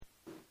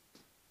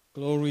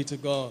Glory to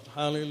God.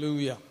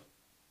 Hallelujah.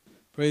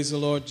 Praise the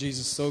Lord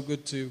Jesus. So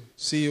good to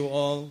see you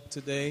all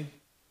today.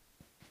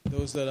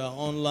 Those that are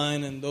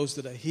online and those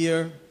that are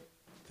here,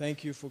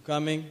 thank you for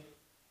coming,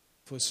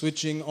 for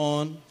switching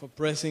on, for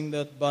pressing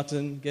that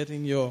button,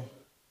 getting your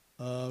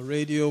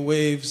radio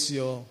waves,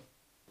 your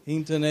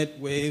internet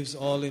waves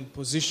all in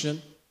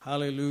position.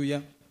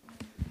 Hallelujah.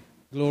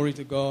 Glory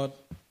to God.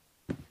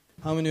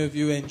 How many of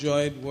you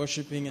enjoyed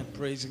worshiping and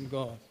praising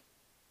God?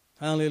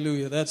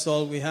 Hallelujah. That's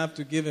all we have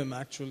to give Him,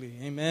 actually.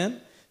 Amen?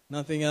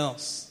 Nothing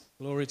else.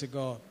 Glory to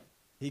God.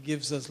 He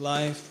gives us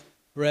life,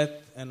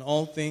 breath, and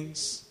all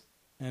things,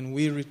 and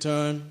we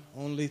return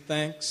only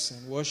thanks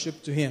and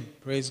worship to Him.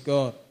 Praise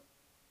God.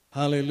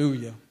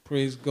 Hallelujah.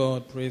 Praise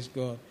God. Praise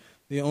God.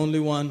 The only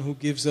one who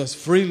gives us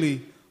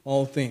freely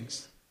all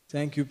things.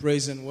 Thank you,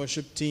 praise and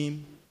worship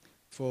team,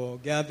 for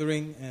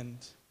gathering and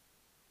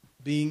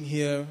being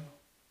here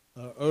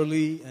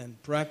early and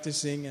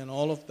practicing and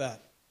all of that.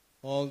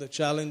 All the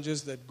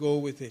challenges that go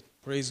with it.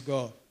 Praise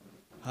God.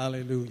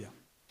 Hallelujah.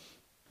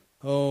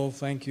 Oh,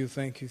 thank you,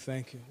 thank you,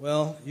 thank you.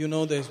 Well, you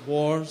know there's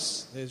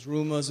wars, there's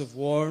rumors of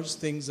wars.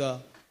 Things are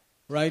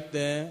right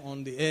there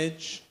on the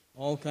edge.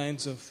 All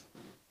kinds of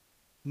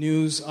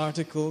news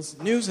articles.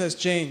 News has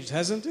changed,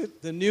 hasn't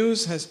it? The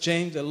news has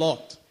changed a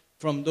lot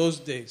from those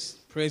days.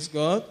 Praise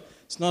God.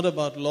 It's not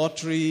about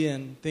lottery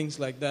and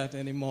things like that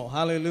anymore.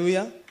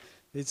 Hallelujah.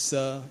 It's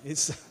a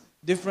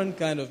different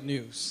kind of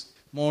news.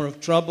 More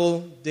of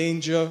trouble,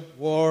 danger,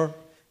 war,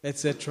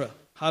 etc.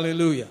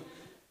 Hallelujah.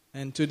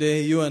 And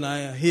today you and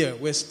I are here.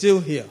 We're still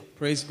here.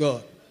 Praise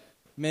God.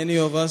 Many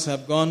of us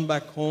have gone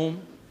back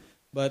home,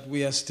 but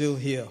we are still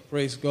here.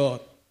 Praise God.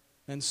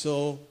 And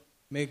so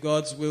may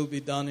God's will be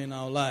done in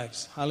our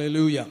lives.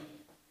 Hallelujah.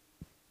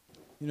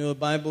 You know, the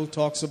Bible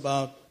talks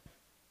about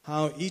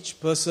how each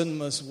person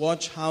must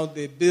watch how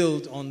they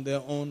build on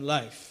their own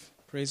life.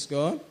 Praise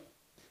God.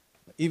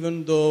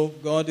 Even though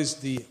God is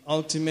the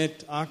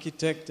ultimate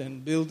architect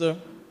and builder,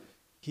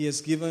 He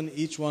has given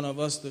each one of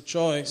us the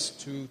choice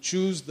to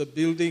choose the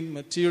building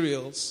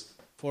materials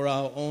for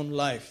our own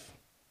life.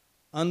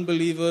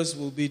 Unbelievers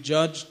will be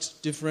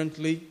judged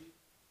differently.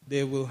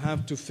 They will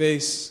have to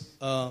face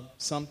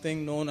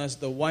something known as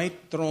the white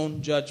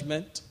throne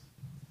judgment.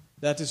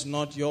 That is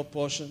not your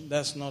portion.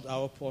 That's not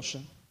our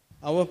portion.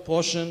 Our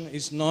portion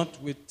is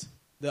not with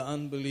the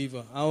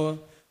unbeliever. Our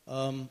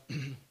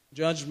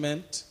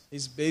judgment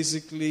is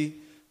basically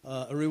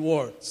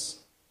rewards.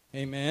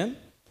 Amen?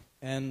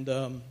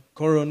 And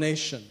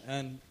coronation.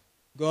 And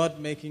God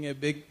making a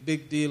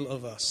big deal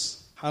of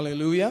us.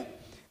 Hallelujah.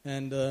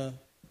 And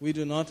we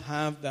do not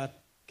have that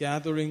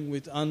gathering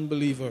with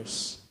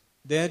unbelievers.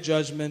 Their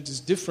judgment is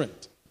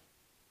different.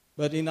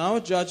 But in our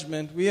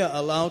judgment, we are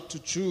allowed to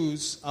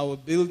choose our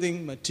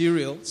building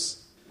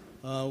materials,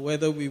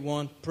 whether we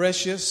want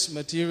precious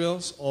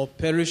materials or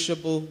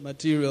perishable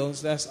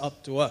materials. That's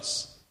up to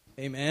us.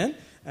 Amen.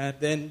 And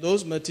then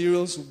those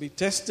materials will be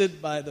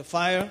tested by the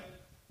fire,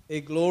 a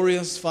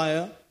glorious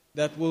fire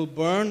that will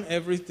burn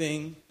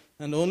everything,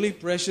 and only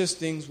precious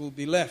things will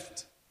be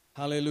left.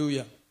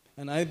 Hallelujah.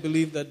 And I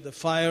believe that the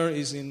fire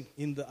is in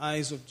the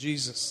eyes of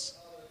Jesus.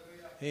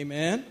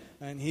 Amen.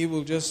 And He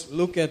will just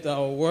look at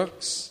our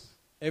works,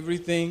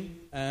 everything,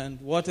 and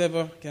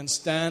whatever can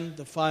stand,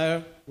 the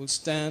fire will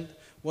stand.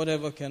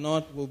 Whatever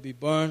cannot will be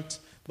burnt,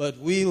 but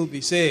we will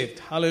be saved.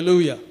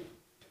 Hallelujah.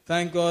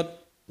 Thank God.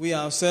 We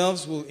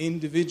ourselves will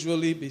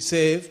individually be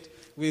saved.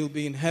 We'll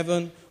be in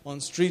heaven on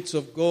streets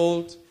of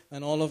gold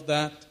and all of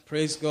that.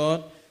 Praise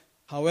God.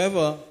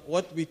 However,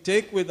 what we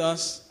take with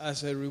us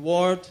as a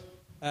reward,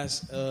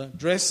 as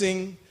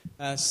dressing,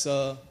 as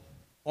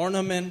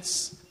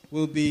ornaments,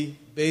 will be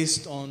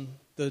based on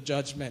the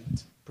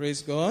judgment.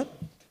 Praise God.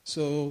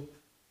 So,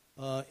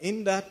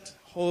 in that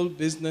whole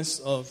business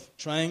of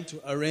trying to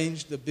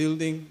arrange the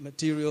building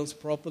materials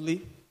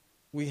properly,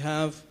 we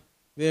have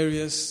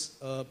various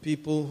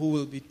people who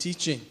will be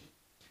teaching.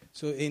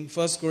 So in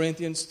 1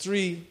 Corinthians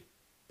 3,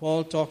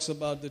 Paul talks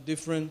about the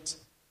different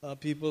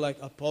people like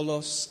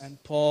Apollos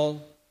and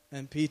Paul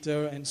and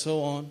Peter and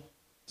so on.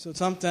 So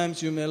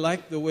sometimes you may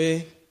like the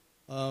way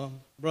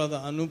Brother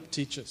Anup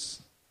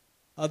teaches.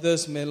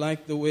 Others may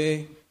like the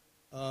way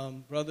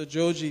Brother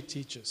Joji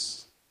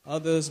teaches.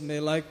 Others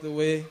may like the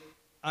way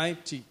I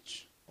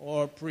teach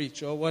or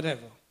preach or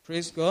whatever.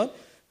 Praise God.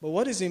 But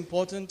what is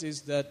important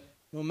is that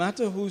no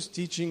matter who's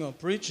teaching or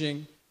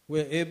preaching,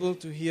 we're able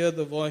to hear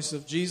the voice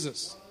of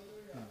Jesus.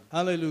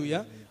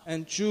 Hallelujah.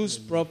 And choose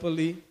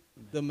properly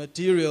the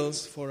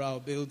materials for our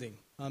building.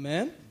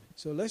 Amen.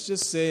 So let's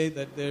just say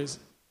that there's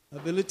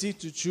ability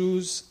to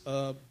choose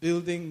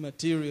building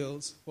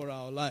materials for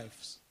our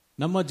lives.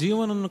 ನಮ್ಮ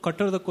ಜೀವನವನ್ನು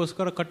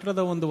ಕಟ್ಟಡದಕ್ಕೋಸ್ಕರ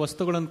ಕಟ್ಟಡದ ಒಂದು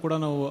ವಸ್ತುಗಳನ್ನು ಕೂಡ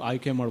ನಾವು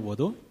ಆಯ್ಕೆ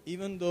ಮಾಡಬಹುದು.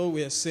 Even though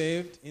we are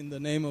saved in the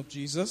name of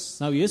Jesus,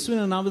 ನಾವು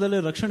ಯೇಸುವಿನ ನಾಮದಲ್ಲಿ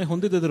ರಕ್ಷಣೆ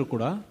ಹೊಂದಿದ್ದರೂ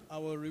ಕೂಡ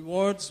our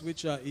rewards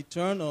which are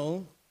eternal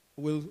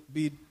will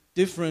be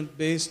different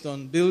based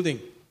on building.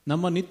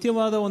 ನಮ್ಮ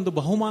ನಿತ್ಯವಾದ ಒಂದು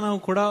ಬಹುಮಾನವು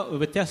ಕೂಡ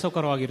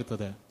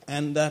ವ್ಯತ್ಯಾಸಕರವಾಗಿರುತ್ತದೆ.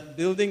 And that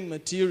building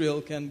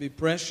material can be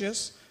precious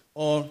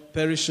or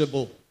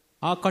perishable.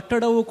 ಆ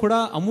ಕಟ್ಟಡವು ಕೂಡ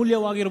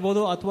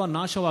ಅಮೂಲ್ಯವಾಗಿರಬಹುದು ಅಥವಾ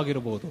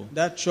ನಾಶವಾಗಿರಬಹುದು.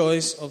 That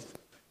choice of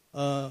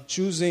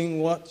choosing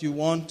what you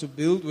want to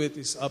build with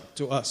is up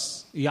to us.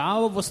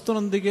 ಯಾವ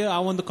ವಸ್ತುನೊಂದಿಗೆ ಆ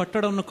ಒಂದು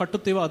ಕಟ್ಟಡವನ್ನು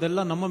ಕಟ್ಟುತ್ತೀವೋ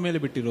ಅದೆಲ್ಲ ನಮ್ಮ ಮೇಲೆ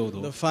ಬಿಟ್ಟಿರೋದು.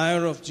 The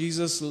fire of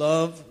Jesus'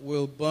 love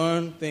will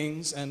burn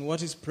things and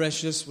what is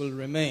precious will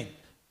remain.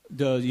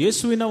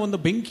 ಯೇಸುವಿನ ಒಂದು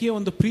ಬೆಂಕಿಯ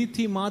ಒಂದು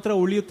ಪ್ರೀತಿ ಮಾತ್ರ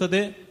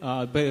ಉಳಿಯುತ್ತದೆ,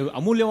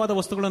 ಅಮೂಲ್ಯವಾದ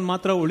ವಸ್ತುಗಳನ್ನು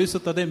ಮಾತ್ರ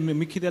ಉಳಿಸುತ್ತದೆ,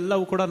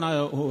 ಮಿಕ್ಕಿದೆಲ್ಲವೂ ಕೂಡ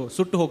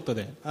ಸುಟ್ಟು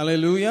ಹೋಗ್ತದೆ.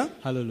 Hallelujah.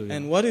 Hallelujah.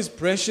 And what is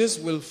precious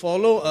will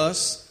follow us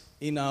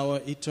in our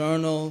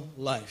eternal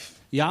life.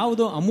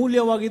 ಯಾವುದು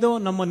ಅಮೂಲ್ಯವಾಗಿದೋ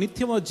ನಮ್ಮ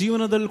ನಿತ್ಯ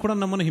ಜೀವನದಲ್ಲಿ ಕೂಡ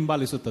ನಮ್ಮನ್ನು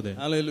ಹಿಂಬಾಲಿಸುತ್ತದೆ.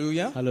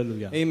 Hallelujah.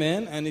 Hallelujah.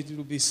 Amen. And it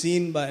will be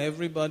seen by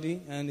everybody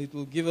and it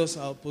will give us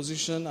our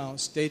position, our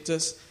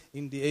status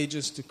in the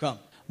ages to come.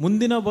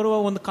 ಮುಂದಿನ ಬರುವ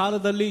ಒಂದು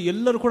ಕಾಲದಲ್ಲಿ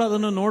ಎಲ್ಲರೂ ಕೂಡ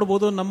ಅದನ್ನು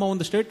ನೋಡಬಹುದು, ನಮ್ಮ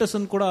ಒಂದು ಸ್ಟೇಟಸ್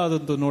ಅನ್ನು ಕೂಡ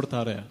ಅದನ್ನು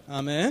ನೋಡ್ತಾರೆ.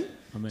 Amen.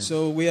 So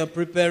we are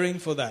preparing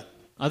for that.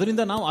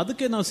 ಅದರಿಂದ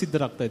ಅದಕ್ಕೆ ನಾವು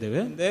ಸಿದ್ಧರಾಗ್ತಾ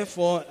ಇದ್ದೇವೆ.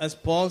 Therefore, as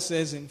Paul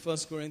says in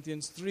 1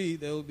 Corinthians 3,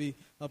 there will be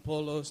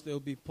Apollos, there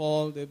will be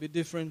Paul, there will be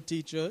different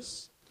teachers.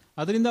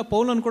 ಅದರಿಂದ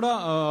ಪೌಲನ್ ಕೂಡ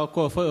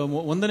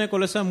 1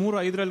 ಕೊಲೊಸ್ಸೆ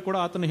 3:5 ಕೂಡ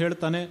ಆತನು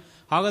ಹೇಳ್ತಾನೆ,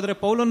 ಹಾಗಾದ್ರೆ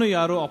ಪೌಲನು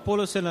ಯಾರು,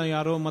 ಅಪೊಲ್ಲೋಸನು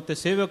ಯಾರು, ಮತ್ತೆ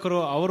ಸೇವಕರು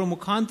ಅವರ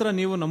ಮುಖಾಂತರ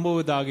ನೀವು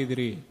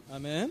ನಂಬುವುದಾಗಿದ್ದೀರಿ.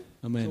 Amen.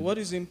 Amen. So what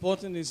is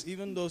important is,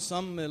 even though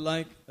some may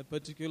like a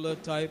particular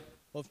type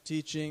of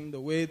teaching,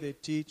 the way they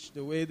teach,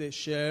 the way they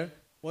share,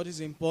 what is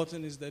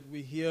important is that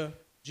we hear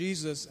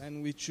Jesus and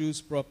we choose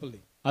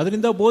properly.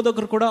 ಅದರಿಂದ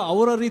ಬೋಧಕರು ಕೂಡ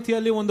ಅವರ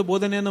ರೀತಿಯಲ್ಲಿ ಒಂದು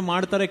ಬೋಧನೆಯನ್ನು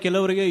ಮಾಡ್ತಾರೆ.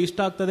 ಕೆಲವರಿಗೆ ಇಷ್ಟ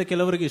ಆಗ್ತದೆ,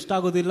 ಕೆಲವರಿಗೆ ಇಷ್ಟ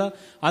ಆಗೋದಿಲ್ಲ.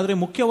 ಆದ್ರೆ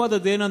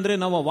ಮುಖ್ಯವಾದದ್ದೇನೆಂದ್ರೆ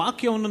ನಾವು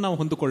ವಾಕ್ಯವನ್ನು ನಾವು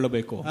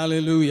ಹೊಂದಿಕೊಳ್ಳಬೇಕು.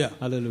 Hallelujah.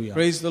 Hallelujah.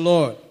 Praise the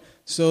Lord.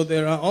 So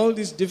there are all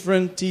these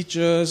different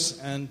teachers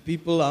and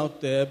people out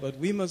there, but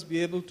we must be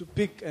able to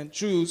pick and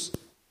choose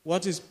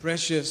what is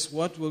precious,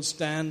 what will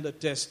stand the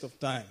test of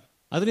time.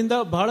 ಅದರಿಂದ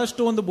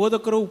ಬಹಳಷ್ಟು ಒಂದು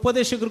ಬೋಧಕರು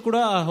ಉಪದೇಶಕರು ಕೂಡ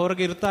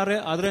ಹೊರಗೆ ಇರ್ತಾರೆ.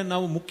 ಆದ್ರೆ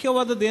ನಾವು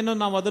ಮುಖ್ಯವಾದದ್ದೇನೋ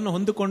ನಾವು ಅದನ್ನು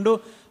ಹೊಂದಿಕೊಂಡು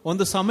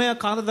ಒಂದು ಸಮಯ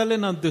ಕಾಲದಲ್ಲೇ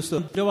ನಾವು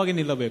ದೃಢವಾಗಿ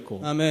ನಿಲ್ಲಬೇಕು.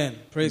 Amen.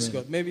 Praise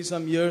God. Maybe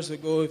some years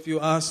ago, if you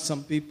asked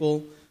some people,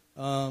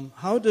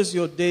 how does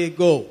your day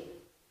go?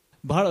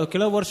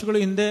 ಕೆಲವು ವರ್ಷಗಳ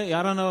ಹಿಂದೆ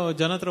ಯಾರನ್ನ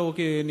ಜನ ಹತ್ರ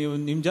ಹೋಗಿ ನೀವು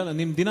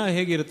ನಿಮ್ ದಿನ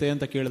ಹೇಗಿರುತ್ತೆ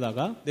ಅಂತ ಕೇಳಿದಾಗ,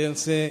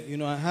 they'll say,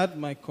 I had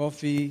my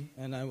coffee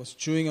and I was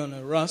chewing on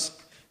a rusk,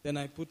 then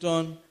I put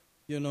on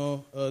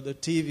the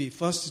TV.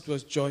 First it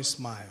was Joyce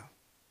Meyer.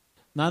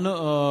 ನಾನು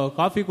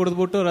ಕಾಫಿ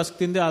ಕುಡಿದ್ಬಿಟ್ಟು ರಸ್ಕ್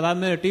ತಿಂದೆ,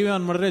 ಅದಾದ್ಮೇಲೆ ಟಿವಿ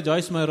ಆನ್ ಮಾಡಿದ್ರೆ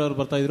ಜಾಯ್ಸ್ ಮೇಯರ್ ಅವರು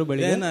ಬರ್ತಾ ಇದ್ರು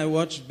ಬೆಳಿಗ್ಗೆ. Then I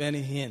watched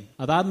Benny Hinn.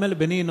 ಅದಾದ್ಮೇಲೆ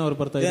ಬೆನಿ ಹಿನ್ ಅವರು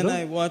ಬರ್ತಾ ಇದ್ರು.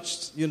 Then I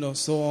watched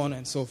so on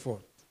and so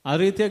forth. ಆ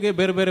ರೀತಿಯಾಗಿ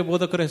ಬೇರೆ ಬೇರೆ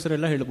ಬೋಧಕರ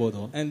ಹೆಸರೆಲ್ಲ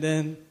ಹೇಳ್ಬೋದು. And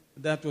then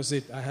that was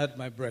it. I had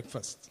my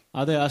breakfast.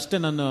 ಅದೇ ಅಷ್ಟೇ,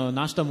 ನನ್ನ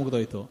ನಾಷ್ಟ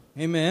ಮುಗಿದೋಯ್ತು.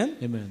 Amen.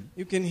 Amen.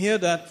 You can hear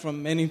that from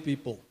many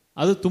people.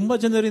 ಅದು ತುಂಬಾ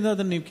ಜನರಿಂದ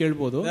ಅದನ್ನ ನೀವು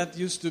ಕೇಳ್ಬೋದು. That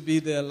used to be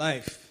their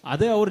life.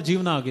 ಅದೇ ಅವ್ರ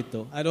ಜೀವನ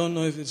ಆಗಿತ್ತು. I don't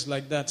know if it's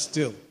like that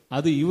still.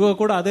 ಅದು ಇವಾಗ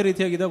ಕೂಡ ಅದೇ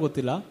ರೀತಿಯಾಗಿದೆ,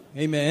 ಗೊತ್ತಿಲ್ಲ.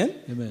 Amen.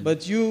 Amen.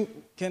 But you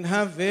can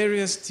have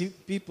various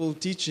people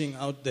teaching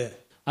out there.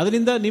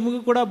 ಅದರಿಂದ ನಿಮಗೂ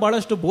ಕೂಡ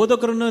ಬಹಳಷ್ಟು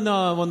ಬೋಧಕರನ್ನ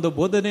ಒಂದು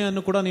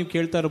ಬೋಧನೆಯನ್ನು ಕೂಡ ನೀವು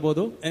ಕೇಳ್ತಾ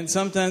ಇರಬಹುದು. And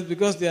sometimes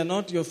because they are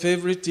not your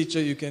favorite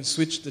teacher, you can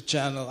switch the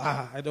channel.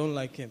 I don't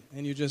like him,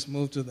 and you just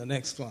move to the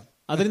next one.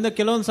 ಅದರಿಂದ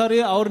ಕೆಲವೊಂದು ಸಾರಿ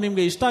ಅವ್ರು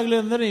ನಿಮ್ಗೆ ಇಷ್ಟ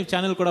ಆಗಲಿಲ್ಲ ಅಂದ್ರೆ ನೀವು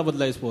ಚಾನೆಲ್ ಕೂಡ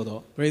ಬದಲಾಯಿಸಬಹುದು.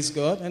 Praise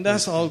God. And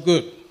that's all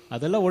good.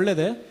 ಅದೆಲ್ಲ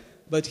ಒಳ್ಳೇದೇ.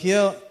 But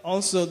here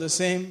also the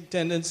same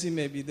tendency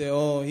may be there.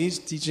 Oh, he's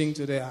teaching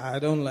today, I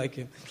don't like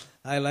him,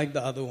 I like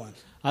the other one.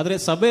 ಆದ್ರೆ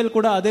ಸಭೆಯಲ್ಲಿ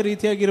ಕೂಡ ಅದೇ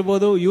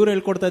ರೀತಿಯಾಗಿರ್ಬೋದು. ಇವ್ರು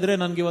ಹೇಳ್ಕೊಡ್ತಾ ಇದ್ರೆ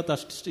ನನ್ಗೆ ಇವತ್ತು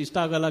ಅಷ್ಟು ಇಷ್ಟ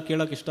ಆಗಲ್ಲ,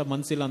 ಕೇಳಕ್ ಇಷ್ಟ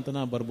ಮನ್ಸಿಲ್ಲ ಅಂತ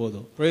ಬರ್ಬೋದು.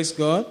 Praise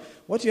God.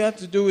 What you have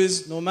to do is,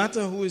 no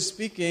matter who is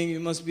speaking,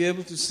 you must be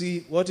able to see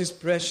what is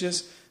precious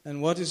and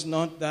what is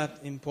not that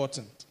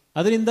important.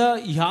 ಅದರಿಂದ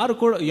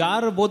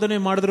ಯಾರು ಬೋಧನೆ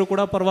ಮಾಡಿದ್ರು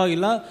ಕೂಡ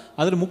ಪರವಾಗಿಲ್ಲ,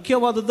 ಅದ್ರ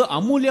ಮುಖ್ಯವಾದದ್ದು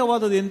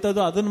ಅಮೂಲ್ಯವಾದದ್ದು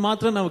ಎಂತದ್ದು ಅದನ್ನ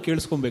ಮಾತ್ರ ನಾವು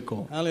ಕೇಳಿಸ್ಕೊಬೇಕು.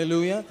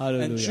 Hallelujah.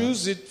 And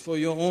choose it for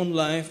your own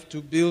life to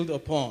build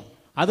upon.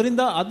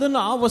 ಅದರಿಂದ ಅದನ್ನು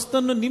ಆ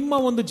ವಸ್ತುವನ್ನು ನಿಮ್ಮ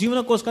ಒಂದು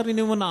ಜೀವನಕ್ಕೋಸ್ಕರ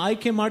ನಿಮ್ಮನ್ನು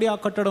ಆಯ್ಕೆ ಮಾಡಿ ಆ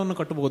ಕಟ್ಟಡವನ್ನು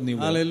ಕಟ್ಟಬಹುದು ನೀವು.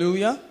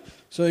 Hallelujah.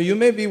 So you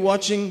may be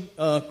watching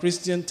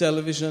Christian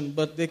television,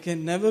 but they can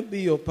never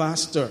be your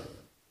pastor.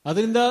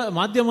 ಅದರಿಂದ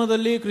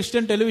ಮಾಧ್ಯಮದಲ್ಲಿ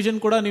ಕ್ರಿಶ್ಚಿಯನ್ ಟೆಲಿವಿಷನ್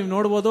ಕೂಡ ನೀವು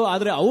ನೋಡಬಹುದು,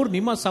 ಆದ್ರೆ ಅವ್ರು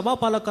ನಿಮ್ಮ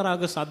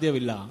ಸಭಾಪಾಲಕರಾಗ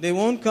ಸಾಧ್ಯವಿಲ್ಲ. They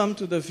won't come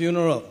to the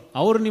funeral.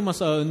 ಅವರು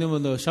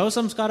ನಿಮ್ಮ ಶವ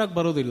ಸಂಸ್ಕಾರಕ್ಕೆ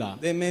ಬರೋದಿಲ್ಲ.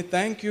 They may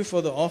thank you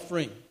for the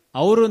offering.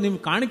 ಅವರು ನಿಮ್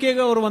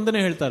ಕಾಣಿಕೆಗೆ ಅವರು ವಂದನೆ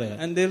ಹೇಳ್ತಾರೆ.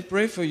 And they'll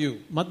pray for you.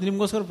 ಮತ್ತೆ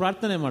ನಿಮ್ಗೋಸ್ಕರ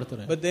ಪ್ರಾರ್ಥನೆ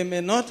ಮಾಡ್ತಾರೆ. But they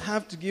may not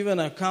have to give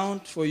an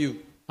account for you.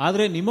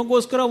 ಆದ್ರೆ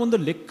ನಿಮಗೋಸ್ಕರ ಒಂದು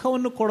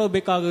ಲೆಕ್ಕವನ್ನು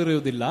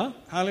ಕೊಡಬೇಕಾಗಿರುವುದಿಲ್ಲ.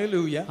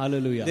 Hallelujah.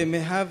 Hallelujah. They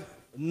may have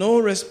no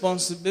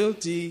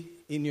responsibility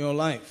in your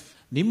life.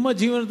 ನಿಮ್ಮ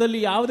ಜೀವನದಲ್ಲಿ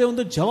ಯಾವುದೇ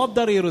ಒಂದು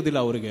ಜವಾಬ್ದಾರಿ ಇರುವುದಿಲ್ಲ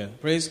ಅವರಿಗೆ.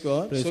 Praise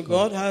God. So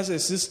God has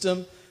a system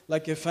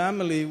like a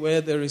family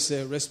where there is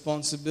a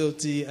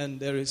responsibility and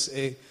there is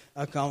a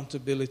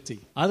accountability.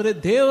 ಆದ್ರೆ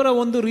ದೇವರ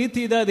ಒಂದು ರೀತಿ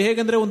ಇದೆ. ಅದು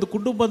ಹೇಗೆಂದ್ರೆ ಒಂದು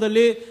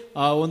ಕುಟುಂಬದಲ್ಲಿ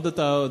ಒಂದು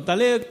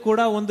ತಲೆ ಕೂಡ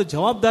ಒಂದು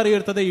ಜವಾಬ್ದಾರಿ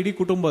ಇರ್ತದೆ ಇಡೀ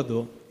ಕುಟುಂಬದ್ದು.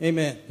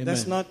 Amen.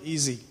 That's not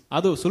easy.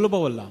 ಅದು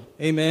ಸುಲಭವಲ್ಲ.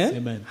 Amen.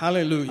 Amen.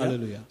 Hallelujah.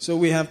 Hallelujah. So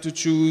we have to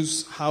choose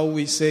how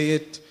we say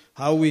it,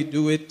 how we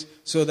do it,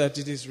 so that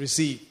it is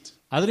received.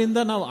 ಅದರಿಂದ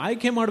ನಾವು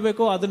ಆಯ್ಕೆ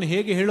ಮಾಡಬೇಕು, ಅದನ್ನ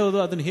ಹೇಗೆ ಹೇಳೋದು,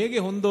 ಅದನ್ನ ಹೇಗೆ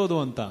ಹೊಂದೋದು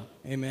ಅಂತ.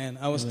 Amen.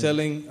 I was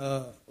telling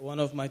one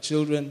of my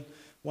children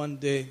one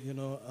day,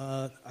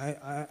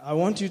 I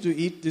want you to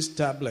eat this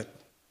tablet.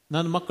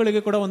 ನಾನು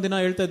ಮಕ್ಕಳಿಗೆ ಕೂಡ ಒಂದಿನ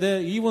ಹೇಳ್ತಾ ಇದ್ದೆ,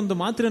 ಈ ಒಂದು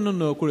ಮಾತ್ರೆಯನ್ನು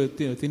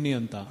ತಿನ್ನಿ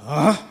ಅಂತ.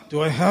 Do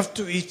I have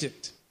to eat it?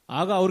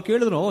 ಆಗ ಅವ್ರು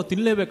ಕೇಳಿದ್ರು,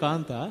 ತಿನ್ಲೇಬೇಕಾ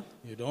ಅಂತ.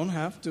 You don't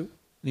have to.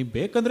 ನೀವು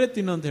ಬೇಕಂದ್ರೆ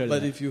ತಿನ್ನು ಅಂತ ಹೇಳಿ.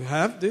 But if you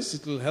have this,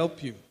 it will help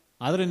you.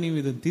 ಆದ್ರೆ ನೀವು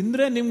ಇದನ್ನ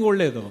ತಿಂದ್ರೆ ನಿಮ್ಗೆ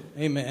ಒಳ್ಳೇದು.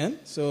 Amen.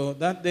 So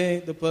that day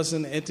the person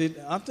ate it.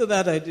 After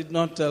that I did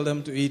not tell them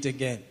to eat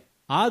again.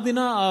 ಆ ದಿನ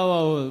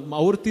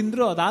ಅವ್ರು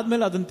ತಿಂದ್ರು,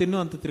 ಅದಾದ್ಮೇಲೆ ಅದನ್ನ ತಿನ್ನು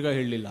ಅಂತ ತಿರ್ಗಾ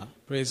ಹೇಳಲಿಲ್ಲ.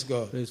 Praise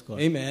God. Praise God.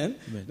 Amen.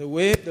 Amen. The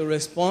way the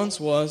response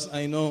was,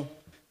 I know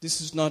this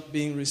is not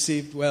being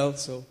received well,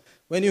 so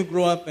when you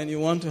grow up and you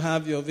want to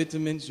have your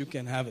vitamins, you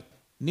can have it.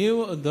 ನೀವು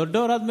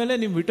ದೊಡ್ಡವರಾದ್ಮೇಲೆ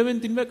ನೀವು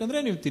vitamin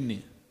ತಿನ್ಬೇಕಂದ್ರೆ ನೀವು ತಿನ್ನಿ.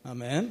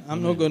 Amen.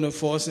 I'm not going to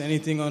force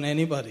anything on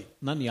anybody.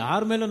 ನಾನು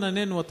ಯಾರ ಮೇಲೂ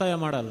ನಾನೇನು ಒತ್ತಾಯ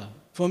ಮಾಡಲ್ಲ.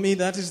 For me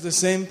that is the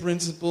same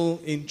principle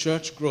in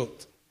church growth.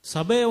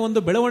 ಸಭೆಯ ಒಂದು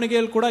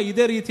ಬೆಳವಣಿಗೆಯಲ್ಲಿ ಕೂಡ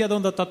ಇದೇ ರೀತಿಯಾದ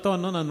ಒಂದು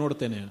ತತ್ವವನ್ನು ನಾನು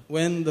ನೋಡ್ತೇನೆ.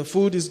 When the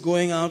food is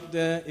going out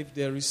there, if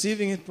they are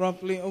receiving it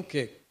properly,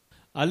 okay.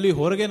 ಅಲ್ಲಿ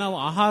ಹೊರಗೆ ನಾವು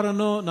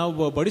ಆಹಾರವನ್ನು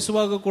ನಾವು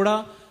ಬಡಿಸುವಾಗ ಕೂಡ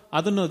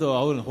ಅದನ್ನು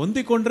ಅವ್ರು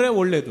ಹೊಂದಿಕೊಂಡ್ರೆ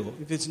ಒಳ್ಳೇದು.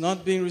 If it's not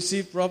being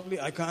received properly,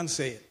 I can't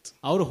say it.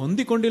 ಅವರು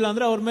ಹೊಂದಿಕೊಂಡಿಲ್ಲ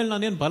ಅಂದ್ರೆ ಅವ್ರ ಮೇಲೆ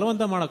ನಾನೇನು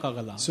ಬಲವಂತ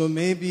ಮಾಡಕ್ಕಾಗಲ್ಲ. So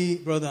maybe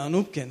brother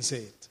Anup can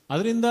say it.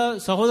 ಅದರಿಂದ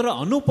ಸಹೋದರ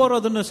ಅನೂಪ್ ಅವರು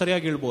ಅದನ್ನು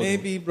ಸರಿಯಾಗಿ ಹೇಳ್ಬೋದು.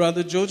 Maybe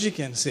brother Joji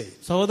can say it.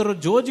 ಸಹೋದರ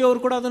ಜೋಜಿ ಅವರು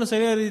ಕೂಡ ಅದನ್ನು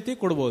ಸರಿಯಾದ ರೀತಿ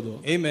ಕೊಡಬಹುದು.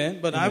 Amen.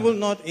 But I will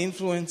not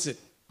influence it.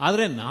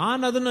 ಆದ್ರೆ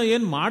ನಾನು ಅದನ್ನ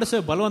ಏನ್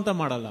ಬಲವಂತ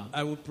ಮಾಡಲ್ಲ.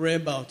 I will pray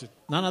about it.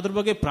 ನಾನು ಅದ್ರ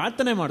ಬಗ್ಗೆ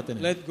ಪ್ರಾರ್ಥನೆ ಮಾಡ್ತೇನೆ.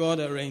 Let God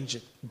arrange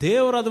it.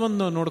 ದೇವರು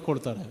ಅದನ್ನು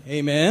ನೋಡ್ಕೊಳ್ತಾರೆ.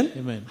 Amen.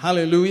 Amen.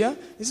 Hallelujah.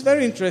 It's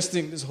very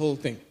interesting, this whole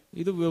thing.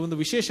 ಇದು ಒಂದು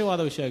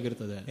ವಿಶೇಷವಾದ ವಿಷಯ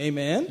ಆಗಿರುತ್ತದೆ.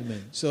 Amen.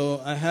 Amen. So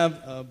I have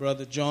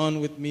brother John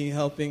with me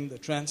helping the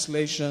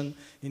translation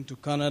into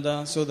Kannada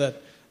so that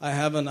I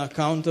have an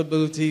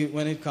accountability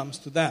when it comes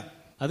to that.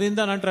 ಅದರಿಂದ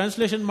ನಾನು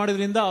translation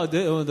ಮಾಡಿದ್ರಿಂದ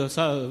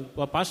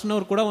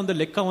ಪಾಸ್ಟರ್ನವರು ಕೂಡ ಒಂದು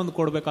ಲೆಕ್ಕ ಒಂದು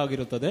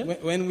ಕೊಡಬೇಕಾಗಿರುತ್ತದೆ.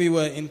 When we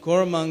were in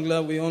Koramangala,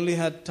 we only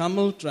had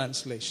Tamil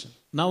translation.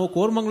 ನಾವು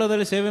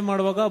ಕೋರಮಂಗಲದಲ್ಲಿ ಸೇವೆ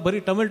ಮಾಡುವಾಗ ಬರೀ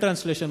ತಮಿಳ್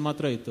ಟ್ರಾನ್ಸ್ಲೇಷನ್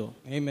ಮಾತ್ರ ಇತ್ತು.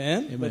 Amen.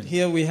 But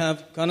here we have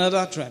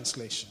Kannada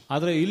translation.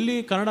 ಆದ್ರೆ ಇಲ್ಲಿ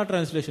ಕನ್ನಡ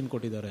ಟ್ರಾನ್ಸ್ಲೇಷನ್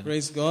ಕೊಟ್ಟಿದ್ದಾರೆ.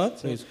 Praise God.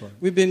 Praise God.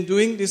 We've been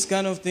doing this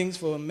kind of things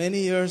for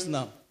many years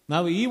now.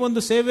 ನಾವು ಈ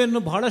ಒಂದು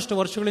ಸೇವೆಯನ್ನು ಬಹಳಷ್ಟು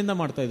ವರ್ಷಗಳಿಂದ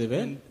ಮಾಡ್ತಾ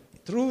ಇದ್ದೇವೆ.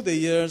 Through the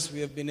years we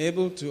have been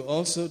able to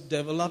also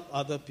develop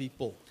other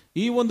people.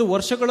 ಈ ಒಂದು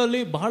ವರ್ಷಗಳಲ್ಲಿ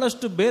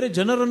ಬಹಳಷ್ಟು ಬೇರೆ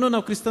ಜನರನ್ನು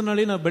ನಾವು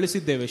ಕ್ರಿಸ್ತನಲ್ಲಿ ನಾವು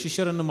ಬೆಳೆಸಿದ್ದೇವೆ,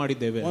 ಶಿಷ್ಯರನ್ನು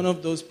ಮಾಡಿದ್ದೇವೆ. One of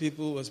those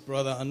people was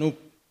brother Anup.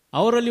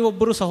 ಅವರಲ್ಲಿ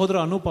ಒಬ್ಬರು ಸಹೋದರ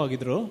ಅನೂಪ್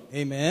ಆಗಿದ್ರು.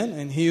 Amen.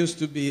 And he used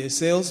to be a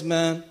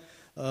salesman,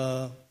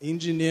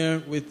 engineer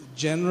with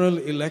General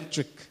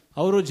Electric.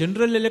 ಅವರು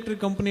ಜನರಲ್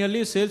ಎಲೆಕ್ಟ್ರಿಕ್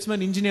ಕಂಪನಿಯಲ್ಲಿ ಸೇಲ್ಸ್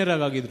ಮ್ಯಾನ್ ಇಂಜಿನಿಯರ್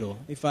ಆಗಿದ್ರು.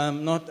 If I am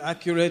not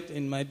accurate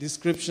in my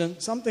description,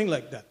 something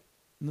like that.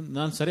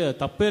 ನಾನು ಸರಿ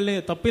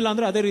ತಪ್ಪಿಲ್ಲ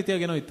ಅಂದ್ರೆ ಅದೇ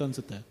ರೀತಿಯಾಗಿ ಏನೋ ಇತ್ತು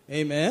ಅನ್ಸುತ್ತೆ.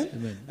 Amen.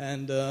 Amen.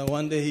 And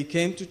one day he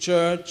came to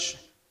church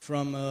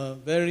from a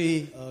very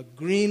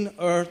green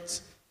earth,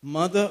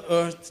 mother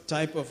earth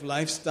type of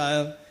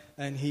lifestyle,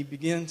 and he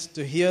begins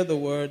to hear the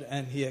word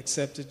and he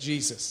accepted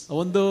Jesus.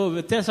 ಒಂದು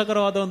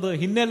ವ್ಯತ್ಯಾಸಕರವಾದ ಒಂದು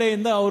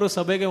ಹಿನ್ನೆಲೆಯಿಂದ ಅವರು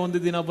ಸಭೆಗೆ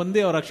ಒಂದು ದಿನ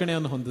ಬಂದು ಅವರ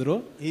ರಕ್ಷಣೆಯನ್ನು ಹೊಂದಿದ್ರು.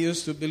 He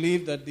used to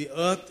believe that the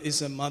earth is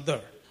a mother.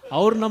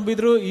 ಅವರು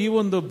ನಂಬಿದ್ರು ಈ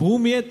ಒಂದು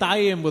ಭೂಮಿಯೇ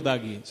ತಾಯಿ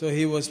ಎಂಬುದಾಗಿ. So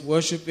he was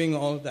worshiping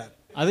all that.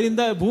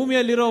 ಅದರಿಂದ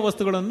ಭೂಮಿಯಲ್ಲಿರೋ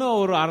ವಸ್ತುಗಳನ್ನು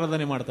ಅವರು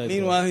ಆರಾಧನೆ ಮಾಡ್ತಾ ಇದ್ರು.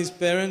 Meanwhile his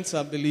parents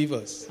are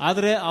believers.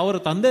 ಆದರೆ ಅವರ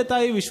ತಂದೆ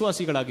ತಾಯಿ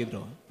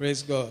ವಿಶ್ವಾಸಿಗಳಾಗಿದ್ರು.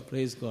 Praise God.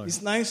 Praise God.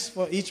 It's nice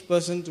for each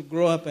person to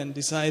grow up and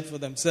decide for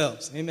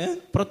themselves. Amen.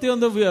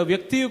 ಪ್ರತಿಯೊಂದು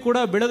ವ್ಯಕ್ತಿಯು ಕೂಡ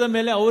ಬೆಳೆದ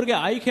ಮೇಲೆ ಅವರಿಗೆ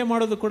ಆಯ್ಕೆ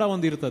ಮಾಡೋದು ಕೂಡ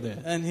ಒಂದು ಇರುತ್ತದೆ.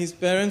 And his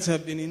parents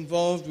have been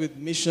involved with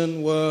mission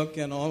work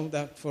and all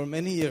that for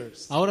many years.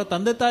 ಅವರ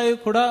ತಂದೆ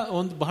ತಾಯಿ ಕೂಡ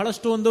ಒಂದು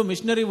ಬಹಳಷ್ಟು ಒಂದು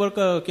ಮಿಷನರಿ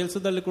ವರ್ಕ್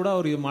ಕೆಲಸದಲ್ಲಿ ಕೂಡ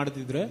ಅವರು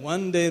ಮಾಡ್ತಿದ್ರು.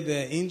 One day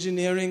the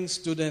engineering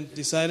student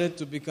decided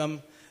to become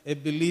a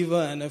believer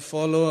and a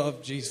follower of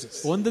Jesus.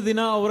 ಒಂದು ದಿನ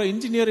ಅವರ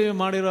ಇಂಜಿನಿಯರ್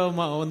ಮಾಡಿರೋ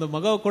ಒಂದು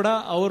ಮಗ ಕೂಡ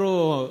ಅವರು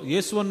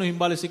ಯೇಸುವನ್ನು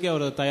ಹಿಂಬಾಲಿಸಕ್ಕೆ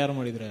ಅವರು ತಯಾರು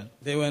ಮಾಡಿದ್ರು.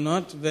 They were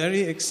not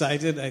very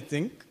excited, I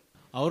think.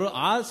 ಅವರು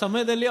ಆ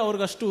ಸಮಯದಲ್ಲಿ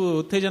ಅವ್ರಿಗೆ ಅಷ್ಟು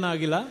ಉತ್ತೇಜನ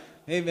ಆಗಿಲ್ಲ.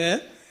 Amen.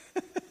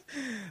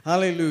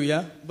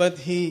 Hallelujah. But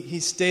he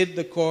stayed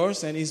the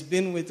course and he's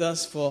been with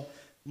us for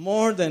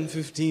more than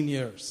 15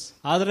 years.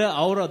 ಆದರೆ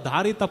ಅವರ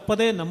ದಾರಿ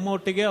ತಪ್ಪದೆ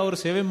ನಮ್ಮೊಟ್ಟಿಗೆ ಅವರು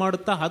ಸೇವೆ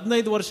ಮಾಡುತ್ತಾ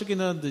 15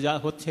 ವರ್ಷಕ್ಕಿಂತ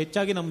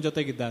ಹೆಚ್ಚಾಗಿ ನಮ್ಮ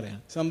ಜೊತೆಗಿದ್ದಾರೆ.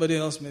 Somebody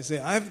else may say,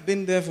 I've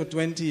been there for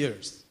 20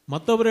 years.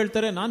 ಮತ್ತೊಬ್ಬರು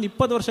ಹೇಳ್ತಾರೆ ನಾನು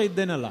 20 ವರ್ಷ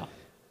ಇದ್ದೇನಲ್ಲ.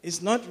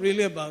 It's not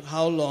really about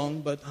how long,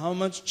 but how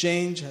much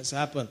change has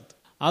happened.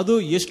 ಅದು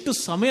ಎಷ್ಟು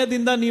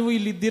ಸಮಯದಿಂದ ನೀವು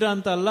ಇಲ್ಲಿ ಇದ್ದೀರಾ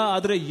ಅಂತ ಅಲ್ಲ,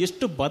 ಆದ್ರೆ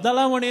ಎಷ್ಟು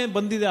ಬದಲಾವಣೆ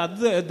ಬಂದಿದೆ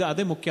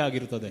ಅದೇ ಮುಖ್ಯ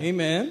ಆಗಿರುತ್ತದೆ.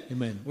 Amen.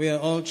 Amen. We are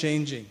all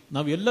changing.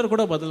 ನಾವು ಎಲ್ಲರೂ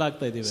ಕೂಡ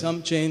ಬದಲಾಗ್ತಾ ಇದ್ದೀವಿ.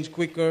 Some change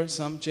quicker,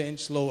 some change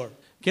slower.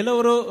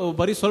 ಕೆಲವರು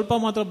ಬರೀ ಸ್ವಲ್ಪ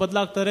ಮಾತ್ರ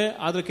ಬದಲಾಗ್ತಾರೆ,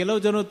 ಆದ್ರೆ ಕೆಲವು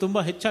ಜನರು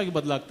ತುಂಬಾ ಹೆಚ್ಚಾಗಿ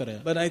ಬದಲಾಗ್ತಾರೆ.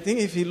 But I think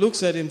if he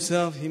looks at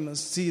himself, he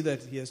must see that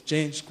he has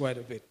changed quite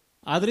a bit.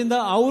 ಆದ್ರಿಂದ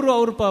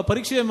ಅವರು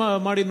ಪರೀಕ್ಷೆ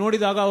ಮಾಡಿ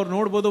ನೋಡಿದಾಗ ಅವ್ರು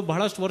ನೋಡಬಹುದು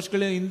ಬಹಳಷ್ಟು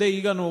ವರ್ಷಗಳ ಹಿಂದೆ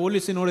ಈಗ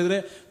ಹೋಲಿಸಿ ನೋಡಿದ್ರೆ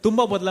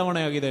ತುಂಬಾ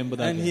ಬದಲಾವಣೆ ಆಗಿದೆ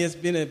ಎಂಬುದಾಗಿ. And he has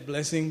been a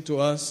blessing to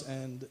us,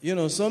 and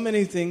so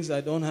many things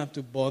I don't have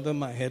to bother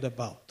my head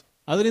about.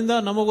 ಅದರಿಂದ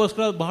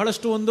ನಮಗೋಸ್ಕರ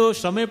ಬಹಳಷ್ಟು ಒಂದು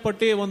ಶ್ರಮೆ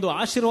ಪಟ್ಟಿ ಒಂದು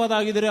ಆಶೀರ್ವಾದ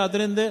ಆಗಿದ್ರೆ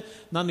ಅದರಿಂದ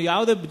ನಾನು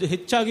ಯಾವುದೇ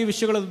ಹೆಚ್ಚಾಗಿ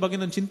ವಿಷಯಗಳ ಬಗ್ಗೆ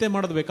ನಾನು ಚಿಂತೆ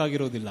ಮಾಡೋದು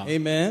ಬೇಕಾಗಿರೋದಿಲ್ಲ.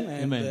 Amen.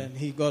 And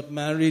he got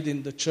married in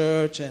the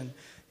church and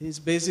he's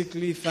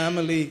basically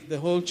family. The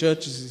whole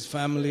church is his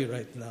family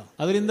right now.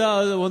 ಅದರಿಂದ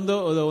ಒಂದು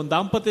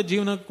ದಾಂಪತ್ಯ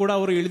ಜೀವನ ಕೂಡ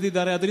ಅವರು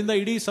ಇಳಿದಿದ್ದಾರೆ. ಅದರಿಂದ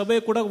ಇಡೀ ಸಭೆ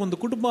ಕೂಡ ಒಂದು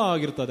ಕುಟುಂಬ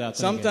ಆಗಿರ್ತದೆ.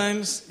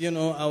 Sometimes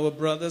our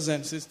brothers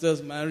and sisters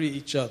marry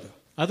each other.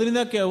 ಅದರಿಂದ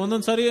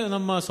ಒಂದೊಂದ್ಸಾರಿ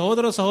ನಮ್ಮ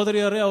ಸಹೋದರ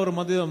ಸಹೋದರಿಯರೇ ಅವರು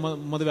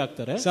ಮದುವೆ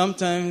ಆಗ್ತಾರೆ.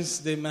 Sometimes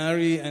they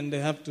marry and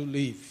they have to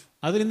leave.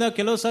 ಅದರಿಂದ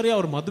ಕೆಲವು ಸಾರಿ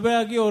ಅವ್ರ ಮದುವೆ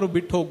ಆಗಿ ಅವರು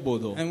ಬಿಟ್ಟು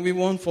ಹೋಗಬಹುದು. And we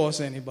won't force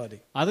anybody.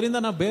 ಅದರಿಂದ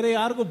ನಾವು ಬೇರೆ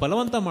ಯಾರಿಗೂ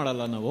ಬಲವಂತ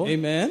ಮಾಡಲ್ಲ ನಾವು.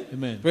 Amen.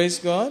 Amen. Praise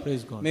God.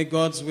 Praise God. May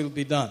God's will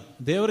be done.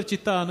 ದೇವರ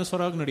ಚಿತ್ತ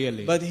ಅನುಸಾರವಾಗಿ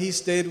ನಡೆಯಲಿ. But he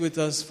stayed with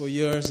us for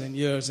years and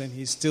years and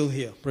he's still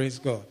here. Praise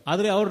God.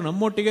 ಆದ್ರೆ ಅವರು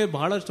ನಮ್ಮೊಟ್ಟಿಗೆ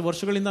ಬಹಳಷ್ಟು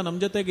ವರ್ಷಗಳಿಂದ ನಮ್ಮ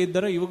ಜೊತೆಗೆ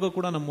ಇದ್ದಾರೆ, ಇವಾಗ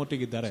ಕೂಡ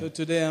ನಮ್ಮೊಟ್ಟಿಗೆ ಇದ್ದಾರೆ. So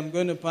today I'm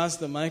going to pass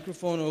the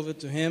microphone over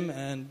to him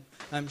and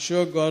I'm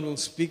sure God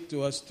will speak to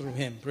us through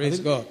him. Praise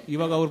God.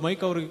 ಇವಾಗ ಅವ್ರ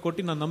ಮೈಕ್ ಅವರಿಗೆ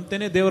ಕೊಟ್ಟು ನಾನು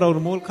ನಂಬ್ತೇನೆ ದೇವರು ಅವ್ರ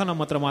ಮೂಲಕ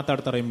ನಮ್ಮ ಹತ್ರ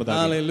ಮಾತಾಡ್ತಾರೆ ಎಂಬುದಾಗಿ.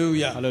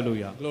 Hallelujah.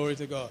 Hallelujah. Glory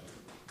to God.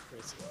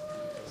 Praise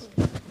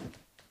God.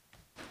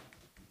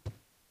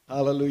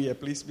 Hallelujah.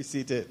 Please be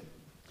seated.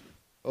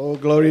 Oh,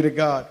 glory to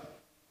God.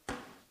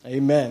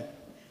 Amen.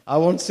 I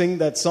won't sing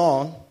that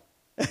song,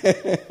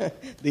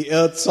 the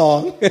earth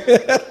song.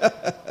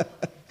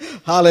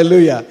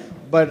 Hallelujah.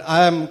 But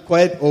I am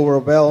quite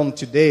overwhelmed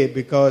today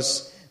because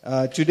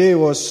today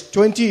was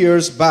 20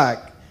 years back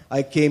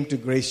I came to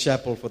Grace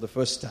Chapel for the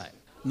first time.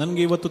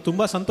 ನನಗೆ ಇವತ್ತು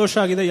ತುಂಬಾ ಸಂತೋಷ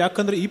ಆಗಿದೆ,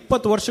 ಯಾಕಂದ್ರೆ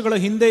 20 ವರ್ಷಗಳ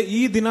ಹಿಂದೆ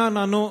ಈ ದಿನ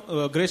ನಾನು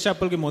ಗ್ರೇಸ್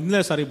ಚಾಪಲ್ಗೆ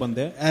ಮೊದಲನೇ ಸಾರಿ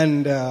ಬಂದೆ.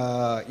 And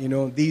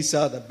these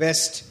are the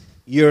best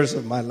years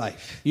of my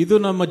life. ಇದು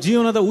ನಮ್ಮ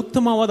ಜೀವನದ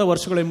ಉತ್ತಮವಾದ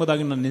ವರ್ಷಗಳು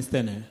ಎಂಬುದಾಗಿ ನಾನು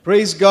ನೆನೆಸ್ತೇನೆ.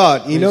 Praise God.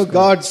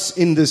 God's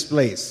in this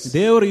place.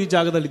 ದೇವರು ಈ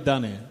ಜಾಗದಲ್ಲಿ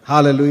ಇದ್ದಾನೆ.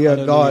 Hallelujah.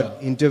 God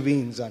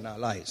intervenes in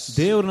our lives.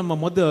 ದೇವರು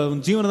ನಮ್ಮ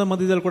ಜೀವನದ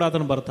ಮಧ್ಯದಲ್ಲಿ ಕೂಡ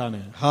ಆತನು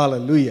ಬರ್ತಾನೆ.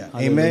 Hallelujah.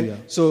 Amen.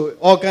 So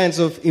all kinds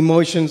of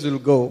emotions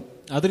will go.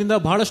 ಅದರಿಂದ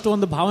ಬಹಳಷ್ಟು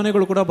ಒಂದು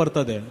ಭಾವನೆಗಳು ಕೂಡ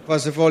ಬರ್ತದೆ.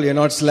 First of all, you're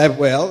not slept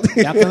well.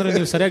 ಯಾಕಂದ್ರೆ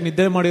ನೀವು ಸರಿಯಾಗಿ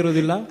ನಿದ್ದೆ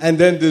ಮಾಡಿರೋದಿಲ್ಲ. And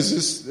then this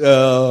is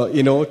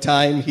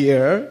time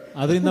here.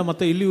 ಅದರಿಂದ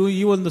ಮತ್ತೆ ಇಲ್ಲಿ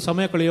ಈ ಒಂದು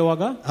ಸಮಯ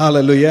ಕಳೆಯುವಾಗ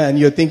Hallelujah. And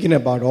you're thinking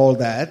about all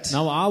that.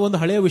 ನಾವು ಆ ಒಂದು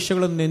ಹಳೆಯ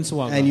ವಿಷಯಗಳನ್ನು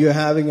ನೆನೆಸುವಾಗ and you're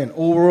having an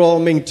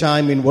overwhelming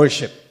time in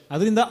worship.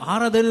 ಅದರಿಂದ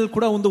ಆರಾಧನೆಯಲ್ಲಿ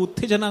ಕೂಡ ಒಂದು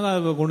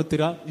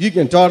ಉತ್ತೇಜನಗೊಳ್ಳುತ್ತೀರಾ. You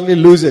can totally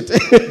lose it.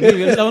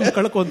 ನೀವು ಎಲ್ಲವನ್ನು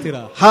ಕಳ್ಕೊಂತೀರಾ.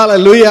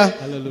 Hallelujah.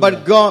 But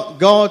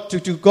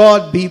to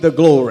God be the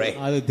glory.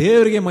 ಅದು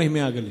ದೇವರಿಗೆ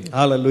ಮಹಿಮೆ ಆಗಲಿ.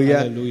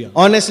 Hallelujah.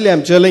 Honestly,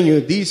 I'm telling you,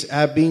 these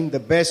have been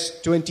the best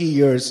 20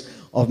 years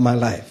of my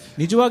life.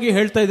 ನಿಜವಾಗಿ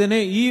ಹೇಳ್ತಾ ಇದ್ದೇನೆ,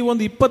 ಈ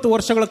ಒಂದು 20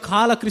 ವರ್ಷಗಳ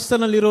ಕಾಲ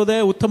ಕ್ರಿಸ್ತನಲ್ಲಿ ಇರೋದೇ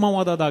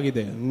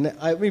ಉತ್ತಮವಾದದ್ದಾಗಿದೆ.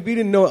 I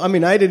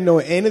didn't know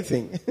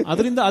anything.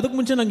 ಅದರಿಂದ ಅದಕ್ಕೆ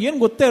ಮುಂಚೆ ನಂಗೆ ಏನು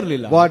ಗೊತ್ತೇ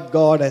ಇರಲಿಲ್ಲ what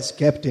God has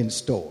kept in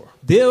store.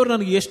 ದೇವರು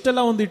ನನಗೆ ಎಷ್ಟೆಲ್ಲ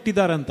ಒಂದು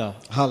ಇಟ್ಟಿದ್ದಾರೆ ಅಂತ.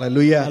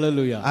 Hallelujah.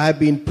 Hallelujah. I have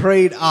been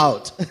prayed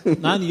out.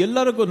 ನಾನು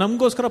ಎಲ್ಲರಿಗೂ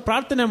ನಮಗೋಸ್ಕರ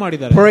ಪ್ರಾರ್ಥನೆ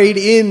ಮಾಡಿದ್ದಾರೆ. prayed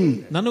in.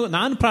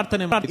 ನಾನು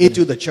ಪ್ರಾರ್ಥನೆ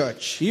into the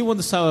church. ಈ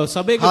ಒಂದು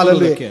ಸಭೆಗೆ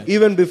ಬರೋದಕ್ಕೆ.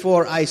 Even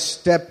before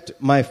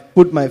I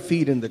put my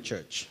feet in the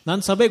church.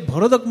 ನಾನು ಸಭೆಗೆ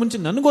ಬರೋದಕ್ಕೆ ಮುಂಚೆ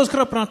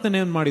ನನಗೋಸ್ಕರ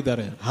ಪ್ರಾರ್ಥನೆಯನ್ನು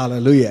ಮಾಡಿದ್ದಾರೆ.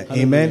 Hallelujah.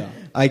 Amen.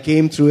 I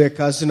came through a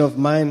cousin of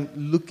mine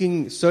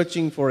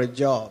searching for a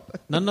job.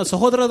 ನನ್ನ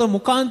ಸಹೋದರದ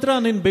ಮುಖಾಂತರ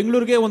ನಾನು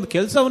ಬೆಂಗಳೂರಿಗೆ ಒಂದು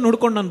ಕೆಲಸವನ್ನು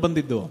ಹುಡುಕೊಂಡು ನಾನು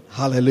ಬಂದಿದ್ದು.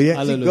 Hallelujah.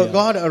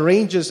 God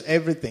arranges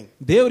everything.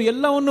 ದೇವರು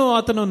ಎಲ್ಲವನ್ನೂ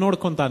ಆತನು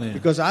ನೋಡ್ಕೊಂತಾನೆ.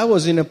 Because I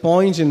was in a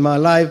point in my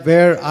life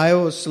where I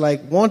was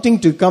like wanting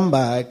to come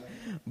back,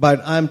 but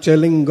I'm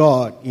telling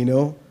God,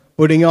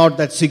 putting out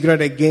that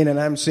cigarette again, and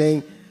I'm saying,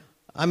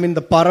 I'm in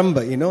the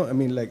paramba,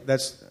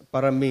 that's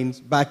param means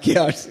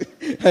backyard.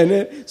 And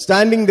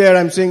standing there,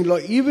 I'm saying,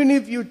 Lord, even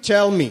if you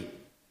tell me,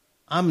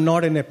 I'm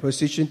not in a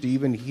position to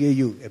even hear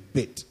you a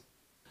bit.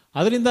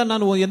 ಅದರಿಂದ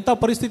ನಾನು ಎಂತ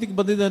ಪರಿಸ್ಥಿತಿಗೆ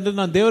ಬಂದಿದ್ದೆ ಅಂದ್ರೆ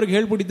ನಾನು ದೇವರಿಗೆ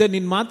ಹೇಳ್ಬಿಟ್ಟಿದ್ದೆ,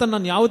 ನಿನ್ನ ಮಾತನ್ನು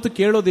ನಾನು ಯಾವತ್ತೂ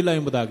ಕೇಳೋದಿಲ್ಲ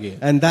ಎಂಬುದಾಗಿ.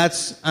 And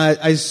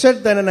I said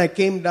that, and I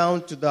came down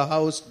to the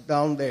house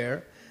down there,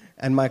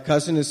 and my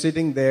cousin is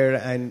sitting there,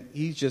 and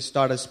he just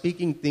started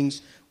speaking things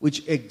which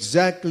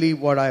exactly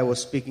what I was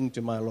speaking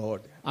to my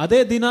Lord. ಅದೇ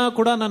ದಿನ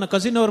ಕೂಡ ನನ್ನ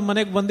cousin ಅವ್ರ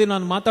ಮನೆಗೆ ಬಂದು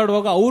ನಾನು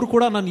ಮಾತಾಡುವಾಗ ಅವರು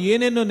ಕೂಡ ನಾನು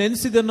ಏನೇನು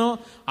ನೆನೆಸಿದನೋ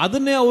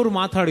ಅದನ್ನೇ ಅವರು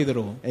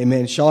ಮಾತಾಡಿದರು.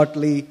 Amen.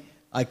 Shortly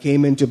I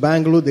came into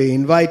Bangalore. They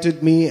invited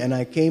me, and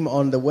I came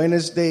on the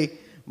Wednesday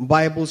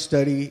Bible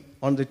study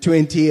on the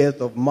 20th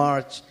of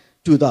March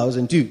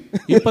 2002.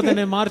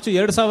 20ನೇ ಮಾರ್ಚ್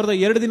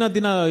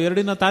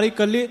 2002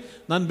 ತಾರೀಕಲ್ಲಿ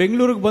ನಾನು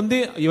ಬೆಂಗಳೂರಿಗೆ ಬಂದು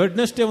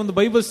ವೆಡ್ನೆಸ್ಡೇ ಒಂದು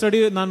ಬೈಬಲ್ ಸ್ಟಡಿ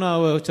ನಾನು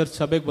ಚರ್ಚ್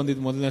ಸಭೆಗೆ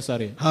ಬಂದಿದ್ದು ಮೊದಲನೇ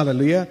ಸಾರಿ.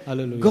 Hallelujah.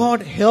 God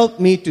helped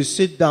me to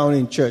sit down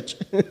in church.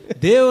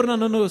 ದೇವರು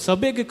ನನ್ನನ್ನು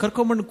ಸಭೆಗೆ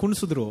ಕರ್ಕೊಂಡ್ಬಂದು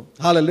ಕುಣಿಸಿದ್ರು.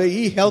 Hallelujah.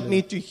 He helped me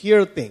to hear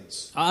things.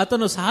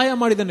 ಆತನು ಸಹಾಯ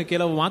ಮಾಡಿದನು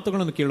ಕೆಲವು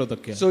ಮಾತುಗಳನ್ನು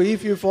ಕೇಳೋದಕ್ಕೆ. So if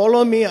you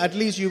follow me, at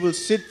least you will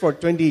sit for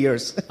 20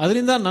 years.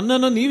 ಅದರಿಂದ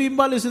ನನ್ನನ್ನು ನೀವು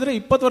ಹಿಂಬಾಲಿಸಿದ್ರೆ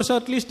 20 ವರ್ಷ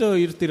at least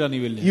ಇರ್ತೀರಾ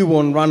ನೀವು ಇಲ್ಲಿ. You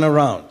won't run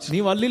around.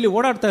 ನೀವು ಅಲ್ಲಿ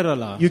ಓಡಾಡ್ತಾ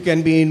ಇರಲ್ಲ. You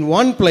can be in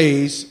one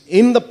place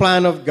in the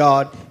plan of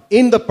God,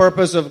 in the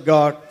purpose of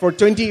God for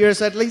 20 years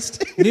at least.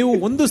 ನೀವು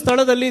ಒಂದು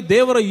ಸ್ಥಳದಲ್ಲಿ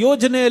ದೇವರ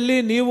ಯೋಜನೆಯಲ್ಲಿ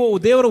ನೀವು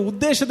ದೇವರ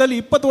ಉದ್ದೇಶದಲ್ಲಿ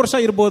 20 ವರ್ಷ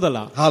ಇರಬಹುದಲ್ಲ.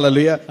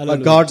 Hallelujah.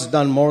 But God's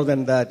done more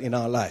than that in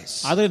our lives.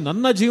 ಆದರೆ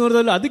ನನ್ನ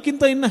ಜೀವನದಲ್ಲಿ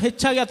ಅದಕ್ಕಿಂತ ಇನ್ನ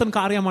ಹೆಚ್ಚಾಗಿ ಆತನ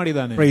ಕಾರ್ಯ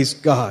ಮಾಡಿದ್ದಾನೆ. Praise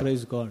God.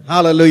 Praise God.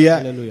 Hallelujah.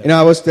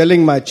 I was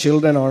telling my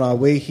children on our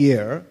way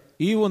here,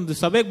 ಈ ಒಂದು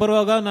ಸಭೆಗೆ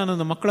ಬರುವಾಗ ನಾನು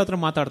ನನ್ನ ಮಕ್ಕಳ ಹತ್ರ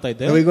ಮಾತಾಡ್ತಾ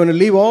ಇದ್ದೆ, we're going to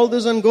leave all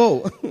this and go.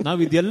 ನಾವು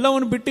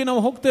ಇದೆಲ್ಲವನ್ನು ಬಿಟ್ಟು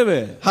ನಾವು ಹೋಗ್ತೇವೆ.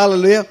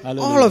 Hallelujah.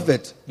 All of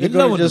it. We're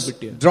going to just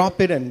drop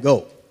it and go.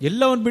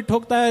 ಎಲ್ಲವನ್ನು ಬಿಟ್ಟು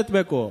ಹೋಗ್ತಾ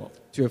ಇರಬೇಕು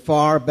to a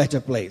far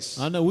better place.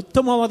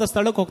 ಉತ್ತಮವಾದ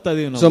ಸ್ಥಳಕ್ಕೆ ಹೋಗ್ತಾ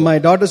ಇದೀವಿ ನಾವು. So my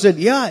daughter said,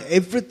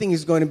 everything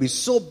is going to be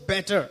so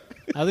better.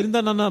 ಅದರಿಂದ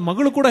ನನ್ನ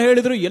ಮಗಳು ಕೂಡ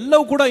ಹೇಳಿದ್ರು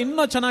ಎಲ್ಲವೂ ಕೂಡ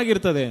ಇನ್ನೂ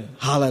ಚೆನ್ನಾಗಿರ್ತದೆ.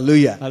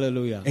 Hallelujah.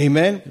 Hallelujah.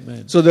 Amen.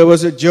 So there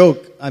was a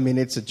joke.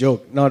 It's a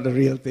joke, not a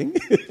real thing.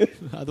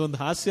 ಅದೊಂದು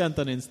ಹಾಸ್ಯ ಅಂತ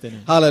ನೆನೆಸ್ತೇನೆ.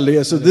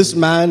 Hallelujah. So this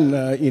man,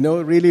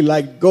 really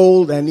liked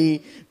gold, and he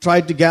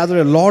tried to gather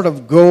a lot of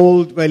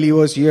gold while he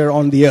was here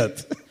on the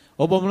earth.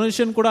 ಒಬ್ಬ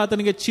ಮನುಷ್ಯನ್ ಕೂಡ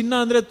ಆತನಿಗೆ ಚಿನ್ನ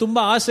ಅಂದ್ರೆ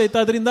ತುಂಬಾ ಆಸೆ ಇತ್ತು,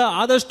 ಅದರಿಂದ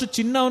ಆದಷ್ಟು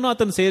ಚಿನ್ನವನ್ನು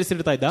ಆತನ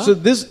ಸೇರಿಸಿಡ್ತಾ ಇದ್ದ. So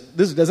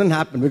this doesn't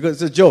happen because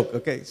it's a joke,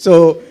 okay?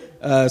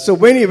 So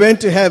when he went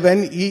to heaven,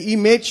 he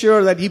made sure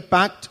that he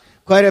packed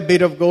quite a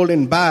bit of gold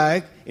in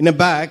a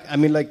bag,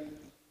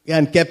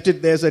 and kept it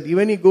there, so that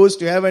when he goes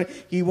to heaven,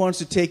 he wants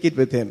to take it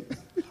with him.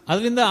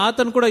 ಅದರಿಂದ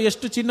ಆತನ ಕೂಡ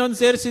ಎಷ್ಟು ಚಿನ್ನವನ್ನು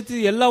ಸೇರಿಸಿ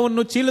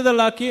ಎಲ್ಲವನ್ನು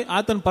ಚೀಲದಲ್ಲಿ ಹಾಕಿ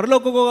ಆತನ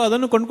ಪರಲೋಕಕ್ಕೆ ಹೋಗೋ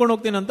ಅದನ್ನು ಕೊಂಡ್ಕೊಂಡು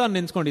ಹೋಗ್ತೀನಿ ಅಂತ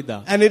ನೆನ್ಸ್ಕೊಂಡಿದ್ದ.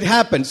 And it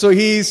happened. So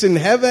he is in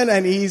heaven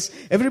and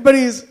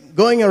everybody is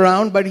going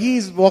around, but he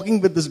is walking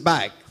with this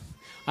bag.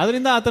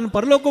 ಅದರಿಂದ ಆತನ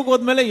ಪರಲೋಕಕ್ಕೆ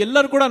ಹೋದ್ಮೇಲೆ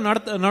ಎಲ್ಲರೂ ಕೂಡ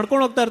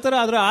ನಡ್ಕೊಂಡು ಹೋಗ್ತಾ ಇರ್ತಾರೆ,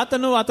 ಆದ್ರೆ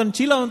ಆತನ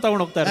ಚೀಲವನ್ನು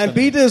ತಗೊಂಡು ಹೋಗ್ತಾ ಇರ್ತಾರೆ. And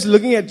Peter is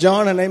looking at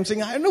John and I'm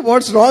saying, I don't know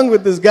what's wrong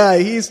with this guy.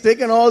 He's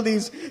taken all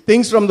these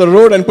things from the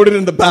road and put it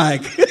in the bag.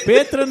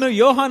 ಪೇತ್ರನು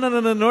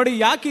ಯೋಹಾನನನ್ನು ನೋಡಿ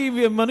ಯಾಕೆ ಈ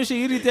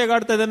ಮನುಷ್ಯ ಈ ರೀತಿಯಾಗಿ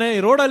ಆಡ್ತಾ ಇದ್ದಾನೆ,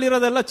 ರೋಡಲ್ಲಿ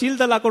ಇರೋದೆಲ್ಲ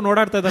ಚೀಲದಲ್ಲಿ ಹಾಕೊಂಡು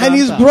ಓಡಾಡ್ತಾ ಇದ್ದಾನೆ. And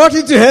he's brought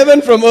it to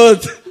heaven from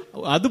earth.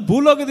 ಅದು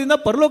ಭೂಲೋಕದಿಂದ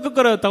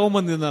ಪರಲೋಕಕ್ಕೆ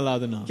ತಗೊಂಡ್ಬಂದಿದ್ದಲ್ಲ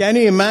ಅದನ್ನ. Can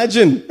you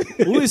imagine?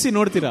 ಊಹಿಸಿ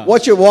ನೋಡ್ತೀರಾ?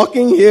 What you're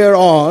walking here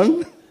on.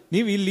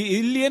 ನೀವು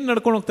ಇಲ್ಲಿ ಏನ್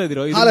ನಡ್ಕೊಂಡು ಹೋಗ್ತಾ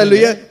ಇದೀರೋ?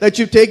 Hallelujah, that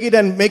you take it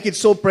and make it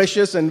so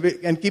precious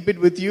and keep it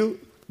with you.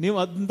 ನೀವು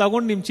ಅದನ್ನ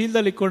ತಗೊಂಡು ನಿಮ್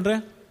ಚೀಲದಲ್ಲಿ ಇಟ್ಕೊಂಡ್ರೆ,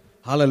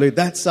 hallelujah,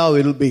 that's how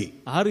it'll be.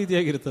 ಆ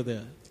ರೀತಿಯಾಗಿರ್ತದೆ.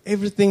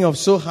 Everything of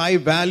so high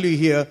value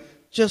here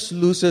just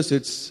loses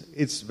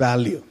its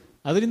value.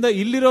 ಅದರಿಂದ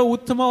ಇಲ್ಲಿರೋ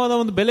ಉತ್ತಮವಾದ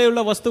ಒಂದು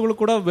ಬೆಲೆಯುಳ್ಳ ವಸ್ತುಗಳು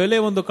ಕೂಡ ಬೆಲೆ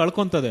ಒಂದು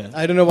ಕಳ್ಕೊಂತದೆ.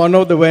 I don't know, one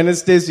of the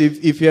Wednesdays,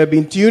 if you have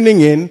been tuning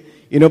in,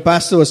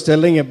 Pastor was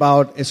telling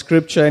about a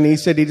scripture and he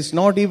said it is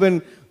not even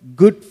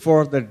good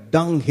for the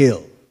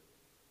dunghill.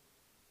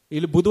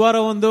 ಇಲ್ಲಿ ಬುಧವಾರ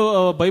ಒಂದು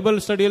ಬೈಬಲ್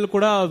ಸ್ಟಡಿಯಲ್ಲಿ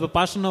ಕೂಡ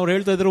pastor ಅವರು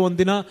ಹೇಳ್ತಾ ಇದ್ರು,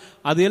 ಒಂದಿನ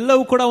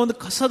ಅದೆಲ್ಲವೂ ಕೂಡ ಒಂದು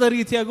ಕಸದ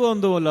ರೀತಿಯಾಗಿ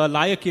ಒಂದು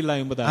ಲಾಯಕ್ಕಿಲ್ಲ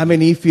ಎಂಬುದಾಗಿ. I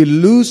mean, if you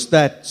lose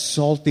that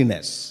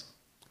saltiness,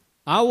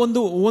 ಆ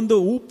ಒಂದು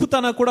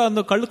ಉಪ್ಪುತನ ಕೂಡ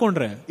ಒಂದು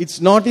ಕಳ್ಕೊಂಡ್ರೆ, it's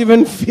not even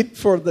fit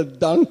for the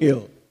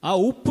dunghill. ಆ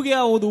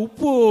ಉಪ್ಪಿಗೆ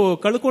ಉಪ್ಪು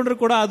ಕಳ್ಕೊಂಡ್ರೆ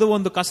ಕೂಡ ಅದು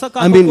ಒಂದು ಕಸ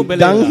I mean,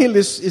 dunghill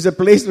is a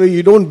place where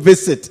you don't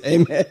visit.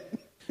 Amen.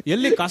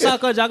 ಎಲ್ಲಿ ಕಸ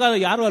ಹಾಕೋ ಜಾಗ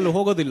ಯಾರು ಅಲ್ಲಿ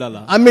ಹೋಗೋದಿಲ್ಲಲ್ಲ.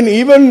 I mean,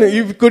 even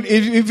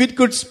if it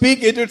could speak,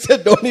 it would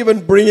say, don't even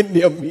bring it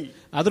near me.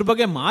 ಅದ್ರ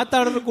ಬಗ್ಗೆ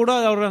ಮಾತಾಡಿದ್ರು ಕೂಡ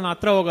ಅವ್ರನ್ನ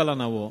ಹತ್ರ ಹೋಗಲ್ಲ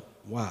ನಾವು.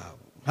 Wow.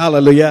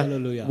 Hallelujah.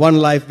 One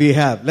life we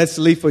have. Let's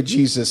live for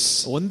Jesus.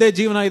 ಒಂದೇ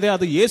ಜೀವನ ಇದೆ,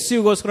 ಅದು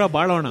ಯೇಸುವಿಗೋಸ್ಕರ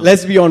ಬಾಳೋಣ.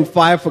 Let's be on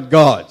fire for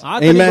God.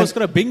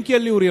 ಆತನಿಗೋಸ್ಕರ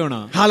ಬೆಂಕಿಯಲ್ಲಿ ಉರಿಯೋಣ.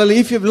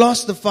 Hallelujah. If you've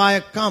lost the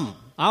fire, come.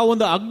 ಆ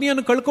ಒಂದು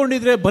ಅಗ್ನಿಯನ್ನು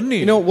ಕಳ್ಕೊಂಡಿದ್ರೆ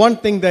ಬನ್ನಿ. One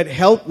thing that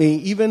helped me,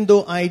 even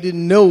though I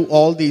didn't know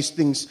all these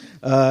things,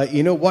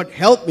 what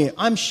helped me,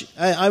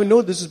 I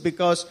know this is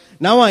because,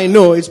 now I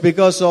know it's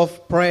because of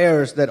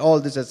prayers that all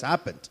this has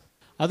happened.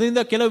 ಅದರಿಂದ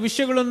ಕೆಲವು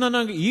ವಿಷಯಗಳನ್ನ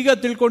ನಾನು ಈಗ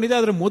ತಿಳ್ಕೊಂಡಿದ್ದೆ,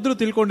 ಆದ್ರೆ ಮೊದಲು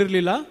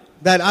ತಿಳ್ಕೊಂಡಿರ್ಲಿಲ್ಲ.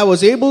 That I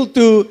was able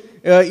to,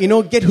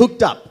 get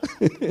hooked up.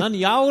 ನಾನು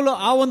ಯಾವಾಗಲೂ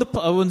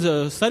ಆ ಒಂದು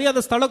ಸರಿಯಾದ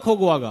ಸ್ಥಳಕ್ಕೆ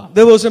ಹೋಗುವಾಗ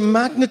there was a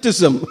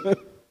magnetism.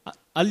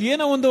 ಅಲ್ಲಿ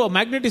ಏನೋ ಒಂದು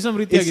ಮ್ಯಾಗ್ನೆಟಿಸಮ್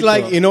ರೀತಿಯಾಗಿ, it's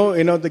like,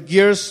 the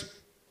gears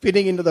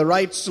fitting into the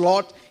right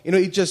slot,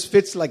 it just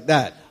fits like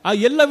that. ಆ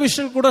ಎಲ್ಲ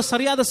ವಿಷಯ ಕೂಡ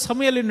ಸರಿಯಾದ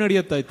ಸಮಯದಲ್ಲಿ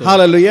ನಡೆಯುತ್ತಾ ಇತ್ತು.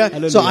 Hallelujah.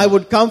 So I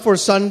would come for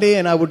Sunday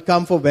and I would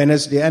come for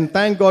Wednesday, and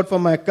thank God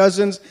for my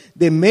cousins,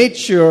 they made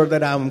sure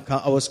that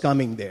I was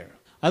coming there.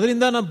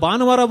 ಅದರಿಂದ ನಾನು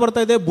ಭಾನುವಾರ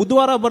ಬರ್ತಾ ಇದ್ದೆ,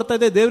 ಬುಧವಾರ ಬರ್ತಾ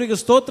ಇದ್ದೆ. ದೇವರಿಗೆ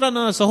ಸ್ತೋತ್ರ.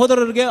 ನನ್ನ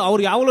ಸಹೋದರರಿಗೆ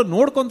ಅವ್ರು ಯಾವಾಗಲೂ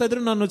ನೋಡ್ಕೊಂತ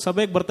ಇದ್ರು ನಾನು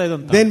ಸಭೆಗೆ ಬರ್ತಾ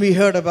ಇದ್ದಂತ. Then we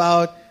heard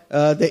about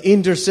the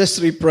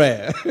intercessory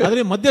prayer.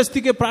 ಆದ್ರೆ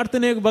ಮಧ್ಯಸ್ಥಿಕೆ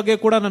ಪ್ರಾರ್ಥನೆ ಬಗ್ಗೆ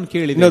ಕೂಡ ನಾನು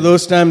ಕೇಳಿದೆ.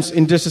 Those times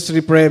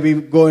intercessory prayer, we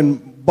go in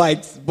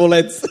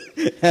bullets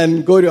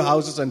and go to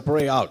houses and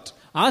pray out.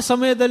 ಆ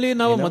ಸಮಯದಲ್ಲಿ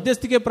ನಾವು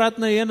ಮಧ್ಯಸ್ಥಿಕೆ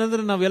ಪ್ರಾರ್ಥನೆ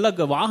ಏನಂದ್ರೆ ನಾವೆಲ್ಲ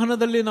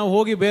ವಾಹನದಲ್ಲಿ ನಾವು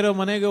ಹೋಗಿ ಬೇರೆ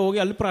ಮನೆಗೆ ಹೋಗಿ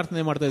ಅಲ್ಲಿ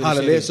ಪ್ರಾರ್ಥನೆ ಮಾಡ್ತಾ ಇದ್ದೀವಿ.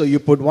 Hallelujah. So you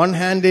put one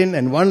hand in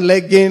and one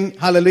leg in,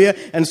 hallelujah,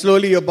 and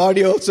slowly your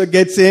body also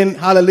gets in,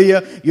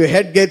 hallelujah, your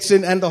head gets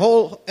in, and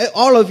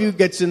all of you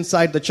gets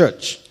inside the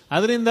church.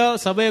 ಅದರಿಂದ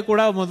ಸಭೆ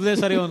ಕೂಡ ಮೊದಲೇ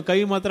ಸರಿ ಒಂದು ಕೈ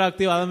ಮಾತ್ರ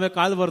ಹಾಕ್ತಿವಿ, ಆದ್ಮೇಲೆ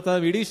ಕಾಲು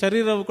ಬರ್ತದೆ, ಇಡೀ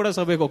ಶರೀರವು ಕೂಡ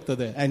ಸಭೆಗೆ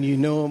ಹೋಗ್ತದೆ. And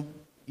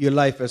your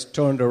life has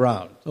turned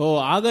around.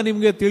 ಆಗ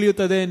ನಿಮ್ಗೆ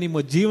ತಿಳಿಯುತ್ತದೆ ನಿಮ್ಮ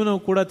ಜೀವನವು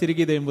ಕೂಡ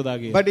ತಿರುಗಿದೆ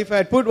ಎಂಬುದಾಗಿ. But if I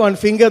had put one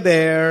finger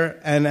there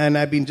and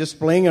I've been just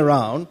playing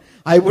around,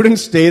 I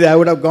wouldn't stay there. I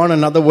would have gone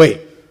another way.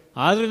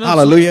 ಆದ್ರೆ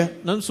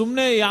ನಾನು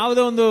ಸುಮ್ನೆ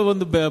ಯಾವುದೇ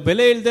ಒಂದು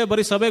ಬೆಲೆ ಇಲ್ಲದೆ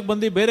ಬರೀ ಸಭೆಗೆ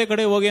ಬಂದು ಬೇರೆ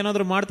ಕಡೆ ಹೋಗಿ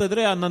ಏನಾದ್ರು ಮಾಡ್ತಾ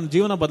ಇದ್ರೆ ನನ್ನ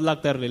ಜೀವನ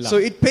ಬದಲಾಗ್ತಾ ಇರಲಿಲ್ಲ.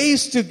 So it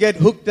pays to get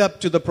hooked up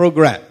to the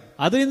program.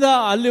 ಅದರಿಂದ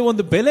ಅಲ್ಲಿ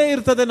ಒಂದು ಬೆಲೆ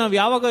ಇರ್ತದೆ. ನಾವು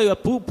ಯಾವಾಗ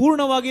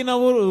ಪೂರ್ಣವಾಗಿ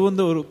ನಾವು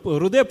ಒಂದು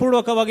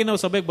ಹೃದಯಪೂರ್ವಕವಾಗಿ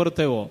ನಾವು ಸಭೆಗೆ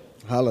ಬರುತ್ತೇವೋ.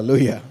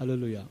 Hallelujah.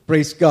 Hallelujah.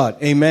 Praise God.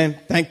 Amen.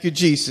 Thank you,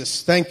 Jesus.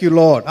 Thank you,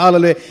 Lord.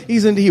 Hallelujah.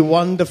 Isn't he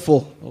wonderful?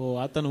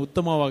 ಆತನು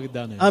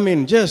ಉತ್ತಮವಾಗಿದ್ದಾನೆ. I mean,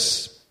 just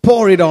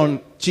pour it on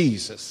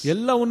Jesus.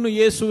 ಎಲ್ಲವನ್ನು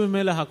ಯೇಸುವಿನ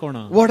ಮೇಲೆ ಹಾಕೋಣ.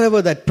 Whatever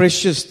that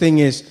precious thing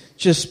is,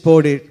 just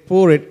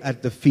pour it at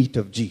the feet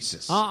of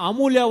Jesus. ಆ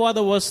ಅಮೂಲ್ಯವಾದ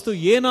ವಸ್ತು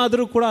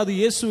ಏನಾದರೂ ಕೂಡ ಅದು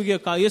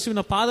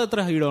ಯೇಸುವಿನ ಪಾದ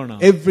ಹತ್ರ ಇಡೋಣ.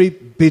 Every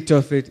bit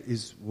of it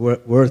is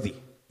worthy.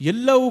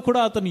 ಎಲ್ಲವೂ ಕೂಡ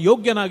ಆತನು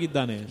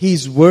ಯೋಗ್ಯನಾಗಿದ್ದಾನೆ. He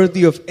is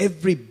worthy of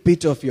every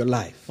bit of your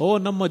life.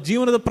 ನಮ್ಮ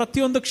ಜೀವನದ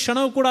ಪ್ರತಿಯೊಂದು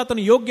ಕ್ಷಣವೂ ಕೂಡ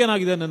ಆತನು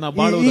ಯೋಗ್ಯನಾಗಿದ್ದಾನೆ.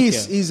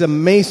 He is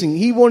amazing.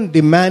 He won't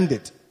demand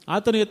it.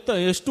 ಆತನು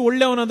ಎಷ್ಟು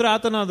ಒಳ್ಳೆಯವನಂದ್ರೆ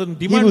ಆತನ ಅದನ್ನು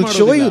ಡಿಮಾಂಡ್ ಮಾಡೋದಿಲ್ಲ.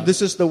 He will show you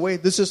this is the way,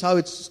 this is how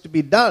it's to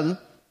be done.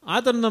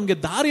 ಆತನು ನಮಗೆ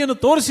ದಾರಿಯನ್ನು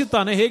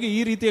ತೋರಿಸುತ್ತಾನೆ ಹೇಗೆ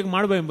ಈ ರೀತಿಯಾಗಿ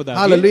ಮಾಡಬೇಕೆಂಬುದಾಗಿ.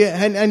 Hallelujah.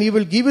 And he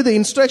will give you the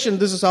instruction,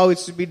 this is how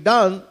it's to be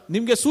done.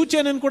 ನಿಮಗೆ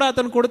ಸೂಚನೆಯನ್ನು ಕೂಡ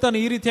ಆತನು ಕೊಡ್ತಾನೆ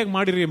ಈ ರೀತಿಯಾಗಿ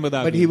ಮಾಡಿರಿ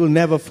ಎಂಬುದಾಗಿ. But he will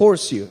never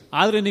force you.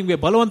 ಆದ್ರೆ ನಿಮಗೆ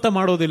ಬಲವಂತ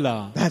ಮಾಡೋದಿಲ್ಲ.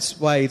 That's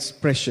why it's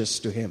precious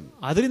to him.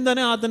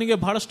 ಅದರಿಂದನೇ ಆತನಿಗೆ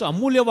ಬಹಳಷ್ಟು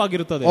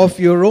ಅಮೂಲ್ಯವಾಗಿರುತ್ತದೆ. Of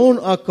your own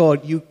accord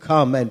you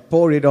come and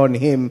pour it on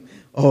him.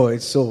 Oh,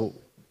 it's so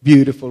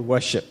beautiful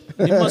worship.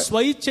 ನಿಮ್ಮ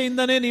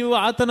ಸ್ವಇಚ್ಛೆಯಿಂದನೇ ನೀವು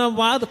ಆತನ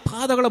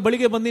ಪಾದಗಳ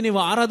ಬಳಿಗೆ ಬಂದು ನೀವು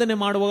ಆರಾಧನೆ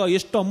ಮಾಡುವಾಗ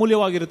ಎಷ್ಟು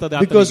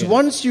ಅಮೂಲ್ಯವಾಗಿರುತ್ತದೆ. Because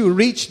once you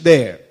reach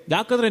there,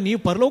 ಯಾಕಂದ್ರೆ ನೀವು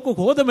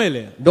ಪರಲೋಕಕ್ಕೆ ಹೋದ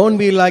ಮೇಲೆ, don't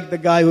be like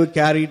the guy who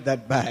carried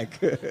that bag.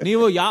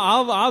 ನೀವು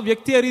ಆ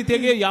ವ್ಯಕ್ತಿಯ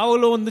ರೀತಿಯಾಗಿ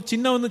ಯಾವಲೋ ಒಂದು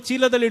ಚಿನ್ನವನ್ನು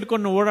ಚೀಲದಲ್ಲಿ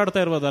ಇಟ್ಕೊಂಡು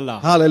ಓಡಾಡ್ತಾ ಇರೋದಲ್ಲ.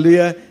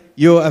 Hallelujah.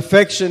 Your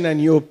affection and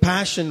your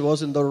passion was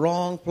in the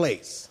wrong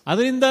place.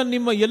 ಅದರಿಂದ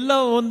ನಿಮ್ಮ ಎಲ್ಲ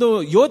ಒಂದು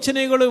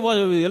ಯೋಚನೆಗಳು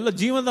ಎಲ್ಲ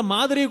ಜೀವನದ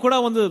ಮಾದರಿ ಕೂಡ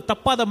ಒಂದು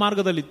ತಪ್ಪಾದ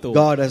ಮಾರ್ಗದಲ್ಲಿತ್ತು.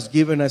 God has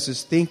given us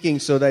his thinking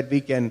so that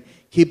we can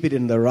keep it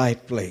in the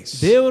right place.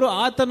 ದೇವರು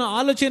ಆತನ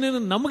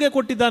ಆಲೋಚನೆಯನ್ನು ನಮಗೆ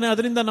ಕೊಟ್ಟಿದ್ದಾನೆ,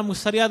 ಅದರಿಂದ ನಮಗೆ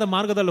ಸರಿಯಾದ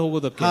ಮಾರ್ಗದಲ್ಲಿ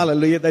ಹೋಗೋದಕ್ಕೆ.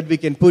 Hallelujah, that we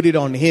can put it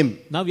on him.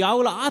 ನಾವು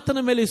ಯಾವಾಗಲೂ ಆತನ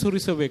ಮೇಲೆ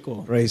ಸುರಿಸಬೇಕು.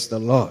 Praise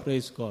the Lord.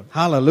 Praise God.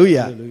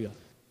 Hallelujah. Hallelujah.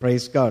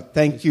 Praise God.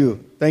 Thank you.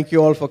 Thank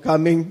you all for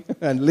coming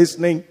and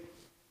listening.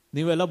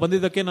 ನೀವೆಲ್ಲ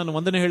ಬಂದಿದ್ದಕ್ಕೆ ನಾನು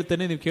ವಂದನೆ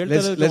ಹೇಳ್ತೇನೆ. ನೀವು ಕೇಳ್ತಾ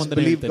ಇರೋದಕ್ಕೆ Let's ವಂದನೆ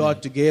believe ಹೇಳ್ತೇನೆ. God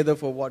together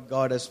for what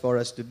God has for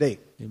us today.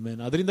 Amen.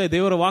 ಅದರಿಂದ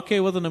ದೇವರ ವಾಕ್ಯ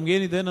ಇವತ್ತು ನಮಗೆ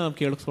ಏನಿದೆ ನಾವು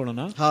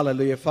ಕೇಳಿಸ್ಕೊಳ್ಳೋಣ.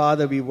 Hallelujah.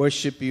 Father, we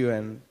worship you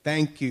and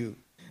thank you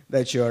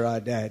that you are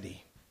our daddy,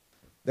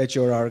 that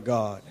you are our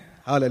God.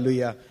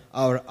 Hallelujah.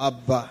 Our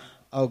Abba,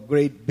 our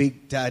great big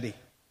daddy.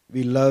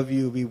 We love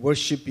you. We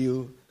worship you.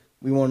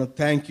 We want to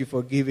thank you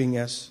for giving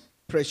us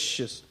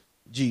precious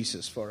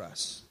Jesus for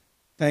us.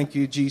 Thank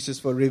you, Jesus,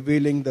 for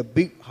revealing the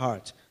big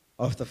heart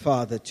of the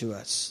Father to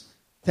us.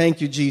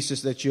 Thank you, Jesus,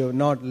 that you have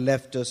not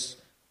left us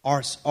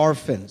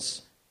orphans,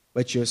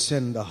 but you have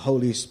sent the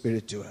Holy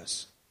Spirit to us.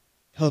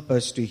 Help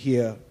us to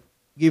hear.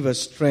 Give us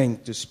strength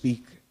to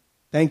speak.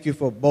 Thank you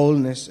for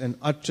boldness and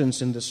utterance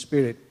in the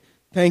Spirit.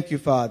 Thank you,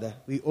 Father.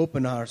 We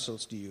open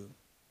ourselves to you.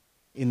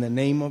 In the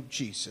name of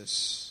Jesus.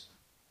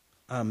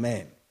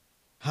 Amen.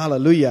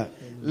 Hallelujah.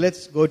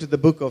 Let's go to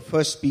the book of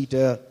 1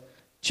 Peter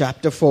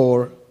chapter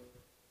 4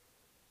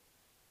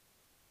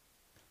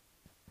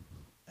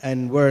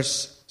 and verse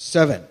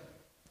 7.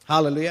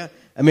 Hallelujah.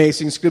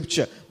 Amazing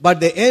scripture. But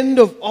the end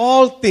of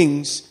all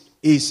things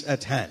is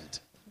at hand.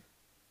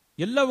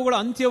 ಎಲ್ಲವುಗಳ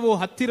ಅಂತ್ಯವು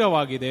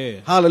ಹತ್ತಿರವಾಗಿದೆ.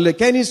 Hallelujah.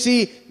 Can you see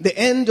the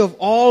end of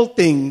all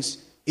things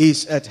is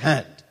at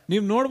hand?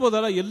 ನೀವು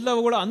ನೋಡಬಹುದಲ್ಲ,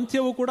 ಎಲ್ಲವುಗಳ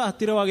ಅಂತ್ಯವು ಕೂಡ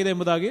ಹತ್ತಿರವಾಗಿದೆ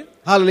ಎಂಬುದಾಗಿ.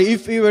 Hallelujah.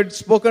 If we had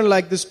spoken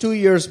like this 2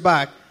 years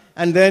back,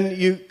 and then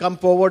you come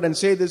forward and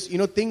say this,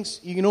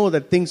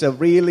 that things have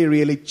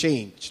really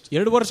changed.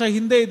 2 ವರ್ಷ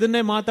ಹಿಂದೆ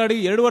ಇದನ್ನೇ ಮಾತಾಡಿ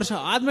 2 ವರ್ಷ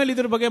ಆದ್ಮೇಲೆ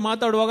ಇದರ ಬಗ್ಗೆ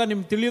ಮಾತಾಡುವಾಗ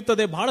ನಿಮ್ಗೆ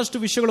ತಿಳಿಯುತ್ತದೆ ಬಹಳಷ್ಟು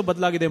ವಿಷಯಗಳು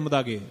ಬದಲಾಗಿದೆ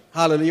ಎಂಬುದಾಗಿ.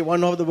 Hallelujah.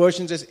 One of the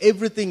versions says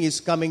everything is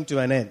coming to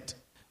an end.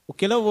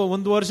 ಕೆಲವು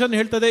ಒಂದು ವರ್ಷನ್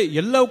ಹೇಳ್ತದೆ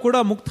ಎಲ್ಲವೂ ಕೂಡ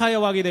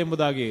ಮುಕ್ತಾಯವಾಗಿದೆ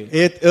ಎಂಬುದಾಗಿ.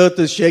 Earth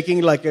is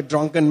shaking like a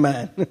drunken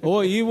man.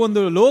 ಈ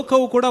ಒಂದು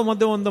ಲೋಕವು ಕೂಡ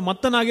ಒಂದು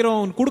ಮತ್ತನಾಗಿರೋ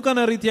ಒಂದು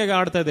ಕುಡುಕನ ರೀತಿಯಾಗಿ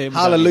ಆಡ್ತಾ ಇದೆ.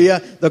 Hallelujah.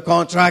 The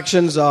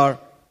contractions are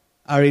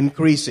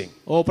increasing.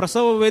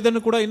 ಪ್ರಸವ ವೇದನೆ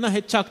ಕೂಡ ಇನ್ನ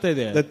ಹೆಚ್ಚಾಗ್ತಾ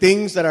ಇದೆ. The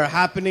things that are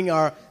happening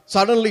are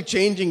suddenly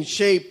changing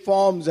shape,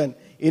 forms, and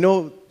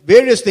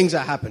various things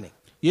are happening.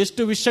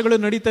 ಎಷ್ಟು ವಿಷಯಗಳು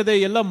ನಡೀತದೆ,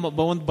 ಎಲ್ಲ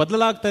ಒಂದು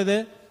ಬದಲಾಗ್ತಾ ಇದೆ.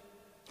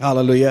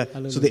 Hallelujah.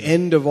 So the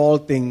end of all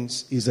things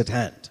is at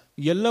hand.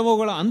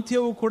 ಎಲ್ಲವುಗಳ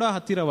ಅಂತ್ಯವು ಕೂಡ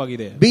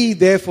ಹತ್ತಿರವಾಗಿದೆ. Be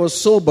therefore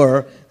sober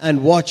and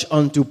watch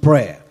unto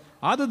prayer.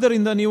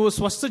 ಆದುದರಿಂದ ನೀವು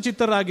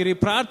ಸ್ವಸ್ಥಚಿತ್ತರಾಗಿರಿ,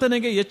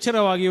 ಪ್ರಾರ್ಥನೆಗೆ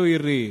ಎಚ್ಚರವಾಗಿಯೂ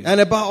ಇರ್ರಿ. And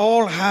above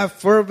all have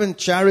fervent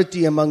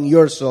charity among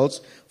yourselves,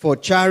 for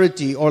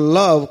charity or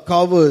love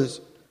covers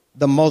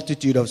the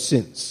multitude of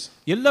sins.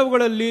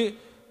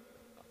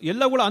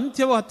 ಎಲ್ಲವುಗಳ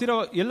ಅಂತ್ಯವು ಹತ್ತಿರ,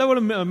 ಎಲ್ಲವುಗಳ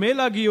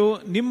ಮೇಲಾಗಿಯೂ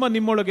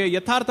ನಿಮ್ಮೊಳಗೆ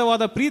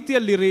ಯಥಾರ್ಥವಾದ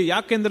ಪ್ರೀತಿಯಲ್ಲಿರಿ,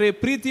 ಯಾಕೆಂದ್ರೆ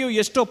ಪ್ರೀತಿಯು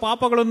ಎಷ್ಟೋ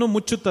ಪಾಪಗಳನ್ನು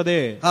ಮುಚ್ಚುತ್ತದೆ.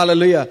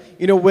 Hallelujah.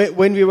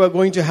 When we were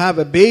going to have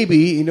a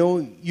baby,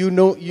 you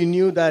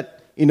knew that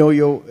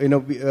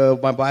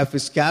my wife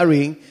is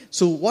carrying.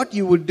 So what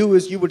you would do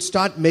is you would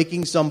start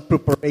making some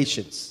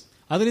preparations.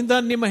 ಅದರಿಂದ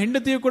ನಿಮ್ಮ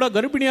ಹೆಂಡತಿಯು ಕೂಡ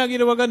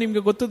ಗರ್ಭಿಣಿಯಾಗಿರುವಾಗ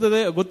ನಿಮಗೆ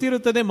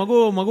ಗೊತ್ತಿರುತ್ತದೆ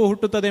ಮಗು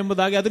ಹುಟ್ಟುತ್ತದೆ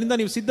ಎಂಬುದಾಗಿ. ಅದರಿಂದ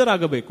ನೀವು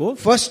ಸಿದ್ಧರಾಗಬೇಕು.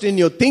 First in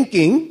your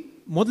thinking,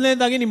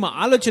 ಮೊದಲನೇದಾಗಿ ನಿಮ್ಮ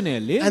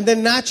ಆಲೋಚನೆಯಲ್ಲಿ, and then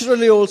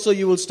naturally also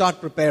you will start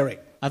preparing.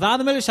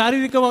 ಅದಾದ್ಮೇಲೆ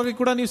ಶಾರೀರಿಕವಾಗಿ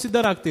ಕೂಡ ನೀವು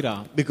ಸಿದ್ಧರಾಗ್ತೀರಾ.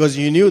 Because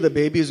you knew the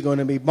baby is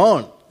going to be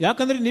born.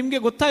 ಯಾಕಂದ್ರೆ ನಿಮ್ಗೆ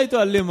ಗೊತ್ತಾಯ್ತು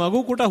ಅಲ್ಲಿ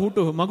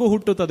ಮಗು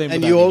ಹುಟ್ಟುತ್ತದೆ.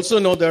 And you also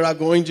know there are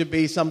going to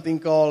be something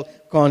called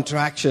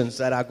contractions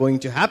that are going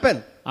to happen.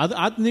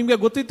 ಅದು ನಿಮ್ಗೆ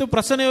ಗೊತ್ತಿತ್ತು,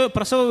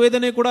 ಪ್ರಸವ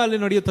ವೇದನೆ ಕೂಡ ಅಲ್ಲಿ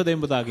ನಡೆಯುತ್ತದೆ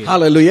ಎಂಬುದಾಗಿ.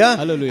 Hallelujah.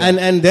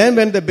 And then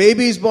when the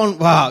baby is born,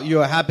 wow, you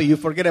are happy, you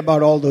forget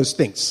about all those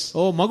things.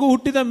 ಮಗು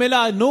ಹುಟ್ಟಿದ ಮೇಲೆ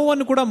ಆ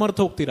ನೋವನ್ನು ಕೂಡ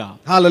ಮರೆತು ಹೋಗ್ತೀರಾ.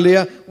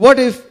 Hallelujah. What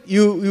if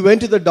you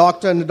went to the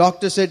doctor and the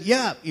doctor said,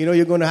 yeah,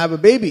 you're going to have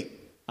a baby.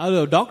 ಅದು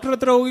doctor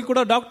ಹತ್ರ ಹೋಗಿ ಕೂಡ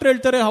ಡಾಕ್ಟರ್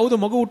ಹೇಳ್ತಾರೆ ಹೌದು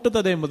ಮಗು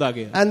ಹುಟ್ಟುತ್ತದೆ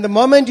ಎಂಬುದಾಗಿ. And the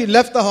moment you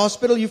left the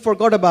hospital, you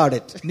forgot about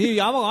it. ನೀವು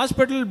ಯಾವಾಗ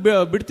ಹಾಸ್ಪಿಟಲ್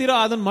ಬಿಡ್ತೀರಾ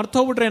ಅದನ್ನ ಮರ್ತು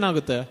ಹೋಗ್ಬಿಟ್ರೆ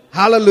ಏನಾಗುತ್ತೆ?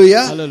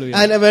 Hallelujah.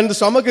 And when the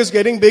stomach is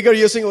getting bigger,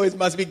 you're saying, oh, it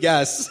must be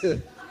gas.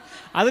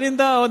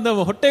 ಅದರಿಂದ ಒಂದು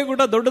ಹೊಟ್ಟೆ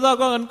ಕೂಡ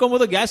ದೊಡ್ಡದಾಗ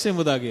ಅನ್ಕೊಂಬೋದು ಗ್ಯಾಸ್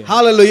ಎಂಬುದಾಗಿ.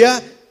 Hallelujah.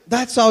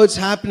 That's how it's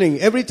happening.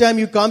 Every time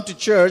you come to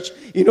church,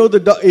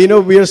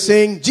 we are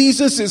saying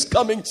Jesus is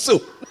coming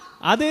soon.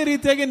 ಅದೇ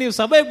ರೀತಿಯಾಗಿ ನೀವು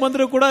ಸಭೆಗೆ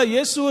ಬಂದರೂ ಕೂಡ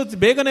ಯೇಸು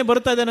ಬೇಗನೆ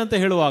ಬರ್ತಾ ಇದ್ದಾನೆ ಅಂತ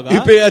ಹೇಳುವಾಗ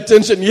you pay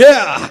attention.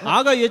 Yeah.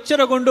 ಆಗ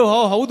ಎಚ್ಚರಗೊಂಡು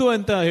ಹೌದು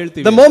ಅಂತ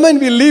ಹೇಳ್ತೀವಿ. The moment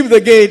we leave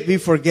the gate, we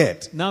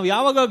forget. ನಾವು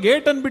ಯಾವಾಗ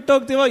ಗೇಟ್ ಅನ್ನು ಬಿಟ್ಟು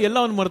ಹೋಗ್ತೀವೋ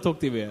ಎಲ್ಲವನ್ನು ಮರೆತು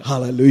ಹೋಗ್ತೀವಿ.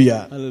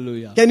 Hallelujah.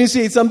 Hallelujah. Can you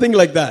see it's something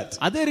like that?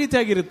 ಅದೇ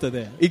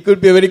ರೀತಿಯಾಗಿರುತ್ತದೆ. It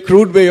could be a very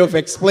crude way of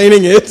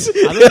explaining it.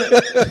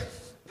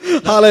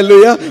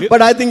 Hallelujah.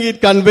 But I think it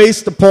conveys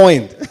the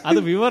point. ಅದು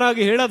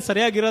ವಿವರವಾಗಿ ಹೇಳೋದು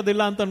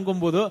ಸರಿಯಾಗಿರೋದಿಲ್ಲ ಅಂತ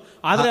ಅನ್ಕೊಂಬಹುದು,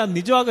 ಆದ್ರೆ ಅದು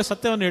ನಿಜವಾಗ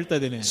ಸತ್ಯವನ್ನು ಹೇಳ್ತಾ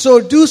ಇದ್ದೀನಿ. So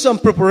do some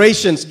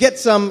preparations, get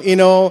some,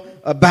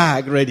 a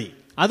bag ready.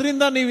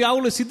 ಅದರಿಂದ ನೀವು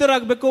ಯಾವಾಗಲೂ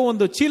ಸಿದ್ಧರಾಗಬೇಕು,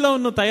 ಒಂದು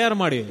ಚೀಲವನ್ನು ತಯಾರು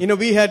ಮಾಡಿ.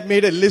 We had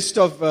made a list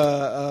of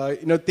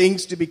things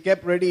to be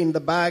kept ready in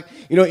the bag.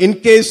 In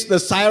case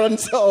the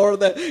sirens or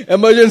the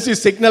emergency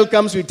signal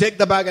comes, we take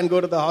the bag and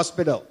go to the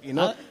hospital.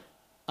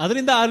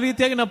 ಅದರಿಂದ ಆ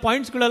ರೀತಿಯಾಗಿ ನಾವು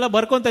points ಗಳೆಲ್ಲ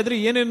ಬರ್ಕೊಂತ ಇದ್ರೆ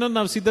ಏನೇನೋ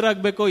ನಾವು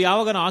ಸಿದ್ಧರಾಗಬೇಕು,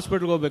 ಯಾವಾಗ ನಾವು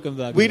ಹಾಸ್ಪಿಟಲ್ಗೆ ಹೋಗ್ಬೇಕು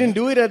ಅಂತ. We didn't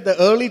do it at the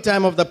early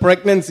time of the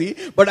pregnancy,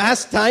 but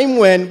as time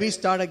went, we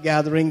started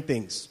gathering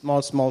things,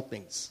 small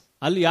things.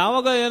 ಅಲ್ಲಿ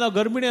ಯಾವಾಗ ಏನೋ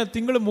ಗರ್ಭಿಣಿಯ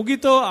ತಿಂಗಳು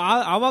ಮುಗಿತೋ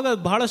ಆವಾಗ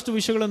ಬಹಳಷ್ಟು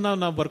ವಿಷಯಗಳನ್ನ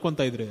ನಾವು ಬರ್ಕೊಂತ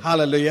ಇದ್ರಿ.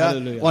 Hallelujah.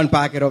 One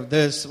packet of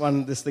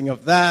this thing of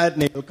that,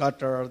 nail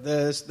cutter or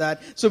this, that.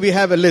 So we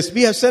have a list.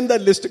 We have sent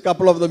that list to a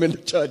couple of them in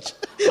the church.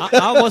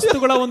 ಆ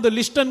ವಸ್ತುಗಳ ಒಂದು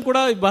list ಅನ್ನು ಕೂಡ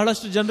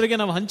ಬಹಳಷ್ಟು ಜನರಿಗೆ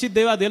ನಾವು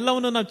ಹಂಚಿದ್ದೇವೆ.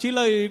 ಅದೆಲ್ಲವನ್ನು ನಾವು ಚೀಲ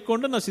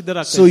ಇಟ್ಕೊಂಡು ನಾವು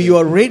ಸಿದ್ಧರಾಗ್ತೇವೆ. So you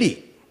are ready.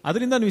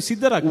 ಅದರಿಂದ ನೀವು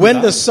ಸಿದ್ಧರಾಗ್ತೀರಾ. When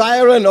the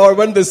siren or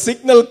when the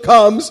signal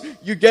comes,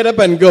 you get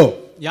up and go.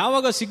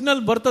 ಯಾವಾಗ ಸಿಗ್ನಲ್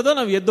ಬರ್ತದೋ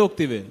ನಾವು ಎದ್ದು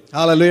ಹೋಗ್ತೀವಿ.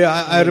 Hallelujah.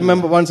 I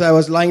remember once I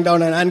was lying down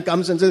and Anne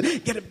comes and says,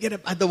 get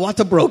up, the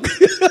water broke.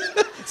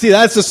 See,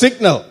 that's a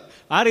signal.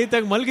 ಆ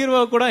ರೀತಿಯಾಗಿ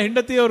ಮಲಗಿರುವ ಕೂಡ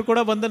ಹೆಂಡತಿಯವರು ಕೂಡ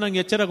ಬಂದು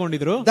ನಂಗೆ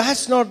ಎಚ್ಚರಗೊಂಡಿದ್ರು.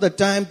 That's not the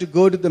time to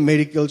go to the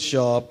medical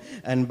shop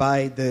and buy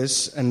this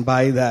and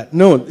buy that.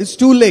 No, it's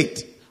too late.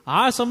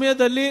 ಆ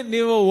ಸಮಯದಲ್ಲಿ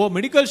ನೀವು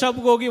ಮೆಡಿಕಲ್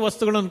ಶಾಪ್ಗೆ ಹೋಗಿ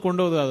ವಸ್ತುಗಳನ್ನು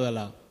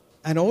ಕೊಂಡೋಗೋದಲ್ಲ.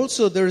 And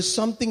also there is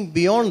something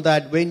beyond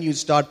that when you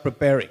start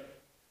preparing.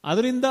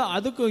 ಅದರಿಂದ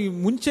ಅದಕ್ಕೆ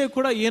ಮುಂಚೆ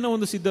ಕೂಡ ಏನೋ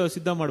ಒಂದು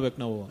ಸಿದ್ಧ ಮಾಡ್ಬೇಕು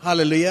ನಾವು.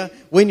 Hallelujah.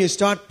 When you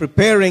start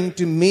preparing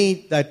to meet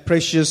that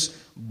precious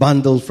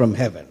bundle from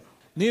heaven.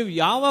 ನೀವು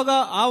ಯಾವಾಗ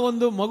ಆ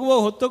ಒಂದು ಮಗುವ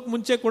ಹೊತ್ತಕ್ಕೆ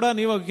ಮುಂಚೆ ಕೂಡ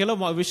ನೀವು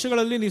ಕೆಲವು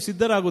ವಿಷಯಗಳಲ್ಲಿ ನೀವು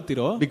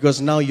ಸಿದ್ಧರಾಗುತ್ತೀರೋ, because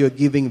now you're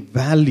giving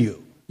value.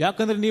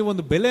 ಯಾಕಂದ್ರೆ ನೀವು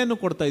ಒಂದು ಬೆಲೆಯನ್ನು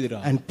ಕೊಡ್ತಾ ಇದ್ದೀರಾ.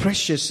 And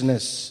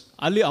preciousness.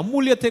 ಅಲ್ಲಿ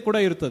ಅಮೂಲ್ಯತೆ ಕೂಡ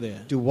ಇರ್ತದೆ.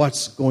 To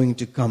what's going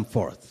to come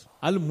forth.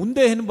 ಅಲ್ಲಿ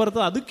ಮುಂದೆ ಏನು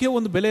ಬರ್ತದೆ ಅದಕ್ಕೆ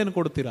ಒಂದು ಬೆಲೆಯನ್ನು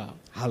ಕೊಡ್ತೀರಾ.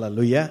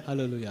 Hallelujah.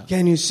 Hallelujah.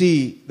 Can you see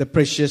the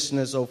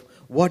preciousness of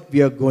what we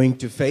are going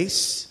to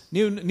face?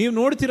 ನೀವು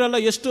ನೋಡ್ತಿರಲ್ಲ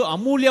ಎಷ್ಟು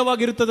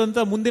ಅಮೂಲ್ಯವಾಗಿರುತ್ತದಂತ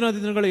ಮುಂದಿನ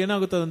ದಿನಗಳು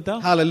ಏನಾಗುತ್ತದಂತ.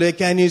 Hallelujah.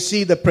 Can you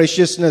see the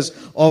preciousness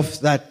of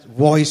that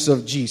voice of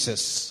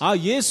Jesus? ಆ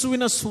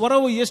ಯೇಸುವಿನ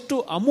ಸ್ವರವು ಎಷ್ಟು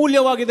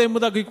ಅಮೂಲ್ಯವಾಗಿದೆ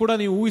ಎಂಬುದಾಗಿ ಕೂಡ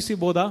ನೀವು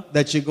ಊಹಿಸಬಹುದಾ?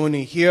 That you're going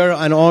to hear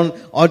and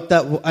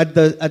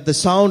at the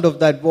sound of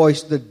that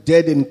voice the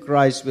dead in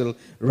Christ will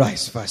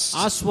rise first.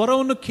 ಆ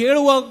ಸ್ವರವನ್ನು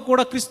ಕೇಳುವಾಗ ಕೂಡ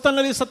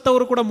ಕ್ರಿಸ್ತನಲ್ಲಿ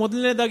ಸತ್ತವರು ಕೂಡ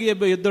ಮೊದಲನೇದಾಗಿ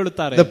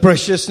ಎದ್ದೇಳುತ್ತಾರೆ. The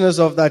preciousness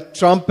of that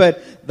trumpet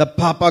the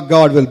Papa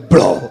God will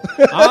blow.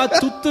 ಆ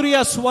ತುತ್ತೂರಿಯ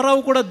ಸ್ವರವು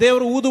ಕೂಡ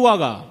ದೇವರು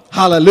ಊದುವಾಗ.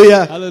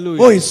 Hallelujah.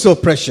 Hallelujah. Oh, it's so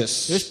precious.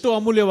 ಎಷ್ಟು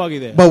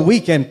ಅಮೂಲ್ಯವಾಗಿದೆ. But we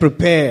can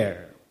prepare.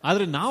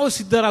 ಆದ್ರೆ ನಾವು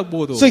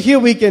ಸಿದ್ಧರಾಗಬಹುದು. So here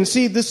we can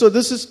see this. So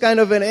this is kind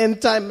of an end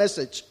time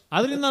message.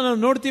 ಅದರಿಂದ ನಾವು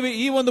ನೋಡ್ತೀವಿ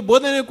ಈ ಒಂದು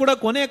ಬೋಧನೆ ಕೂಡ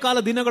ಕೊನೆಯ ಕಾಲ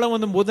ದಿನಗಳ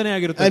ಒಂದು ಬೋಧನೆ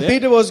ಆಗಿರುತ್ತದೆ. And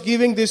Peter was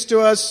giving this to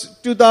us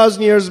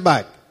 2000 years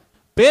back.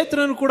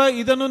 ಪೇತ್ರನು ಕೂಡ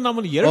ಇದನ್ನು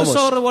ನಮ್ಮನ್ನು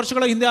 2000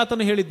 ವರ್ಷಗಳ ಹಿಂದೆ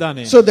ಆತನು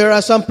ಹೇಳಿದ್ದಾನೆ. So there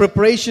are some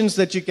preparations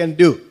that you can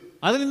do.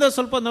 ಅದರಿಂದ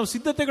ಸ್ವಲ್ಪ ನಾವು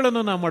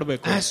ಸಿದ್ಧತೆಗಳನ್ನು ನಾವು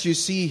ಮಾಡಬೇಕು. As you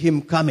see him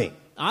coming.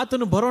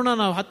 ಆತನು ಬರೋಣ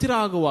ನಾವು ಹತ್ತಿರ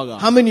ಆಗುವಾಗ.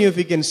 How many of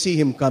you can see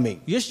him coming?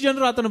 ಎಷ್ಟು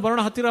ಜನರು ಆತನು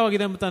ಬರೋಣ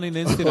ಹತ್ತಿರವಾಗಿದೆ ಅಂತ ನೀವು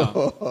ನೆನೆಸ್ತೀರಾ?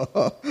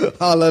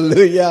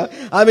 Hallelujah.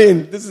 I mean,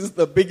 this is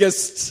the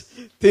biggest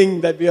thing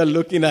that we are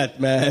looking at,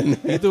 man.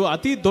 ಇದು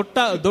ಅತಿ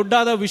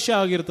ದೊಡ್ಡದಾದ ವಿಷಯ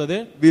ಆಗಿರುತ್ತದೆ.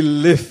 We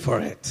live for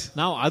it.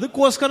 ನಾವು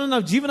ಅದಕ್ಕೋಸ್ಕರ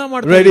ನಾವು ಜೀವನ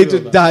ಮಾಡ್ತಾ ready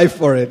to die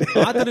for it.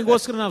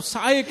 ಆತನಿಗೋಸ್ಕರ ನಾವು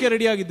ಸಾಯಕ್ಕೆ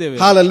ರೆಡಿ ಆಗಿದ್ದೇವೆ.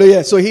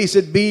 Hallelujah. So he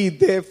said, be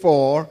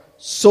therefore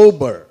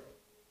sober.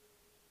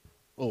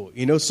 Oh,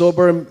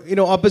 sober,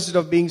 opposite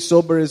of being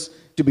sober is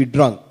to be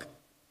drunk.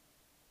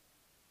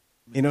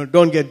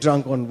 Don't get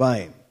drunk on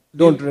wine.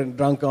 Don't get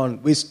drunk on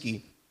whiskey.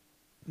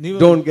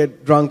 Don't get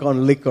drunk on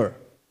liquor.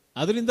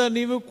 ಅದರಿಂದ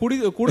ನೀವು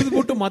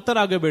ಕುಡಿದ್ಬಿಟ್ಟು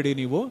ಮತ್ತರಾಗಬೇಡಿ.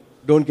 ನೀವು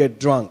don't get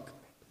drunk.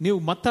 ನೀವು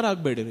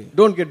ಮತ್ತರಾಗಬೇಡಿ.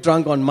 Don't get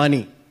drunk on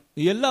money.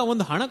 ಎಲ್ಲ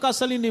ಒಂದು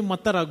ಹಣಕಾಸಲ್ಲಿ ನೀವು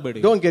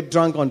ಮತ್ತರಾಗಬೇಡಿ. Don't get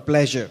drunk on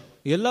pleasure.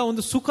 ಎಲ್ಲ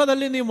ಒಂದು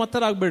ಸುಖದಲ್ಲಿ ನೀವು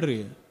ಮತ್ತರಾಗಬೇಡ್ರಿ.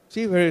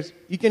 See,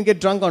 you can get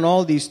drunk on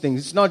all these things.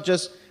 It's not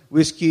just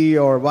whiskey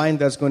or wine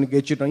that's going to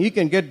get you drunk. You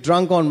can get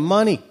drunk on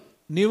money.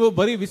 ನೀವು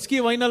ಬರೀ whisky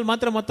wine ಅಲ್ಲಿ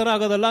ಮಾತ್ರ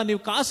ಮತ್ತರಾಗೋದಲ್ಲ, ನೀವು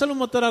ಕಾಸಲ್ಲೂ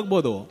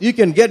ಮತ್ತರಾಗಬಹುದು. You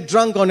can get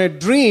drunk on a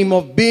dream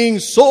of being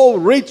so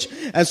rich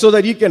and so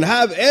that you can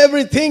have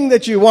everything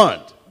that you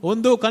want.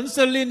 ಒಂದು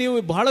ಕನಸಲ್ಲಿ ನೀವು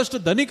ಬಹಳಷ್ಟು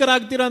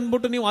ಧನಿಕರಾಗ್ತೀರಾ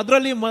ಅಂದ್ಬಿಟ್ಟು ನೀವು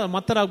ಅದರಲ್ಲಿ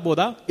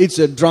ಮತ್ತರಾಗಬಹುದಾ? It's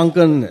a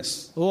drunkenness.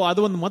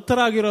 ಅದು ಒಂದು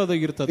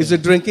ಮತ್ತರಾಗಿರೋದಾಗಿರ್ತದೆ. It's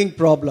a drinking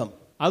problem.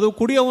 ಅದು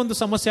ಕುಡಿಯೋ ಒಂದು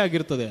ಸಮಸ್ಯೆ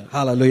ಆಗಿರ್ತದೆ.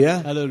 Hallelujah.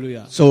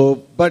 Hallelujah. So,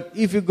 but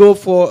if you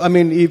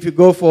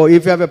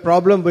have a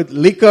problem with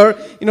liquor,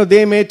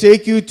 they may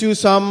take you to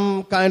some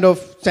kind of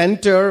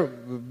center,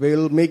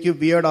 will make you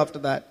weird after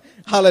that.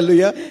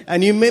 Hallelujah.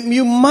 And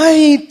you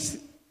might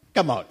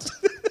come out.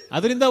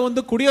 ಅದರಿಂದ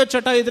ಒಂದು ಕುಡಿಯೋ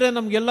ಚಟ ಇದ್ರೆ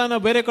ನಮ್ಗೆಲ್ಲ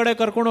ನಾವು ಬೇರೆ ಕಡೆ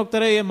ಕರ್ಕೊಂಡು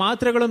ಹೋಗ್ತಾರೆ,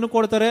 ಮಾತ್ರೆಗಳನ್ನು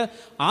ಕೊಡ್ತಾರೆ.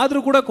 ಆದ್ರೂ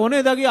ಕೂಡ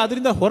ಕೊನೆಯದಾಗಿ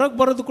ಅದರಿಂದ ಹೊರಗೆ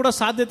ಬರೋದು ಕೂಡ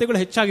ಸಾಧ್ಯತೆಗಳು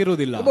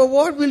ಹೆಚ್ಚಾಗಿರುವುದಿಲ್ಲ. But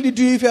what will you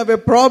do if you have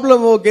a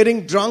problem of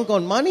getting drunk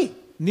on money?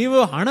 ನೀವು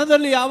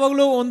ಹಣದಲ್ಲಿ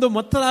ಯಾವಾಗಲೂ ಒಂದು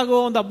ಮತ್ತಲಾಗುವ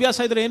ಒಂದು ಅಭ್ಯಾಸ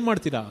ಇದ್ರೆ ಏನ್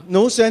ಮಾಡ್ತೀರಾ?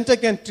 No center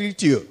can treat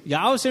you.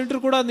 ಯಾವ ಸೆಂಟರ್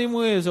ಕೂಡ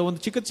ನಿಮ್ಗೆ ಒಂದು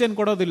ಚಿಕಿತ್ಸೆಯನ್ನು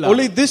ಕೊಡೋದಿಲ್ಲ.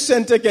 Only this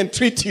center can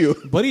treat you.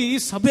 ಬರೀ ಈ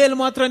ಸಭೆಯಲ್ಲಿ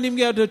ಮಾತ್ರ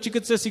ನಿಮ್ಗೆ ಅದು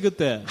ಚಿಕಿತ್ಸೆ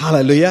ಸಿಗುತ್ತೆ.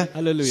 Hallelujah.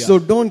 Hallelujah. So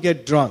don't get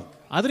drunk.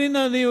 ಅದರಿಂದ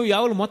ನೀವು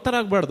ಯಾವಾಗಲೂ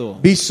ಮತ್ತರಾಗಬಾರ್ದು.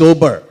 Be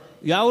sober.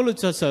 ಯಾವಾಗಲೂ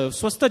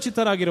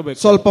ಸ್ವಸ್ಥಚಿತ್ತರಾಗಿರಬೇಕು.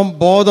 Swalpam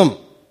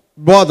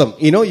bodham.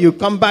 You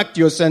come back to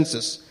your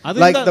senses.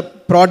 Like the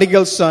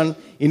prodigal son,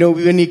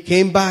 when he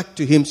came back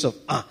to himself.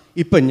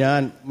 Ipa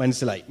njan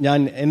manasilayi.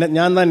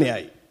 Njan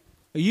thanneyayi.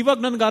 ಇವಾಗ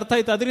ನನ್ಗೆ ಅರ್ಥ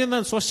ಆಯ್ತು, ಅದರಿಂದ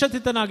ನಾನು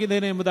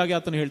ಸ್ವಚ್ಛಚಿತ್ತನಾಗಿದ್ದೇನೆ ಎಂಬುದಾಗಿ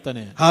ಆತನು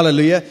ಹೇಳ್ತಾನೆ.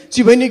 Hallelujah.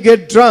 See, when you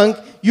get drunk,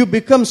 you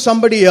become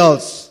somebody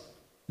else.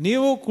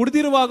 ನೀವು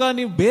ಕುಡಿದಿರುವಾಗ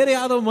ನೀವು ಬೇರೆ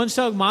ಯಾವ್ದೋ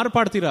ಮನುಷ್ಯ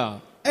ಮಾರ್ಪಾಡ್ತೀರಾ.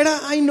 And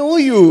I know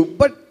you,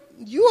 but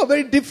you are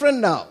very different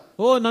now.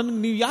 ನನ್ಗೆ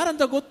ನೀವು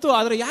ಯಾರಂತ ಗೊತ್ತು,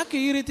 ಆದ್ರೆ ಯಾಕೆ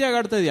ಈ ರೀತಿಯಾಗಿ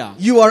ಆಡ್ತಾ ಇದೆಯಾ?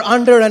 You are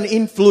under an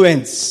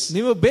influence.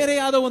 ನೀವು ಬೇರೆ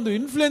ಯಾವ್ದೋ ಒಂದು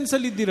ಇನ್ಫ್ಲುಯೆನ್ಸ್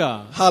ಅಲ್ಲಿ ಇದ್ದೀರಾ.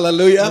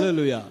 Hallelujah.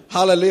 Hallelujah.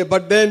 Hallelujah.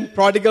 But then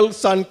prodigal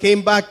son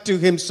came back to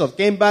himself,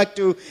 came back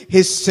to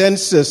his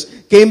senses,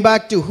 came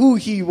back to who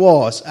he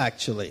was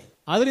actually.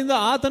 ಅದರಿಂದ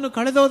ಆತನು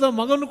ಕಳೆದೋದ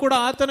ಮಗನು ಕೂಡ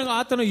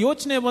ಆತನ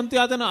ಯೋಚನೆ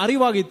ಬಂತು, ಆತನ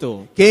ಅರಿವಾಗಿತ್ತು.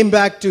 Came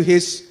back to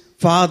his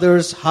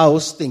father's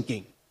house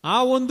thinking. ಆ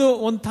ಒಂದು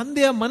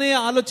ತಂದೆಯ ಮನೆಯ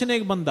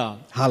ಆಲೋಚನೆಗೆ ಬಂದ.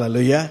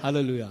 Hallelujah.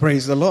 Hallelujah.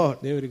 Praise the Lord.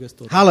 ದೇವರಿಗೆ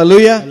ಸ್ತೋತ್ರ.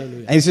 Hallelujah.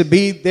 Hallelujah. And he said,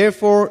 be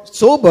therefore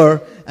sober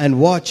and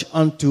watch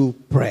unto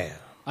prayer.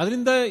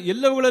 ಅದರಿಂದ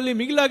ಎಲ್ಲವುಗಳಲ್ಲಿ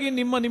ಮಿಗಿಲಾಗಿ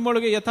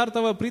ನಿಮ್ಮೊಳಗೆ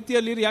ಯಥಾರ್ಥವ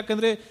ಪ್ರೀತಿಯಲ್ಲಿ,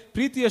 ಯಾಕಂದ್ರೆ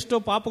ಪ್ರೀತಿ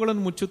ಎಷ್ಟೋ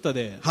ಪಾಪಗಳನ್ನು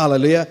ಮುಚ್ಚುತ್ತದೆ.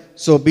 Hallelujah.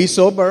 So be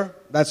sober.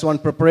 That's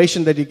one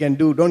preparation that you can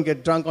do. Don't get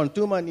drunk on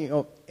too money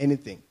or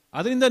anything.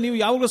 ಅದರಿಂದ ನೀವು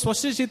ಯಾವಾಗಲೂ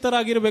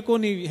ಸ್ವಚ್ಛಚಿತ್ತರಾಗಿರಬೇಕು.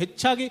 ನೀವು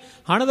ಹೆಚ್ಚಾಗಿ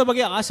ಹಣದ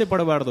ಬಗ್ಗೆ ಆಸೆ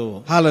ಪಡಬಾರದು.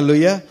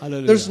 Hallelujah.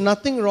 Hallelujah. There's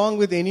nothing wrong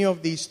with any of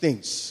these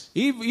things.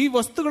 ಈ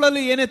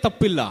ವಸ್ತುಗಳಲ್ಲಿ ಏನೇ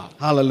ತಪ್ಪಿಲ್ಲ.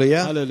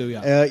 Hallelujah.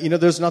 Hallelujah.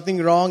 There's nothing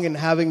wrong in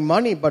having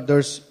money, but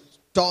there's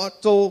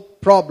total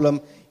problem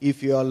if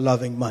you are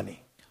loving money.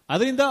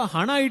 ಅದರಿಂದ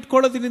ಹಣ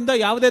ಇಟ್ಕೊಳ್ಳೋದ್ರಿಂದ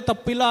ಯಾವುದೇ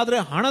ತಪ್ಪಿಲ್ಲ, ಆದ್ರೆ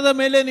ಹಣದ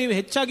ಮೇಲೆ ನೀವು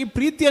ಹೆಚ್ಚಾಗಿ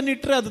ಪ್ರೀತಿಯನ್ನು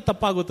ಇಟ್ಟರೆ ಅದು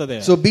ತಪ್ಪಾಗುತ್ತದೆ.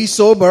 So be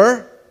sober.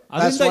 That's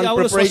ಅದರಿಂದ one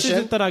ಯಾವಾಗಲೂ preparation.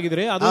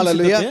 ಸ್ವಚ್ಛಚಿತ್ತರಾಗಿದ್ರೆ.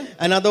 Hallelujah.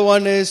 Another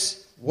one is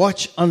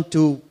watch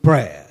unto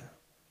prayer.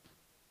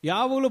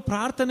 ಯಾವಾಗಲೂ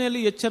ಪ್ರಾರ್ಥನೆಯಲ್ಲಿ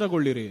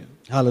ಎಚ್ಚರಗೊಳ್ಳಿರಿ.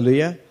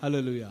 Hallelujah.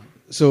 Hallelujah.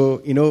 So,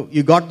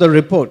 you got the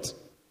report.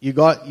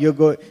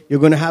 You're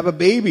going to have a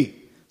baby.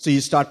 So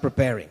you start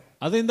preparing.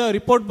 ಅದರಿಂದ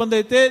ರಿಪೋರ್ಟ್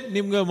ಬಂದೈತೆ,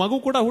 ನಿಮ್ಗೆ ಮಗು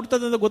ಕೂಡ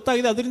ಹುಟ್ಟುತ್ತದೆ ಅಂತ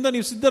ಗೊತ್ತಾಗಿದೆ, ಅದರಿಂದ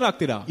ನೀವು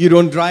ಸಿದ್ಧರಾಗ್ತೀರಾ. You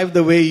don't drive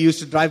the way you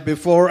used to drive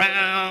before.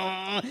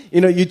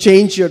 You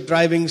change your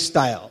driving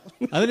style.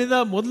 ಅದರಿಂದ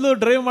ಮೊದಲು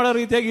ಡ್ರೈವ್ ಮಾಡೋ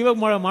ರೀತಿಯಾಗಿ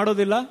ಇವಾಗ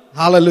ಮಾಡೋದಿಲ್ಲ.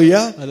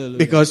 Hallelujah.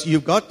 Hallelujah. Because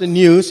you've got the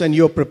news and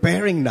you're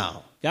preparing now.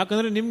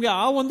 ಯಾಕಂದ್ರೆ ನಿಮ್ಗೆ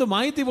ಆ ಒಂದು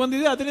ಮಾಹಿತಿ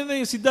ಬಂದಿದೆ, ಅದರಿಂದ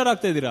ನೀವು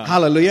ಸಿದ್ಧರಾಗ್ತಾ ಇದ್ದೀರಾ.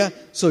 Hallelujah.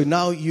 So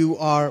now you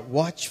are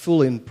watchful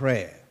in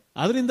prayer.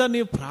 ಅದರಿಂದ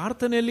ನೀವು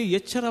ಪ್ರಾರ್ಥನೆಯಲ್ಲಿ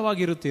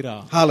ಎಚ್ಚರವಾಗಿರುತ್ತೀರಾ.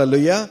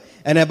 Hallelujah.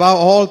 And above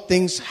all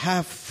things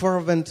have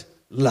fervent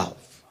love.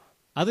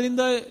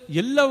 ಅದರಿಂದ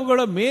ಎಲ್ಲವುಗಳ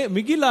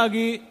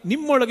ಮಿಗಿಲಾಗಿ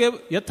ನಿಮ್ಮೊಳಗೆ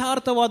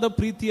ಯಥಾರ್ಥವಾದ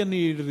ಪ್ರೀತಿಯನ್ನು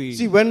ಇಡ್ರಿ.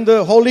 See, when the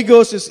Holy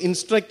Ghost is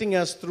instructing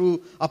us through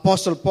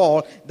Apostle Paul,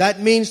 that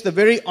means the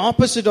very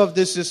opposite of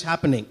this is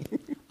happening.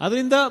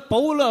 ಅದರಿಂದ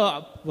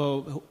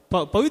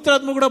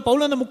ಪವಿತ್ರಾತ್ಮ ಕೂಡ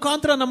ಪೌಲನ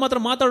ಮುಖಾಂತರ ನಮ್ಮ ಹತ್ರ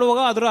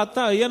ಮಾತಾಡುವಾಗ ಅದರ ಅರ್ಥ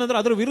ಏನಂದ್ರೆ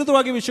ಅದರ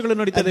ವಿರುದ್ಧವಾಗಿ ವಿಷಯಗಳು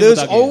ನಡೀತದೆ.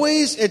 There's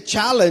always a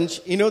challenge,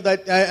 that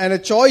and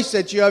a choice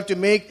that you have to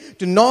make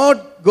to not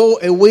go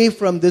away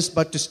from this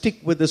but to stick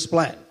with this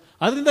plan.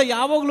 ಅದರಿಂದ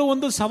ಯಾವಾಗಲೂ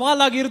ಒಂದು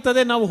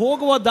ಸವಾಲಾಗಿರುತ್ತದೆ, ನಾವು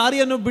ಹೋಗುವ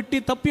ದಾರಿಯನ್ನು ಬಿಟ್ಟು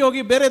ತಪ್ಪಿ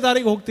ಹೋಗಿ ಬೇರೆ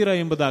ದಾರಿಗೆ ಹೋಗ್ತೀರಾ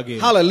ಎಂಬುದಾಗಿ.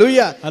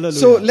 Hallelujah.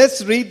 Hallelujah. So let's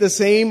read the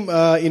same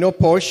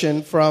portion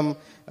from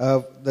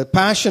the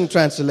Passion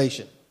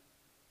Translation.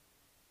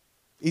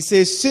 It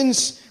says, since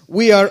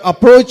we are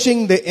approaching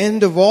the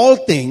end of all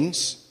things,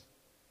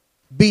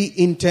 be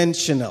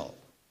intentional.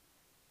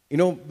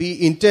 Be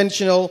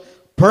intentional,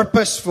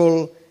 purposeful,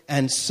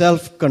 and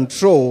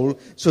self-control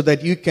so that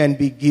you can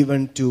be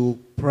given to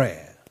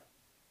prayer.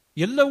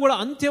 ಎಲ್ಲವುಗಳ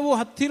ಅಂತ್ಯವು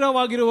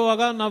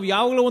ಹತ್ತಿರವಾಗಿರುವಾಗ ನಾವು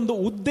ಯಾವಾಗಲೂ ಒಂದು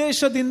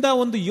ಉದ್ದೇಶದಿಂದ,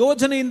 ಒಂದು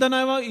ಯೋಜನೆಯಿಂದ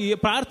ನಾವು ಈ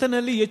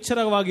ಪ್ರಾರ್ಥನೆಯಲ್ಲಿ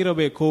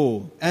ಎಚ್ಚರವಾಗಿರಬೇಕು.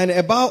 And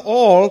above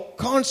all,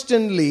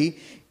 constantly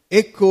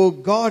echo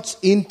God's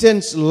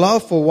intense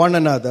love for one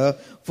another,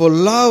 for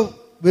love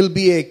will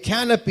be a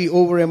canopy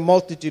over a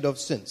multitude of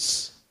sins.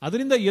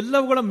 ಅದರಿಂದ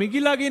ಎಲ್ಲವುಗಳ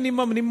ಮಿಗಿಲಾಗಿ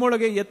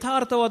ನಿಮ್ಮೊಳಗೆ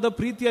ಯಥಾರ್ಥವಾದ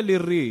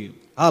ಪ್ರೀತಿಯಲ್ಲಿರ್ರಿ.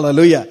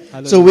 Hallelujah.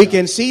 So we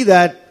can see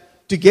that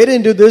to get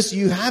into this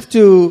you have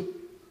to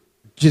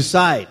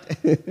decide.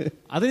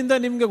 ಅದರಿಂದ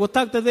ನಿಮಗೆ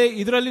ಗೊತ್ತಾಗ್ತದೆ,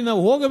 ಇದರಲ್ಲಿ ನಾವು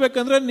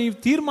ಹೋಗಬೇಕಂದ್ರೆ ನೀವು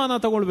ತೀರ್ಮಾನ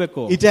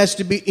ತಗೊಳ್ಬೇಕು. It has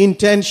to be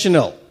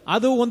intentional.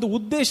 ಅದು ಒಂದು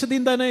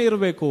ಉದ್ದೇಶದಿಂದನೇ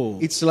ಇರಬೇಕು.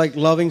 It's like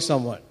loving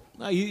someone.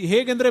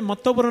 ಹೇಗೆಂದ್ರೆ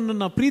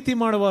ಮತ್ತೊಬ್ಬರನ್ನ ಪ್ರೀತಿ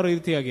ಮಾಡುವ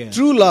ರೀತಿಯಾಗಿ.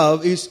 True love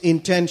is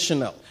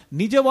intentional.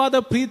 ನಿಜವಾದ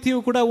ಪ್ರೀತಿಯು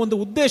ಕೂಡ ಒಂದು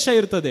ಉದ್ದೇಶ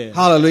ಇರ್ತದೆ.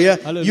 Hallelujah.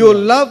 You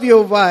love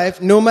your wife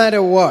no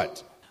matter what.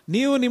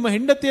 ನೀವು ನಿಮ್ಮ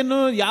ಹೆಂಡತಿಯನ್ನು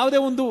ಯಾವುದೇ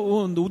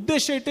ಒಂದು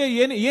ಉದ್ದೇಶ ಇಟ್ಟೆ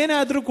ಏನೇ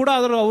ಆದ್ರೂ ಕೂಡ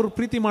ಅವರು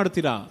ಪ್ರೀತಿ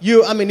ಮಾಡ್ತೀರಾ.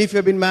 If you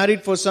have been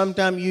married for some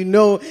time,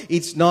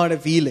 it's not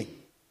a feeling.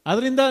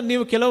 ಅದರಿಂದ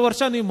ನೀವು ಕೆಲವು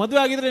ವರ್ಷ ನೀವು ಮದುವೆ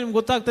ಆಗಿದ್ರೆ ನಿಮ್ಗೆ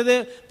ಗೊತ್ತಾಗ್ತದೆ,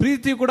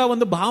 ಪ್ರೀತಿ ಕೂಡ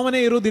ಒಂದು ಭಾವನೆ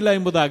ಇರುವುದಿಲ್ಲ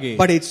ಎಂಬುದಾಗಿ.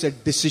 But it's a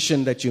decision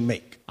that you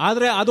make.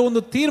 ಆದ್ರೆ ಅದು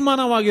ಒಂದು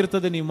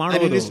ತೀರ್ಮಾನವಾಗಿರ್ತದೆ ನೀವು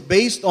ಮಾಡೋದು. And it is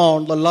based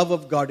on the love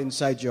of God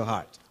inside your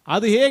heart.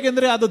 ಅದು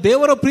ಹೇಗೆಂದ್ರೆ ಅದು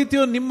ದೇವರ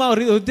ಪ್ರೀತಿಯು ನಿಮ್ಮ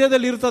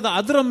ಹೃದಯದಲ್ಲಿ ಇರ್ತದೆ,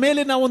 ಅದರ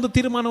ಮೇಲೆ ನಾವು ಒಂದು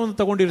ತೀರ್ಮಾನವನ್ನು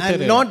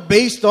ತಗೊಂಡಿರ್ತೇವೆ. And not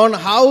based on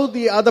how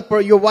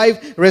your wife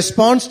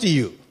responds to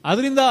you.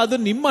 ಅದರಿಂದ ಅದು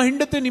ನಿಮ್ಮ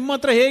ಹೆಂಡತಿ ನಿಮ್ಮ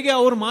ಹತ್ರ ಹೇಗೆ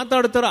ಅವ್ರು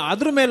ಮಾತಾಡ್ತಾರೋ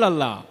ಅದ್ರ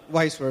ಮೇಲಲ್ಲ,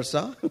 vice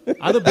versa.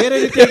 ಅದು ಬೇರೆ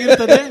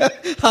ರೀತಿಯಾಗಿರ್ತದೆ.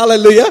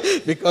 Hallelujah.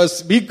 Because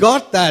we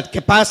got that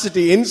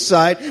capacity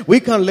inside, we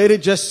can't let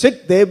it just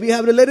sit there, we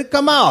have to let it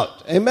come out.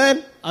 Amen.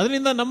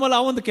 ಅದರಿಂದ ನಮ್ಮಲ್ಲಿ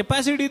ಆ ಒಂದು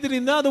ಕೆಪಾಸಿಟಿ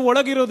ಇದರಿಂದ ಅದು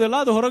ಒಳಗಿರೋದಿಲ್ಲ,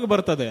 ಅದು ಹೊರಗೆ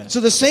ಬರ್ತದೆ. So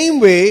the same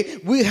way,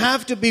 we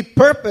have to be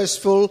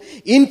purposeful,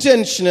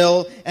 intentional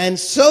and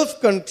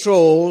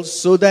self-controlled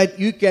so that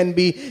you can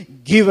be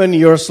given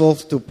yourself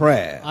to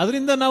prayer.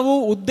 ಅದರಿಂದ ನಾವು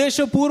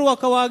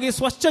ಉದ್ದೇಶಪೂರ್ವಕವಾಗಿ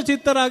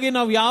ಸ್ವಚ್ಛಚಿತ್ತರಾಗಿ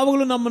ನಾವು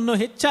ಯಾವಾಗಲೂ ನಮ್ಮನ್ನು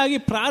ಹೆಚ್ಚಾಗಿ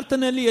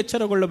ಪ್ರಾರ್ಥನೆಯಲ್ಲಿ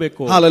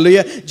ಎಚ್ಚರಗೊಳ್ಳಬೇಕು.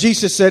 Hallelujah.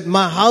 Jesus said,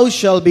 "My house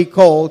shall be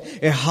called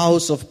a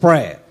house of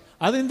prayer."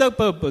 ಅದರಿಂದ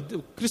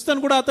ಕ್ರಿಸ್ತನ್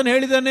ಕೂಡ ಆತನು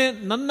ಹೇಳಿದಾನೆ,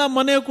 ನನ್ನ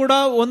ಮನೆ ಕೂಡ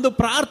ಒಂದು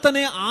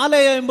ಪ್ರಾರ್ಥನೆ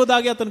ಆಲಯ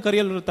ಎಂಬುದಾಗಿ ಆತನು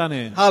ಕರೆಯಲಿರುತ್ತಾನೆ.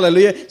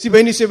 Hallelujah. See,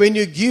 when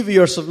you give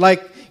yourself,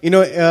 like,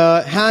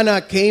 Hannah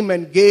came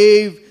and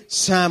gave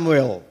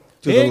Samuel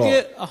to the ಹೇಗೆ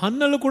Lord.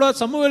 ಹನ್ನಳು ಕೂಡ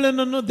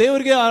ಸಮುವೇಲನನ್ನು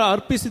ದೇವರಿಗೆ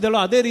ಅರ್ಪಿಸಿದಳು,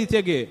 ಅದೇ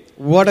ರೀತಿಯಾಗಿ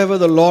Whatever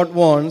the Lord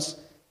wants,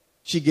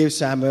 she gave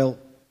Samuel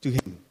to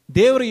him.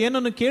 ದೇವರು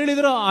ಏನನ್ನು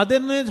ಕೇಳಿದ್ರೋ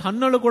ಅದನ್ನೇ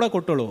ಹನ್ನಳು ಕೂಡ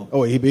ಕೊಟ್ಟಳು.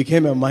 Oh, he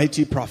became a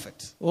mighty prophet.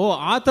 ಓ,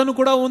 ಆತನು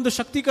ಕೂಡ ಒಂದು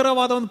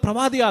ಶಕ್ತಿಕರವಾದ ಒಂದು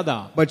ಪ್ರವಾದಿ ಆದ.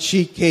 But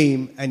she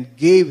came and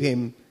gave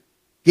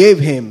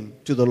him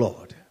to the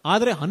Lord.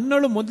 ಆದ್ರೆ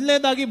ಹನ್ನಳು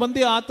ಮೊದಲನೇದಾಗಿ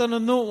ಬಂದು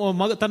ಆತನನ್ನು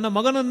ತನ್ನ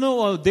ಮಗನನ್ನು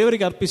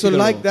ದೇವರಿಗೆ ಅರ್ಪಿಸಿದಳು.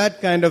 So like that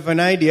kind of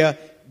an idea,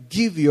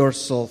 give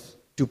yourself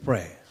to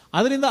prayer.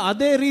 ಅದರಿಂದ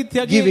ಅದೇ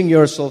ರೀತಿಯಾಗಿ Giving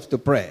yourself to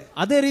prayer.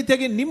 ಅದೇ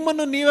ರೀತಿಯಾಗಿ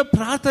ನಿಮ್ಮನ್ನು ನೀವೇ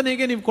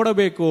ಪ್ರಾರ್ಥನೆಗೆ ನೀವು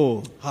ಕೊಡಬೇಕು.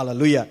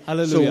 Hallelujah.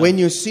 Hallelujah. So when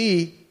you see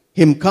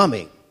him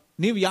coming,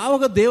 ನೀವು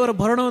ಯಾವಾಗ ದೇವರ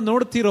ಭರಣವನ್ನು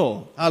ನೋಡ್ತೀರೋ,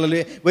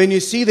 hallelujah, when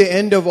you see the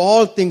end of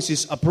all things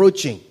is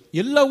approaching,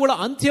 ಎಲ್ಲವುಗಳ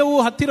ಅಂತ್ಯವು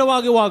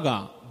ಹತ್ತಿರವಾಗುವಾಗ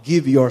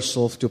give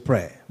yourself to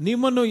prayer.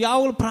 ನಿಮ್ಮನ್ನು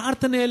ಯಾವಾಗಲೂ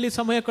ಪ್ರಾರ್ಥನೆಯಲ್ಲಿ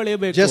ಸಮಯ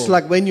ಕಳೆಯಬೇಕು. Just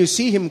like when you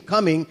see him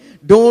coming,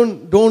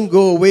 don't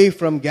go away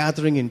from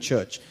gathering in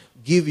church.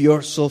 Give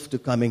yourself to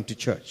coming to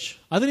church.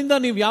 ಅದರಿಂದ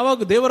ನೀವು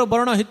ಯಾವಾಗ ದೇವರ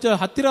ಭರಣ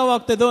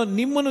ಹತ್ತಿರವಾಗ್ತದೋ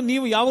ನಿಮ್ಮನ್ನು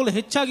ನೀವು ಯಾವಾಗಲೂ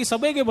ಹೆಚ್ಚಾಗಿ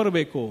ಸಭೆಗೆ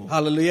ಬರಬೇಕು.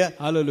 Hallelujah.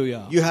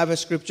 Hallelujah. You have a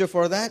scripture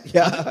for that?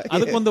 Yeah.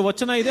 ಅದಕ್ಕೊಂದು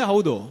ವಚನ ಇದೆ.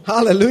 ಹೌದು.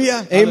 Hallelujah.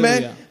 Amen.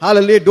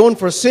 Hallelujah. Don't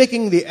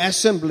forsaking the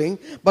assembling,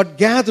 but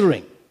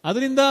gathering.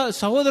 ಅದರಿಂದ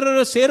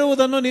ಸಹೋದರರು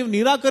ಸೇರುವುದನ್ನು ನೀವು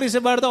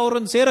ನಿರಾಕರಿಸಬಾರದು,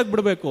 ಅವರನ್ನು ಸೇರಕ್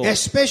ಬಿಡಬೇಕು.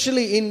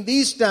 Especially in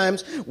these times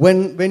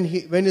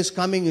when his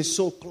coming is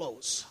so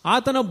close.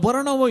 ಆತನ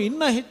ಭರಣವು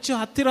ಇನ್ನ ಹೆಚ್ಚು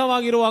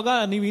ಹತ್ತಿರವಾಗಿರುವಾಗ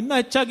ನೀವು ಇನ್ನ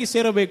ಹೆಚ್ಚಾಗಿ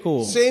ಸೇರಬೇಕು.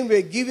 Same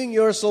way, giving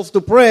yourself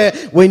to prayer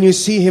when you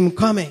see him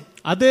coming.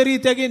 ಅದೇ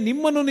ರೀತಿಯಾಗಿ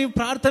ನಿಮ್ಮನ್ನು ನೀವು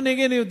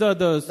ಪ್ರಾರ್ಥನೆಗೆ ನೀವು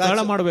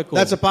ಸ್ಥಳ ಮಾಡಬೇಕು.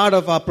 That's a part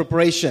of our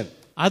preparation.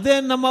 ಅದೇ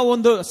ನಮ್ಮ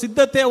ಒಂದು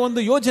ಸಿದ್ಧತೆಯ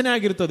ಒಂದು ಯೋಜನೆ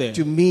ಆಗಿರುತ್ತದೆ.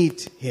 To meet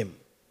him.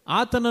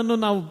 ಆತನನ್ನು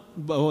ನಾವು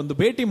ಒಂದು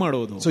ಭೇಟಿ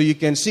ಮಾಡುವುದು. So you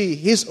can see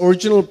his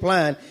original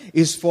plan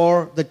is for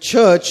the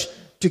church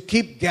to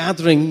keep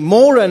gathering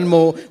more and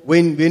more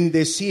when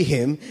they see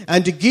him, and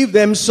to give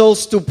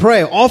themselves to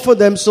prayer, offer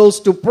themselves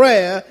to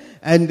prayer,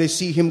 and they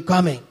see him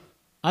coming.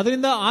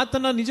 ಅದರಿಂದ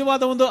ಆತನ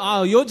ನಿಜವಾದ ಒಂದು ಆ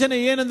ಯೋಜನೆ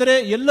ಏನಂದ್ರೆ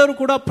ಎಲ್ಲರೂ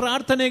ಕೂಡ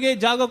ಪ್ರಾರ್ಥನೆಗೆ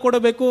ಜಾಗ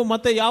ಕೊಡಬೇಕು,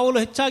 ಮತ್ತೆ ಯಾವಾಗಲೂ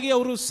ಹೆಚ್ಚಾಗಿ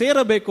ಅವರು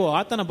ಸೇರಬೇಕು.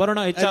 ಆತನ Bharana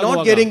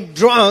ಹೆಚ್ಚಾಗುವಾಗ not getting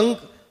drunk,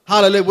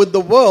 hallelujah, with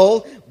the world,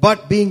 but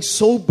being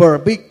sober,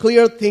 be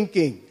clear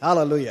thinking.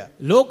 Hallelujah.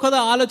 ಲೋಕದ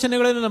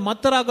ಆಲೋಚನೆಗಳನ್ನು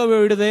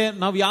ಮತ್ತರಾಗಬೇಡದೆ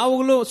ನಾವು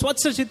ಯಾವಾಗಲೂ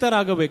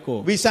ಸ್ವಚ್ಛಚಿತ್ತರಾಗಬೇಕು.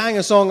 We sang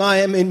a song, I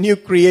am a new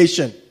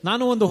creation.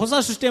 ನಾನು ಒಂದು ಹೊಸ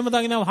ಸೃಷ್ಟಿ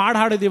ಎಂಬುದಾಗಿ ನಾವು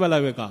ಹಾಡಿದೀವಲ್ಲ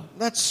ಬೇಕಾ.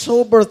 That's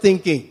sober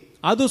thinking.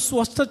 ಅದು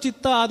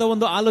ಸ್ವಚ್ಛಚಿತ್ತ ಆದ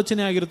ಒಂದು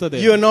ಆಲೋಚನೆ ಆಗಿರುತ್ತದೆ.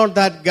 You are not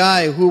that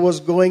guy who was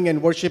going and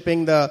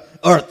worshiping the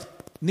earth.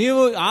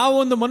 ನೀವು ಆ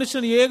ಒಂದು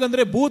ಮನುಷ್ಯನ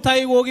ಹೇಗಂದ್ರೆ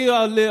ಭೂತಾಯಿಗೆ ಹೋಗಿ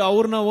ಅಲ್ಲಿ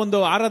ಅವ್ರನ್ನ ಒಂದು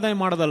ಆರಾಧನೆ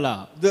ಮಾಡೋದಲ್ಲ.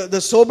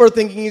 The sober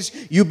thinking is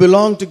you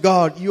belong to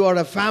God. You are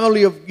in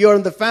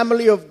the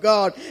family of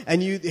God, and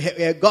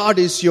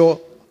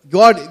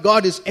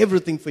God is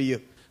everything for you.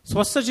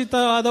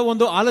 ಸ್ವಚ್ಛಚಿತ್ತವಾದ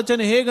ಒಂದು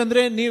ಆಲೋಚನೆ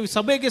ಹೇಗಂದ್ರೆ ನೀವು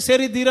ಸಭೆಗೆ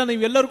ಸೇರಿದ್ದೀರಾ,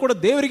 ನೀವೆಲ್ಲರೂ ಕೂಡ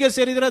ದೇವರಿಗೆ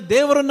ಸೇರಿದ್ದೀರಾ,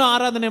 ದೇವರನ್ನು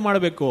ಆರಾಧನೆ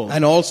ಮಾಡಬೇಕು.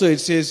 And also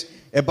it says,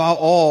 above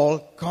all,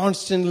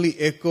 constantly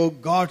echo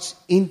God's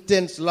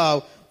intense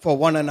love for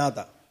one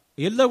another.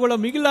 ಎಲ್ಲಗಳ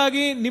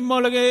ಮಿಗಿಲಾಗಿ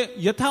ನಿಮ್ಮೊಳಗೆ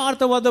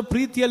ಯಥಾರ್ಥವಾದ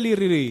ಪ್ರೀತಿಯಲ್ಲಿ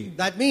ಇರಿರಿ.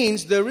 That means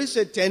there is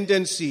a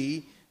tendency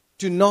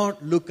to not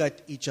look at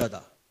each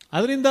other.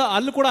 ಅದರಿಂದ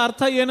ಅಲ್ಲಿ ಕೂಡ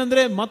ಅರ್ಥ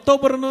ಏನಂದ್ರೆ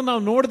ಮತ್ತೊಬ್ಬರನ್ನು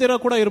ನಾವು ನೋಡದಿರ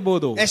ಕೂಡ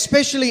ಇರಬಹುದು.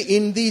 Especially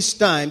in these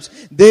times,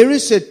 there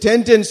is a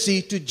tendency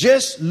to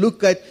just look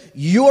at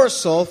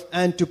yourself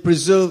and to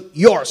preserve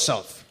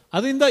yourself.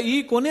 ಅದರಿಂದ ಈ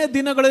ಕೊನೆಯ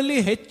ದಿನಗಳಲ್ಲಿ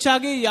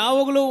ಹೆಚ್ಚಾಗಿ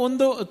ಯಾವಾಗಲೂ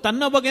ಒಂದು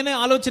ತನ್ನ ಬಗ್ಗೆನೇ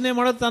ಆಲೋಚನೆ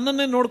ಮಾಡೋದು,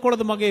 ತನ್ನನ್ನೇ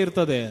ನೋಡ್ಕೊಳ್ಳೋದು ಬಗ್ಗೆ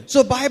ಇರ್ತದೆ.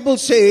 So Bible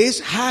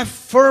says, have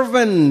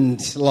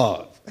fervent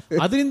love.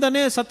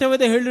 ಅದರಿಂದನೇ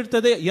ಸತ್ಯವೇದ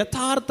ಹೇಳಿರ್ತದೆ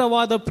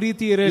ಯಥಾರ್ಥವಾದ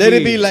ಪ್ರೀತಿ ಇರಲಿ. Let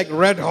it be like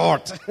red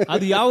hot.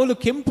 ಅದು ಯಾವಾಗಲೂ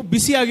ಕೆಂಪು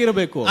ಬಿಸಿ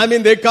ಆಗಿರಬೇಕು. I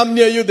mean, they come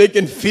near you, they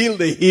can feel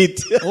the heat.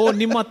 ಓ,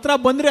 ನಿಮ್ಮ ಹತ್ರ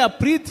ಬಂದ್ರೆ ಆ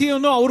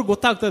ಪ್ರೀತಿಯನ್ನು ಅವ್ರಿಗೆ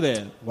ಗೊತ್ತಾಗ್ತದೆ.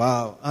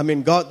 Wow. I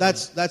mean, God,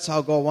 that's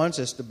how God wants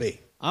us to be.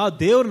 ಆ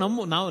ದೇವರು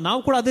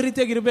ನಾವು ಕೂಡ ಅದೇ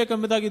ರೀತಿಯಾಗಿ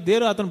ಇರಬೇಕೆಂಬುದಾಗಿ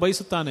ದೇವರು ಆತನ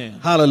ಬಯಸುತ್ತಾನೆ.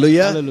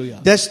 Hallelujah. Hallelujah.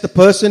 That's the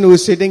person who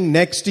is sitting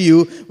next to you,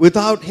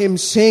 without him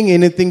saying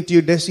anything to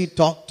you, does he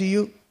talk to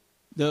you?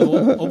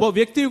 ಒಬ್ಬ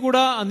ವ್ಯಕ್ತಿಯು ಕೂಡ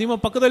ನಿಮ್ಮ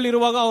ಪಕ್ಕದಲ್ಲಿ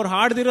ಇರುವಾಗ ಅವ್ರು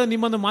ಹಾಡ್ದಿರ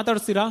ನಿಮ್ಮನ್ನು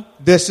ಮಾತಾಡ್ತೀರಾ?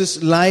 Does his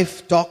life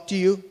talk to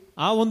you?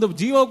 ಆ ಒಂದು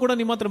ಜೀವ ಕೂಡ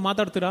ನಿಮ್ಮ ಹತ್ರ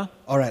ಮಾತಾಡ್ತೀರಾ?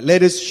 All right,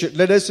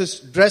 let us his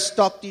dress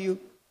talk to you.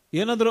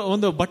 ಏನಾದ್ರೂ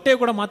ಒಂದು ಬಟ್ಟೆ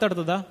ಕೂಡ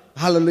ಮಾತಾಡ್ತದ?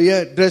 Hallelujah.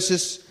 Does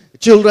his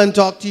children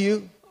talk to you?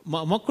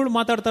 ಮಕ್ಕಳು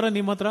ಮಾತಾಡ್ತಾರ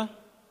ನಿಮ್ಮ ಹತ್ರ?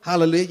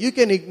 Hallelujah. You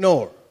can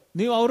ignore.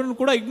 ನೀವು ಅವರನ್ನು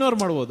ಕೂಡ ಇಗ್ನೋರ್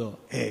ಮಾಡಬಹುದು.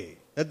 Hey,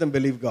 Let them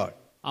believe God.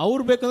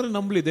 ಅವ್ರು ಬೇಕಂದ್ರೆ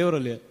ನಂಬಲಿ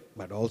ದೇವರಲ್ಲಿ.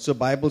 But also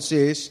Bible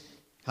says,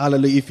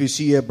 hallelujah, if you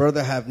see a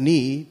brother have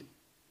need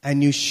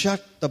and you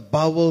shut the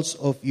bowels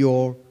of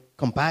your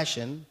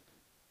compassion,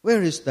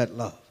 where is that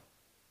love?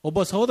 ಒಬ್ಬ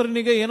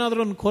ಸಹೋದರನಿಗೆ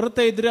ಏನಾದರೂ ಒಂದು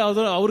ಕೊರತೆ ಇದ್ರೆ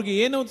ಅವ್ರಿಗೆ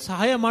ಏನೋ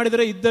ಸಹಾಯ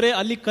ಮಾಡಿದರೆ ಇದ್ದರೆ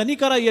ಅಲ್ಲಿ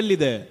ಕನಿಕರ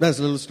ಎಲ್ಲಿದೆ? That's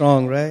a little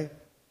strong, right?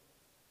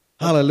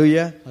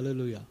 Hallelujah.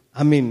 Hallelujah.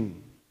 I mean,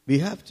 we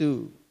have to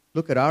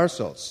look at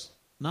ourselves.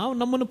 ನಾವು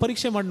ನಮ್ಮನ್ನು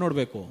ಪರೀಕ್ಷೆ ಮಾಡಿ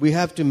ನೋಡಬೇಕು. We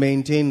have to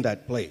maintain that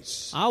place.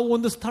 ಆ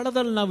ಒಂದು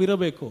ಸ್ಥಳದಲ್ಲಿ ನಾವು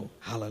ಇರಬೇಕು.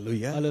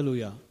 Hallelujah.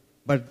 Hallelujah.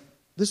 But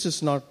this is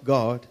not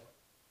God.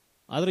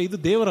 ಆದ್ರೆ ಇದು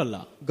ದೇವರಲ್ಲ.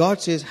 God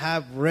says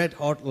have red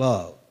hot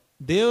love.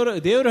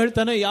 ದೇವರು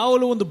ಹೇಳ್ತಾನೆ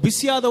ಯಾವಾಗಲೂ ಒಂದು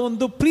ಬಿಸಿಯಾದ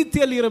ಒಂದು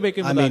ಪ್ರೀತಿಯಲ್ಲಿ ಇರಬೇಕು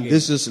ಎಂಬುದಾಗಿ. I mean,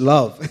 this is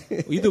love.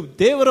 ಇದು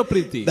ದೇವರ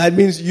ಪ್ರೀತಿ. That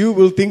means you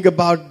will think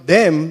about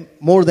them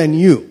more than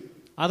you.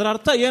 ಅದರ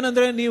ಅರ್ಥ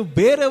ಏನಂದ್ರೆ ನೀವು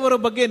ಬೇರೆಯವರ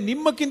ಬಗ್ಗೆ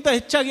ನಿಮ್ಮಕ್ಕಿಂತ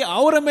ಹೆಚ್ಚಾಗಿ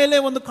ಅವರ ಮೇಲೆ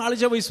ಒಂದು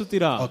ಕಾಳಜಿ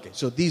ವಹಿಸುತ್ತೀರಾ. Okay,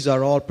 so these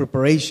are all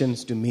preparations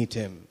to meet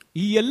him.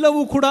 ಈ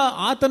ಎಲ್ಲವೂ ಕೂಡ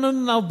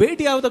ಆತನನ್ನು ನಾವು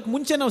ಭೇಟಿ ಆಗೋದಕ್ಕೆ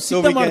ಮುಂಚೆ ನಾವು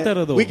ಸಿದ್ಧ ಮಾಡ್ತಾ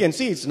ಇರೋದು. We can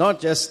see it's not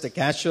just a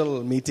casual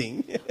meeting.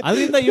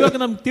 ಅದರಿಂದ ಇವಾಗ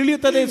ನಮ್ಗೆ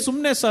ತಿಳಿಯುತ್ತದೆ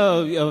ಸುಮ್ಮನೆ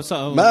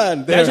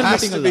man, there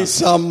has to be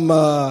some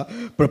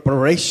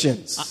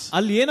preparations.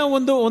 ಅಲ್ಲಿ ಏನೋ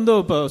ಒಂದು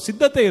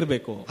ಸಿದ್ಧತೆ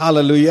ಇರಬೇಕು.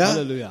 Hallelujah.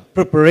 Hallelujah.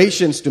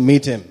 Preparations to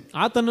meet him.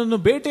 ಆತನನ್ನು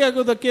ಭೇಟಿ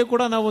ಆಗೋದಕ್ಕೆ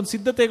ಕೂಡ ನಾವು ಒಂದು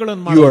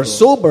ಸಿದ್ಧತೆಗಳನ್ನು ಮಾಡಬೇಕು. You are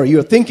sober, you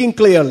are thinking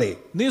clearly.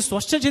 ನೀವು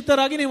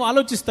ಸ್ವಚ್ಛಚಿತ್ತರಾಗಿ ನೀವು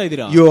ಆಲೋಚಿಸ್ತಾ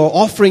ಇದ್ದೀರಾ. You are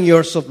offering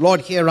yourself,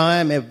 Lord, here I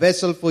am, a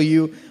vessel for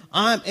you.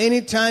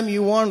 Anytime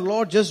you want,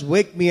 Lord, just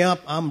wake me up.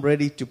 I'm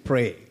ready to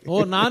pray.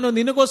 ನಾನು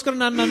ನಿನಗೋಸ್ಕರ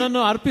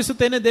ನನ್ನನ್ನು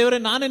ಅರ್ಪಿಸುತ್ತೇನೆ ದೇವರೇ,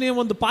 ನಾನೇ ನೀವು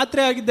ಒಂದು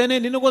ಪಾತ್ರೆ ಆಗಿದ್ದೇನೆ,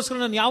 ನಿನಗೋಸ್ಕರ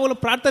ನಾನು ಯಾವಾಗಲೂ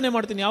ಪ್ರಾರ್ಥನೆ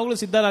ಮಾಡ್ತೀನಿ, ಯಾವಾಗಲೂ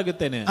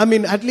ಸಿದ್ಧರಾಗುತ್ತೇನೆ. I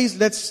mean, at least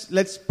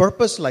let's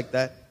purpose like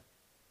that.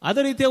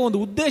 ಅದೇ ರೀತಿಯ ಒಂದು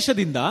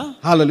ಉದ್ದೇಶದಿಂದ.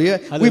 Hallelujah.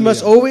 We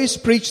must always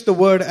preach the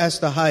word as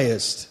the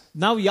highest.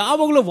 ನಾವು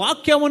ಯಾವಾಗಲೂ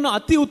ವಾಕ್ಯವನ್ನು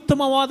ಅತಿ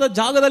ಉತ್ತಮವಾದ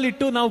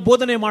ಜಾಗದಲ್ಲಿಟ್ಟು ನಾವು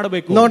ಬೋಧನೆ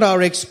ಮಾಡಬೇಕು. Not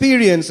our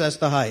experience as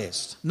the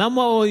highest. ನಮ್ಮ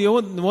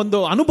ಒಂದು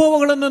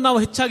ಅನುಭವಗಳನ್ನು ನಾವು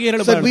ಹೆಚ್ಚಾಗಿ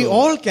ಹೇಳಬಾರದು. We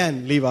all can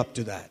live up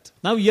to that.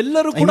 ನಾವು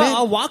ಎಲ್ಲರೂ ಕೂಡ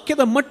ಆ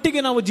ವಾಕ್ಯದ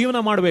ಮಟ್ಟಿಗೆ ನಾವು ಜೀವನ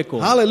ಮಾಡಬೇಕು.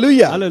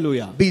 Hallelujah.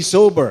 Hallelujah. Be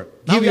sober.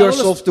 Give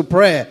yourself to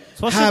prayer.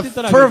 Have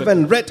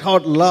fervent red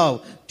hot love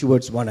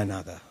towards one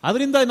another.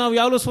 ಅದರಿಂದ ನಾವು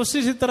ಯಾವಾಗಲೂ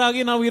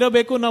ಸ್ವಸ್ಥಚಿತ್ತರಾಗಿ ನಾವು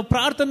ಇರಬೇಕು. ನಾವು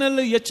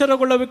ಪ್ರಾರ್ಥನೆಯಲ್ಲಿ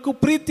ಎಚ್ಚರಗೊಳ್ಳಬೇಕು,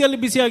 ಪ್ರೀತಿಯಲ್ಲಿ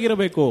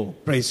ಬಿಸಿಯಾಗಿರಬೇಕು.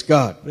 Praise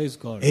God. Praise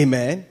God.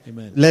 Amen.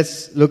 Amen. Let's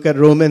look at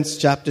Romans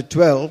chapter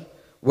 12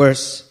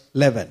 verse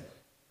 11.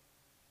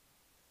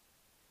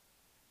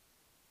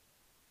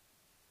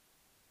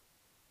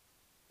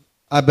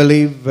 I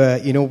believe,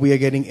 we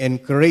are getting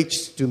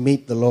encouraged to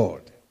meet the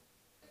Lord.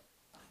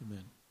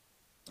 Amen.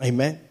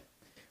 Amen.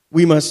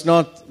 We must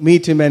not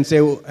meet him and say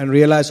and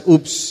realize,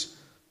 oops,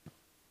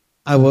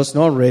 I was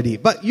not ready.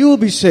 But you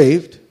will be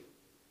saved.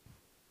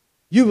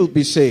 You will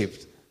be saved.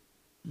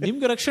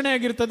 ನಿಮ್ಗೆ ರಕ್ಷಣೆ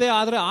ಆಗಿರ್ತದೆ,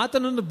 ಆದ್ರೆ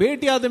ಆತನನ್ನು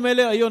ಭೇಟಿ ಆದ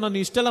ಮೇಲೆ ಅಯ್ಯೋ ನಾನು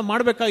ಇಷ್ಟೆಲ್ಲ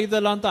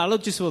ಮಾಡಬೇಕಾಗಿದ್ದಲ್ಲ ಅಂತ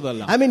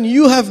ಆಲೋಚಿಸುವುದಲ್ಲ. I mean,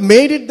 you have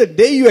made it the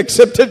day you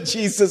accepted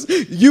Jesus.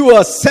 You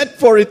are set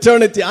for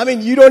eternity. I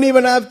mean, you don't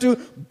even have to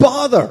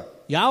bother.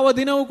 ಯಾವ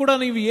ದಿನವೂ ಕೂಡ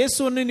ನೀವು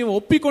ಯೇಸುವನ್ನು ನೀವು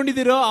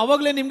ಒಪ್ಪಿಕೊಂಡಿದ್ದೀರೋ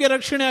ಅವಾಗಲೇ ನಿಮಗೆ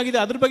ರಕ್ಷಣೆ ಆಗಿದೆ,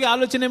 ಅದ್ರ ಬಗ್ಗೆ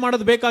ಆಲೋಚನೆ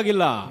ಮಾಡೋದು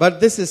ಬೇಕಾಗಿಲ್ಲ. But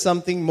this is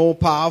something more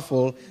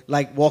powerful,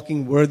 like walking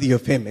worthy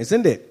of him,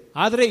 isn't it?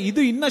 ಆದ್ರೆ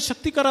ಇದು ಇನ್ನ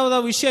ಶಕ್ತಿಕರವಾದ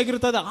ವಿಷಯ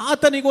ಆಗಿರುತ್ತದೆ,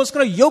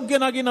 ಆತನಿಗೋಸ್ಕರ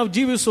ಯೋಗ್ಯನಾಗಿ ನಾವು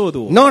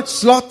ಜೀವಿಸುವುದು. Not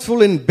slothful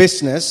in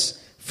business,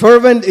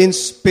 fervent in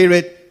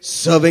spirit,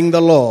 serving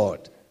the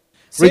Lord,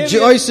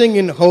 rejoicing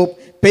in hope,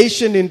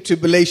 patient in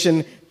tribulation,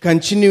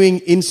 continuing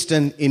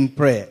instant in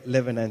prayer.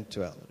 11 and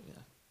 12.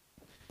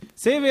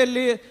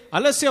 ಸೇವೆಯಲ್ಲಿ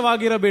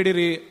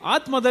ಅಲಸ್ಯವಾಗಿರಬೇಡಿರಿ,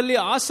 ಆತ್ಮದಲ್ಲಿ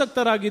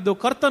ಆಸಕ್ತರಾಗಿದ್ದು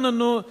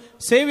ಕರ್ತನನ್ನು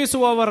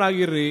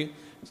ಸೇವಿಸುವವರಾಗಿರ್ರಿ,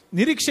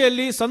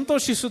 ನಿರೀಕ್ಷೆಯಲ್ಲಿ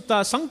ಸಂತೋಷಿಸುತ್ತಾ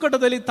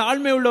ಸಂಕಟದಲ್ಲಿ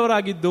ತಾಳ್ಮೆ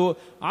ಉಳ್ಳವರಾಗಿದ್ದು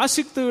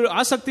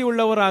ಆಸಕ್ತಿ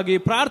ಉಳ್ಳವರಾಗಿ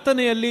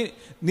ಪ್ರಾರ್ಥನೆಯಲ್ಲಿ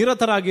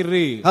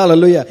ನಿರತರಾಗಿರ್ರಿ.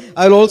 Hallelujah.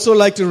 I'll also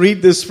like to read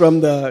this from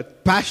the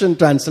Passion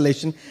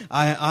Translation.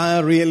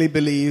 I really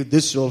believe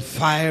this will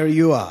fire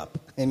you up.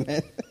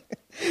 Amen.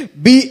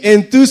 Be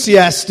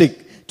enthusiastic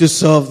to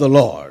serve the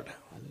Lord.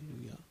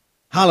 Hallelujah.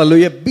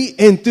 Hallelujah. Be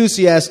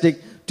enthusiastic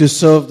to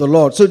serve the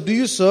Lord. So do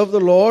you serve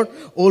the Lord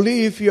only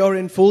if you are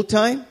in full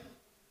time?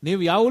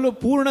 ನೀವು ಯಾವಾಗಲೂ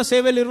ಪೂರ್ಣ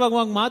ಸೇವೆಯಲ್ಲಿ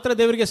ಇರುವಾಗ ಮಾತ್ರ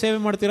ದೇವರಿಗೆ ಸೇವೆ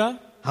ಮಾಡ್ತೀರಾ?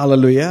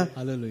 Hallelujah.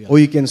 Hallelujah. Or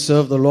you can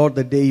serve the Lord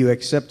the day you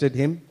accepted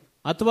him.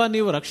 ಅಥವಾ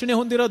ನೀವು ರಕ್ಷಣೆ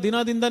ಹೊಂದಿರೋ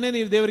ದಿನದಿಂದನೇ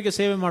ನೀವು ದೇವರಿಗೆ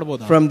ಸೇವೆ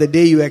ಮಾಡಬಹುದು. From the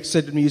day you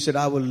accepted me, you said,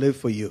 I will live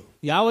for you.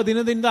 ಯಾವ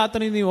ದಿನದಿಂದ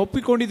ಆತನಿಗೆ ನೀವು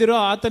ಒಪ್ಪಿಕೊಂಡಿದ್ದೀರೋ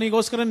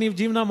ಆತನಿಗೋಸ್ಕರ ನೀವು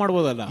ಜೀವನ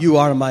ಮಾಡಬಹುದಲ್ಲ. You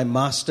are my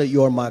master,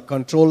 you are my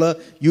controller.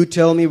 You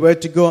tell me where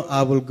to go,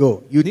 I will go.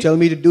 You tell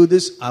me to do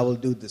this, I will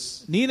do this.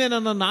 ನೀನೇ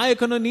ನನ್ನ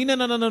ನಾಯಕನು, ನೀನೇ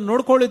ನನ್ನನ್ನು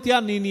ನೋಡ್ಕೊಳ್ಳುತ್ತೀಯಾ,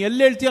 ನೀನು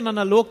ಎಲ್ಲಿ ಹೇಳ್ತೀಯಾ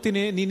ನಾನು ಅಲ್ಲಿ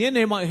ಹೋಗ್ತೀನಿ,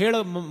 ನೀನೇನು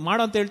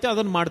ಮಾಡು ಅಂತ ಹೇಳ್ತೀಯ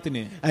ಅದನ್ನು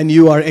ಮಾಡ್ತೀನಿ. And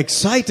you are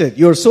excited.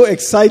 You are so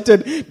excited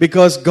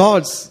because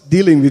God's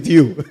dealing with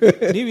you.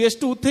 ನೀವು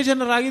ಎಷ್ಟು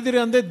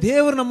ಉತ್ತೇಜನರಾಗಿದ್ದೀರಿ ಅಂದ್ರೆ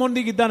ದೇವರು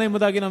ನಮ್ಮೊಂದಿಗೆ ಇದ್ದಾನೆ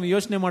ಎಂಬುದಾಗಿ ನಾವು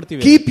ಯೋಚನೆ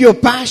ಮಾಡ್ತೀವಿ. Keep your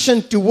passion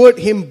toward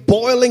him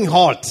boiling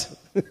hot.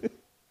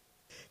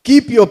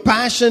 Keep your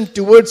passion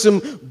towards him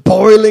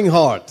boiling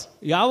hot.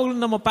 ಯಾವಾಗಲೂ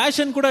ನಮ್ಮ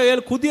ಪ್ಯಾಷನ್ ಕೂಡ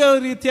ಕುದಿಯೋ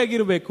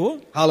ರೀತಿಯಾಗಿರಬೇಕು.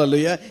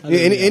 Hallelujah.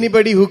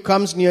 Anybody who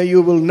comes near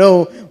you will know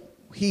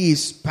he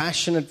is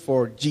passionate for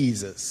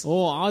Jesus.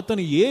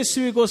 ಆತನು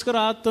ಯೇಸುವಿಗೋಸ್ಕರ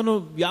ಆತನು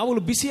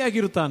ಯಾವಾಗಲೂ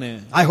ಬಿಸಿಯಾಗಿರುತ್ತಾನೆ.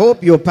 I hope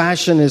your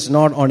passion is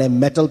not on a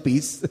metal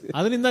piece.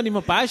 ಅದರಿಂದ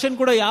ನಿಮ್ಮ passion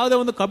ಕೂಡ ಯಾವುದೇ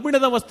ಒಂದು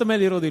ಕಬ್ಬಿಣದ ವಸ್ತು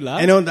ಮೇಲೆ ಇರೋದಿಲ್ಲ.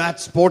 That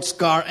sports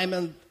car,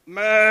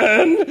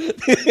 man,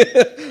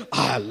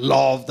 I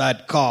love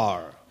that car.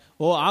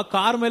 ಓ ಆ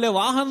ಕಾರ್ ಮೇಲೆ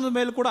ವಾಹನದ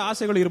ಮೇಲೆ ಕೂಡ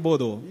ಆಸೆಗಳು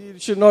ಇರಬಹುದು.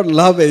 You should not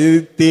love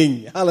anything.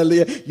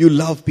 Hallelujah. You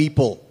love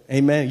people.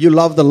 Amen. You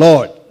love the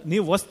Lord.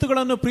 ನೀವು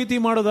ವಸ್ತುಗಳನ್ನು ಪ್ರೀತಿ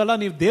ಮಾಡೋದಲ್ಲ,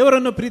 ನೀವು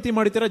ದೇವರನ್ನು ಪ್ರೀತಿ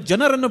ಮಾಡ್ತೀರಾ,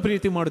 ಜನರನ್ನು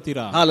ಪ್ರೀತಿ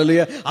ಮಾಡ್ತೀರಾ.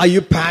 Hallelujah. Are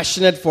you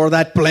passionate for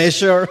that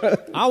pleasure?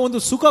 ಆ ಒಂದು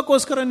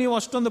ಸುಖಕ್ಕೋಸ್ಕರ ನೀವು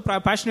ಅಷ್ಟೊಂದು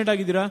ಪ್ಯಾಷನೇಟ್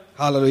ಆಗಿದ್ದೀರಾ?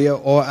 Hallelujah.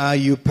 Or are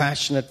you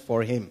passionate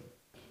for Him?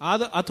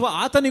 ಅಥವಾ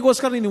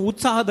ಆತನಿಗೋಸ್ಕರ ನೀವು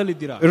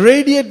ಉತ್ಸಾಹದಲ್ಲಿದ್ದೀರಾ?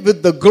 Radiate with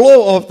the glow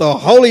of the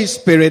Holy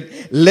Spirit.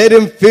 Let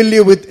Him fill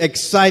you with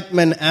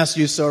excitement as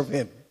you serve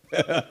Him.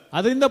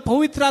 ಅದರಿಂದ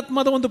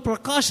ಪವಿತ್ರಾತ್ಮದ ಒಂದು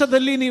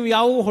ಪ್ರಕಾಶದಲ್ಲಿ ನೀವು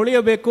ಯಾವ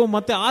ಹೊಳೆಯಬೇಕು,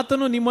 ಮತ್ತೆ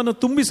ಆತನು ನಿಮ್ಮನ್ನು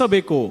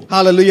ತುಂಬಿಸಬೇಕು.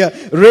 Hallelujah.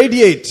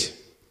 Radiate.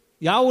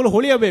 ಯಾವಾಗಲೂ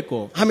ಹೊಳೆಯಬೇಕು.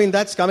 I mean,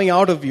 that's coming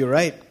out of you,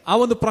 right? ಆ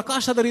ಒಂದು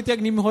ಪ್ರಕಾಶದ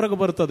ರೀತಿಯಾಗಿ ನಿಮ್ಮ ಹೊರಗೆ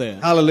ಬರುತ್ತದೆ.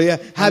 Hallelujah.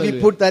 Have you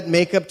put that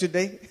makeup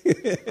today?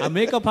 ಆ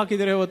ಮೇಕಪ್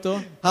ಹಾಕಿದಿರಾ ಇವತ್ತು?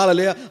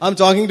 Hallelujah. I'm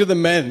talking to the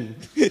men.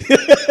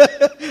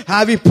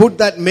 Have you put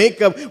that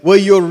makeup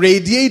where you're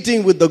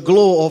radiating with the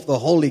glow of the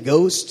Holy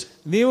Ghost?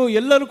 ನೀವು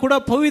ಎಲ್ಲರೂ ಕೂಡ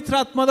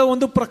ಪವಿತ್ರಾತ್ಮದ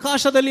ಒಂದು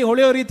ಪ್ರಕಾಶದಲ್ಲಿ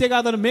ಹೊಳೆಯೋ ರೀತಿಯಾಗಿ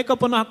ಅದನ್ನ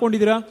ಮೇಕಪ್ ಅನ್ನು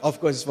ಹಾಕೊಂಡಿದ್ದೀರಾ? Of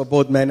course, for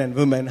both men and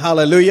women.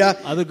 Hallelujah.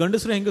 ಅದು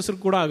ಗಂಡಸರು ಹೆಂಗಸರು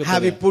ಕೂಡ ಆಗುತ್ತೆ.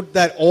 Have you put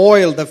that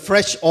oil, the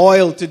fresh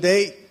oil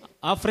today?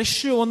 ಆ ಫ್ರೆಶ್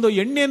ಒಂದು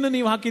ಎಣ್ಣೆಯನ್ನು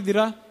ನೀವು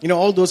ಹಾಕಿದ್ದೀರಾ? You know,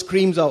 all those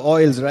creams are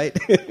oils, right?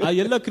 ಆ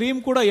ಎಲ್ಲ ಕ್ರೀಮ್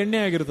ಕೂಡ ಎಣ್ಣೆ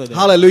ಆಗಿರುತ್ತದೆ.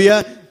 Hallelujah.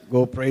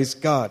 Go praise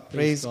God.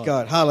 Praise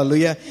God.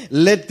 Hallelujah.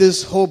 Let this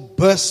hope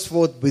burst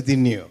forth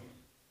within you.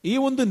 ಈ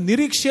ಒಂದು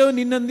ನಿರೀಕ್ಷೆಯು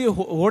ನಿನ್ನಲ್ಲಿ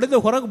ಹೊಡೆದು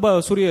ಹೊರಗೆ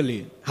ಸುರಿಯಲಿ.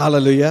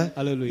 Hallelujah.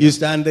 Hallelujah. You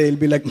stand there,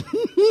 you'll be like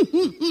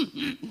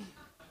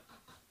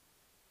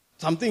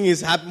something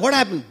is happening. What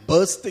happened?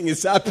 Bursting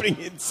is happening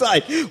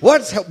inside.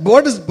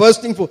 What is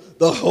bursting for?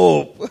 The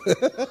hope.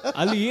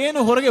 ಅಲ್ಲಿ ಏನು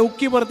ಹೊರಗೆ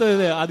ಉಕ್ಕಿ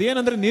ಬರ್ತದೆ,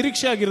 ಅದೇನಂದ್ರೆ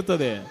ನಿರೀಕ್ಷೆ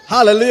ಆಗಿರುತ್ತದೆ.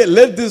 Hallelujah.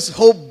 Let this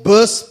hope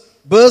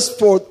burst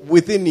forth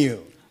within you.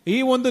 ಈ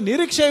ಒಂದು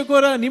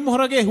ನಿರೀಕ್ಷೆಗೋರ ನಿಮ್ಮ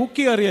ಹೊರಗೆ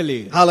ಉಕ್ಕಿ ಹರಿಯಲಿ.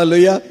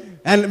 Hallelujah.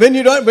 And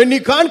when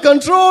you can't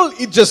control,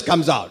 it just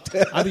comes out.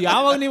 ಅದು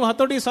ಯಾವಾಗ ನೀವು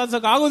ಹತೋಟಿ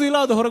ಸಾಧಿಸಕ್ಕೆ ಆಗೋದಿಲ್ಲ,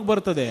 ಅದು ಹೊರಗೆ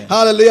ಬರ್ತದೆ.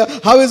 Hallelujah.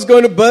 How is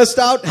going to burst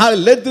out?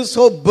 Let this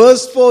hope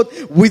burst forth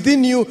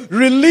within you,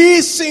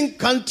 releasing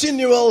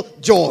continual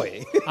joy.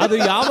 ಅದು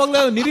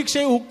ಯಾವಾಗಲೂ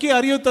ನಿರೀಕ್ಷೆ ಉಕ್ಕಿ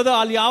ಹರಿಯುತ್ತದೆ,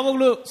 ಅಲ್ಲಿ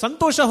ಯಾವಾಗಲೂ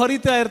ಸಂತೋಷ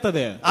ಹರಿತಾ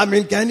ಇರ್ತದೆ. I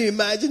mean, can you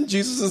imagine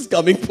Jesus is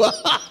coming?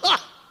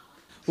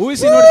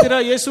 ಊಹಿಸಿ ನೋಡ್ತೀರಾ,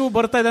 ಯೇಸು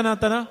ಬರ್ತಾ ಇದ್ದಾನೆ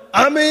ಅಂತನ?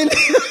 I mean,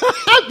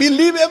 we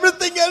leave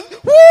everything and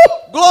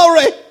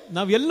glory.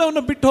 ನಾವು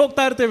ಎಲ್ಲವನ್ನು ಬಿಟ್ಟು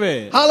ಹೋಗ್ತಾ ಇರ್ತೇವೆ.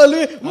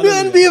 Hallelujah.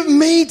 Man, we have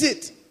made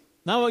it.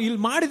 ನಾವು ಇಲ್ಲಿ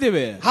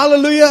ಮಾಡಿದ್ದೇವೆ.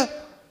 Hallelujah.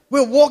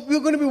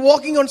 We're going to be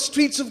walking on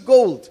streets of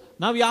gold.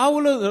 ನಾವು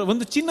ಯಾವಾಗಲೂ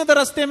ಒಂದು ಚಿನ್ನದ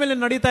ರಸ್ತೆ ಮೇಲೆ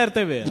ನಡೀತಾ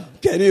ಇರ್ತೇವೆ.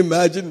 Can you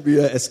imagine we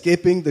are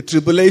escaping the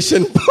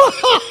tribulation?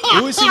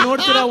 ಊಹಿಸಿ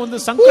ನೋಡ್ತೀರಾ, ಒಂದು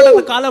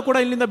ಸಂಕಟದ ಕಾಲ ಕೂಡ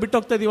ಇಲ್ಲಿಂದ ಬಿಟ್ಟು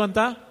ಹೋಗ್ತಾ ಇದೀವಿ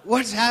ಅಂತ.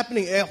 What's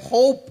happening? A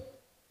hope.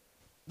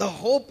 The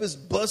hope is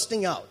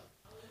bursting out.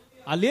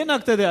 ಅಲ್ಲಿ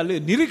ಏನಾಗ್ತದೆ, ಅಲ್ಲಿ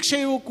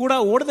ನಿರೀಕ್ಷೆಯು ಕೂಡ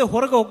ಓಡದೆ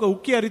ಹೊರಗೆ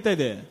ಉಕ್ಕಿ ಹರಿತಾ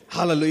ಇದೆ.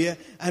 Hallelujah.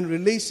 And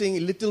releasing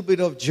a little bit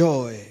of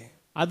joy.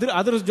 ಅದ್ರ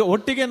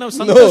ಒಟ್ಟಿಗೆ ನಾವು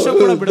ಸಂತೋಷ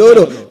ಕೂಡ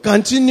ಬಿಡಬೇಕು.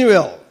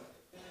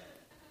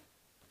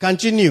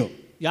 Continue.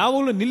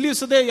 ಯಾವಾಗಲೂ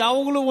ನಿಲ್ಲಿಸದೆ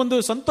ಯಾವಾಗಲೂ ಒಂದು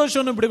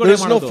ಸಂತೋಷವನ್ನು ಬಿಡುಗಡೆ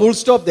ಮಾಡೋದು. There is no full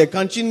stop there.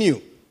 Continue.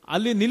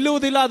 ಅಲ್ಲಿ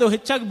ನಿಲ್ಲುವುದಿಲ್ಲ, ಅದು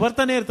ಹೆಚ್ಚಾಗಿ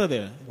ಬರ್ತಾನೆ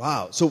ಇರ್ತದೆ.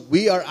 Wow. So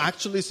we are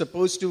actually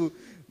supposed to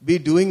be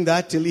doing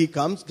that till he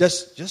comes,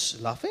 just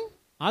laughing?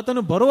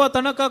 ಆತನು ಬರುವ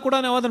ತನಕ ಕೂಡ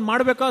ನಾವು ಅದನ್ನ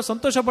ಮಾಡಬೇಕಾ,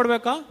 ಸಂತೋಷ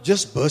ಪಡಬೇಕಾ?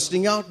 Just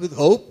bursting out with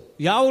hope?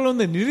 ಯಾವಾಗಲೂ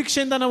ಒಂದು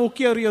ನಿರೀಕ್ಷೆಯಿಂದ ನಾವು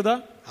ಉಕ್ಕಿ ಹರಿಯೋದಾ?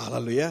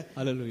 Hallelujah.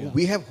 Hallelujah.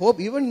 We have hope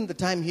even in the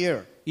time here.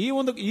 ಈ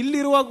ಒಂದು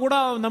ಇಲ್ಲಿರುವಾಗ ಕೂಡ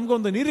ನಮ್ಗೆ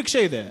ಒಂದು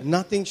ನಿರೀಕ್ಷೆ ಇದೆ.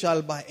 Nothing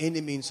shall by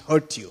any means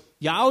hurt you.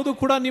 ಯಾವುದು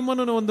ಕೂಡ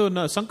ನಿಮ್ಮನ್ನು ಒಂದು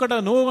ಸಂಕಟ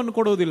ನೋವನ್ನು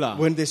ಕೊಡುವುದಿಲ್ಲ.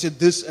 When they say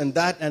this and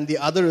that and the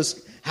other is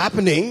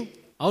happening,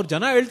 ಅವ್ರ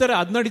ಜನ ಹೇಳ್ತಾರೆ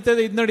ಅದ್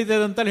ನಡೀತದೆ ಇದ್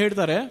ನಡೀತದೆ ಅಂತ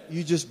ಹೇಳ್ತಾರೆ.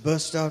 You just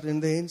burst out in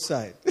the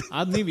inside.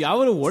 ಅದ್ ನೀವು ಯಾವ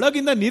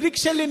ಒಳಗಿಂದ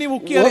ನಿರೀಕ್ಷೆಯಲ್ಲಿ ನೀವು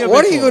ಉಕ್ಕಿ ಹರಿಯಬೇಕು.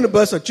 What are you going to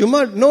burst out?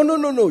 Chuma?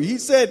 No. He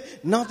said,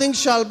 nothing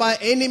shall by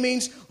any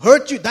means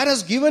hurt you. That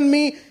has given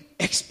me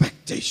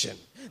expectation.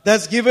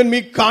 That's given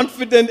me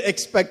confident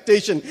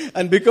expectation.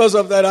 And because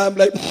of that, I'm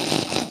like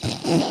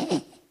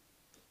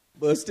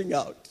bursting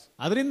out.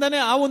 ಅದರಿಂದಾನೇ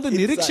ಆ ಒಂದು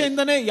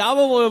ನಿರೀಕ್ಷೆಯಿಂದಾನೇ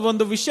ಯಾವ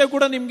ಒಂದು ವಿಷಯ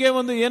ಕೂಡ ನಿಮ್ಗೆ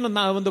ಒಂದು ಏನು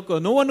ಒಂದು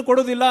ನೋವನ್ನು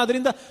ಕೊಡೋದಿಲ್ಲ.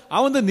 ಅದರಿಂದ ಆ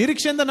ಒಂದು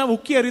ನಿರೀಕ್ಷೆಯಿಂದ ನಾವು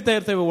ಉಕ್ಕಿ ಹರಿತಾ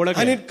ಇರ್ತೇವೆ ಒಳಗೆ.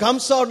 And it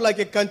comes out like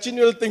a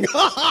continual thing.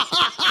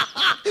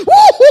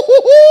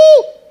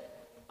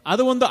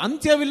 ಅದು ಒಂದು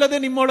ಅಂತ್ಯವಿಲ್ಲದೆ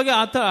ನಿಮ್ಮೊಳಗೆ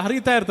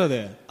ಹರಿತಾ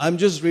ಇರ್ತದೆ. I'm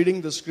just reading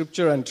the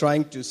scripture and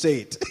trying to say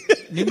it.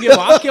 ನಿಮಗೆ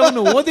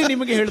ವಾಕ್ಯವನ್ನು ಓದಿ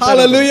ನಿಮಗೆ ಹೇಳ್ತಾ ಇರೋದು.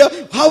 Hallelujah.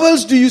 How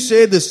else do you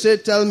say this? Say,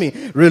 tell me.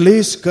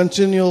 Release,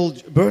 continual,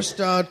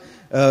 burst out.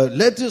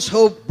 Let this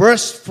hope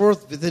burst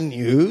forth within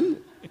you.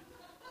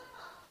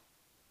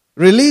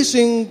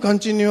 Releasing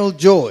continual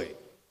joy.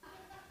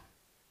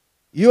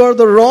 You are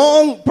the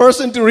wrong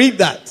person to read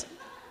that.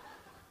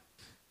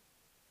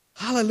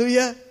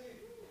 Hallelujah.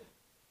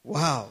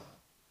 Wow.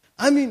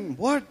 I mean,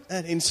 what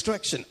an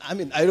instruction. I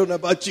mean, I don't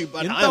know about you,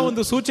 but ಎಂತ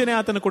ಒಂದು ಸೂಚನೆ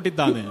ಆತನ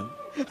ಕೊಟ್ಟಿದ್ದಾನೆ.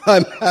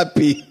 I'm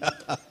happy.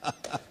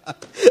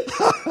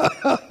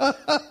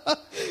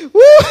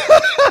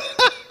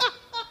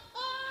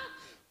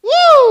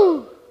 Woo!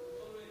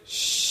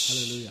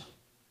 Hallelujah.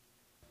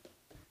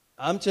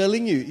 I'm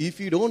telling you, if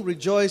you don't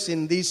rejoice in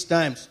these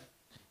times,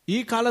 ಈ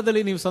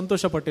ಕಾಲದಲ್ಲಿ ನೀವು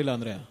ಸಂತೋಷ ಪಟ್ಟಿಲ್ಲ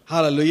ಅಂದ್ರೆ,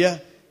 hallelujah,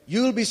 you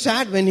will be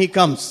sad when he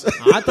comes.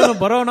 ಆತನು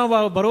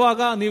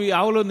ಬರುವಾಗ ನೀವು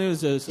ಯಾವಾಗಲೂ ನೀವು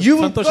You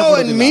will Santhosh go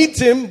and ಪಡೋದಿಲ್ಲ. meet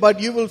him, but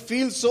you will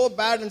feel so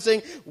bad and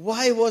saying,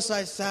 why was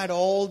I sad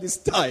all this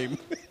time?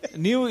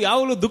 ನೀವು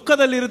ಯಾವಾಗಲೂ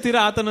ದುಃಖದಲ್ಲಿ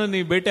ಇರ್ತೀರಾ ಆತನ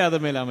ನೀವು ಭೇಟಿ ಆದ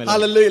ಮೇಲೆ. ಆಮೇಲೆ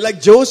Hallelujah. Like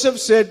Joseph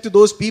said to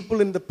those people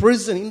in the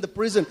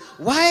prison,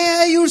 why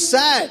are you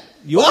sad?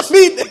 What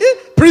mean?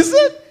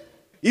 Prison?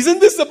 Isn't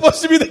this supposed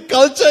to be the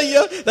culture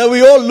here that we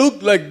all look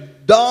like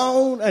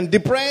down and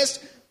depressed?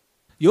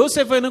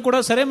 ಯೋಸೇಫನು ಕೂಡ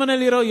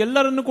ಸೆರೆಮನೆಯಲ್ಲಿರೋ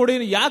ಎಲ್ಲರನ್ನು ಕೂಡ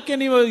ಯಾಕೆ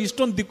ನೀವು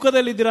ಇಷ್ಟೊಂದು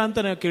ದುಃಖದಲ್ಲಿದ್ದೀರಾ ಅಂತ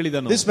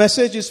ಕೇಳಿದನು. This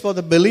message is for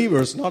the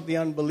believers, not the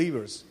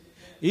unbelievers.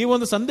 ಈ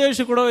ಒಂದು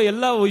ಸಂದೇಶ ಕೂಡ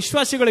ಎಲ್ಲ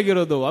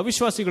ವಿಶ್ವಾಸಿಗಳಿಗಿರೋದು,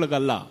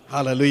 ಅವಿಶ್ವಾಸಿಗಳಿಗಲ್ಲ.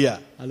 Hallelujah.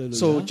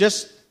 So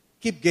just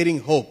keep getting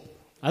hope.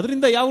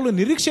 ಅದರಿಂದ ಯಾವಾಗಲೂ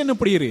ನಿರೀಕ್ಷೆಯನ್ನು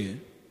ಪಡೆಯಿರಿ.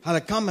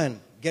 Come and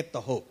get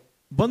the hope.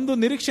 ಬಂದು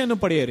ನಿರೀಕ್ಷೆಯನ್ನು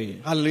ಪಡೆಯಿರಿ.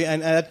 Hallelujah.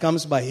 And that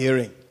comes by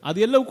hearing.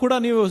 ಅದೆಲ್ಲವೂ ಕೂಡ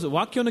ನೀವು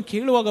ವಾಕ್ಯವನ್ನು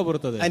ಕೇಳುವಾಗ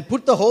ಬರುತ್ತದೆ. And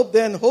put the hope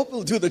there, and hope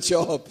will do the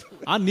job.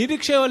 ಆ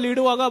ನಿರೀಕ್ಷೆಯಲ್ಲಿ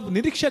ಇಡುವಾಗ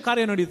ನಿರೀಕ್ಷೆ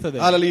ಕಾರ್ಯ ನಡೆಯುತ್ತದೆ.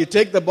 Hallelujah.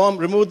 Take the bomb,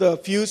 remove the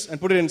fuse, and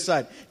put it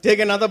inside.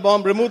 Take another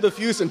bomb, remove the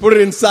fuse, and put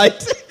it inside.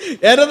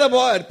 Another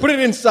bomb, put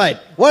it inside.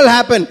 What will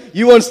happen?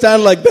 You won't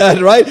stand like that,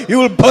 right? You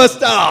will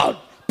burst out.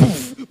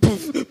 Poof,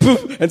 poof, poof,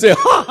 and say,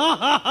 ha, ha,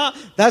 ha, ha.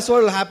 That's what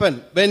will happen.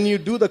 When you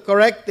do the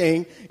correct thing,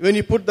 when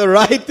you put the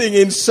right thing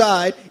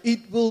inside,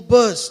 it will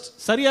burst.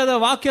 ಸರಿಯಾದ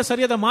ವಾಕ್ಯ,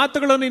 ಸರಿಯಾದ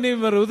ಮಾತುಗಳನ್ನು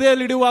ನೀವು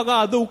ಹೃದಯದಲ್ಲಿ ಇಡುವಾಗ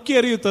ಅದು ಉಕ್ಕಿ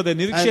ಹರಿಯುತ್ತದೆ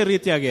ನಿರೀಕ್ಷೆ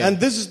ರೀತಿಯಾಗಿ. And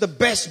this is the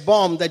best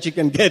bomb that you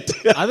can get.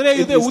 ಆದರೆ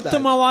ಇದು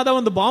ಉತ್ತಮವಾದ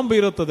ಒಂದು ಬಾಂಬ್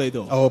ಇರುತ್ತದೆ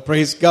ಇದು. Oh,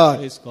 praise God.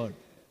 Praise God.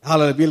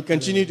 Hallelujah. We'll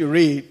continue to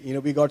read.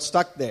 We got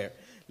stuck there.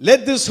 Let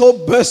this hope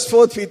burst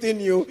forth within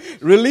you,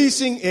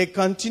 releasing a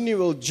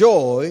continual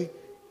joy.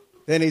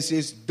 Then he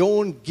says,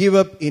 don't give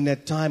up in a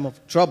time of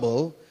trouble,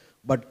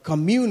 but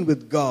commune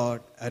with God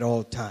at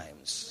all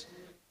times.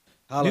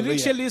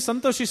 ನಿರೀಕ್ಷೆಯಲ್ಲಿ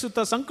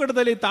ಸಂತೋಷಿಸುತ್ತಾ,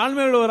 ಸಂಕಟದಲ್ಲಿ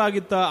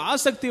ತಾಳ್ಮೆಯುಳ್ಳವರಾಗಿತ್ತ,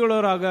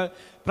 ಆಸಕ್ತಿಯುಳ್ಳವರಾಗ,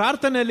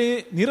 ಪ್ರಾರ್ಥನೆಯಲ್ಲಿ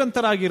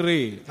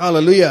ನಿರಂತರಾಗಿರ್ರಿ.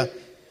 Hallelujah.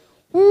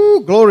 Ooh,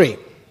 glory,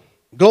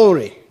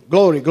 glory,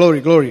 glory,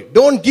 glory, glory.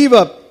 Don't give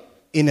up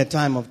in a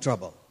time of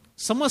trouble.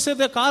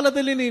 ಸಮಸ್ಯೆದ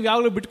ಕಾಲದಲ್ಲಿ ನೀವು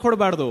ಯಾವಾಗಲೂ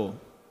ಬಿಟ್ಕೊಡಬಾರ್ದು.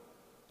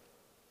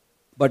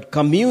 But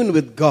commune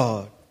with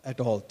God at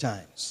all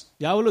times.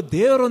 ಯಾವಾಗಲೂ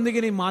ದೇವರೊಂದಿಗೆ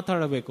ನೀವು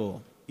ಮಾತಾಡಬೇಕು.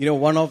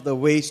 One of the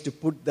ways to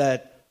put that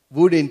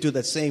wood into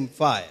the same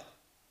fire.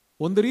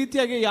 ಒಂದು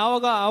ರೀತಿಯಾಗಿ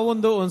ಯಾವಾಗ ಆ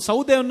ಒಂದು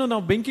ಸೌದೆಯನ್ನು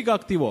ನಾವು ಬೆಂಕಿಗೆ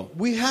ಹಾಕ್ತೀವೋ,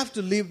 we have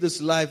to live this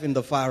life in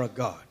the fire of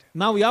God.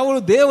 ನಾವು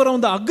ಯಾವಾಗಲೂ ದೇವರ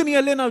ಒಂದು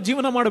ಅಗ್ನಿಯಲ್ಲೇ ನಾವು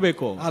ಜೀವನ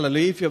ಮಾಡಬೇಕು.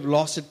 Hallelujah. If you have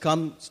lost it,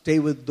 come stay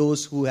with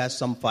those who has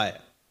some fire.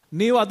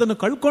 ನೀವು ಅದನ್ನು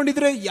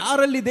ಕಳ್ಕೊಂಡಿದ್ರೆ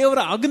ಯಾರಲ್ಲಿ ದೇವರ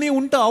ಅಗ್ನಿ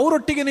ಉಂಟು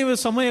ಅವರೊಟ್ಟಿಗೆ ನೀವು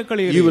ಸಮಯ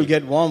ಕಳೆಯಿರಿ. You will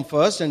get warm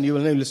first and you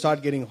will start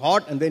getting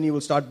hot and then you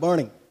will start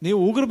burning. ನೀವು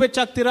ಉಗುರು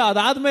ಬೆಚ್ಚಾಗ್ತೀರಾ,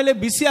 ಅದಾದ್ಮೇಲೆ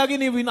ಬಿಸಿಯಾಗಿ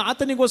ನೀವು ಇನ್ನು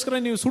ಆತನಿಗೋಸ್ಕರ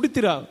ನೀವು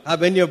ಸುಡಿತೀರಾ.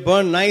 When you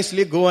burn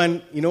nicely, go and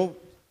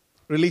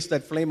release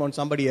that flame on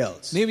somebody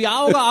else. ನೀವು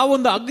ಯಾವಾಗ ಆ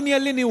ಒಂದು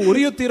ಅಗ್ನಿಯಲ್ಲಿ ನೀವು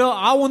ಉರಿಯುತ್ತೀರೋ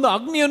ಆ ಒಂದು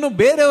ಅಗ್ನಿಯನ್ನು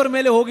ಬೇರೆಯವರ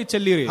ಮೇಲೆ ಹೋಗಿ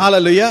ಚೆಲ್ಲಿರಿ.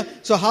 Hallelujah.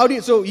 So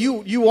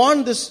you want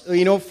this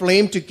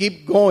flame to keep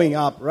going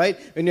up, right?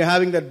 When you're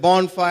having that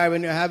bonfire,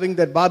 when you're having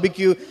that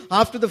barbecue,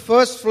 after the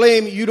first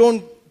flame you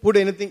don't put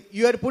anything,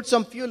 you have to put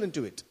some fuel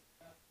into it.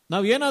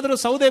 ನಾವು ಏನಾದರೂ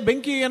ಸೌದೆ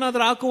ಬೆಂಕಿ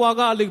ಏನಾದರೂ ಹಾಕುವಾಗ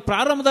ಅಲ್ಲಿ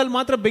ಪ್ರಾರಂಭದಲ್ಲಿ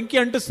ಮಾತ್ರ ಬೆಂಕಿ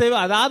ಅಂಟಿಸ್ತೇವೆ,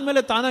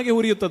 ಅದಾದ್ಮೇಲೆ ತಾನಾಗಿ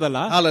ಉರಿಯುತ್ತದಲ್ಲ.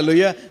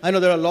 Hallelujah. I know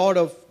there are a lot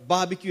of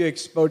barbecue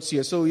experts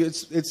here, so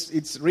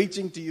it's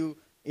reaching to you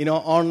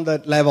on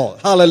that level.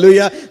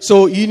 Hallelujah. So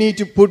you need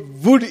to put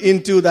wood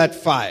into that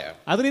fire.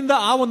 ಅದರಿಂದ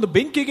ಆ ಒಂದು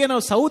ಬೆಂಕಿಗೆ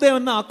ನಾವು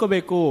ಸೌದೆಯನ್ನು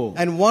ಹಾಕಬೇಕು.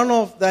 And one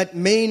of that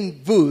main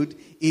wood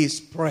is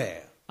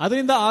prayer.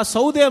 ಅದರಿಂದ ಆ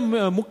ಸೌದೆಯ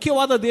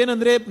ಮುಖ್ಯವಾದದ್ದು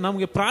ಏನಂದ್ರೆ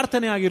ನಮಗೆ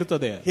ಪ್ರಾರ್ಥನೆ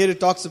ಆಗಿರುತ್ತದೆ. Here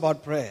it talks about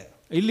prayer.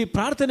 ಇಲ್ಲಿ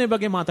ಪ್ರಾರ್ಥನೆ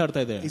ಬಗ್ಗೆ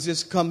ಮಾತಾಡ್ತಾ ಇದೆ. It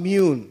says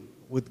commune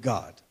with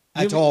God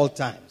at all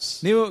times.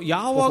 ನೀವು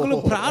ಯಾವಾಗಲೂ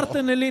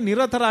ಪ್ರಾರ್ಥನೆಯಲ್ಲಿ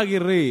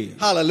ನಿರತರಾಗಿರ್ರಿ.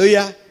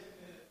 Hallelujah.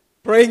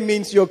 Praying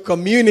means you're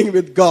communing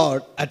with God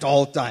at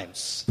all times.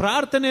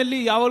 ಪ್ರಾರ್ಥನೆಯಲ್ಲಿ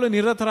ಯಾವಾಗಲೂ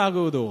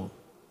ನಿರತರಾಗುವುದು.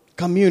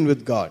 Commune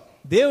with God.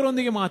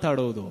 ದೇವರೊಂದಿಗೆ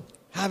ಮಾತಾಡುವುದು.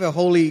 Have a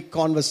holy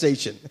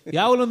conversation.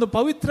 ಯಾವಾಗಲೂ ಒಂದು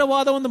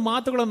ಪವಿತ್ರವಾದ ಒಂದು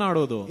ಮಾತುಗಳನ್ನು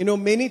ಆಡೋದು.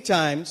 Many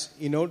times,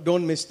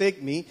 don't mistake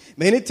me.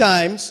 Many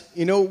times,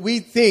 we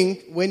think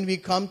when we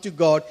come to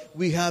God,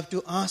 we have to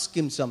ask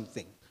Him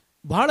something.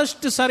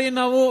 ಬಹಳಷ್ಟು ಸಾರಿ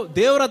ನಾವು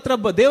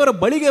ದೇವರ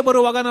ಬಳಿಗೆ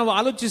ಬರುವಾಗ ನಾವು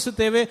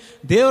ಆಲೋಚಿಸುತ್ತೇವೆ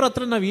ದೇವರ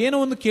ಹತ್ರ ನಾವು ಏನೋ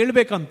ಒಂದು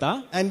ಕೇಳಬೇಕಂತ.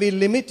 And we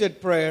limited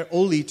prayer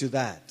only to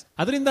that.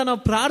 ಅದರಿಂದ ನಾವು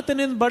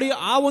ಪ್ರಾರ್ಥನೆ ಬಳಿ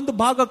ಆ ಒಂದು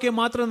ಭಾಗಕ್ಕೆ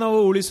ಮಾತ್ರ ನಾವು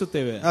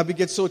ಉಳಿಸುತ್ತೇವೆ. We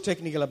get so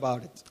technical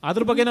about it.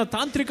 ಅದ್ರ ಬಗ್ಗೆ ನಾವು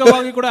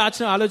ತಾಂತ್ರಿಕವಾಗಿ ಕೂಡ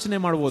ಆಲೋಚನೆ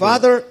ಮಾಡಬಹುದು.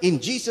 Father, in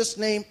Jesus'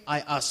 name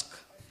I ask.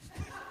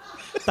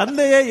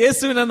 ತಂದೆಯೇ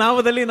ಯೇಸುವಿನ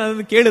ನಾಮದಲ್ಲಿ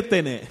ನಾನು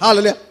ಕೇಳುತ್ತೇನೆ.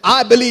 Hallelujah.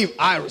 I believe,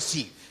 I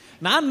receive.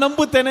 ನಾನು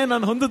ನಂಬುತ್ತೇನೆ,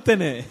 ನಾನು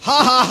ಹೊಂದುತ್ತೇನೆ. Ha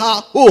ha ha.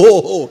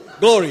 Oh,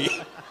 glory.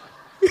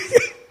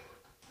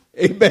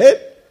 Amen.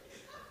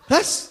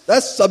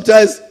 That's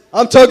sometimes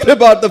I'm talking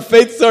about the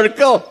faith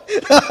circle.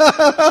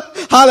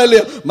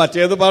 Hallelujah.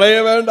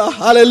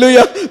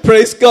 Hallelujah.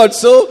 Praise God.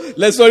 So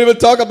let's not even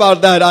talk about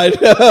that.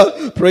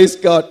 Praise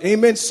God.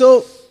 Amen. So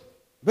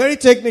very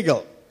technical.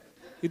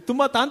 ಇದು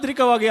ತುಂಬಾ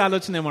ತಾಂತ್ರಿಕವಾಗಿ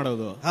ಆಲೋಚನೆ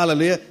ಮಾಡೋದು.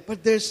 Hallelujah. But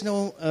there's no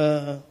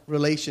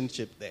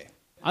relationship there.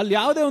 ಅಲ್ಲಿ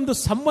ಯಾವುದೇ ಒಂದು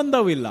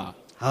ಸಂಬಂಧವಿಲ್ಲ.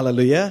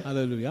 Hallelujah.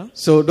 Hallelujah.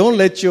 So don't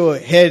let your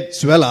head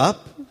swell up.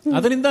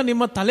 ಅದರಿಂದ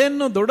ನಿಮ್ಮ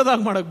ತಲೆಯನ್ನು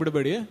ದೊಡ್ಡದಾಗಿ ಮಾಡಕ್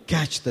ಬಿಡಬೇಡಿ.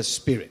 Catch the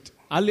spirit.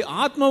 ಅಲ್ಲಿ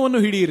ಆತ್ಮವನ್ನು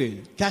ಹಿಡಿಯಿರಿ.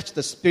 Catch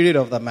the spirit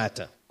of the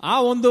matter. ಆ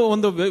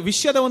ಒಂದು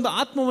ವಿಷಯದ ಒಂದು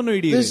ಆತ್ಮವನ್ನು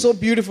ಹಿಡಿಯಿರಿ. This is so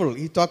beautiful.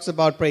 He talks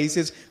about prayer. He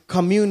says,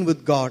 commune with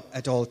God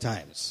at all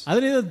times.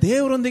 ಅದರಿಂದ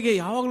ದೇವರೊಂದಿಗೆ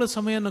ಯಾವಾಗಲೂ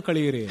ಸಮಯವನ್ನು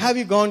ಕಳೆಯಿರಿ. Have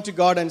you gone to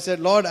God and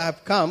said, Lord, I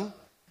have come.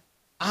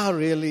 I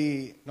really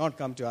not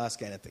come to ask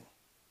anything.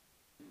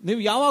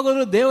 ನೀವು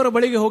ಯಾವಾಗಲೂ ದೇವರ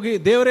ಬಳಿಗೆ ಹೋಗಿ,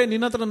 ದೇವರೇ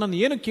ನಿನ್ನ ಹತ್ರ ನಾನು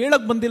ಏನು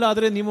ಕೇಳಕ್ ಬಂದಿಲ್ಲ,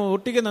 ಆದ್ರೆ ನಿಮ್ಮ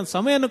ಒಟ್ಟಿಗೆ ನಾನು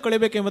ಸಮಯವನ್ನು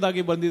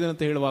ಕಳೆಯಬೇಕೆಂಬುದಾಗಿ ಬಂದಿದ್ದೇನೆ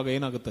ಅಂತ ಹೇಳುವಾಗ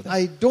ಏನಾಗುತ್ತದೆ?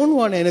 I don't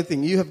want anything.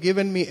 You have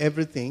given me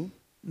everything.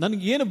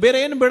 ನನಗೆ ಏನು ಬೇರೆ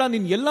ಏನು ಬೇಡ,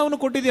 ನೀನು ಎಲ್ಲವನ್ನು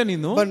ಕೊಟ್ಟಿದ್ಯಾ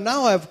ನೀನು. But now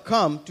I have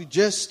come to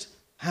just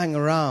hang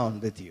around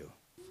with you.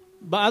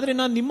 ಆದ್ರೆ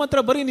ನಾನು ನಿಮ್ಮ ಹತ್ರ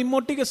ಬರೀ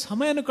ನಿಮ್ಮೊಟ್ಟಿಗೆ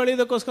ಸಮಯವನ್ನು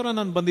ಕಳೆಯೋದಕ್ಕೋಸ್ಕರ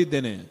ನಾನು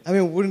ಬಂದಿದ್ದೇನೆ. I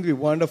mean, wouldn't it be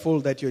wonderful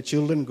that your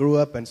children grew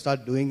up and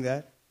start doing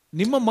that?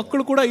 ನಿಮ್ಮ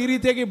ಮಕ್ಕಳು ಕೂಡ ಈ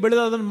ರೀತಿಯಾಗಿ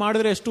ಬೆಳೆದು ಅದನ್ನು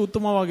ಮಾಡಿದ್ರೆ ಎಷ್ಟು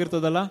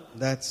ಉತ್ತಮವಾಗಿರ್ತದಲ್ಲ.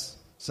 That's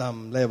some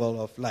level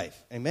of life.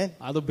 Amen.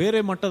 ಅದು ಬೇರೆ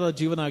ಮಟ್ಟದ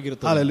ಜೀವನ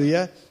ಆಗಿರುತ್ತೆ.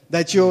 Hallelujah.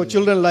 That your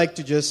children like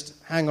to just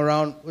hang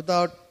around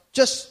without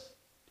just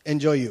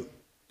enjoy you.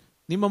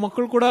 ನಿಮ್ಮ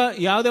ಮಕ್ಕಳು ಕೂಡ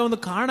ಯಾವುದೇ ಒಂದು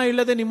ಕಾರಣ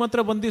ಇಲ್ಲದೆ ನಿಮ್ಮ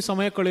ಹತ್ರ ಬಂದು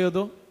ಸಮಯ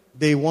ಕಳೆಯೋದು.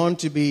 They want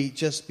to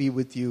just be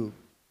with you.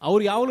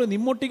 ಅವ್ರು ಯಾವಾಗಲೂ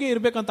ನಿಮ್ಮೊಟ್ಟಿಗೆ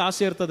ಇರ್ಬೇಕಂತ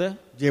ಆಸೆ ಇರ್ತದೆ.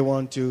 They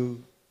want to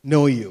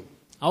know you.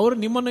 ಅವರು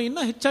ನಿಮ್ಮನ್ನು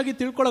ಇನ್ನೂ ಹೆಚ್ಚಾಗಿ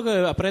ತಿಳ್ಕೊಳ್ಳೋಕೆ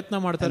ಪ್ರಯತ್ನ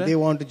ಮಾಡ್ತಾರೆ. And they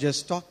want to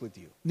just talk with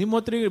you. ನಿಮ್ಮ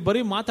ಹತ್ರ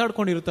ಬರೀ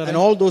ಮಾತಾಡ್ಕೊಂಡಿರ್ತಾರೆ. And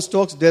all those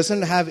talks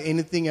doesn't have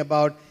anything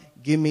about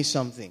give me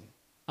something.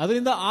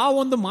 ಅದರಿಂದ ಆ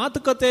ಒಂದು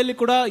ಮಾತುಕತೆಯಲ್ಲಿ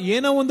ಕೂಡ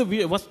ಏನೋ ಒಂದು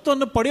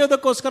ವಸ್ತುವನ್ನು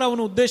ಪಡೆಯೋದಕ್ಕೋಸ್ಕರ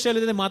ಅವನ ಉದ್ದೇಶ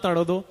ಇಲ್ಲದೆ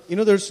ಮಾತಾಡೋದು. You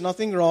know, there's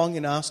nothing wrong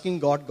in asking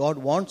God. God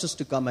wants us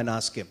to come and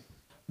ask Him.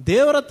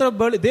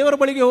 ದೇವರ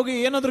ಬಳಿಗೆ ಹೋಗಿ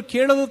ಏನಾದ್ರೂ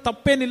ಕೇಳೋದು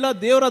ತಪ್ಪೇನಿಲ್ಲ.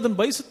 ದೇವರು ಅದನ್ನು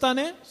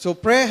ಬಯಸುತ್ತಾನೆ. So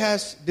prayer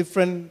has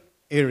different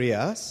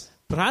areas.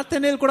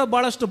 ಪ್ರಾರ್ಥನೆಯಲ್ಲಿ ಕೂಡ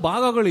ಬಹಳಷ್ಟು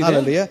ಭಾಗಗಳಿವೆ.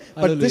 Hallelujah.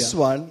 But this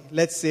one,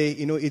 let's say,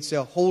 it's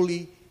a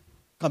holy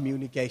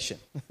communication.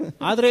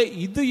 ಆದ್ರೆ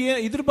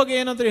ಇದ್ರ ಬಗ್ಗೆ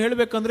ಏನಾದ್ರೂ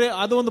ಹೇಳ್ಬೇಕಂದ್ರೆ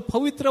ಅದು ಒಂದು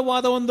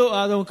ಪವಿತ್ರವಾದ ಒಂದು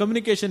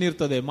ಕಮ್ಯುನಿಕೇಶನ್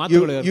ಇರ್ತದೆ,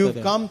 ಮಾತುಗಳು ಇರ್ತದೆ. You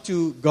come to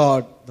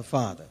God the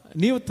Father.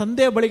 ನೀವು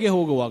ತಂದೆಯ ಬಳಿಗೆ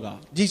ಹೋಗುವಾಗ.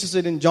 Jesus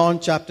said in John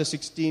chapter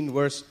 16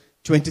 verse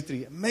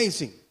 23.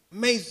 Amazing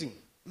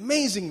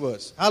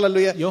verse.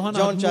 Hallelujah.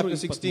 John chapter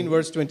 16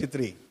 verse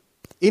 23.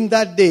 In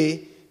that day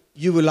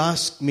you will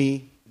ask me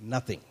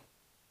nothing.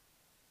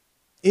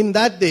 In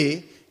that day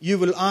you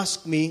will ask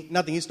me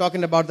nothing. He's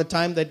talking about the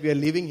time that we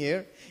are living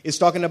here. He's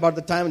talking about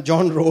the time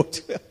John wrote.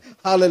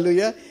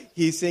 Hallelujah.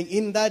 He's saying,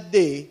 in that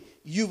day,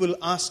 you will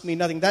ask me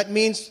nothing. That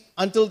means,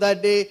 until that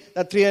day,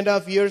 that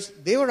 3.5 years,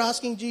 they were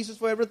asking Jesus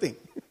for everything.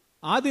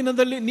 ಆ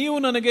ದಿನದಲ್ಲಿ ನೀವು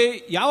ನನಗೆ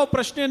ಯಾವ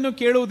ಪ್ರಶ್ನೆಯನ್ನು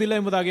ಕೇಳುವುದಿಲ್ಲ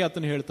ಎಂಬುದಾಗಿ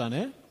ಆತನು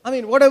ಹೇಳ್ತಾನೆ. I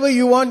mean, whatever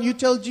you want, you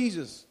tell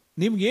Jesus.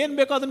 ನಿಮ್ಗೆ ಏನ್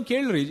ಬೇಕೋ ಅದನ್ನು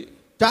ಕೇಳ್ರಿ.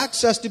 Tax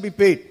has to be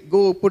paid.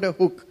 Go put a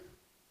hook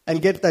and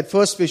get that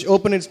first fish,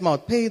 open its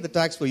mouth, pay the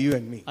tax for you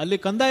and me. ಅಲ್ಲಿ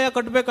ಕಂದಾಯ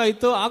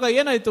ಕಟ್ಟಬೇಕಾಯ್ತು. ಆಗ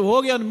ಏನಾಯ್ತು,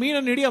 ಹೋಗಿ ಅವ್ನ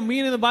ಮೀನನ್ನು ಹಿಡಿ, ಆ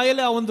ಮೀನಿನ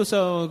ಬಾಯಲ್ಲಿ ಆ ಒಂದು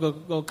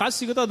ಕಾಸು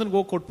ಸಿಗುತ್ತೋ ಅದನ್ನ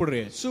ಹೋಗಿ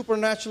ಕೊಟ್ಬಿಡ್ರಿ.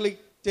 Supernaturally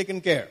taken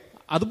care.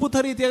 ಅದ್ಭುತ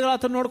ರೀತಿಯಾಗಿ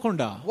ಆತನ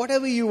ನೋಡ್ಕೊಂಡ.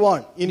 Whatever you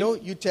want,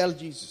 you tell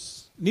Jesus.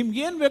 ನಿಮ್ಗೆ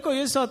ಏನ್ ಬೇಕೋ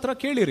ಯೇಸು ಹತ್ರ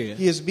ಕೇಳಿರಿ.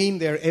 He has been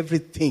there,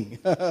 everything.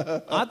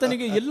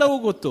 ಆತನಿಗೆ ಎಲ್ಲವೂ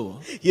ಗೊತ್ತು.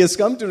 He has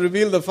come to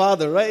reveal the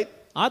Father, right?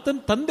 ಆತನ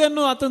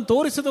ತಂದೆಯನ್ನು ಆತನ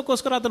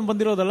ತೋರಿಸೋದಕ್ಕೋಸ್ಕರ ಆತನ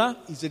ಬಂದಿರೋದಲ್ಲ.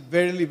 He said,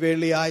 verily,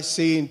 verily, I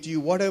say unto you,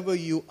 whatever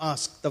you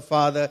ask the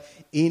Father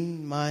in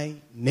my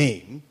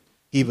name,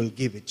 He will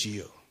give it to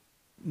you.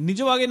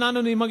 ನಿಜವಾಗಿ ನಾನು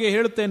ನಿಮಗೆ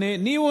ಹೇಳುತ್ತೇನೆ,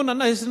 ನೀವು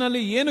ನನ್ನ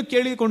ಹೆಸರಿನಲ್ಲಿ ಏನು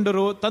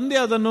ಕೇಳಿಕೊಂಡರೂ ತಂದೆ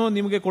ಅದನ್ನು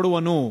ನಿಮಗೆ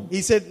ಕೊಡುವನು.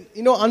 He said,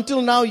 until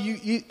now,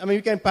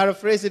 you can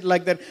paraphrase it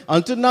like that.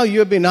 Until now, you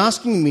have been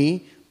asking me,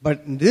 but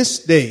this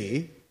day,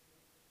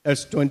 as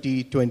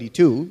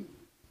 2022,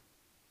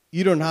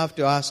 you don't have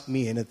to ask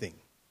me anything.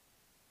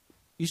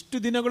 ಇಷ್ಟು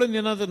ದಿನಗಳು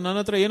ನನ್ನ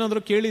ಹತ್ರ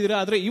ಏನಾದ್ರೂ ಕೇಳಿದ್ರೆ,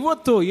 ಆದ್ರೆ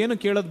ಇವತ್ತು ಏನು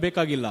ಕೇಳೋದು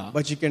ಬೇಕಾಗಿಲ್ಲ.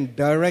 But you can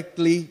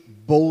directly,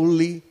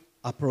 boldly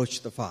approach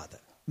the Father.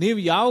 ನೀವು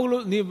ಯಾವಾಗಲೂ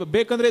ನೀವು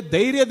ಬೇಕಂದ್ರೆ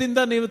ಧೈರ್ಯದಿಂದ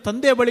ನೀವು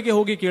ತಂದೆಯ ಬಳಿಗೆ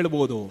ಹೋಗಿ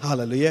ಕೇಳಬಹುದು.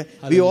 Hallelujah.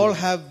 We all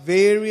have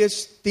various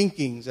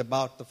thinkings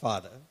about the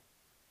Father.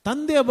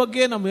 ತಂದೆಯ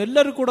ಬಗ್ಗೆ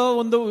ನಮ್ಮೆಲ್ಲರೂ ಕೂಡ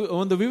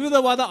ಒಂದು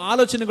ವಿವಿಧವಾದ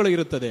ಆಲೋಚನೆಗಳು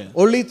ಇರುತ್ತದೆ.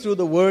 Only through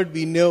the word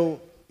we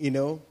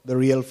know, the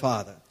real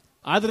Father.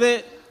 ಆದ್ರೆ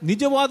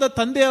ನಿಜವಾದ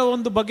ತಂದೆಯ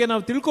ಒಂದು ಬಗ್ಗೆ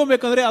ನಾವು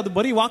ತಿಳ್ಕೊಬೇಕಂದ್ರೆ ಅದು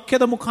ಬರೀ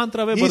ವಾಕ್ಯದ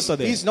ಮುಖಾಂತರವೇ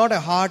ಬರ್ತದೆ. He is not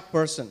a hard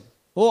person.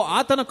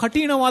 ಆತನ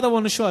ಕಠಿಣವಾದ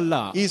ಮನುಷ್ಯ ಅಲ್ಲ.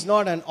 He is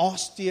not an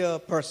austere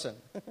person.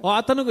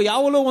 ಆತನಿಗೆ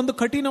ಯಾವಾಗಲೂ ಒಂದು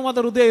ಕಠಿಣವಾದ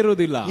ಹೃದಯ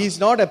ಇರುವುದಿಲ್ಲ. He is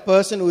not a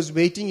person who is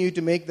waiting you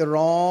to make the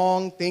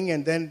wrong thing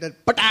and then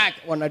patak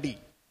one adi.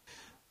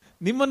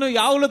 ನಿಮ್ಮನ್ನು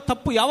ಯಾವಾಗ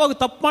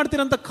ತಪ್ಪು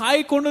ಮಾಡ್ತೀರಂತ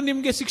ಕಾಯ್ಕೊಂಡು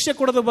ನಿಮ್ಗೆ ಶಿಕ್ಷೆ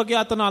ಕೊಡೋದ್ರ ಬಗ್ಗೆ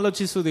ಆತನ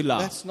ಆಲೋಚಿಸುವುದಿಲ್ಲ.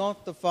 That's not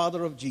the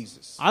Father of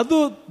Jesus. ಅದು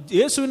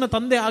ಯೇಸುವಿನ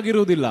ತಂದೆ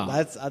ಆಗಿರುವುದಿಲ್ಲ.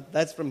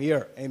 That's from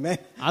here. Amen.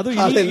 ಅದು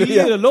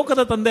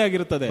ಲೋಕದ ತಂದೆ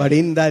ಆಗಿರುತ್ತದೆ. But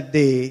in that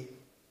day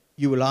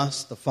you will ask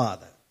the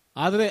Father.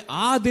 ಆದ್ರೆ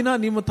ಆ ದಿನ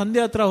ನಿಮ್ಮ ತಂದೆ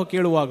ಹತ್ರ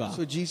ಕೇಳುವಾಗ.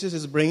 So Jesus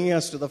is bringing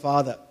us to the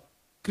Father.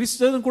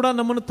 ಕ್ರಿಸ್ತನು ಕೂಡ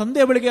ನಮ್ಮನ್ನು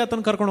ತಂದೆಯ ಬಳಿಗೆ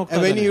ಆತನ ಕರ್ಕೊಂಡು ಹೋಗ್ತಾನೆ.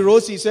 And when he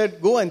rose, he said,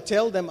 go and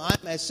tell them I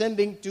am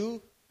ascending to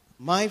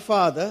my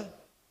Father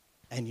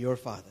and your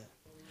Father.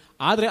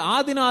 ಆದ್ರೆ ಆ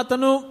ದಿನ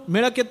ಆತನು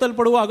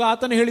ಮೇಳಕ್ಕೆತ್ತಲ್ಪಡುವಾಗ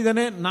ಆತನು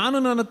ಹೇಳಿದಾನೆ, ನಾನು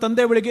ನನ್ನ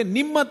ತಂದೆಯ ಬಳಿಗೆ,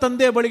 ನಿಮ್ಮ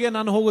ತಂದೆಯ ಬಳಿಗೆ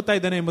ನಾನು ಹೋಗುತ್ತಾ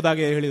ಇದ್ದೇನೆ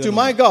ಎಂಬುದಾಗಿ ಹೇಳಿದ. To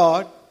my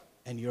God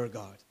and your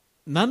God.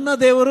 ನನ್ನ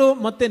ದೇವರು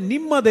ಮತ್ತೆ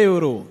ನಿಮ್ಮ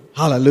ದೇವರು.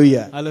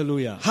 Hallelujah.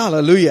 Hallelujah.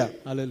 Hallelujah.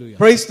 Hallelujah.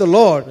 Praise the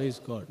Lord. Praise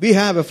God. We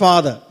have a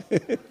Father.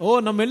 ಓ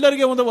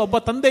ನಮ್ಮೆಲ್ಲರಿಗೆ ಒಬ್ಬ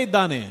ತಂದೆ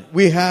ಇದ್ದಾನೆ.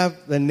 We have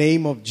the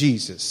name of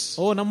Jesus.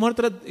 ಓ ನಮ್ಮ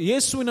ಹತ್ರ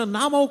ಯೇಸುವಿನ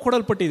ನಾಮವು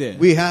ಕೊಡಲ್ಪಟ್ಟಿದೆ.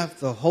 We have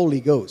the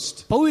Holy Ghost.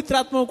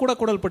 ಪವಿತ್ರಾತ್ಮವು ಕೂಡ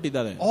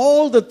ಕೊಡಲ್ಪಟ್ಟಿದ್ದಾರೆ.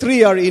 All the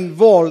three are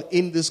involved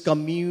in this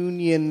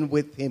communion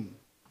with Him.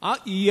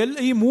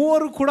 ಈ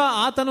ಮೂವರು ಕೂಡ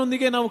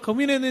ಆತನೊಂದಿಗೆ ನಾವು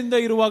ಕಮ್ಯುನಿಯನ್ ಇಂದ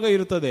ಇರುವಾಗ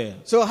ಇರುತ್ತದೆ.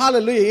 So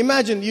hallelujah.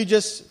 Imagine you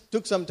just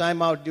took some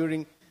time out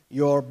during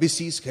your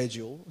busy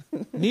schedule.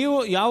 ನೀವು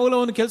ಯಾವಾಗಲೂ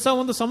ಒಂದು ಕೆಲಸ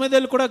ಒಂದು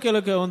ಸಮಯದಲ್ಲಿ ಕೂಡ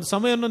ಒಂದು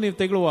ಸಮಯವನ್ನು ನೀವು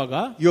ತೆಗೆದುವಾಗ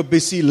your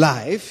busy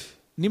life,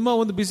 ನಿಮ್ಮ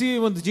ಒಂದು ಬಿಸಿ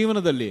ಒಂದು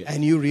ಜೀವನದಲ್ಲಿ,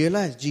 and you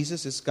realize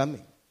Jesus is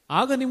coming.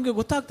 ಆಗ ನಿಮಗೆ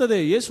ಗೊತ್ತಾಗ್ತದೆ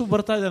ಯೇಸು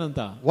ಬರ್ತಾ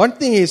ಇದ್ದಾನಂತ. One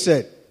thing He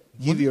said,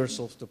 give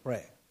yourselves to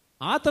prayer.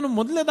 ಆತನು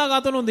ಮೊದಲನೇದಾಗ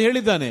ಆತನು ಒಂದು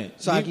ಹೇಳಿದ್ದಾನೆ.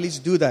 So at least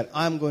do that.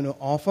 I'm going to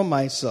offer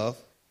myself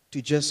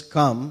to just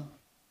come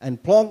and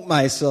plonk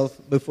myself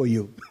before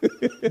you.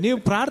 ನೀವು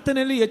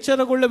ಪ್ರಾರ್ಥನೆಯಲ್ಲಿ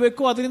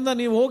ಎಚ್ಚರಗೊಳ್ಳಬೇಕು. ಅದರಿಂದ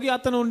ನೀವು ಹೋಗಿ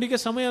ಆತನ ಒಟ್ಟಿಗೆ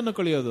ಸಮಯವನ್ನು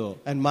ಕಳೆಯೋದು.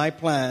 And my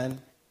plan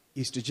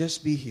is to just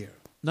be here.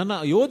 ನನ್ನ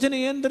ಯೋಜನೆ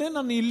ಏನಂದ್ರೆ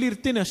ನಾನು ಇಲ್ಲಿ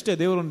ಇರ್ತೀನಿ ಅಷ್ಟೇ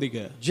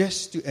ದೇವರೊಂದಿಗೆ.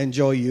 Just to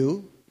enjoy you.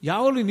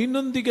 ಯಾವಾಗಲೂ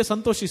ನಿನ್ನೊಂದಿಗೆ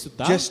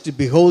ಸಂತೋಷಿಸುತ್ತಾ, just to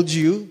behold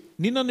you,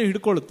 ನಿನ್ನನ್ನು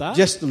ಹಿಡ್ಕೊಳ್ಳುತ್ತಾ,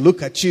 just to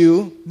look at you,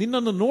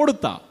 ನಿನ್ನನ್ನು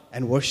ನೋಡುತ್ತಾ,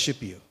 and worship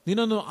you.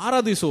 ನಿನ್ನನ್ನು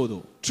ಆರಾಧಿಸುವುದು.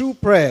 True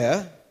prayer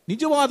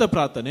ನಿಜವಾದ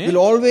ಪ್ರಾರ್ಥನೆ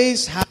will always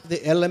have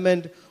the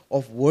element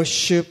of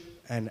worship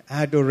and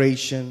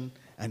adoration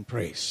and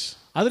praise.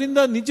 ಅದರಿಂದ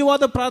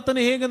ನಿಜವಾದ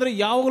ಪ್ರಾರ್ಥನೆ ಹೇಗೆಂದ್ರೆ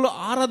ಯಾವಾಗಲೂ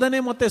ಆರಾಧನೆ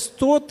ಮತ್ತೆ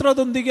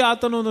ಸ್ತೋತ್ರದೊಂದಿಗೆ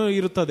ಆತನು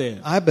ಇರುತ್ತದೆ.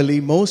 I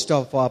believe most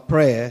of our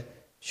prayer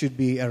should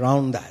be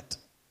around that.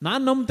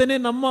 ನಾನು ನಂಬ್ತೇನೆ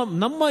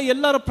ನಮ್ಮ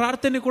ಎಲ್ಲರ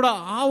ಪ್ರಾರ್ಥನೆ ಕೂಡ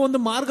ಆ ಒಂದು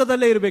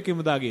ಮಾರ್ಗದಲ್ಲೇ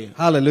ಇರಬೇಕೆಂಬುದಾಗಿ.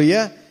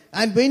 Hallelujah.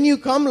 And when you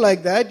come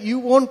like that, you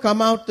won't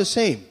come out the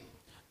same.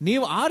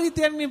 ನೀವು ಆ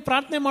ರೀತಿಯಾಗಿ ನೀವು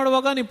ಪ್ರಾರ್ಥನೆ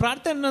ಮಾಡುವಾಗ ನೀವು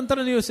ಪ್ರಾರ್ಥನೆ ನಂತರ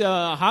ನೀವು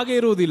ಹಾಗೆ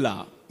ಇರುವುದಿಲ್ಲ.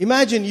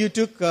 Imagine you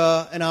took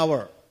an hour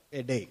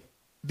a day.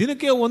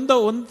 ದಿನಕ್ಕೆ ಒಂದು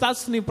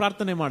ತಾಸು ನೀವು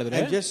ಪ್ರಾರ್ಥನೆ ಮಾಡಿದ್ರೆ,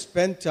 and just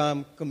spend time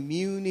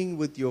communing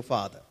with your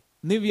Father.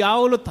 ನೀವು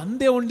ಯಾವಾಗಲೂ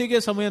ತಂದೆ ಒಟ್ಟಿಗೆ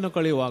ಸಮಯವನ್ನು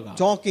ಕಳೆಯುವಾಗ,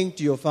 talking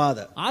to your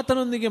Father,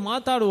 ಆತನೊಂದಿಗೆ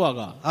ಮಾತಾಡುವಾಗ.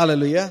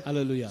 Hallelujah.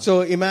 Hallelujah. So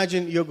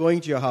imagine you're going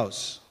to your house.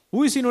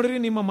 ಊಹಿಸಿ ನೋಡ್ರಿ,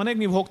 ನಿಮ್ಮ ಮನೆಗೆ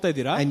ನೀವು ಹೋಗ್ತಾ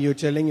ಇದ್ದೀರಾ, and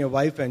you're telling your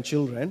wife and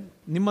children,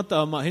 ನಿಮ್ಮ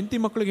ಹೆಂಡತಿ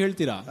ಮಕ್ಕಳಿಗೆ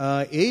ಹೇಳ್ತೀರಾ,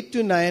 8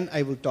 to 9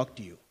 I will talk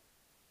to you.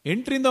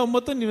 8 ರಿಂದ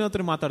 9 ನಿಮ್ಮ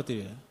ಹತ್ರ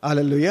ಮಾತಾಡ್ತೀವಿ.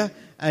 Hallelujah.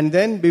 And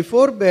then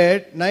before bed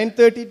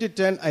 9:30 to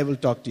 10 I will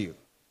talk to you.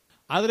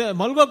 ಆದ್ರೆ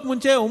ಮಲ್ಗೋಕ್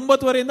ಮುಂಚೆ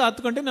 9:30 ಇಂದ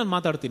 10 ಗಂಟೆ ನಾನು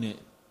ಮಾತಾಡ್ತೀನಿ.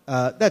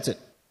 That's it.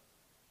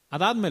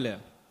 ಅದಾದ್ಮೇಲೆ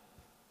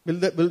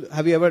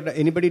have you ever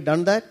anybody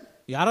done that?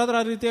 ಯಾರಾದ್ರೂ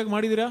ಆ ರೀತಿಯಾಗಿ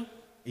ಮಾಡಿದೀರಾ?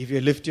 If you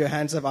lift your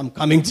hands up, I'm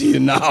coming to you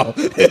now.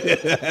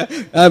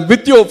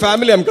 With your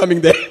family, I'm coming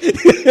there.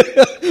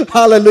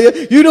 Hallelujah.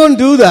 You don't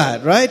do that,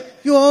 right?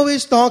 You're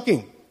always talking.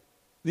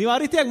 ನೀವು ಆ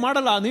ರೀತಿಯಾಗಿ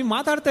ಮಾಡಲ್ಲ, ನೀವು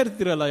ಮಾತಾಡ್ತಾ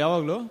ಇರ್ತೀರಲ್ಲ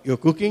ಯಾವಾಗ್ಲೂ.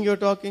 You're cooking,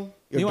 you're talking.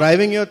 You're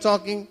driving, you're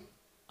talking.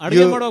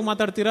 ಅಡುಗೆ ಮಾಡುವಾಗ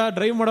ಮಾತಾಡ್ತೀರಾ,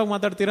 ಡ್ರೈವ್ ಮಾಡುವಾಗ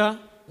ಮಾತಾಡ್ತೀರಾ.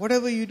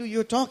 Whatever you do,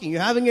 you're talking.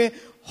 You're having a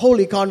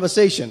holy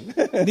conversation.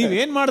 ನೀವು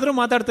ಏನ್ ಮಾಡಿದ್ರು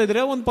ಮಾತಾಡ್ತಾ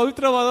ಇದ್ದೀರಾ, ಒಂದು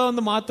ಪವಿತ್ರವಾದ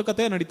ಒಂದು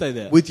ಮಾತುಕತೆ ನಡೀತಾ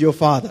ಇದೆ. With your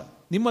Father.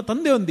 ನಿಮ್ಮ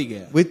ತಂದೆಯೊಂದಿಗೆ,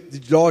 with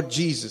Lord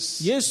Jesus,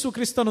 Yesu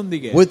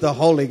ಕ್ರಿಸ್ತನೊಂದಿಗೆ, with the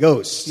Holy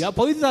Ghost.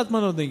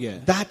 ಪವಿತ್ರಾತ್ಮನೊಂದಿಗೆ.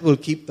 That will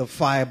keep the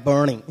fire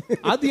burning.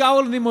 ಅದು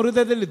ಯಾವಾಗಲೂ ನಿಮ್ಮ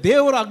ಹೃದಯದಲ್ಲಿ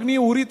ದೇವರ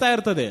ಅಗ್ನಿಯು ಉರಿತಾ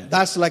ಇರ್ತದೆ.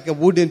 That's like a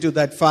wood into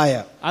that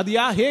fire. ಅದು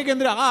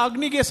ಹೇಗೆಂದ್ರೆ ಆ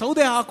ಅಗ್ನಿಗೆ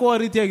ಸೌದೆ ಹಾಕುವ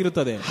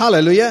ರೀತಿಯಾಗಿರುತ್ತದೆ.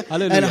 Hallelujah.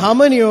 And how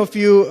many of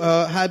you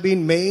have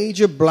been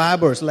major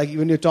blabbers, like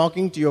when you're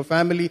talking to your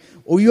family,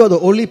 you are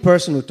the only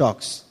person who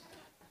talks?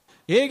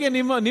 ಹೇಗೆ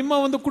ನಿಮ್ಮ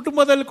ಒಂದು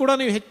ಕುಟುಂಬದಲ್ಲಿ ಕೂಡ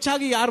ನೀವು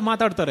ಹೆಚ್ಚಾಗಿ ಯಾರು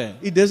ಮಾತಾಡ್ತಾರೆ?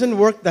 It doesn't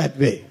work that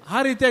way.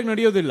 ಆ ರೀತಿಯಾಗಿ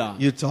ನಡೆಯೋದಿಲ್ಲ.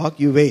 You talk,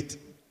 you wait.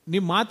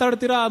 ನೀವು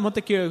ಮಾತಾಡ್ತೀರಾ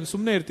ಮತ್ತೆ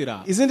ಸುಮ್ಮನೆ ಇರ್ತೀರಾ.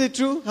 Isn't it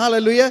true?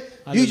 Hallelujah.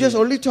 You just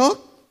only talk.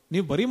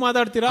 ನೀವು ಬರೀ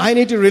ಮಾತಾಡ್ತೀರಾ. I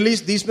need to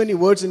release these many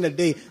words in a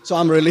day, so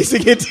I'm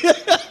releasing it.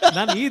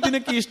 ನಾನು ಈ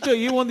ದಿನಕ್ಕೆ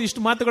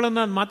ಇಷ್ಟು ಮಾತುಗಳನ್ನು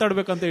ನಾನು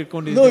ಮಾತಾಡಬೇಕಂತ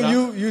ಇಟ್ಕೊಂಡಿದ್ದೀನಿ.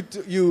 No,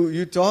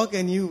 you talk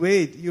and you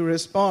wait, you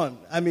respond.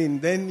 I mean,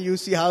 then you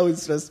see how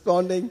it's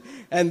responding,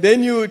 and then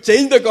you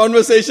change the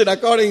conversation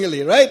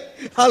accordingly, right?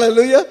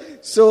 Hallelujah.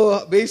 So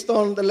based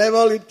on the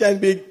level, it can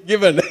be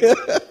given.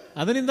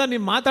 ಅದರಿಂದ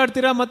ನೀವು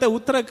ಮಾತಾಡ್ತೀರಾ, ಮತ್ತೆ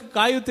ಉತ್ತರ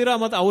ಕಾಯುತ್ತೀರಾ,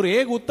 ಮತ್ತೆ ಅವ್ರು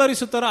ಹೇಗೆ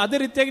ಉತ್ತರಿಸುತ್ತಾರೋ ಅದೇ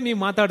ರೀತಿಯಾಗಿ ನೀವು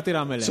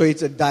ಮಾತಾಡ್ತೀರಾ. ಆಮೇಲೆ so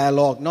it's a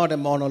dialogue, not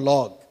a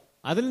monologue.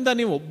 ಅದರಿಂದ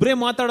ನೀವು ಒಬ್ಬರೇ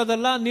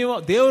ಮಾತಾಡೋದಲ್ಲ, ನೀವು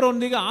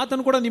ದೇವರೊಂದಿಗೆ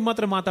ಆತನು ಕೂಡ ನಿಮ್ಮ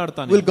ಹತ್ರ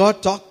ಮಾತಾಡ್ತಾನೆ. Will God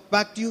talk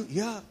back to you?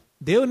 Yeah.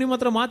 ದೇವರು ನಿಮ್ಮ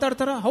ಹತ್ರ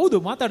ಮಾತಾಡ್ತಾರಾ? ಹೌದು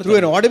ಮಾತಾಡ್ತಾರೆ.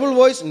 Through an audible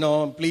voice? No,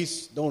 please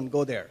don't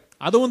go there.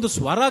 ಅದು ಒಂದು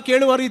ಸ್ವರ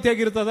ಕೇಳುವ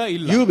ರೀತಿಯಾಗಿರ್ತದ?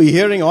 ಇಲ್ಲ. You'll be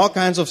hearing all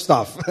kinds of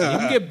stuff.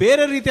 ನಿಮಗೆ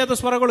ಬೇರೆ ರೀತಿಯಾದ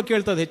ಸ್ವರಗಳು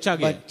ಕೇಳ್ತದೆ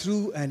ಹೆಚ್ಚಾಗಿ. But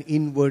through an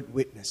inward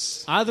witness.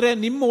 ಆದ್ರೆ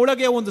ನಿಮ್ಮ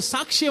ಒಳಗೆ ಒಂದು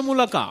ಸಾಕ್ಷಿಯ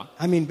ಮೂಲಕ.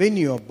 I mean, when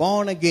you are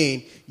born again,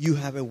 you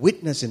have a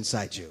witness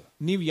inside you.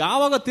 ನೀವು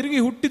ಯಾವಾಗ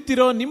ತಿರುಗಿ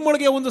ಹುಟ್ಟುತ್ತೀರೋ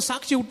ನಿಮ್ಮೊಳಗೆ ಒಂದು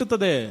ಸಾಕ್ಷಿ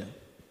ಹುಟ್ಟುತ್ತದೆ.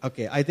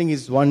 Okay, I think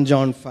it's 1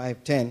 John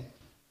 5:10.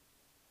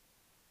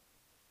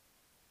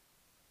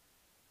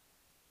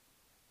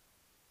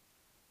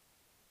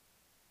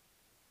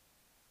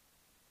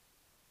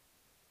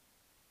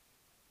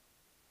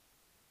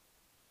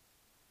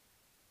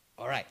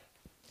 All right.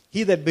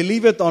 He that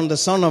believeth on the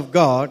Son of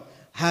God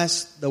has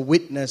the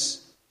witness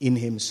in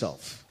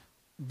himself.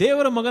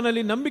 ದೇವರ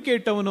ಮಗನಲ್ಲಿ ನಂಬಿಕೆ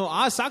ಇಟ್ಟವನು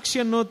ಆ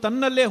ಸಾಕ್ಷಿಯನ್ನು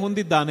ತನ್ನಲ್ಲೇ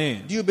ಹೊಂದಿದ್ದಾನೆ.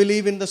 Do you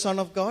believe in the Son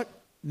of God?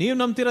 ನೀವು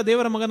ನಂಬ್ತೀರಾ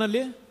ದೇವರ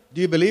ಮಗನಲ್ಲಿ? Do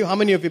you believe? How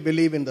many of you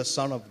believe in the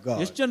Son of God?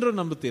 ಎಷ್ಟು ಜನರು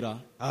ನಂಬುತ್ತೀರಾ?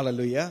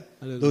 Hallelujah.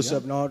 Hallelujah. Those who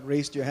have not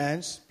raised your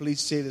hands,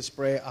 please say this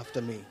prayer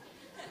after me.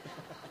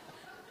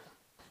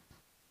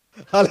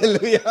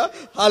 Hallelujah.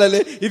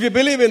 Hallelujah. If you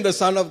believe in the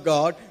Son of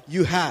God,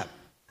 you have.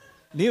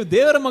 ನೀವು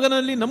ದೇವರ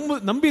ಮಗನಲ್ಲಿ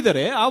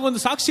ನಂಬಿದರೆ ಆ ಒಂದು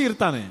ಸಾಕ್ಷಿ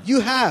ಇರ್ತಾನೆ. You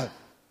have.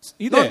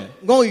 ಇದೆ.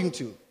 Not going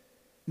to.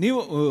 ನೀವು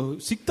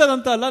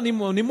ಸಿಕ್ತದಂತ ಅಲ್ಲ,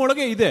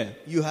 ನಿಮ್ಮೊಳಗೆ ಇದೆ.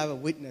 You have a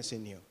witness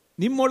in you.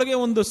 ನಿಮ್ಮೊಳಗೆ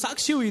ಒಂದು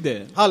ಸಾಕ್ಷಿಯೂ ಇದೆ.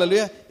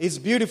 Hallelujah. It's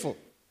beautiful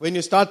when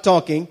you start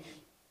talking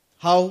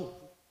how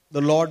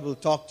the Lord will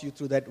talk to you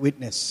through that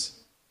witness.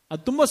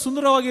 ಅದು ತುಂಬಾ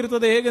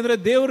ಸುಂದರವಾಗಿರುತ್ತದೆ. ಹೇಗೆಂದ್ರೆ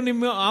ದೇವರು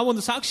ನಿಮ್ಮ ಆ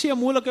ಒಂದು ಸಾಕ್ಷಿಯ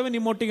ಮೂಲಕವೇ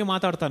ನಿಮ್ಮೊಟ್ಟಿಗೆ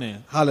ಮಾತಾಡ್ತಾನೆ.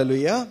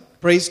 Hallelujah.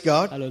 Praise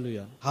God.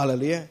 Hallelujah.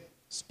 Hallelujah.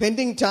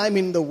 Spending time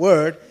in the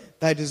Word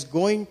that is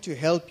going to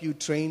help you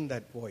train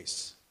that voice.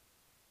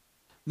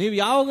 ನೀವು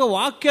ಯಾವಾಗ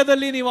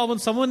ವಾಕ್ಯದಲ್ಲಿ ನೀವು ಆ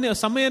ಒಂದು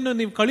ಸಮಯವನ್ನು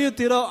ನೀವು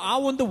ಕಳೆಯುತ್ತೀರೋ ಆ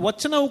ಒಂದು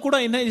ವಚನವು ಕೂಡ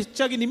ಇನ್ನ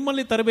ಹೆಚ್ಚಾಗಿ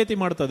ನಿಮ್ಮಲ್ಲಿ ತರಬೇತಿ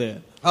ಮಾಡ್ತದೆ.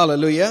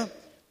 Hallelujah.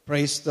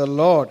 Praise the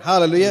Lord.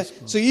 Hallelujah.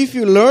 So if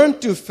you learn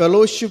to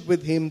fellowship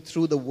with Him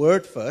through the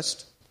Word first,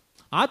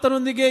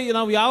 ಆತನೊಂದಿಗೆ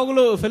ನಾವು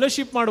ಯಾವಾಗಲೂ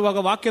ಫೆಲೋಶಿಪ್ ಮಾಡುವಾಗ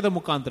ವಾಕ್ಯದ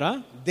ಮುಖಾಂತರ,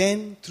 then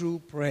through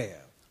prayer.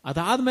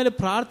 ಅದಾದ್ಮೇಲೆ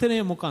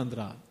ಪ್ರಾರ್ಥನೆಯ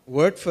ಮುಖಾಂತರ.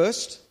 Word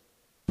first.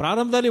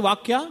 ಪ್ರಾರಂಭದಲ್ಲಿ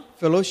ವಾಕ್ಯ,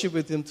 fellowship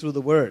with Him through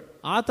the Word.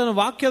 ಆತನ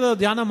ವಾಕ್ಯದ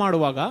ಧ್ಯಾನ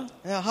ಮಾಡುವಾಗ,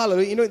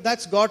 hallelujah. You know,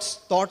 that's God's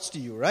thoughts to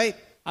you, right?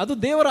 ಅದು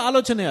ದೇವರ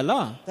ಆಲೋಚನೆ ಅಲ್ಲ.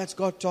 That's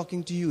God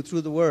talking to you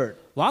through the Word.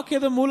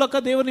 ವಾಕ್ಯದ ಮೂಲಕ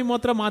ದೇವರು ನಿಮ್ಮ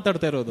ಹತ್ರ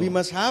ಮಾತಾಡ್ತಾ ಇರೋದು. We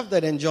must have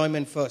that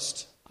enjoyment first.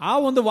 ಆ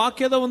ಒಂದು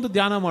ವಾಕ್ಯದ ಒಂದು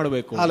ಧ್ಯಾನ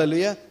ಮಾಡಬೇಕು.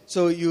 Hallelujah.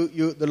 So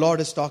the Lord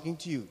is talking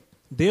to you.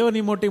 ದೇವರು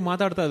ನಿಮ್ಮೊಟ್ಟಿಗೆ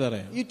ಮಾತಾಡ್ತಾ ಇದ್ದಾರೆ.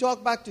 You talk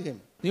back to Him.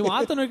 ನೀವು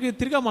ಆತನೊಟ್ಟಿಗೆ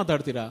ತಿರ್ಗಾ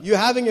ಮಾತಾಡ್ತೀರಾ.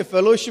 You're having a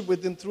fellowship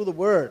with Him through the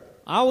Word.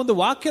 ಆ ಒಂದು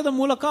ವಾಕ್ಯದ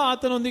ಮೂಲಕ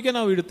ಆತನೊಂದಿಗೆ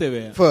ನಾವು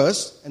ಇಡುತ್ತೇವೆ.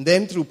 First, and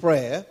then through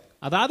prayer.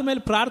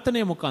 ಅದಾದ್ಮೇಲೆ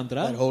ಪ್ರಾರ್ಥನೆಯ ಮುಖಾಂತರ,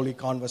 that holy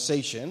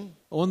conversation,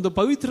 ಒಂದು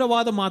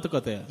ಪವಿತ್ರವಾದ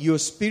ಮಾತುಕತೆ. Your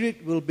spirit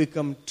will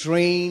become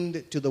trained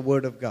to the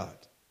Word of God.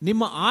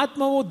 ನಿಮ್ಮ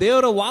ಆತ್ಮವು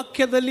ದೇವರ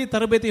ವಾಕ್ಯದಲ್ಲಿ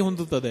ತರಬೇತಿ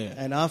ಹೊಂದುತ್ತದೆ.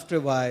 And after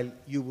a while,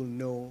 you will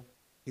know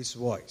His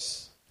voice.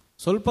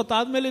 ಸ್ವಲ್ಪ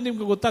ತಾದ್ಮೇಲೆ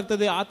ನಿಮ್ಗೆ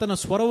ಗೊತ್ತಾಗ್ತದೆ, ಆತನ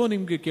ಸ್ವರವು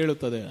ನಿಮ್ಗೆ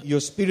ಕೇಳುತ್ತದೆ. Your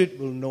spirit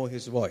will know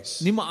His voice.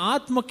 ನಿಮ್ಮ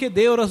ಆತ್ಮಕ್ಕೆ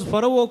ದೇವರ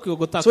ಸ್ವರವು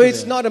ಗೊತ್ತಾಗ್ತದೆ. So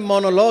it's not a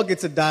monologue,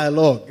 it's a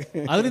dialogue.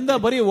 ಅದರಿಂದ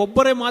ಬರೀ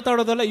ಒಬ್ಬರೇ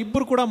ಮಾತಾಡೋದಲ್ಲ,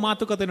 ಇಬ್ಬರು ಕೂಡ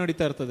ಮಾತುಕತೆ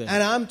ನಡೀತಾ ಇರ್ತದೆ.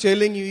 And I'm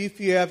telling you, if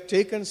you have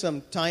taken some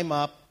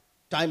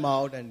time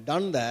out and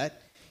done that,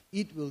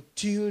 it will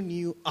tune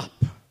you up.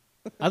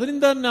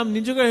 ಅದರಿಂದ ನಾನು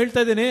ನಿಜವಾಗಿ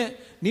ಹೇಳ್ತಾ ಇದ್ದೇನೆ,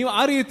 ನೀವು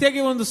ಆ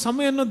ರೀತಿಯಾಗಿ ಒಂದು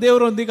ಸಮಯವನ್ನು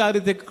ದೇವರೊಂದಿಗೆ ಆ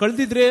ರೀತಿ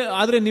ಕಳೆದಿದ್ರೆ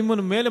ಆದ್ರೆ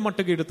ನಿಮ್ಮನ್ನು ಮೇಲೆ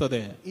ಮಟ್ಟಕ್ಕೆ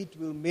ಇಡುತ್ತದೆ. It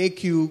will make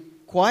you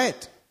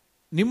quiet.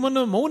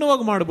 ನಿಮ್ಮನ್ನು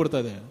ಮೌನವಾಗಿ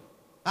ಮಾಡಿಬಿಡ್ತದೆ.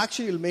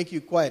 Actually, it will make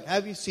you quiet.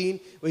 Have you seen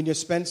when you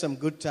spend some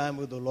good time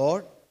with the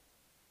Lord,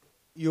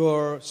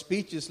 your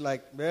speech is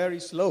like very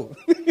slow.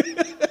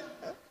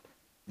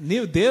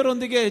 ನೀವು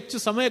ದೇವರೊಂದಿಗೆ ಹೆಚ್ಚು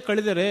ಸಮಯ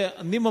ಕಳೆದರೆ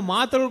ನಿಮ್ಮ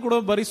ಮಾತುಗಳು ಕೂಡ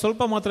ಬರೀ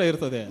ಸ್ವಲ್ಪ ಮಾತ್ರ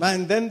ಇರ್ತದೆ.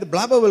 And then the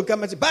blabber will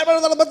come and say,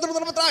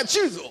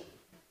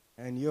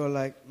 and you're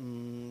like,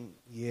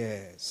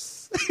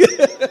 yes.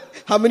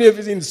 How many of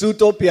you seen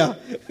Zootopia?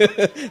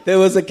 There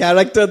was a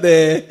character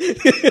there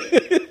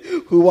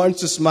who wants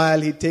to smile.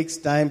 He takes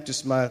time to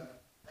smile.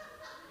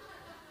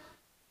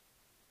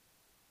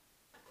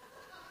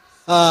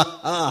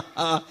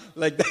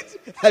 Like that.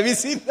 Have you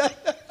seen that?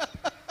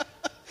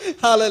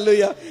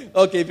 Hallelujah.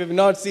 Okay, if you've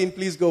not seen,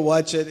 please go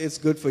watch it. It's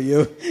good for you.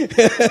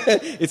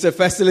 It's a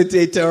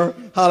facilitator,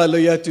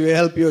 hallelujah, to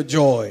help your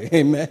joy.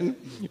 Amen.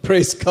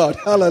 Praise God.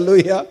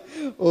 Hallelujah.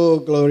 Oh,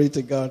 glory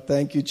to God.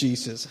 Thank you,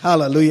 Jesus.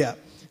 Hallelujah.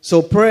 So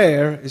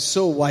prayer is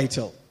so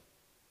vital.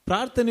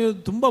 ಪ್ರಾರ್ಥನೆಯು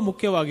ತುಂಬಾ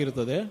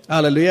ಮುಖ್ಯವಾಗಿರುತ್ತದೆ.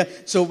 Hallelujah.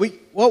 So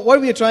what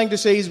we are trying to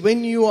say is, when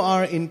you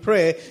are in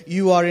prayer,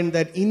 you are in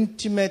that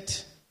intimate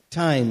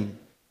time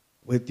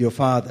with your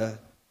Father,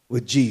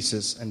 with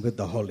Jesus, and with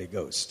the Holy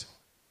Ghost.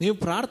 ನೀವು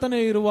ಪ್ರಾರ್ಥನೆ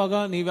ಇರುವಾಗ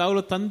ನೀವು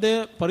ಯಾವಾಗಲೂ ತಂದೆ,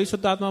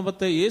 ಪರಿಶುದ್ಧಾತ್ಮ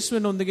ಮತ್ತೆ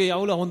ಯೇಸುವಿನೊಂದಿಗೆ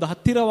ಯಾವಾಗಲೂ ಒಂದು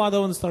ಹತ್ತಿರವಾದ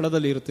ಒಂದು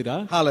ಸ್ಥಳದಲ್ಲಿ ಇರ್ತೀರಾ.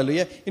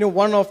 Hallelujah. You know,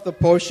 one of the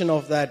portion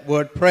of that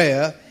word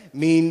prayer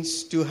means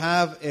to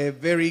have a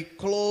very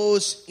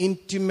close,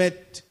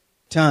 intimate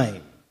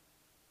time.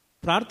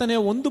 ಪ್ರಾರ್ಥನೆಯ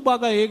ಒಂದು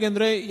ಭಾಗ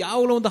ಹೇಗೆಂದ್ರೆ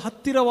ಯಾವಾಗಲೂ ಒಂದು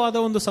ಹತ್ತಿರವಾದ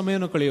ಒಂದು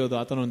ಸಮಯವನ್ನು ಕಳೆಯೋದು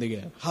ಆತನೊಂದಿಗೆ.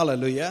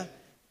 Hallelujah.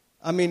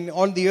 I mean,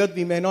 on the earth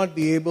we may not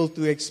be able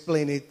to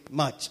explain it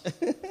much.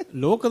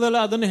 ಲೋಕದಲ್ಲಿ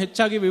ಅದನ್ನು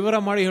ಹೆಚ್ಚಾಗಿ ವಿವರ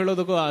ಮಾಡಿ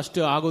ಹೇಳೋದಕ್ಕೂ ಅಷ್ಟು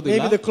ಆಗೋದಿಲ್ಲ.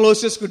 Maybe the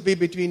closest could be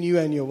between you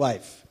and your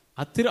wife.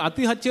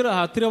 ಅತಿ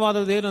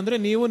ಹತ್ತಿರವಾದದ್ದು ಏನಂದ್ರೆ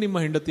ನೀವು ನಿಮ್ಮ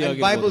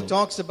ಹೆಂಡತಿಯಾಗಿ. The Bible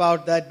talks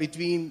about that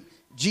between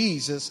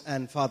Jesus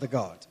and Father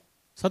God.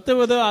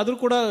 ಸತ್ಯವಾದ ಆದ್ರೂ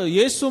ಕೂಡ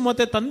ಯೇಸು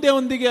ಮತ್ತೆ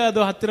ತಂದೆಯೊಂದಿಗೆ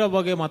ಅದು ಹತ್ತಿರ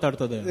ಬಗ್ಗೆ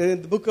ಮಾತಾಡ್ತದೆ.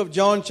 The book of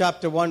John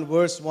chapter 1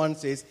 verse 1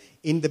 says,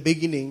 in the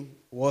beginning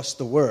was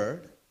the Word,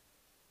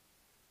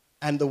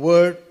 and the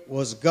Word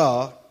was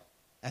God,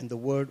 and the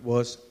Word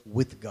was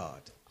with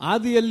God.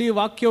 ಆದಿಯಲ್ಲಿ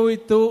ವಾಕ್ಯವು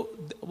ಇತ್ತು,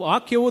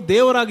 ವಾಕ್ಯವು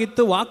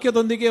ದೇವರಾಗಿತ್ತು,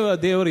 ವಾಕ್ಯದೊಂದಿಗೆ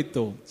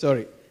ದೇವರಿತ್ತು.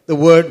 Sorry, the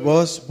Word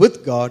was with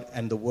God,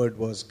 and the Word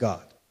was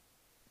God.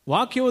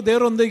 ವಾಕ್ಯವು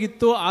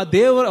ದೇವರೊಂದಿಗಿತ್ತು, ಆ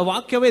ದೇವರ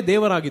ವಾಕ್ಯವೇ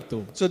ದೇವರಾಗಿತ್ತು.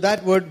 So that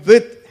word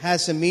with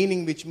has a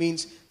meaning which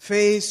means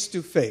face to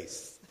face.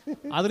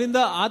 ಅದರಿಂದ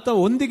ಆತ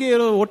ಒಂದಿಗೆ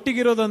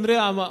ಒಟ್ಟಿಗಿರೋದಂದ್ರೆ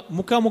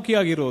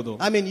ಮುಖಾಮುಖಿಯಾಗಿರೋದು.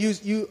 I mean,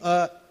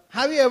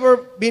 have you ever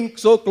been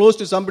so close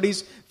to somebody's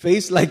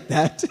face like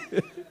that?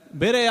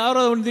 ಬೇರೆ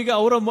ಯಾರೊಂದಿಗೆ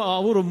ಅವರ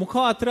ಮುಖ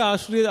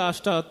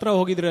ಅಷ್ಟ ಹತ್ರ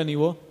ಹೋಗಿದ್ರೆ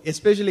ನೀವು?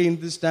 Especially in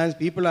these times,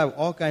 people have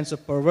all kinds of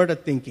perverted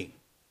thinking.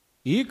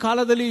 ಈ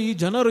ಕಾಲದಲ್ಲಿ ಈ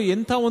ಜನರು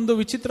ಎಂಥ ಒಂದು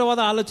ವಿಚಿತ್ರವಾದ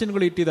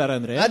ಆಲೋಚನೆಗಳು ಇಟ್ಟಿದ್ದಾರೆ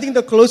ಅಂದ್ರೆ, I think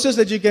the closest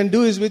that you can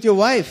do is with your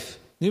wife.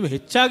 ನೀವು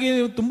ಹೆಚ್ಚಾಗಿ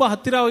ತುಂಬಾ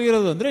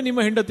ಹತ್ತಿರವಾಗಿರೋದು ಅಂದ್ರೆ ನಿಮ್ಮ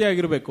ಹೆಂಡತಿ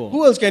ಆಗಿರಬೇಕು.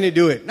 Who else can you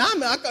do it? No,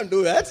 I can't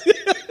do that.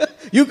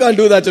 You can't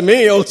do that to me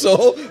also.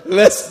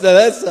 Let's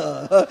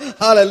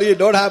hallelujah,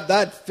 don't have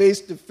that face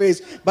to face.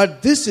 But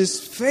this is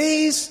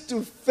face to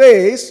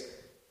face,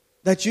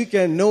 that you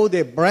can know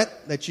their breath,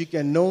 that you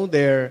can know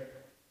their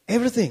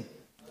everything.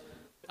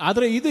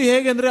 ಆದ್ರೆ ಇದು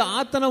ಹೇಗೆ ಅಂದ್ರೆ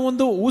ಆತನ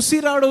ಒಂದು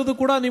ಉಸಿರಾಡುವುದು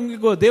ಕೂಡ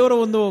ನಿಮ್ಗೆ ದೇವರ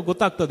ಒಂದು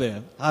ಗೊತ್ತಾಗ್ತದೆ.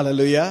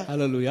 Hallelujah.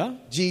 Hallelujah.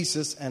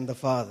 Jesus and the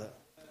Father.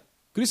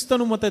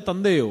 ಕ್ರಿಸ್ತನು ಮತ್ತೆ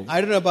ತಂದೆಯು. I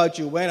don't know about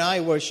you. When I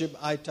worship,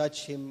 I touch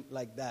him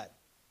like that.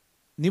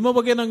 ನಿಮ್ಮ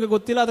ಬಗ್ಗೆ ನಂಗೆ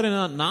ಗೊತ್ತಿಲ್ಲ, ಆದ್ರೆ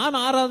ನಾನು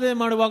ಆರಾಧನೆ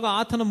ಮಾಡುವಾಗ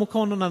ಆತನ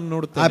ಮುಖವನ್ನು ನಾನು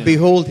ನೋಡುತ್ತೇನೆ. I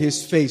behold his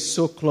face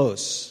so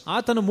close.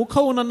 ಆತನ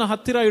ಮುಖವು ನನ್ನ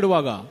ಹತ್ತಿರ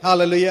ಇಡುವಾಗ,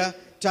 hallelujah,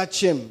 touch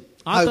him,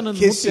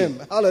 kiss him,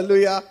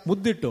 hallelujah,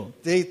 ಮುದ್ದಿಟ್ಟು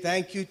say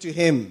thank you to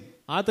him,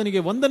 ಆತನಿಗೆ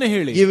ವಂದನೆ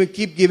ಹೇಳಿ,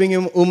 keep giving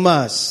him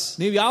ummas.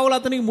 ನೀವು ಯಾವಾಗಲೂ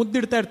ಆತನಿಗೆ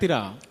ಮುದ್ದಿಡ್ತಾ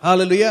ಇರ್ತೀರಾ.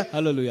 hallelujah,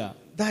 hallelujah.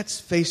 That's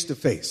face to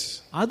face.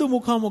 ಅದು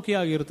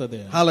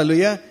ಮುಖಾಮುಖಿಯಾಗಿರುತ್ತದೆ.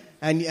 hallelujah.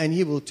 And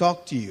he will talk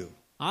to you.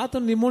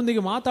 ಆತನು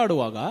ನಿಮ್ಮೊಂದಿಗೆ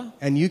ಮಾತಾಡುವಾಗ,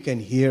 and you can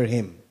hear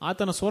him.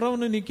 ಆತನ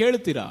ಸ್ವರವನ್ನು ನೀವು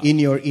ಕೇಳುತ್ತೀರಾ. in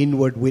your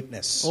inward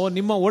witness.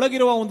 ನಿಮ್ಮ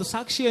ಒಳಗಿರುವ ಒಂದು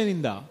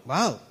ಸಾಕ್ಷಿಯಿಂದ.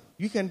 Wow,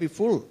 you can be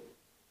full.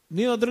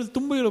 ನೀವು ಅದರಲ್ಲಿ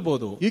ತುಂಬಿ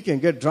ಇರಬಹುದು. You can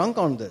get drunk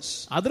on this.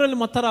 ಅದರಲ್ಲಿ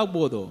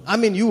ಮತ್ತರಾಗಬಹುದು. I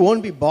mean, you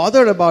won't be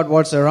bothered about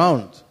what's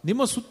around.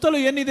 ನಿಮ್ಮ ಸುತ್ತಲೂ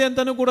ಏನಿದೆ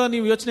ಅಂತಾನೂ ಕೂಡ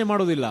ನೀವು ಯೋಚನೆ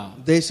ಮಾಡೋದಿಲ್ಲ.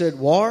 They said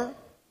war.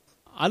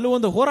 ಅಲ್ಲಿ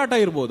ಒಂದು ಹೋರಾಟ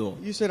ಇರಬಹುದು.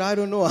 You said, I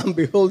don't know, I'm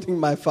beholding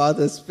my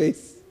father's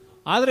face.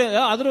 ಆದ್ರೆ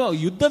ಅದ್ರ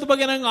ಯುದ್ಧದ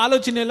ಬಗ್ಗೆ ನಂಗೆ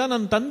ಆಲೋಚನೆ ಇಲ್ಲ,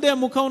 ನನ್ನ ತಂದೆಯ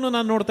ಮುಖವನ್ನು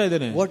ನಾನು ನೋಡ್ತಾ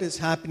ಇದ್ದೇನೆ. What is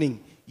happening?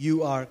 You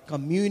are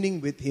communing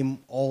with him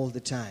all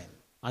the time.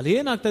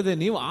 ಅದೇನಾಗ್ತದೆ,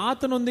 ನೀವು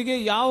ಆತನೊಂದಿಗೆ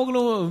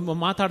ಯಾವಾಗಲೂ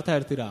ಮಾತಾಡ್ತಾ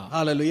ಇರ್ತೀರಾ.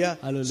 Hallelujah.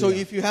 So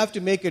if you have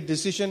to make a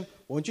decision,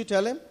 won't you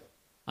tell him?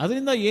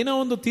 ಅದರಿಂದ ಏನೋ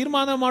ಒಂದು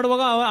ತೀರ್ಮಾನ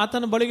ಮಾಡುವಾಗ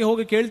ಆತನ ಬಳಿಗೆ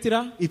ಹೋಗಿ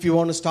ಕೇಳ್ತೀರಾ. If you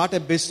want to start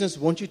a business,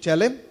 won't you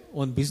tell him?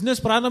 ಒಂದು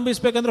ಬಿಸ್ನೆಸ್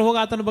ಪ್ರಾರಂಭಿಸಬೇಕಂದ್ರೆ ಹೋಗಿ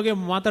ಆತನ ಬಗ್ಗೆ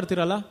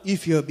ಮಾತಾಡ್ತಿರಲ್ಲ.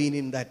 If you have been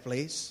in that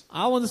place,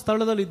 ಆ ಒಂದು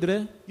ಸ್ಥಳದಲ್ಲಿ ಇದ್ರೆ,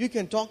 you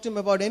can talk to him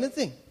about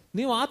anything.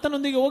 ನೀವು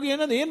ಆತನೊಂದಿಗೆ ಹೋಗಿ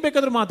ಏನ್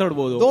ಬೇಕಾದ್ರೂ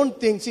ಮಾತಾಡಬಹುದು. Don't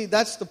think, see,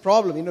 that's the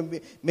problem. You know,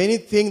 many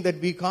think that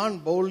we can't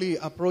boldly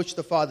approach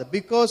the Father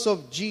because of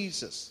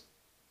Jesus,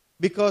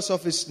 because of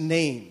his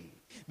name,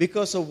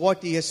 because of what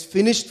he has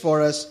finished for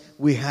us.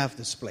 We have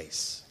this place.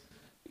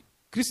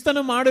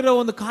 ಕ್ರಿಸ್ತನು ಮಾಡಿರೋ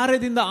ಒಂದು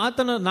ಕಾರ್ಯದಿಂದ,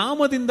 ಆತನ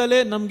ನಾಮದಿಂದಲೇ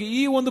ನಮ್ಗೆ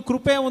ಈ ಒಂದು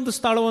ಕೃಪೆಯ ಒಂದು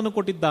ಸ್ಥಳವನ್ನು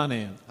ಕೊಟ್ಟಿದ್ದಾನೆ.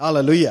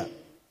 Hallelujah.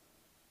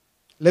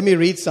 Let me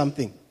read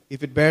something. If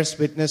it bears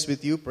witness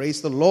with you, praise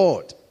the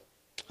Lord.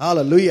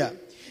 Hallelujah.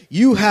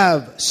 You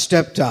have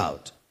stepped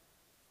out,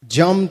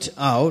 jumped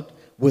out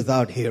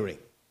without hearing.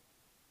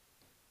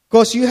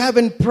 Because you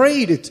haven't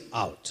prayed it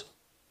out.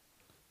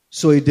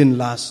 So it didn't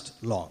last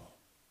long.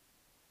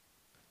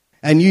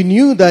 And you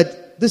knew that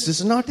this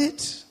is not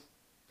it.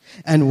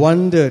 And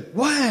wondered,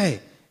 why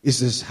is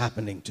this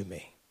happening to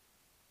me?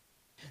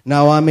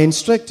 Now I'm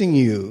instructing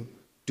you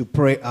to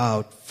pray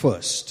out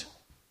first.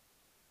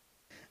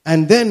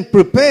 And then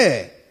prepare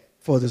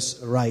for this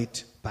right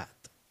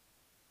path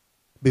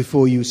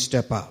before you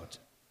step out.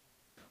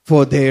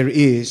 For there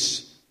is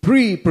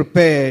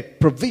pre-prepared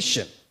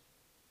provision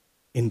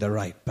in the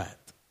right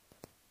path.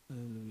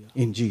 Hallelujah.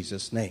 In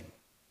Jesus' name.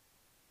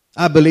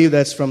 I believe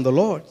that's from the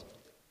Lord.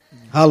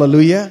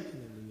 Hallelujah.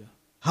 Hallelujah.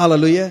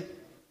 Hallelujah.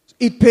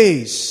 It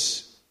pays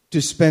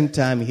to spend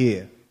time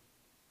here.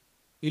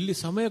 ಇಲ್ಲಿ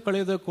ಸಮಯ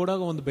ಕಳೆದ ಕೂಡ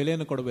ಒಂದು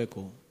ಬೆಲೆಯನ್ನು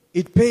ಕೊಡಬೇಕು.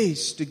 It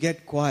pays to get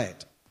quiet.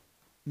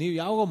 ನೀವು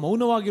ಯಾವಾಗ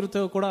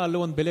ಮೌನವಾಗಿರುತ್ತೋ ಕೂಡ ಅಲ್ಲಿ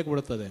ಒಂದು ಬೆಲೆ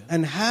ಕೊಡುತ್ತದೆ.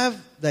 And have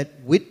that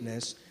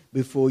witness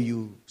before you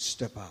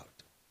step out.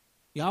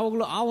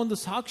 ಯಾವಾಗಲೂ ಆ ಒಂದು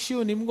ಸಾಕ್ಷಿಯು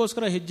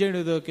ನಿಮಗೋಸ್ಕರ ಹೆಜ್ಜೆ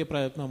ಇಡೋದಕ್ಕೆ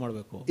ಪ್ರಯತ್ನ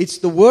ಮಾಡಬೇಕು. It's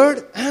the word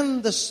and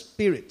the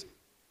spirit.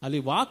 ಅಲ್ಲಿ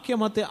ವಾಕ್ಯ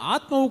ಮತ್ತೆ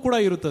ಆತ್ಮವು ಕೂಡ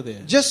ಇರುತ್ತದೆ.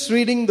 Just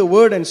reading the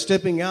word and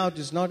stepping out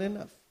is not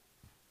enough.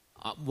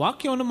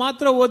 ವಾಕ್ಯವನ್ನು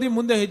ಮಾತ್ರ ಓದಿ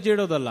ಮುಂದೆ ಹೆಜ್ಜೆ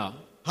ಇಡೋದಲ್ಲ.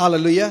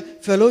 Hallelujah.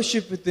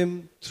 Fellowship with him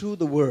through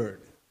the word.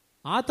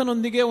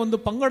 ಆತನೊಂದಿಗೆ ಒಂದು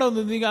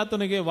ಪಂಗಡದೊಂದಿಗೆ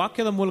ಆತನಿಗೆ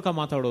ವಾಕ್ಯದ ಮೂಲಕ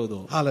ಮಾತಾಡೋದು.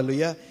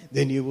 Hallelujah.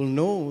 Then you will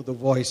know the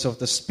voice of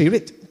the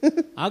spirit.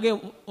 ಹಾಗೆ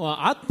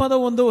ಆತ್ಮದ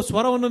ಒಂದು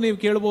ಸ್ವರವನ್ನು ನೀವು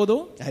ಕೇಳಬಹುದು.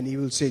 And he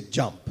will say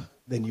jump.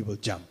 Then you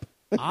will jump.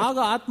 ಆಗ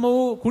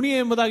ಆತ್ಮವು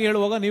ಕುಣಿಯ ಎಂಬುದಾಗಿ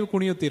ಹೇಳುವಾಗ ನೀವು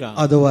ಕುಣಿಯುತ್ತೀರಾ.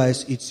 Otherwise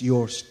it's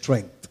your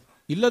strength.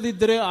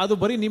 ಇಲ್ಲದಿದ್ದರೆ ಅದು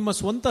ಬರೀ ನಿಮ್ಮ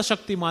ಸ್ವಂತ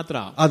ಶಕ್ತಿ ಮಾತ್ರ.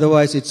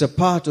 Otherwise it's a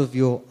part of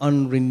your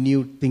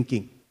unrenewed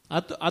thinking.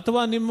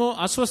 ಅಥವಾ ನಿಮ್ಮ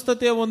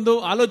ಅಸ್ವಸ್ಥತೆಯ ಒಂದು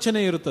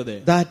ಆಲೋಚನೆ ಇರುತ್ತದೆ.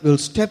 That will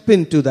step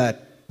into that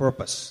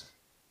purpose.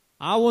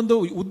 ಆ ಒಂದು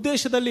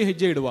ಉದ್ದೇಶದಲ್ಲಿ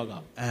ಹೆಜ್ಜೆ ಇಡುವಾಗ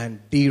and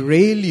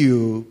derail you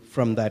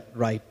from that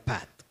right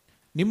path.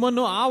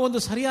 ನಿಮ್ಮನ್ನು ಆ ಒಂದು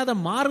ಸರಿಯಾದ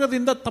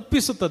ಮಾರ್ಗದಿಂದ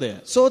ತಪ್ಪಿಸುತ್ತದೆ.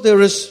 So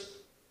there is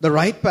the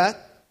right path.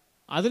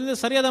 ಅದರಿಂದ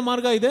ಸರಿಯಾದ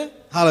ಮಾರ್ಗ ಇದೆ.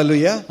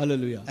 Hallelujah.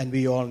 Hallelujah. And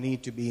we all need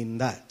to be in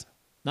that.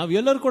 ನಾವು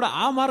ಎಲ್ಲರೂ ಕೂಡ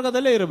ಆ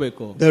ಮಾರ್ಗದಲ್ಲೇ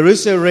ಇರಬೇಕು. There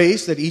is a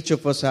race that each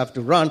of us have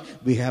to run.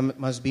 We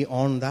must be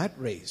on that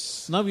race.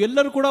 ನಾವು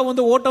ಎಲ್ಲರೂ ಕೂಡ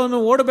ಒಂದು ಓಟವನ್ನು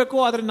ಓಡಬೇಕು,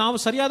 ಆದರೆ ನಾವು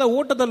ಸರಿಯಾದ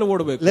ಓಟದಲ್ಲಿ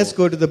ಓಡಬೇಕು. Let's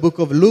go to the book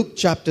of Luke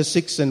chapter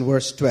 6 and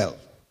verse 12.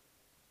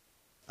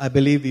 I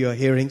believe you are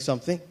hearing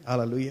something.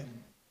 Hallelujah.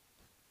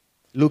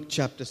 Luke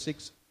chapter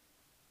 6.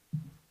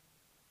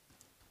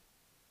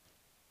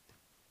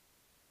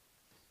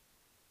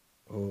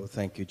 Oh,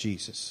 thank you,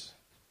 Jesus.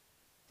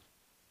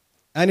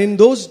 And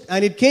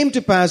it came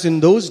to pass in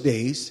those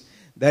days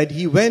that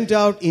he went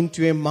out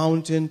into a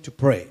mountain to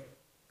pray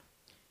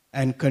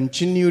and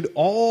continued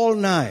all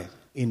night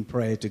in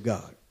prayer to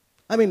God.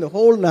 I mean, the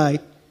whole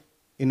night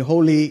in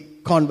holy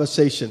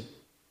conversation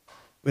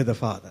with the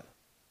Father.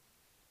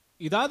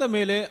 ಇದಾದ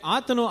ಮೇಲೆ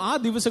ಆತನು ಆ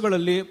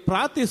ದಿವಸಗಳಲ್ಲಿ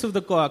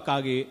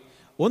ಪ್ರಾರ್ಥಿಸುವುದಕ್ಕಾಗಿ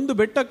ಒಂದು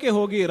ಬೆಟ್ಟಕ್ಕೆ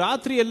ಹೋಗಿ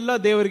ರಾತ್ರಿ ಎಲ್ಲ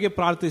ದೇವರಿಗೆ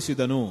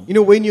ಪ್ರಾರ್ಥಿಸಿದನು.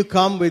 When you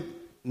come with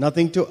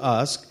nothing to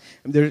ask,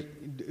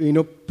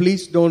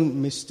 please don't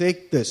mistake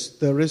this.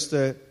 There is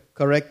the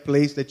correct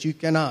place that you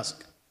can ask.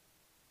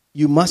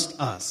 You must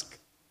ask.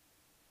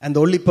 And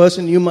the only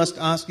person you must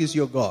ask is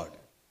your God.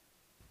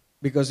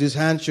 Because his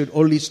hand should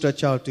only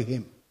stretch out to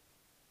him.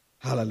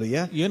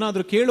 Hallelujah.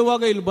 ಏನಾದರೂ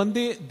ಕೇಳುವಾಗ ಇಲ್ಲಿ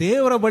ಬಂದು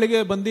ದೇವರ ಬಳಿಗೆ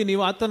ಬಂದು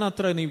ನೀವು ಆತನ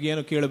ಹತ್ರ ನೀವು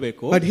ಏನು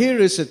ಕೇಳಬೇಕು. But here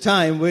is a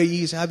time where he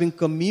is having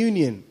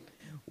communion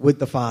with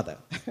the Father.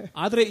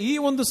 ಆದರೆ ಈ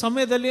ಒಂದು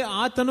ಸಮಯದಲ್ಲಿ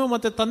ಆತನು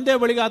ಮತ್ತೆ ತಂದೆಯ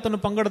ಬಳಿಗೆ ಆತನು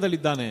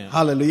ಪಂಗಡದಲ್ಲಿದ್ದಾನೆ.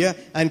 Hallelujah.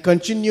 And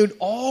continued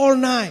all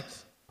night.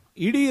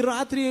 ಇಡೀ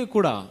ರಾತ್ರಿ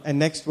ಕೂಡ. And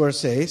next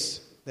verse says,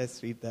 let's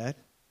read that.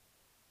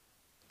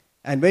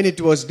 And when it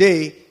was day,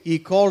 he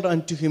called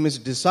unto him his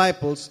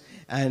disciples,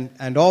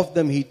 and of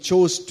them he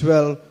chose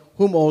 12,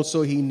 whom also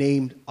he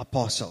named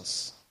apostles.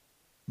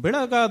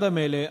 ಬೆಳಗಾದ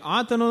ಮೇಲೆ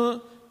ಆತನು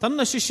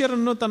ತನ್ನ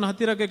ಶಿಷ್ಯರನ್ನು ತನ್ನ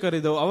ಹತ್ತಿರಕ್ಕೆ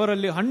ಕರೆದು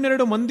ಅವರಲ್ಲಿ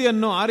 12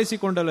 ಮಂದಿಯನ್ನು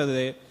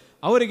ಆರಿಸಿಕೊಂಡಲ್ಲದೆ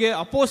ಅವರಿಗೆ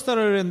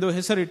ಅಪೊಸ್ತಲರೆಂದು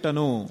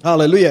ಹೆಸರಿಟ್ಟನು.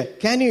 Hallelujah.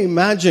 Can you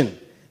imagine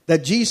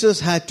that Jesus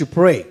had to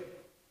pray?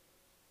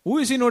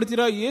 ಊಹಿಸಿ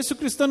ನೋಡ್ತೀರಾ, ಯೇಸು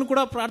ಕ್ರಿಸ್ತನು ಕೂಡ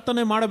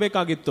ಪ್ರಾರ್ಥನೆ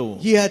ಮಾಡಬೇಕಾಗಿತ್ತು.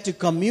 He had to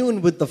commune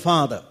with the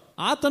Father.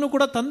 ಆತನು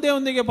ಕೂಡ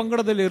ತಂದೆಯೊಂದಿಗೆ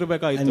ಪಂಗಡದಲ್ಲಿ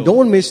ಇರಬೇಕಾಗಿತ್ತು. And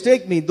don't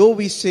mistake me, though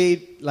we say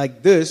it like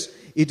this,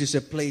 it is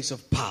a place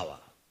of power.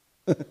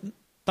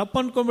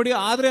 ತಪ್ಪನ್ಕೊಂಬಿಡಿ,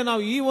 ಆದ್ರೆ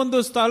ನಾವು ಈ ಒಂದು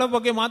ಸ್ಥಳ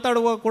ಬಗ್ಗೆ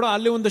ಮಾತಾಡುವಾಗ ಕೂಡ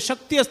ಅಲ್ಲಿ ಒಂದು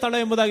ಶಕ್ತಿಯ ಸ್ಥಳ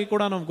ಎಂಬುದಾಗಿ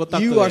ಕೂಡ ನಮ್ಗೆ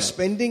ಗೊತ್ತಾಗ್ತದೆ. You are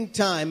spending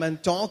time and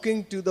talking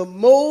to the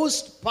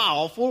most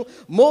powerful,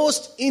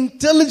 most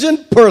intelligent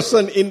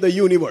person in the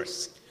universe.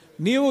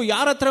 ನೀವು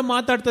ಯಾರ ಹತ್ರ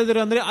ಮಾತಾಡ್ತಾ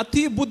ಇದ್ದೀರಾ ಅಂದ್ರೆ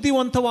ಅತಿ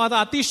ಬುದ್ಧಿವಂತವಾದ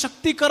ಅತಿ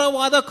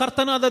ಶಕ್ತಿಕರವಾದ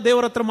ಕರ್ತನಾದ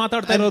ದೇವರ ಹತ್ರ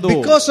ಮಾತಾಡ್ತಾ ಇರೋದು.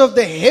 Because of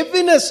the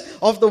heaviness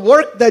of the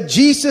work that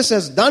Jesus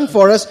has done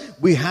for us,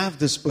 we have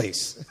this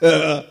place.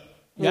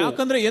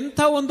 ಯಾಕಂದ್ರೆ ಎಂಥ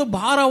ಒಂದು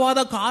ಭಾರವಾದ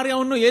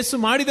ಕಾರ್ಯವನ್ನು ಯೇಸು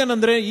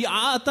ಮಾಡಿದನಂದ್ರೆ ಈ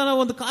ಆತನ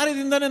ಒಂದು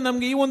ಕಾರ್ಯದಿಂದನೇ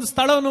ನಮ್ಗೆ ಈ ಒಂದು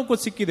ಸ್ಥಳವನ್ನು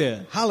ಸಿಕ್ಕಿದೆ.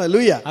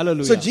 Hallelujah.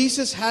 Hallelujah. So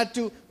Jesus had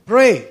to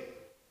pray.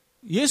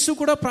 ಯೇಸು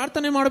ಕೂಡ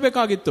ಪ್ರಾರ್ಥನೆ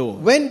ಮಾಡಬೇಕಾಗಿತ್ತು.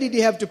 When did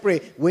he have to pray?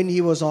 When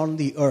he was on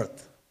the earth.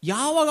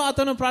 ಯಾವಾಗ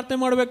ಆತನು ಪ್ರಾರ್ಥನೆ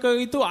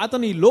ಮಾಡಬೇಕಾಗಿತ್ತು?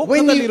 ಆತನು ಈ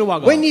ಲೋಕದಲ್ಲಿ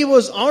ಇರುವಾಗ. When he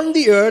was on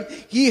the earth,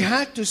 he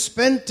had to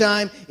spend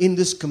time in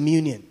this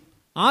communion.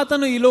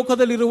 ಆತನು ಈ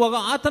ಲೋಕದಲ್ಲಿ ಇರುವಾಗ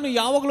ಆತನು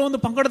ಯಾವಾಗಲೂ ಒಂದು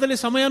ಪಂಗಡದಲ್ಲಿ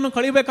ಸಮಯವನ್ನು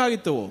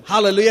ಕಳೆಯಬೇಕಾಗಿತ್ತು.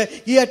 Hallelujah.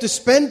 He had to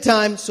spend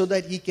time so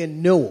that he can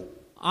know.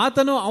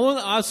 ಆತನು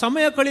ಆ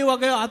ಸಮಯ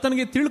ಕಳೆಯುವಾಗ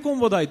ಆತನಿಗೆ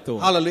ತಿಳ್ಕೊಂಬೋದಾಯ್ತು.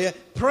 Hallelujah.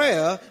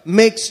 Prayer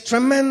makes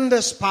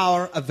tremendous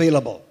power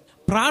available.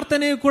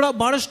 ಪ್ರಾರ್ಥನೆಯು ಕೂಡ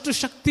ಬಹಳಷ್ಟು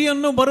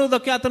ಶಕ್ತಿಯನ್ನು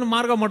ಬರುವುದಕ್ಕೆ ಆತನು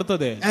ಮಾರ್ಗ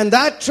ಮಾಡುತ್ತದೆ. And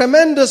that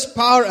tremendous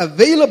power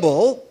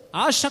available,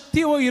 ಆ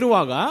ಶಕ್ತಿಯು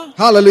ಇರುವಾಗ,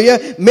 hallelujah,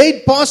 made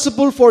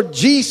possible for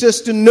Jesus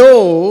to know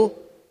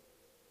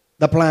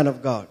the plan of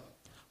God.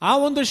 ಆ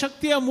ಒಂದು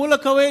ಶಕ್ತಿಯ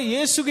ಮೂಲಕವೇ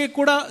ಯೇಸುಗೆ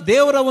ಕೂಡ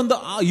ದೇವರ ಒಂದು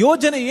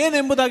ಯೋಜನೆ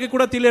ಏನೆಂಬುದಾಗಿ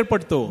ಕೂಡ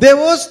ತಿಳಿಯಲ್ಪಟ್ಟಿತು. There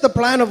was the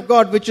plan of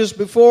God which is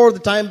before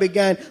the time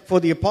began for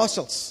the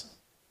apostles.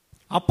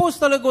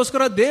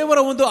 ಅಪೊಸ್ತಲರಿಗೋಸ್ಕರ ದೇವರ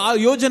ಒಂದು ಆ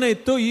ಯೋಜನೆ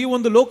ಇತ್ತು ಈ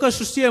ಒಂದು ಲೋಕ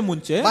ಸೃಷ್ಟಿಯ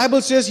ಮುಂಚೆ.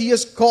 Bible says he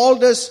has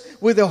called us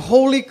with a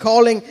holy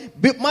calling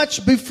much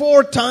before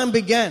time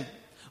began.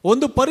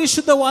 ಒಂದು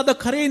ಪರಿಶುದ್ಧವಾದ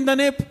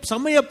ಕರೆಯಿಂದನೇ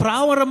ಸಮಯ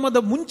ಪ್ರಾರಂಭದ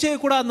ಮುಂಚೆ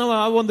ಕೂಡ ನಾವು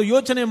ಆ ಒಂದು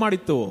ಯೋಚನೆ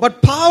ಮಾಡಿತ್ತು. But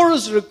power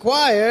is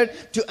required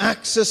to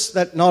access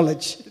that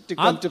knowledge to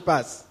come to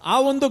pass. ಆ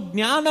ಒಂದು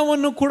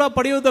ಜ್ಞಾನವನ್ನು ಕೂಡ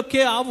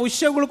ಪಡೆಯೋದಕ್ಕೆ ಆ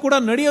ವಿಷಯಗಳು ಕೂಡ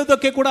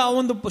ನಡೆಯೋದಕ್ಕೆ ಕೂಡ ಆ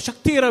ಒಂದು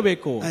ಶಕ್ತಿ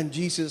ಇರಬೇಕು. And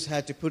Jesus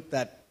had to put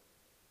that.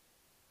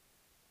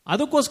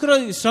 ಅದಕ್ಕೋಸ್ಕರ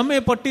ಶ್ರಮೆ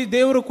ಪಟ್ಟಿ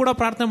ದೇವರು ಕೂಡ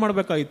ಪ್ರಾರ್ಥನೆ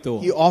ಮಾಡಬೇಕಾಗಿತ್ತು.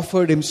 He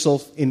offered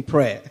himself in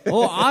prayer.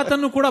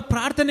 ಆತನು ಕೂಡ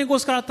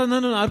ಪ್ರಾರ್ಥನೆಗೋಸ್ಕರ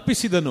ಆತನನ್ನು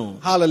ಅರ್ಪಿಸಿದನು.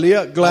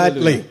 Hallelujah.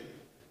 Gladly.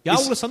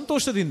 ಯಾವಾಗಲೂ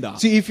ಸಂತೋಷದಿಂದ.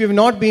 See, if you've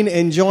not been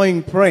enjoying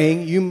praying,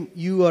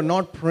 you are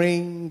not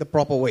praying the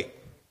proper way.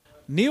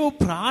 ನೀವು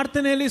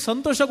ಪ್ರಾರ್ಥನೆಯಲ್ಲಿ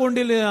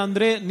ಸಂತೋಷಗೊಂಡಿಲ್ಲ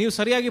ಅಂದ್ರೆ ನೀವು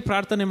ಸರಿಯಾಗಿ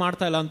ಪ್ರಾರ್ಥನೆ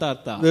ಮಾಡ್ತಾ ಇಲ್ಲ ಅಂತ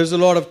ಅರ್ಥ. There's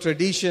a lot of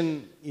tradition,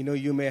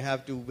 you may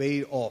have to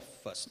wade off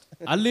first.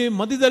 ಅಲ್ಲಿ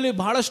ಮಧ್ಯದಲ್ಲಿ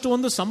ಬಹಳಷ್ಟು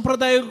ಒಂದು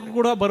ಸಂಪ್ರದಾಯ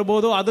ಕೂಡ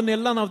ಬರಬಹುದು,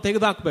 ಅದನ್ನೆಲ್ಲ ನಾವು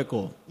ತೆಗೆದುಹಾಕಬೇಕು.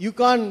 You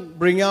can't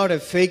bring out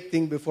a fake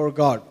thing before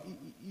God.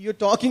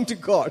 You're talking to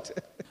God.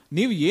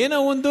 ನೀವು ಏನೋ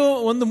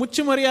ಒಂದು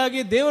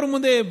ಮುಚ್ಚುಮರೆಯಾಗಿ ದೇವರ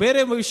ಮುಂದೆ ಬೇರೆ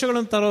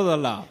ವಿಷಯಗಳನ್ನು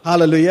ತರೋದಲ್ಲ.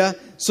 Hallelujah.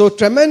 So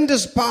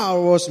tremendous power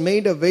was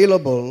made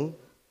available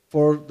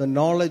for the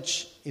knowledge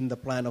in the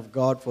plan of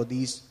God for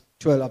these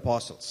 12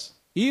 apostles.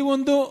 ಈ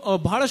ಒಂದು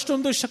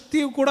ಬಹಳಷ್ಟೊಂದು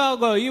ಶಕ್ತಿಯು ಕೂಡ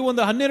ಈ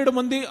ಒಂದು 12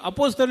 ಮಂದಿ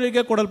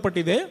ಅಪೊಸ್ತಲರಿಗೆ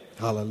ಕೊಡಲ್ಪಟ್ಟಿದೆ.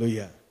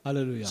 Hallelujah.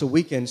 Hallelujah. So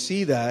we can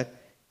see that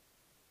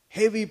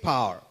heavy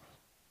power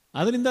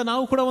ಅದರಿಂದ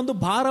ನಾವು ಕೂಡ ಒಂದು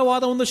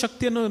ಭಾರವಾದ ಒಂದು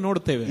ಶಕ್ತಿಯನ್ನು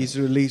ನೋಡುತ್ತೇವೆ. is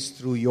released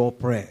through your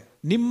prayer.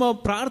 ನಿಮ್ಮ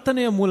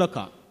ಪ್ರಾರ್ಥನೆಯ ಮೂಲಕ.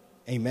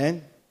 Amen.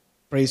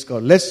 Praise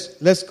God.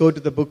 Let's go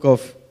to the book of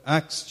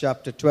Acts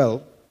chapter 12.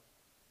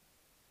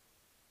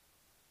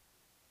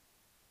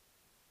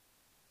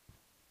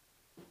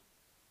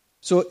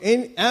 So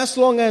as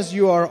long as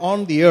you are on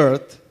the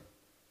earth,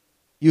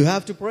 you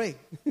have to pray.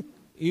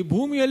 ಈ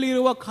ಭೂಮಿಯಲ್ಲಿ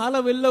ಇರುವ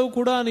ಕಾಲವೆಲ್ಲವೂ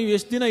ಕೂಡ ನೀವು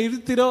ಎಷ್ಟು ದಿನ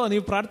ಇರ್ತೀರೋ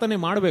ನೀವು ಪ್ರಾರ್ಥನೆ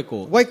ಮಾಡಬೇಕು.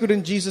 Why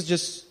couldn't Jesus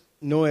just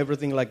know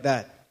everything like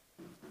that?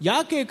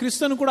 ಯಾಕೆ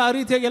ಕ್ರಿಸ್ತನು ಕೂಡ ಆ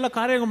ರೀತಿಯಾಗಿ ಎಲ್ಲ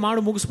ಕಾರ್ಯ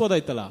ಮಾಡಿ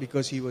ಮುಗಿಸಬಹುದಾಯ್ತಲ್ಲ?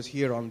 Because he was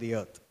here on the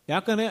earth.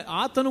 ಯಾಕಂದ್ರೆ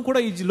ಆತನು ಕೂಡ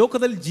ಈ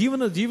ಲೋಕದಲ್ಲಿ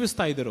ಜೀವನ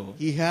ಜೀವಿಸ್ತಾ ಇದ್ರು.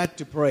 He had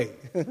to pray.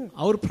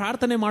 ಅವರು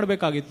ಪ್ರಾರ್ಥನೆ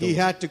ಮಾಡಬೇಕಾಗಿತ್ತು. He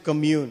had to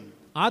commune.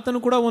 ಆತನು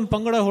ಕೂಡ ಒಂದು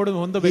ಪಂಗಡ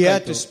ಹೊಂದಬೇಕಾಗಿತ್ತು. He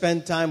had to spend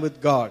time with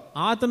God.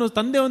 ಆತನು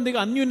ತಂದೆಯೊಂದಿಗೆ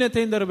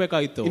ಅನ್ಯೋನ್ಯತೆಯಿಂದ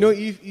ಇರಬೇಕಾಗಿತ್ತು. You know,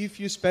 if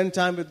you spend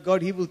time with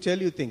God, he will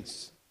tell you things.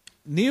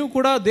 ನೀವು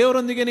ಕೂಡ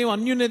ದೇವರೊಂದಿಗೆ ನೀವು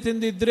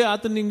ಅನ್ಯೋನ್ಯತೆಯಿಂದ ಇದ್ರೆ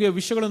ಆತನು ನಿಮಗೆ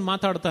ವಿಷಯಗಳನ್ನು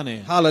ಮಾತಾಡ್ತಾನೆ.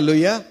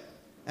 Hallelujah.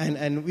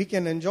 And we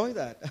can enjoy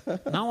that.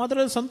 ನಾವು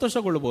ಅದರಲ್ಲಿ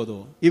ಸಂತೋಷಗೊಳ್ಳಬಹುದು.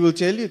 He will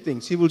tell you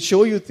things. He will show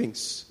you things.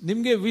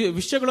 ನಿಮಗೆ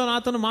ವಿಷಯಗಳನ್ನು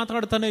ಆತನು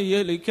ಮಾತಾಡ್ತಾನೆ,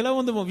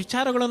 ಕೆಲವೊಂದು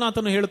ವಿಚಾರಗಳನ್ನು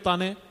ಆತನು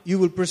ಹೇಳುತ್ತಾನೆ. You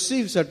will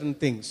perceive certain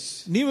things.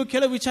 ನೀವು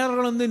ಕೆಲವು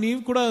ವಿಚಾರಗಳನ್ನು ನೀವು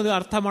ಕೂಡ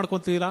ಅರ್ಥ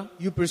ಮಾಡ್ಕೊತೀರಾ.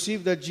 You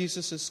perceive that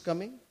Jesus is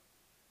coming.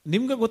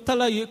 ನಿಮ್ಗೆ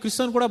ಗೊತ್ತಲ್ಲ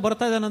ಕ್ರಿಸ್ತನ್ ಕೂಡ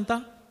ಬರ್ತಾ ಇದ್ದಾನಂತ.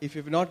 If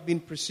you have not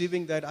been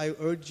perceiving that, I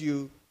urge you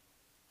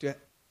to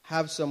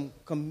have some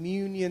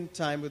communion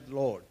time with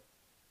Lord.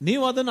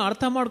 ನೀವು ಅದನ್ನು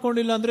ಅರ್ಥ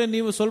ಮಾಡ್ಕೊಂಡಿಲ್ಲ ಅಂದ್ರೆ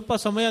ನೀವು ಸ್ವಲ್ಪ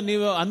ಸಮಯ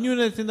ನೀವು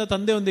ಅನ್ಯೋನ್ಯತೆಯಿಂದ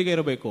ತಂದೆಯೊಂದಿಗೆ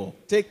ಇರಬೇಕು.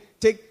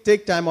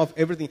 Take time off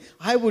everything.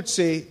 I would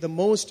say the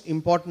most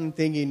important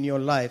thing in your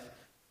life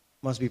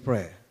must be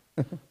prayer.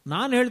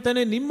 ನಾನು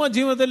ಹೇಳ್ತೇನೆ ನಿಮ್ಮ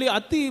ಜೀವನದಲ್ಲಿ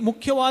ಅತಿ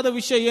ಮುಖ್ಯವಾದ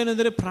ವಿಷಯ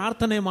ಏನಂದ್ರೆ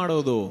ಪ್ರಾರ್ಥನೆ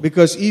ಮಾಡೋದು.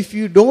 Because if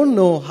you don't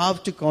know how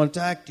to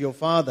contact your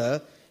father,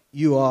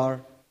 you are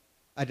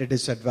at a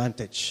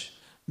disadvantage.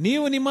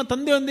 ನೀವು ನಿಮ್ಮ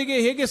ತಂದೆಯೊಂದಿಗೆ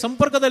ಹೇಗೆ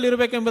ಸಂಪರ್ಕದಲ್ಲಿ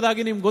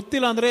ಇರಬೇಕೆಂಬುದಾಗಿ ನಿಮ್ಗೆ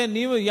ಗೊತ್ತಿಲ್ಲ ಅಂದ್ರೆ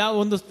ನೀವು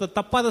ಯಾವ ಒಂದು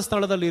ತಪ್ಪಾದ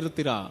ಸ್ಥಳದಲ್ಲಿ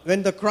ಇರ್ತೀರಾ.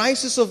 When the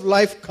crisis of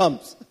life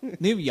comes,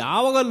 ನೀವು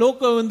ಯಾವಾಗ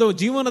ಒಂದು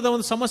ಜೀವನದ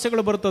ಒಂದು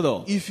ಸಮಸ್ಯೆಗಳು ಬರ್ತದೋ,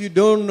 if you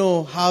don't know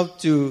how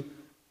to,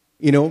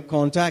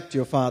 contact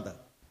your father,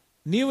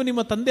 ನೀವು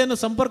ನಿಮ್ಮ ತಂದೆಯನ್ನು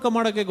ಸಂಪರ್ಕ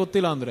ಮಾಡಕ್ಕೆ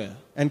ಗೊತ್ತಿಲ್ಲ ಅಂದ್ರೆ,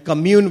 and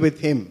commune with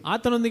him,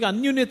 ಆತನೊಂದಿಗೆ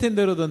ಅನ್ಯೋನ್ಯತೆಯಿಂದ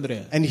ಇರೋದಂದ್ರೆ,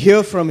 and hear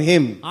from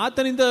him,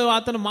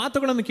 ಆತನ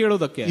ಮಾತುಗಳನ್ನು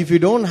ಕೇಳೋದಕ್ಕೆ, if you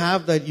don't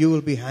have that, you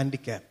will be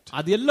handicapped.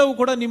 ಅದೆಲ್ಲವೂ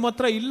ಕೂಡ ನಿಮ್ಮ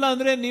ಹತ್ರ ಇಲ್ಲ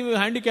ಅಂದ್ರೆ ನೀವು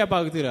ಹ್ಯಾಂಡಿಕ್ಯಾಪ್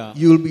ಆಗ್ತೀರಾ.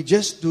 You will be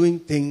just doing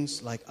things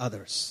like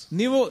others.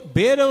 ನೀವು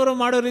ಬೇರೆಯವರು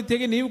ಮಾಡೋ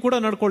ರೀತಿಯಾಗಿ ನೀವು ಕೂಡ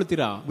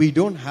ನಡ್ಕೊಳ್ತೀರಾ. We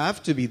don't have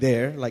to be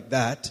there like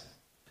that.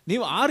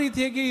 ನೀವು ಆ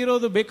ರೀತಿಯಾಗಿ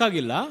ಇರೋದು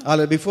ಬೇಕಾಗಿಲ್ಲ.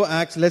 Before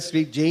Acts, let's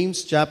read James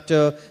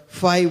chapter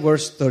 5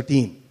 verse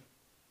 13.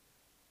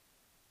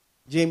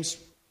 James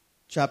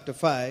chapter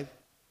 5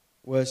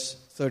 verse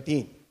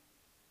 13.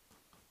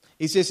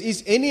 He says, "Is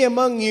any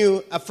among you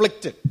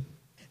afflicted?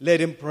 Let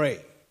him pray.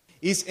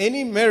 Is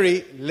any merry?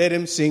 Let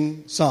him sing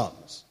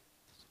psalms."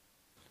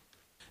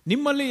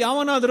 ನಿಮ್ಮಲ್ಲಿ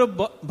ಯಾವನಾದರೂ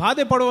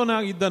ಬಾಧೆ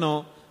ಪಡುವವನಾಗಿದ್ದನೋ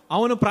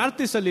ಅವನು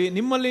ಪ್ರಾರ್ಥಿಸಲಿ.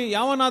 ನಿಮ್ಮಲ್ಲಿ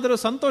ಯಾವನಾದರೂ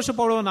ಸಂತೋಷ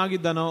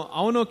ಪಡುವವನಾಗಿದ್ದನೋ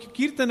ಅವನು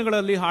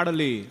ಕೀರ್ತನೆಗಳಲ್ಲಿ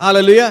ಹಾಡಲಿ.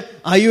 Hallelujah.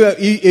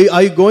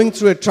 Are you going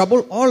through a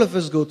trouble? All of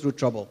us go through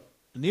trouble.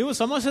 ನೀವು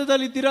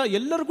ಸಮಸ್ಯೆದಲ್ಲಿ ಇದ್ದೀರಾ,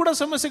 ಎಲ್ಲರೂ ಕೂಡ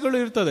ಸಮಸ್ಯೆಗಳು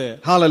ಇರ್ತದೆ.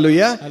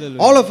 Hallelujah.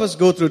 All of us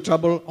go through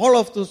trouble. All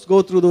of us go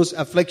through those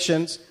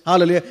afflictions.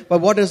 Hallelujah.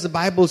 But what does the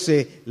Bible say?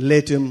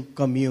 Let him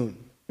commune.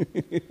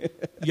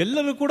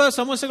 ಎಲ್ಲರೂ ಕೂಡ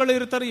ಸಮಸ್ಯೆಗಳು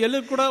ಇರ್ತಾರೆ,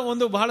 ಎಲ್ಲರೂ ಕೂಡ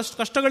ಒಂದು ಬಹಳಷ್ಟು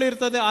ಕಷ್ಟಗಳು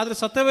ಇರ್ತದೆ. ಆದ್ರೆ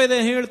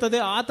ಸತ್ಯವೇದ ಹೇಳ್ತದೆ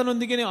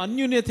ಆತನೊಂದಿಗೆ ನೀವು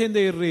ಅನ್ಯೋನ್ಯತೆಯಿಂದ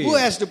ಇರ್ರಿ. Who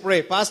has to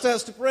pray? Pastor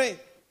has to pray.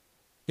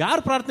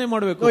 ಯಾರು ಪ್ರಾರ್ಥನೆ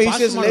ಮಾಡಬೇಕು? No, he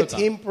says let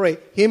him pray.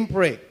 Him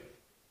pray.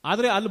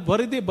 ಆದ್ರೆ ಅಲ್ಲಿ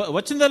ಬರೆದಿ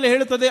ವಚನದಲ್ಲಿ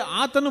ಹೇಳುತ್ತದೆ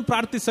ಆತನು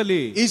ಪ್ರಾರ್ಥಿಸಲಿ.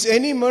 Is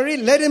any merry?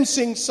 Let him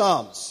sing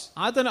psalms.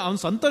 ಅವನು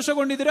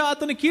ಸಂತೋಷಗೊಂಡಿದ್ರೆ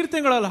ಆತನ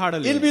ಕೀರ್ತನೆಗಳಲ್ಲಿ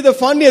ಹಾಡಲಿ. It'll be the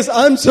funniest.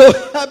 I'm so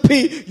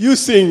happy. You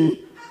sing.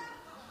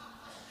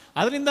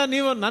 ಅದರಿಂದ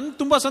ನೀವು ನನ್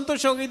ತುಂಬಾ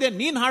ಸಂತೋಷವಾಗಿದೆ,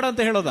 ನೀನ್ ಹಾಡ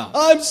ಅಂತ ಹೇಳೋದಾ?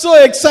 I'm so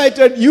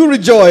excited. You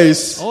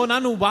rejoice. ಓ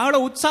ನಾನು ಬಹಳ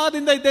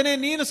ಉತ್ಸಾಹದಿಂದ ಇದ್ದೇನೆ,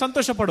 ನೀನು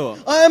ಸಂತೋಷ ಪಡು.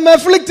 I am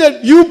afflicted.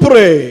 You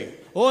pray.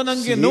 ಓ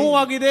ನಂಗೆ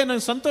ನೋವಾಗಿದೆ,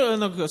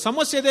 ನಂಗೆ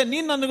ಸಮಸ್ಯೆ ಇದೆ,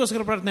 ನೀನ್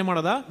ನನಗೋಸ್ಕರ ಪ್ರಾರ್ಥನೆ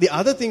ಮಾಡೋದಾ? The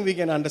other thing we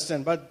can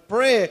understand, but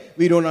prayer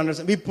we don't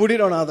understand. We put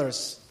it on others.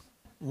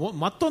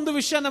 ಮತ್ತೊಂದು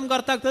ವಿಷಯ ನಮ್ಗೆ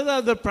ಅರ್ಥ ಆಗ್ತದೆ,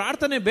 ಅದ್ರ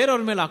ಪ್ರಾರ್ಥನೆ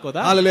ಬೇರೆಯವ್ರ ಮೇಲೆ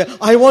ಹಾಕೋದಾ? Hallelujah.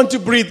 I want to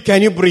breathe.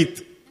 Can you breathe?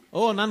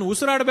 ಓ ನಾನು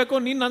ಉಸಿರಾಡಬೇಕು,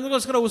 ನೀನ್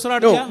ನನಗೋಸ್ಕರ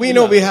ಉಸಿರಾಡ್ತೀಯಾ? No, we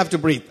know we have to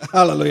breathe.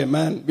 Hallelujah,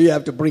 man. We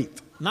have to breathe.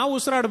 ನಾವು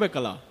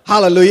ಉಸಿರಾಡಬೇಕಲ್ಲ.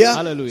 Hallelujah.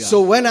 Hallelujah. So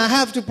when I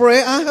have to pray,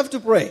 I have to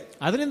pray.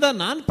 ಅದರಿಂದ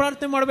ನಾನು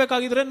ಪ್ರಾರ್ಥನೆ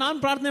ಮಾಡಬೇಕಾಗಿದ್ರೆ ನಾನು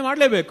ಪ್ರಾರ್ಥನೆ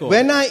ಮಾಡಲೇಬೇಕು.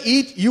 When I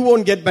eat, you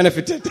won't get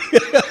benefited.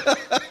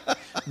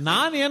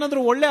 ನಾನು ಏನಾದ್ರೂ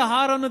ಒಳ್ಳೆ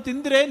ಆಹಾರವನ್ನು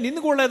ತಿಂದ್ರೆ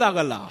ನಿನ್ಗೆ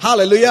ಒಳ್ಳೇದಾಗಲ್ಲ.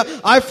 Hallelujah.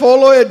 I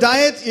follow a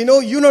diet,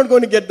 you're not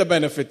going to get the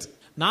benefit.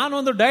 ನಾನು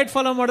ಒಂದು ಡಯಟ್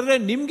ಫಾಲೋ ಮಾಡಿದ್ರೆ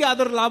ನಿಮ್ಗೆ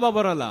ಅದರ ಲಾಭ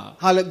ಬರಲ್ಲ.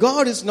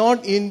 God is not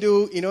into,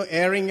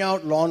 airing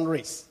out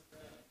laundries.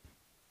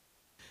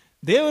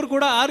 ದೇವರು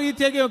ಕೂಡ ಆ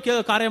ರೀತಿಯಾಗಿ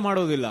ಕಾರ್ಯ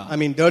ಮಾಡೋದಿಲ್ಲ. I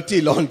mean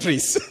dirty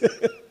laundries.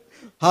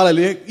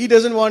 Hallelujah. He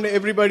doesn't want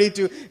everybody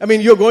to,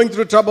 you're going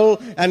through trouble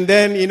and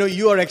then,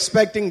 you are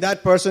expecting that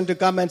person to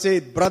come and say,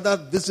 brother,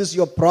 this is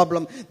your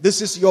problem. This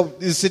is your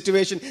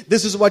situation.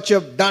 This is what you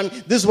have done.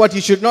 This is what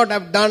you should not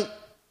have done.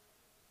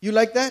 You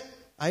like that?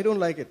 I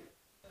don't like it.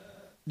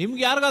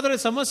 ನಿಮ್ಗೆ ಯಾರಿಗಾದ್ರೂ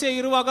ಸಮಸ್ಯೆ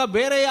ಇರುವಾಗ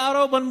ಬೇರೆ ಯಾರೋ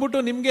ಬಂದ್ಬಿಟ್ಟು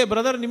ನಿಮ್ಗೆ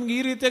brother ನಿಮ್ಗೆ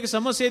ಈ ರೀತಿಯಾಗಿ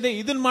ಸಮಸ್ಯೆ ಇದೆ,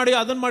 ಇದನ್ನ ಮಾಡಿ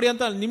ಅದನ್ನ ಮಾಡಿ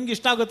ಅಂತ ನಿಮ್ಗೆ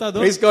ಇಷ್ಟ ಆಗುತ್ತಾ? ಅದು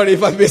Praise God.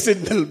 If I miss it,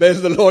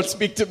 the Lord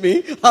speak to me.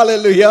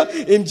 Hallelujah.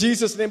 In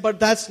Jesus' name. But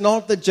that's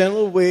not the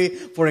general way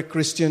for a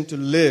Christian to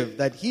live,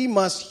 that he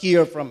must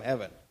hear from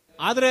heaven.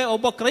 ಆದ್ರೆ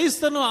ಒಬ್ಬ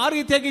ಕ್ರೈಸ್ತನು ಆ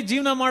ರೀತಿಯಾಗಿ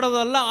ಜೀವನ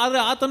ಮಾಡೋದಲ್ಲ,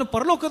 ಆದ್ರೆ ಆತನು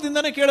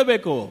ಪರಲೋಕದಿಂದನೇ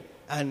ಕೇಳಬೇಕು.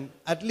 And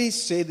at least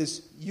say this,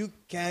 you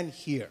can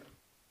hear.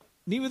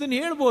 ನೀವು ಇದನ್ನ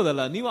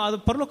ಹೇಳ್ಬೋದಲ್ಲ, ನೀವು ಅದು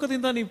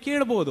ಪರಲೋಕದಿಂದ ನೀವು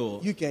ಕೇಳಬಹುದು.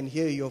 You can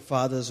hear your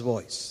father's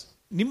voice.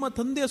 ನಿಮ್ಮ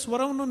ತಂದೆಯ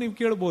ಸ್ವರವನ್ನು ನೀವು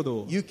ಕೇಳಬಹುದು.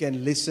 You can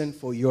listen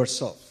for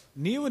yourself.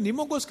 ನೀವು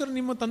ನಿಮಗೋಸ್ಕರ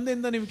ನಿಮ್ಮ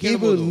ತಂದೆಯಿಂದ ನೀವು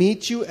ಕೇಳಬಹುದು. He will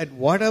meet you at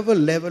whatever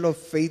level of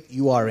faith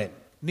you are in.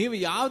 ನೀವು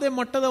ಯಾವುದೇ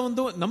ಮಟ್ಟದ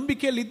ಒಂದು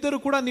ನಂಬಿಕೆಯಲ್ಲಿ ಇದ್ದರೂ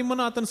ಕೂಡ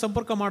ನಿಮ್ಮನ್ನು ಆತನ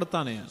ಸಂಪರ್ಕ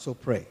ಮಾಡುತ್ತಾನೆ. So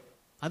pray.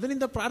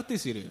 ಅದರಿಂದ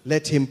ಪ್ರಾರ್ಥಿಸಿರಿ.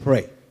 Let him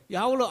pray.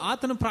 ಯಾವಾಗಲೂ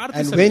ಆತನ And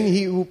ಪ್ರಾರ್ಥಿಸಿ. when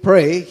you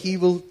pray, he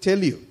will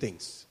tell you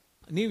things.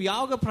 ನೀವು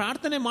ಯಾವಾಗ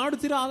ಪ್ರಾರ್ಥನೆ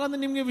ಮಾಡುತ್ತೀರಾ ಆಗ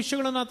ನಿಮಗೆ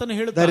ವಿಷಯಗಳನ್ನು ಆತನ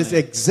ಹೇಳ್ತಾನೆ. That is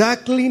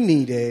exactly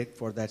needed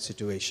for that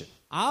situation.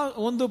 ಆ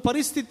ಒಂದು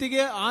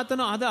ಪರಿಸ್ಥಿತಿಗೆ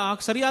ಆತನು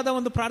ಸರಿಯಾದ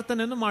ಒಂದು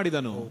ಪ್ರಾರ್ಥನೆಯನ್ನು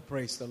ಮಾಡಿದನು. Oh,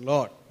 praise the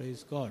Lord.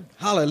 Praise God.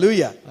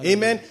 Hallelujah.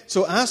 Amen. So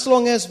as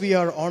long as we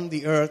are on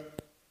the earth,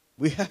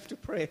 we have to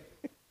pray.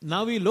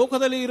 ನಾವು ಈ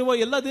ಲೋಕದಲ್ಲಿ ಇರುವ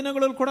ಎಲ್ಲ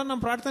ದಿನಗಳಲ್ಲೂ ಕೂಡ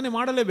ನಾವು ಪ್ರಾರ್ಥನೆ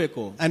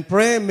ಮಾಡಲೇಬೇಕು. And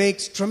prayer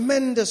makes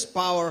tremendous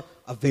power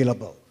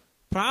available.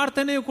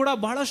 ಪ್ರಾರ್ಥನೆಯು ಕೂಡ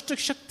ಬಹಳಷ್ಟು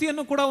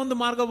ಶಕ್ತಿಯನ್ನು ಕೂಡ ಒಂದು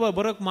ಮಾರ್ಗ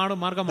That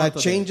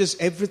ಮಾಡುತ್ತದೆ. changes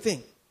everything.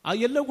 ಆ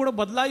ಎಲ್ಲವೂ ಕೂಡ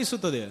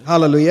ಬದಲಾಯಿಸುತ್ತದೆ.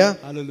 Hallelujah.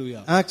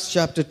 Hallelujah. Acts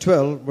chapter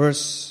 12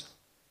 verse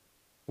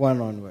 1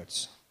 onwards.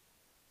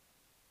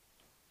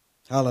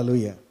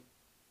 Hallelujah.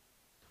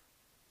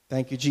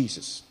 Thank you,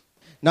 Jesus.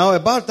 Now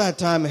about that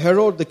time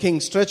Herod the king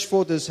stretched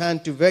forth his hand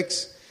to vex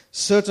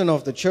certain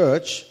of the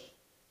church,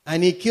 and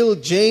he killed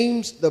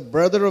James the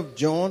brother of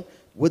John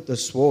with the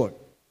sword.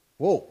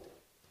 Whoa.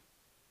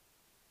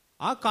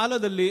 ಆ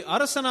ಕಾಲದಲ್ಲಿ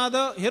ಅರಸನಾದ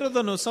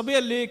ಹೆರೋದನು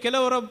ಸಭೆಯಲ್ಲಿ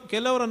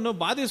ಕೆಲವರನ್ನು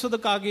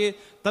ಬಾಧಿಸುವುದಕ್ಕಾಗಿ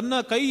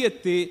ತನ್ನ ಕೈ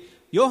ಎತ್ತಿ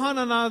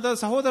ಯೋಹಾನನಾದ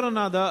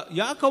ಸಹೋದರನಾದ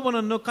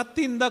ಯಾಕೋಬನನ್ನು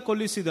ಕತ್ತಿಯಿಂದ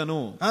ಕೊಲ್ಲಿಸಿದನು.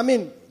 I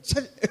mean,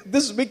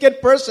 this wicked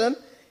person,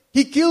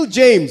 he killed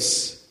James.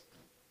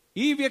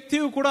 ಈ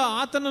ವ್ಯಕ್ತಿಯು ಕೂಡ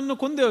ಆತನನ್ನು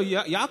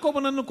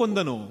ಯಾಕೋಬನನ್ನು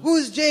ಕೊಂದನು. Who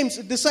is James?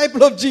 A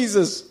disciple of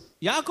Jesus.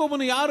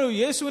 ಯಾಕೋಬನು ಯಾರು?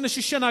 ಯೇಸುವಿನ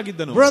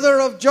ಶಿಷ್ಯನಾಗಿದ್ದನು. Brother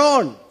of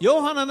John.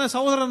 ಯೋಹಾನನ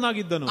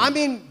ಸಹೋದರನಾಗಿದ್ದನು. I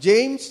mean,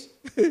 James,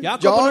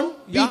 John,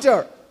 Peter.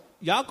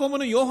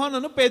 ಯಾಕೋಬನು,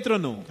 ಯೋಹಾನನು,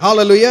 ಪೇತ್ರನು.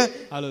 Hallelujah.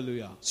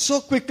 Hallelujah. So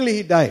quickly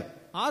he died.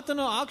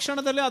 ಆತನು ಆ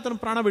ಕ್ಷಣದಲ್ಲಿ ಆತನು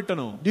ಪ್ರಾಣ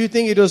ಬಿಟ್ಟನು. Do you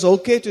think it was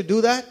okay to do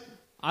that?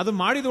 ಅದು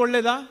ಮಾಡಿದ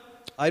ಒಳ್ಳೇದಾ?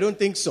 I don't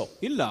think so.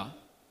 ಇಲ್ಲ.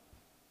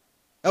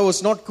 That was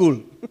not cool.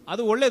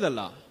 ಅದು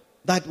ಒಳ್ಳೇದಲ್ಲ.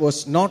 That was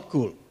not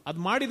cool. ಅದು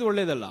ಮಾಡಿದ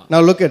ಒಳ್ಳೇದಲ್ಲ.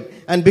 Now look at,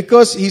 and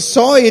because he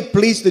saw it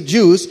pleased the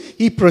Jews,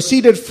 he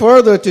proceeded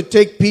further to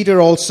take Peter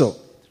also.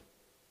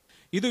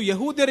 ಇದು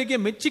ಯಹೂದ್ಯರಿಗೆ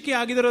ಮೆಚ್ಚುಗೆ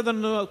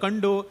ಆಗಿರುವುದನ್ನು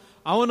ಕಂಡು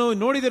ಅವನು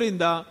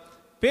ನೋಡಿದರಿಂದ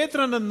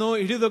ಪೇತ್ರನನ್ನು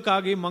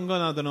ಹಿಡಿದಕ್ಕಾಗಿ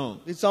ಮಂಗನಾದನು.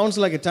 It sounds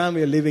like a time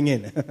we are living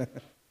in.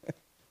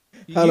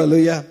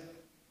 Hallelujah.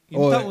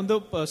 ಇಂಥ ಒಂದು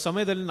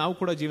ಸಮಯದಲ್ಲಿ ನಾವು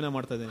ಕೂಡ ಜೀವನ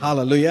ಮಾಡ್ತಾ ಇದ್ದೇವೆ.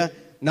 Hallelujah.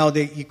 Now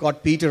he caught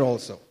Peter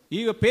also.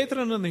 ಈಗ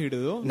ಪೇತ್ರನನ್ನು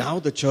ಹಿಡಿದು Now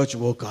the church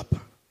woke up.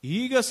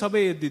 ಈಗ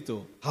ಸಭೆ ಎದ್ದಿತು.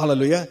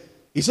 Hallelujah.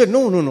 He said, no.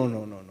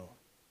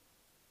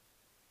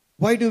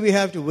 Why do we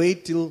have to wait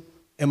till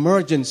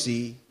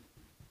emergency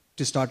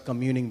to start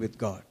communing with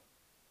God?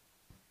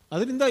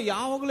 ಅದರಿಂದ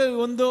ಯಾವಾಗಲೂ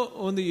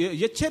ಒಂದು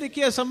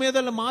ಎಚ್ಚರಿಕೆಯ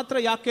ಸಮಯದಲ್ಲಿ ಮಾತ್ರ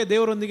ಯಾಕೆ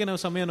ದೇವರೊಂದಿಗೆ ನಾವು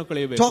ಸಮಯವನ್ನು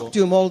ಕಳೆಯಬೇಕು? Talk to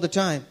him all the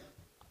time.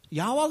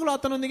 ಯಾವಾಗಲೂ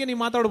ಆತನೊಂದಿಗೆ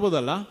ನೀವು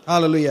ಮಾತಾಡಬಹುದಲ್ಲ?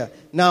 Hallelujah.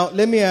 Now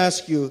let me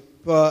ask you,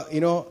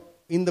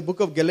 in the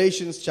book of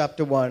Galatians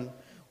chapter 1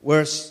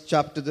 verse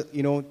chapter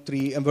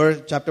 3 and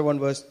chapter 1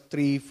 verse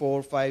 3,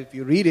 4, 5, if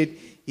you read it,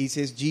 he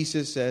says,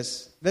 Jesus says,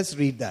 let's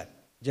read that.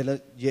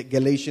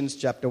 Galatians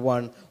chapter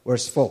 1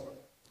 verse 4.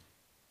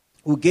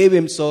 Who gave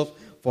himself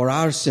for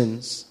our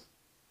sins,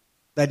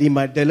 that he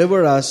might deliver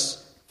us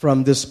from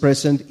this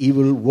present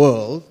evil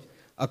world,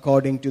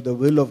 according to the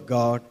will of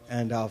God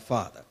and our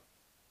Father.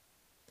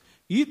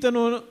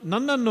 ಈತನು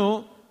ನನ್ನನ್ನು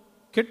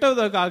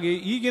ಕೆಟ್ಟದಕ್ಕಾಗಿ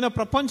ಈಗಿನ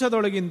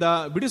ಪ್ರಪಂಚದೊಳಗಿಂದ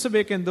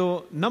ಬಿಡಿಸಬೇಕೆಂದು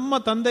ನಮ್ಮ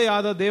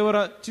ತಂದೆಯಾದ ದೇವರ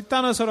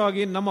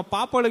ಚಿತ್ತಾನುಸಾರವಾಗಿ ನಮ್ಮ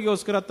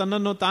ಪಾಪಗಳಿಗೋಸ್ಕರ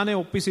ತನ್ನನ್ನು ತಾನೇ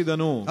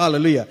ಒಪ್ಪಿಸಿದನು.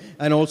 Hallelujah.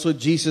 And also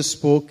Jesus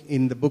spoke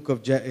in the book of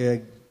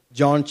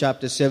John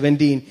chapter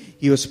 17.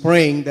 He was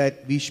praying that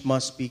we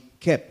must be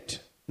kept,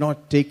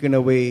 not taken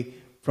away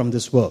from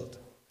this world.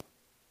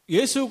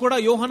 ಯೇಸು ಕೂಡ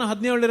ಯೋಹಾನ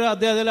 17ರ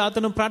ಅಧ್ಯಾಯದಲ್ಲಿ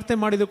ಆತನು ಪ್ರಾರ್ಥನೆ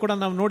ಮಾಡಿದ್ದು ಕೂಡ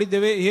ನಾವು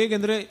ನೋಡಿದ್ದೇವೆ.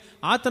 ಹೇಗೆಂದ್ರೆ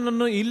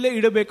ಆತನನ್ನು ಇಲ್ಲೇ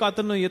ಇಡಬೇಕು,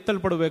 ಆತನನ್ನು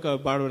ಎತ್ತಲ್ಪಡಬೇಕು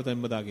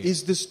ಎಂಬುದಾಗಿ. Is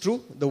this true?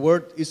 The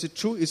word, is it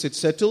true? Is it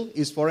settled?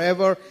 Is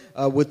forever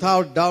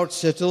without doubt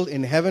settled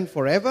in heaven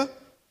forever?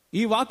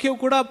 ಈ ವಾಕ್ಯವು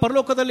ಕೂಡ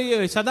ಪರಲೋಕದಲ್ಲಿ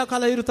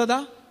ಸದಾಕಾಲ ಇರುತ್ತದಾ?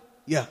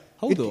 Yeah.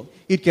 ಹೌದು.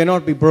 It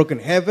cannot be broken.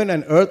 Heaven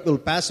and earth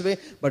will pass away,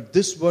 but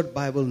this word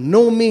Bible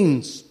no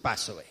means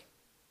pass away.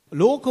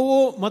 ಲೋಕವು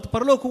ಮತ್ತು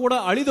ಪರಲೋಕವು ಕೂಡ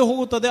ಅಳಿದು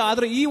ಹೋಗುತ್ತದೆ,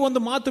 ಆದ್ರೆ ಈ ಒಂದು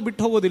ಮಾತು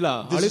ಬಿಟ್ಟು ಹೋಗೋದಿಲ್ಲ.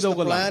 This is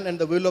the plan and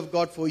the will of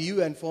God for you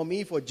and for me,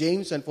 for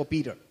James and for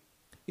Peter.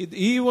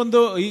 ಈ ಒಂದು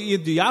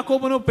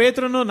ಯಾಕೋಬನು,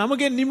 ಪೇತ್ರನು,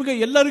 ನಮಗೆ ನಿಮಗೆ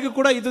ಎಲ್ಲರಿಗೂ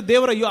ಕೂಡ ಇದು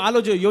ದೇವರ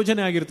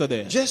ಯೋಜನೆ ಆಗಿರುತ್ತದೆ.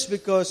 Just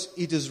because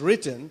it is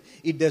written,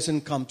 it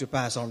doesn't come to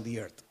pass on the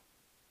earth.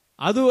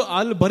 ಅದು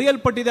ಅಲ್ಲಿ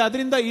ಬರೆಯಲ್ಪಟ್ಟಿದೆ,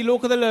 ಅದರಿಂದ ಈ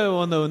ಲೋಕದಲ್ಲಿ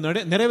ಒಂದು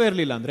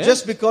ನೆರವೇರಲಿಲ್ಲ ಅಂದ್ರೆ,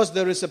 just because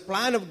there is a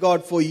plan of God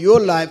for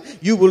your life,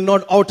 you will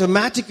not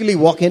automatically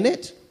walk in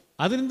it.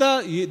 ಅದರಿಂದ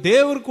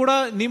ದೇವರು ಕೂಡ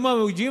ನಿಮ್ಮ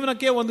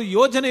ಜೀವನಕ್ಕೆ ಒಂದು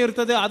ಯೋಜನೆ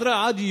ಇರ್ತದೆ, ಆದ್ರೆ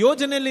ಆ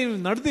ಯೋಜನೆಯಲ್ಲಿ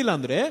ನಡೆದಿಲ್ಲ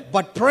ಅಂದ್ರೆ.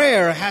 But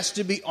prayer has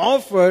to be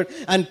offered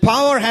and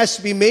power has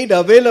to be made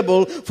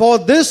available for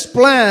this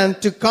plan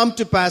to come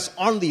to pass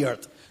on the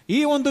earth.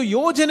 ಈ ಒಂದು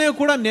ಯೋಜನೆ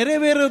ಕೂಡ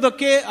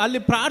ನೆರವೇರೋದಕ್ಕೆ ಅಲ್ಲಿ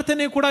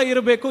ಪ್ರಾರ್ಥನೆ ಕೂಡ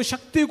ಇರಬೇಕು,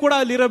 ಶಕ್ತಿ ಕೂಡ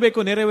ಅಲ್ಲಿ ಇರಬೇಕು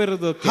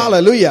ನೆರವೇರೋದಕ್ಕೆ.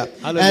 Hallelujah.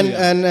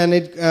 And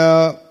it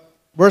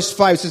verse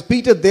 5 says,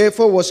 Peter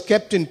therefore was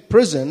kept in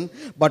prison,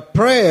 but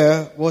prayer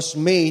was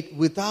made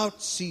without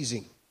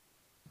ceasing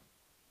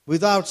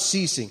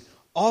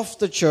of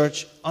the church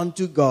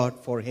unto God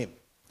for him.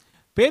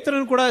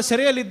 ಪೇತ್ರನು ಕೂಡ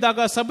ಸೆರೆಯಲ್ಲಿದ್ದಾಗ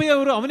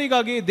ಸಭೆಯವರು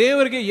ಅವನಿಗಾಗಿ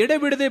ದೇವರಿಗೆ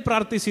ಎಡೆಬಿಡದೆ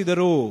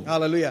ಪ್ರಾರ್ಥಿಸಿದರು.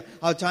 Hallelujah.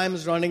 Our time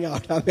is running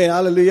out. Amen.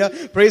 Hallelujah.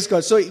 Praise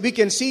God. So we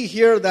can see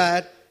here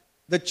that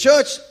the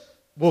church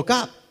woke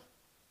up.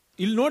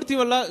 ಇಲ್ಲಿ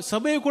ನೋಡ್ತೀವಲ್ಲ,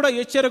 ಸಭೆಯು ಕೂಡ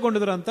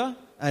ಎಚ್ಚರಗೊಂಡಿದ್ರಂತ.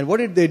 And what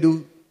did they do?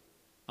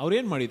 ಅವ್ರು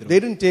ಏನ್ ಮಾಡಿದ್ರು? They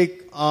didn't take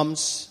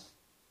arms.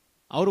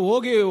 ಅವರು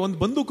ಹೋಗಿ ಒಂದು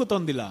ಬಂದೂಕು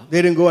ತಂದಿಲ್ಲ.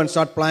 They didn't go and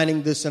start planning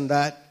this and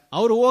that.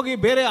 ಅವರು ಹೋಗಿ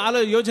ಬೇರೆ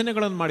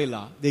ಯೋಜನೆಗಳನ್ನು ಮಾಡಿಲ್ಲ.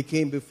 They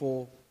came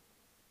before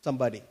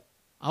somebody.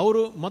 ಅವರು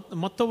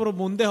ಮತ್ತೊಬ್ಬರ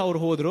ಮುಂದೆ ಅವರು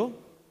ಹೋದ್ರು,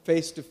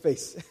 face to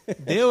face.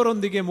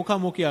 ದೇವರೊಂದಿಗೆ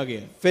ಮುಖಾಮುಖಿಯಾಗಿ,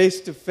 face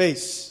to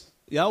face.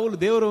 ಯಾವಾಗಲೂ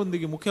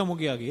ದೇವರೊಂದಿಗೆ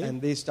ಮುಖಾಮುಖಿಯಾಗಿ. And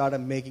they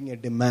started making a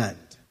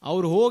demand.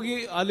 ಅವರು ಹೋಗಿ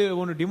ಅಲ್ಲಿ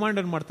ಒಂದು ಡಿಮಾಂಡ್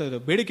ಅನ್ನು ಮಾಡ್ತಾ ಇದ್ರು,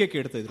 ಬೇಡಿಕೆ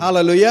ಕೇಳ್ತಾ ಇದ್ರು.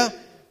 Hallelujah.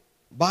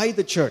 By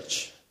the church.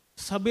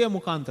 ಸಭೆಯ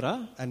ಮುಖಾಂತರ.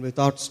 And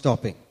without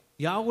stopping.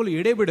 ಯಾವಾಗಲೂ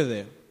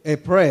ಎಡೆಬಿಡದೆ. A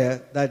prayer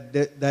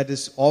that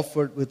is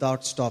offered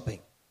without stopping.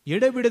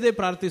 ಎಡೆಬಿಡದೆ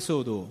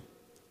ಪ್ರಾರ್ಥಿಸುವುದು.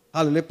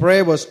 Hallelujah.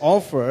 Prayer was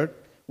offered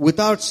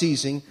without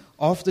ceasing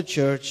of the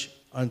church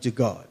unto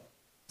God.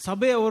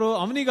 ಸಭೆಯವರು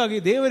ಅವನಿಗಾಗಿ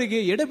ದೇವರಿಗೆ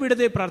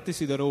ಎಡೆಬಿಡದೆ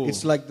ಪ್ರಾರ್ಥಿಸಿದರು.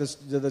 It's like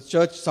the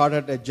church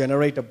started a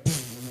generator,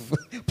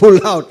 pull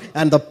out,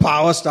 and the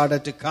power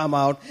started to come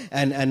out,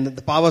 and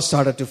the power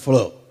started to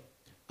flow.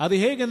 ಅದು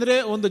ಹೇಗೆಂದ್ರೆ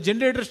ಒಂದು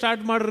generator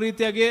start ಮಾಡೋ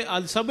ರೀತಿಯಾಗಿ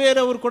ಅಲ್ಲಿ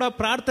ಸಭೆಯವರು ಕೂಡ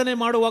ಪ್ರಾರ್ಥನೆ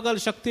ಮಾಡುವಾಗ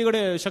ಅಲ್ಲಿ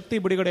ಶಕ್ತಿ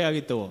ಬಿಡುಗಡೆ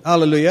ಆಗಿತ್ತು.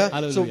 Hallelujah.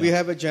 So we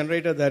have a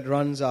generator that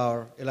runs our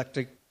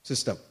electric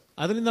system.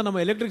 ಅದರಿಂದ ನಮ್ಮ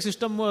ಎಲೆಕ್ಟ್ರಿಕ್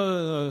ಸಿಸ್ಟಮ್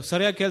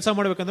ಸರಿಯಾಗಿ ಕೆಲಸ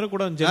ಮಾಡಬೇಕಂದ್ರೆ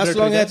ಕೂಡ as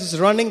long as it's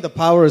running, the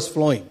power is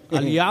flowing.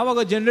 ಅಲ್ಲಿ ಯಾವಾಗ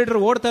ಜನರೇಟರ್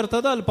ಓಡ್ತಾ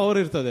ಇರ್ತದೆ ಅಲ್ಲಿ ಪವರ್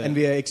ಇರ್ತದೆ. And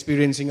we are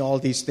experiencing all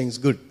these things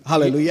good.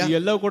 Hallelujah.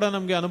 ಎಲ್ಲವೂ ಕೂಡ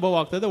ನಮಗೆ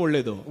ಅನುಭವ ಆಗ್ತದೆ,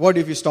 ಒಳ್ಳೇದು. What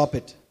if you stop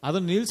it?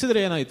 ಅದನ್ನ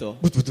ನಿಲ್ಲಿಸಿದ್ರೆ ಏನಾಯ್ತು?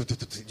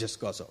 It just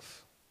goes off.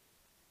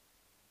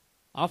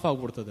 Of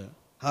ಆಗ್ಬಿಡ್ತದೆ.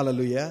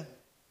 Hallelujah.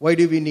 Why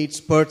do we need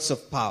spurts of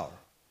power?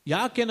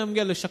 ಯಾಕೆ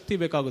ನಮಗೆ ಅಲ್ಲಿ ಶಕ್ತಿ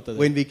ಬೇಕಾಗುತ್ತದೆ?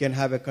 When we can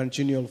have a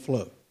continual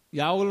flow.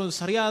 ಯಾವಾಗಲೂ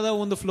ಸರಿಯಾದ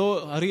ಒಂದು ಫ್ಲೋ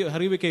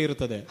ಹರಿವಿಕೆ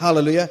ಇರುತ್ತದೆ.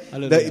 Hallelujah.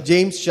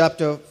 James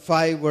chapter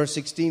 5 verse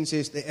 16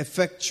 says the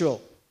effectual,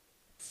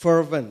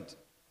 fervent,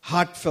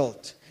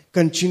 heartfelt,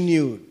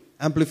 continued,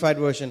 amplified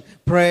version,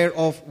 prayer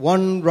of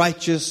one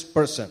righteous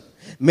person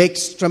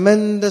makes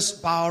tremendous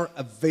power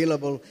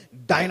available,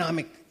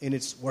 dynamic in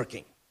its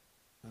working.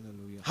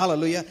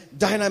 Hallelujah.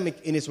 Dynamic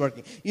in its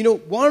working. You know,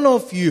 one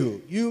of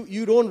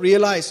you don't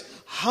realize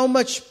how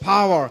much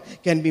power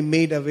can be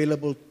made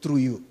available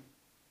through you.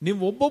 ನೀವು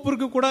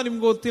ಒಬ್ಬೊಬ್ಬರಿಗೂ ಕೂಡ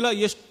ನಿಮ್ಗೆ ಗೊತ್ತಿಲ್ಲ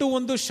ಎಷ್ಟು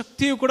ಒಂದು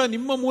ಶಕ್ತಿಯು ಕೂಡ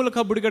ನಿಮ್ಮ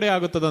ಮೂಲಕ ಬಿಡುಗಡೆ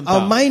ಆಗುತ್ತದಂತ.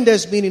 Our mind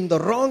has been in the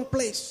wrong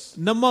place.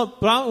 ನಮ್ಮ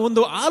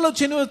ಒಂದು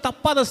ಆಲೋಚನೆ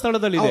ತಪ್ಪಾದ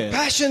ಸ್ಥಳದಲ್ಲಿದೆ. Our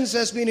passions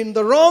has been in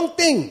the wrong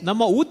thing.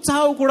 ನಮ್ಮ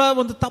ಉತ್ಸಾಹವು ಕೂಡ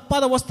ಒಂದು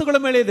ತಪ್ಪಾದ ವಸ್ತುಗಳ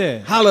ಮೇಲೆ ಇದೆ.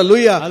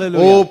 Hallelujah.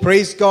 Oh,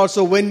 praise God.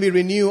 So when we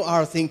renew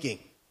our thinking,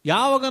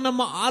 ಯಾವಾಗ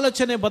ನಮ್ಮ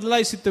ಆಲೋಚನೆ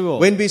ಬದಲಾಯಿಸುತ್ತೇವೋ,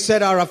 when we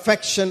set our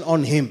affection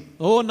on Him,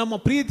 ನಮ್ಮ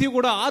ಪ್ರೀತಿ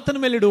ಕೂಡ ಆತನ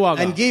ಮೇಲೆ ಇಡುವಾಗ,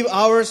 and give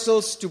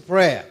ourselves to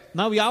prayer,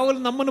 ನಾವು ಯಾವಾಗ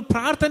ನಮ್ಮನ್ನು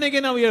ಪ್ರಾರ್ಥನೆಗೆ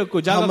ನಾವು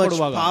ಜಾಗ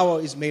ಕೊಡುವಾಗ, power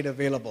is made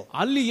available.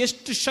 ಅಲ್ಲಿ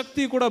ಎಷ್ಟು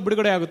ಶಕ್ತಿ ಕೂಡ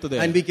ಬಿಡುಗಡೆ ಆಗುತ್ತದೆ.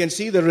 And we can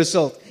see the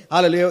result.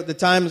 Hallelujah. The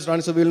time is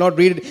running, so we will not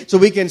read it. So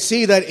we can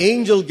see that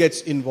angel gets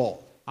involved.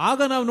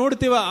 ಆಗ ನಾವು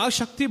ನೋಡ್ತೀವಿ ಆ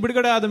ಶಕ್ತಿ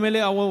ಬಿಡುಗಡೆ ಆದ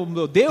ಮೇಲೆ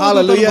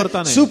ದೇವರು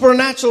ಬರ್ತಾನೆ.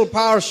 Supernatural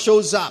power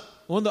shows up.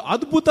 ಒಂದು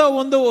ಅದ್ಭುತ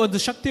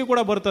ಒಂದು ಶಕ್ತಿ ಕೂಡ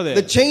ಬರ್ತದೆ.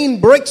 The chain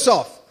breaks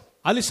off.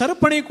 ಅಲ್ಲಿ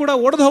ಸರಪಣಿ ಕೂಡ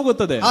ಒಡೆದು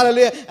ಹೋಗುತ್ತದೆ.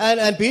 Hallelujah.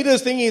 And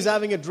Peter's thinking he's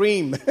having a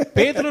dream.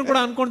 ಪೇತ್ರನು ಕೂಡ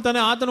ಅನ್ಕೊಂತಾನೆ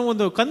ಆತನ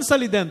ಒಂದು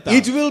ಕನಸಲ್ಲಿದೆ ಅಂತ.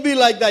 It will be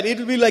like that. It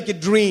will be like a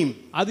dream.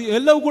 ಅದು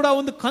ಎಲ್ಲವೂ ಕೂಡ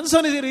ಒಂದು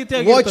ಕನಸಿನ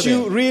ರೀತಿಯಾಗಿ ಇರುತ್ತದೆ. What you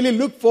really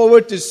look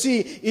forward to see,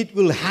 it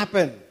will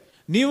happen.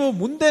 ನೀವು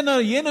ಮುಂದೆ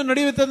ಏನು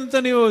ನಡೆಯುತ್ತೆ ಅಂತ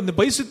ನೀವು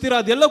ಬಯಸುತ್ತೀರಾ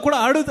ಅದೆಲ್ಲ ಕೂಡ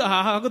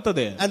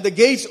ಆಗುತ್ತದೆ. And the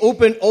gates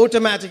opened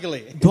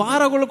automatically.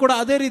 ದ್ವಾರಗಳು ಕೂಡ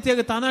ಅದೇ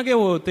ರೀತಿಯಾಗಿ ತಾನಾಗೆ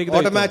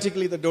ತೆಗೆದಾಯಿತು.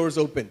 Automatically the doors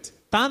opened.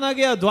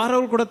 ತಾನಾಗೆ ಆ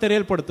ದ್ವಾರಗಳು ಕೂಡ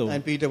ತೆರೆಯಲ್ಪಡ್ತು.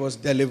 And Peter was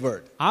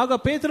delivered. ಆಗ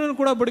ಪೇತ್ರನು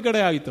ಕೂಡ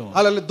ಬಿಡುಗಡೆ ಆಯಿತು.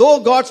 Hallelujah. Though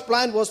God's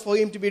plan was for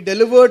him to be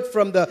delivered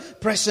from the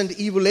present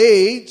evil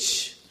age,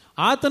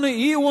 ಆತನು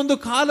ಈ ಒಂದು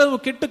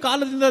ಕೆಟ್ಟ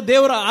ಕಾಲದಿಂದ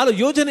ದೇವರ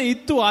ಯೋಜನೆ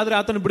ಇತ್ತು, ಆದ್ರೆ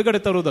ಆತನು ಬಿಡುಗಡೆ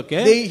ತರುವುದಕ್ಕೆ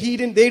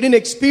they didn't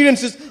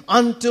experience this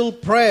until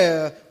prayer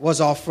was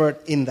offered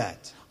in that.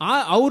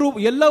 ಅವರು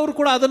ಎಲ್ಲರೂ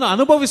ಕೂಡ ಅದನ್ನು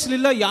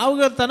ಅನುಭವಿಸಲಿಲ್ಲ.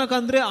 ಯಾವ ತನಕ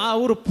ಅಂದ್ರೆ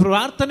ಅವರು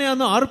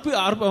ಪ್ರಾರ್ಥನೆಯನ್ನು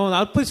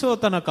ಅರ್ಪಿಸುವ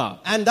ತನಕ.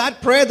 And that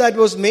prayer that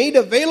was made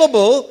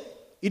available,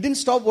 it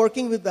didn't stop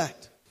working with that.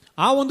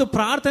 ಆ ಒಂದು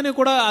ಪ್ರಾರ್ಥನೆ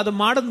ಕೂಡ ಅದು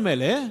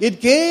ಮಾಡಿದ್ಮೇಲೆ it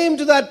came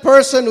to that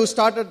person who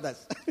started that.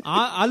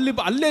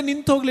 ಅಲ್ಲೇ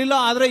ನಿಂತು ಹೋಗ್ಲಿಲ್ಲ,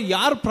 ಆದ್ರೆ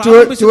ಯಾರು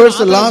towards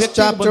the last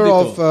chapter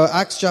of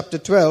Acts chapter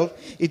 12,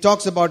 he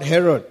talks about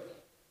Herod.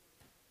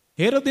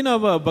 ಹೆರೋದಿನ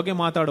ಬಗ್ಗೆ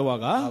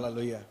ಮಾತಾಡುವಾಗ,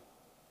 hallelujah.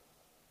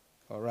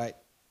 All right.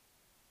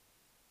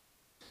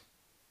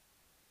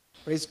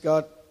 Praise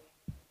God.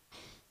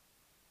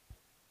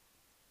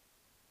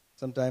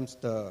 Sometimes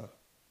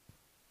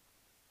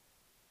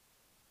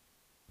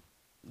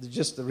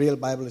just the real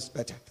Bible is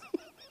better.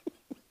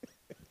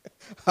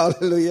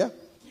 Hallelujah.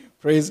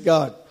 Praise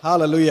God.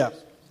 Hallelujah.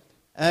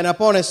 And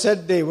upon a set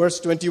day, verse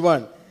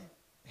 21,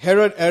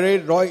 Herod,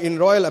 arrayed in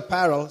royal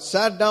apparel,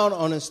 sat down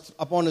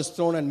upon his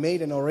throne and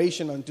made an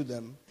oration unto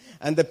them.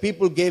 And the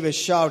people gave a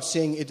shout,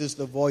 saying, "It is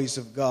the voice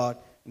of God,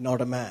 not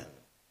a man."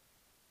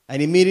 And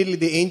immediately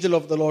the angel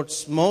of the Lord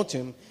smote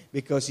him,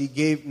 because he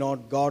gave not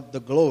God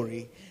the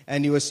glory, and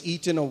he was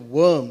eaten of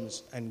worms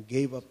and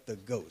gave up the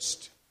ghost.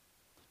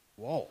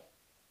 Wow.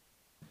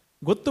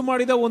 ಗೊತ್ತು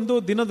ಮಾಡಿದ ಒಂದು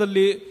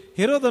ದಿನದಲ್ಲಿ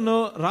ಹೆರೋದನು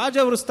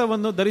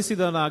ರಾಜವೃಸ್ತವನ್ನು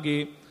ಧರಿಸಿದನಾಗಿ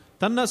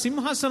ತನ್ನ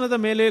ಸಿಂಹಾಸನದ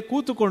ಮೇಲೆ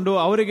ಕೂತುಕೊಂಡು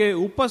ಅವರಿಗೆ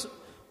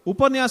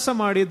ಉಪನ್ಯಾಸ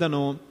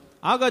ಮಾಡಿದನು.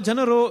 ಆಗ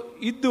ಜನರು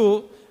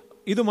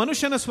ಇದು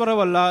ಮನುಷ್ಯನ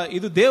ಸ್ವರವಲ್ಲ,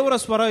 ಇದು ದೇವರ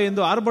ಸ್ವರ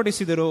ಎಂದು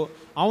ಆರ್ಭಟಿಸಿದರು.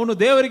 ಅವನು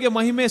ದೇವರಿಗೆ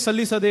ಮಹಿಮೆ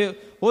ಸಲ್ಲಿಸದೆ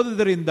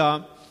ಹೋದುದರಿಂದ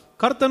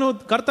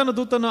ಕರ್ತನ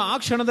ದೂತನು ಆ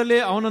ಕ್ಷಣದಲ್ಲೇ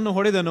ಅವನನ್ನು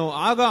ಹೊಡೆದನು.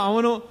 ಆಗ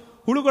ಅವನು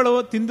ಹುಳುಗಳು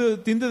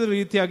ತಿಂದ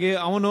ರೀತಿಯಾಗಿ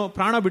ಅವನು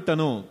ಪ್ರಾಣ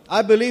ಬಿಟ್ಟನು.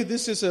 I believe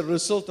this is a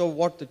result of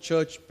what the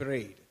church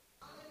prayed.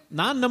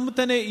 ನಾನು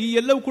ನಂಬುತ್ತೇನೆ ಈ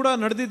ಎಲ್ಲವೂ ಕೂಡ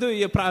ನಡೆದಿದ್ದು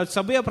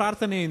ಸಭೆಯ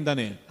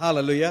ಪ್ರಾರ್ಥನೆಯಿಂದಾನೆ.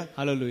 Hallelujah.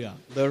 Hallelujah.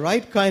 The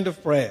right kind of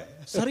prayer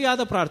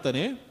ಸರಿಯಾದ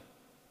ಪ್ರಾರ್ಥನೆ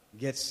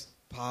gets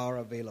power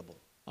available.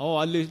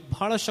 ಅಲ್ಲಿ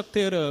ಬಹಳ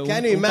ಶಕ್ತಿ.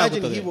 Can you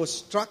imagine he was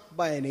struck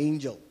by an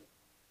angel?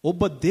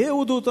 ಒಬ್ಬ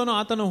ದೇವದೂತನು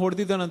ಆತನು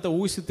ಹೊಡೆದಿದ್ದಾನಂತ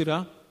ಊಹಿಸುತ್ತೀರಾ?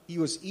 He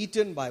was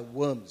eaten by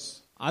worms.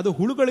 ಅದು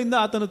ಹುಳುಗಳಿಂದ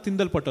ಆತನು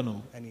ತಿಂದಲ್ಪಟ್ಟನು.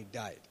 And he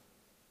died.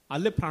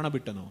 ಅಲ್ಲೇ ಪ್ರಾಣ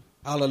ಬಿಟ್ಟನು.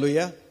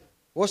 Hallelujah.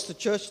 Was the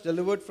church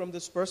delivered from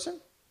this person?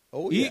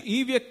 Oh, yeah. ಈ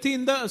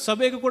ವ್ಯಕ್ತಿಯಿಂದ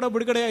ಸಭೆಗೆ ಕೂಡ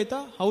ಬಿಡುಗಡೆ ಆಯ್ತಾ?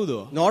 ಹೌದು.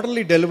 Not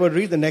only delivered,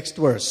 read the next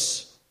verse.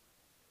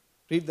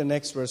 Read the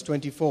next verse,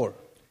 24.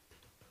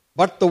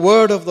 But the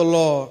word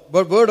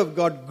of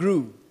God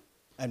grew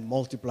and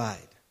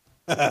multiplied.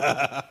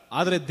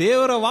 ಆದರೆ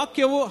ದೇವರ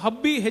ವಾಕ್ಯವು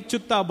ಹಬ್ಬಿ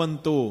ಹೆಚ್ಚುತ್ತಾ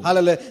ಬಂತು.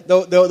 Hallelujah.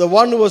 The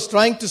one who was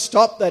trying to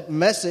stop that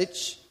message,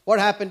 what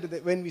happened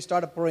when we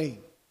started praying?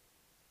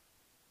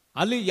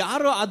 ಅಲ್ಲಿ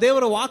ಯಾರು ಆ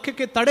ದೇವರ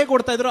ವಾಕ್ಯಕ್ಕೆ ತಡೆ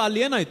ಕೊಡ್ತಾ ಇದ್ರು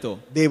ಅಲ್ಲಿ ಏನಾಯ್ತು?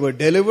 They were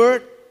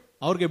delivered.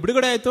 ಅವ್ರಿಗೆ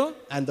ಬಿಡುಗಡೆ ಆಯ್ತು.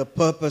 And the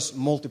purpose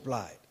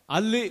multiplied.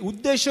 ಅಲ್ಲಿ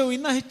ಉದ್ದೇಶವು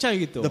ಇನ್ನ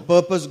ಹೆಚ್ಚಾಗಿತ್ತು. The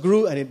purpose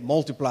grew and it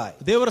multiplied.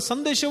 ದೇವರ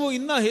ಸಂದೇಶವು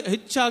ಇನ್ನ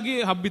ಹೆಚ್ಚಾಗಿ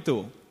ಹಬ್ಬಿತು.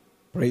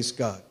 Praise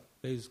God.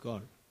 Praise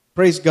God.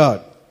 Praise God.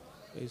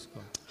 Praise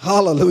God.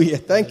 Hallelujah.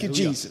 Thank you,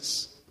 Jesus.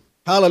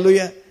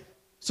 Hallelujah.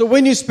 So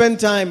when you spend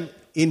time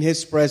in His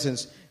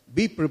presence,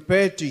 be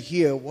prepared to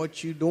hear what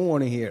you don't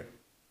want to hear.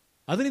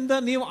 ಅದರಿಂದ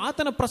ನೀವು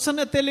ಆತನ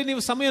ಪ್ರಸನ್ನತೆಯಲ್ಲಿ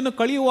ನೀವು ಸಮಯವನ್ನು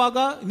ಕಳೆಯುವಾಗ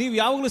ನೀವು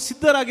ಯಾವಾಗಲೂ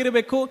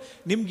ಸಿದ್ಧರಾಗಿರಬೇಕು.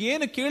 ನಿಮ್ಗೆ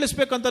ಏನು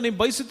ಕೇಳಿಸ್ಬೇಕಂತ ನೀವು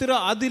ಬಯಸುತ್ತೀರೋ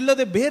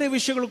ಅದಿಲ್ಲದೆ ಬೇರೆ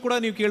ವಿಷಯಗಳು ಕೂಡ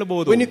ನೀವು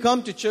ಕೇಳಬಹುದು. When you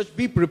come to church,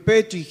 be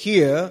prepared to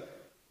hear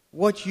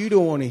what you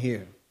don't want to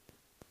hear.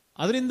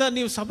 ಅದರಿಂದ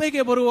ನೀವು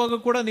ಸಭೆಗೆ ಬರುವಾಗ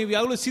ಕೂಡ ನೀವು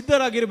ಯಾವಾಗಲೂ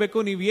ಸಿದ್ಧರಾಗಿರಬೇಕು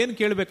ನೀವು ಏನು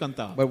ಕೇಳಬೇಕಂತ.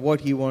 But what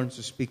He wants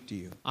to speak to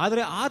you.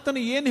 ಆದರೆ ಆತನು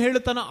ಏನು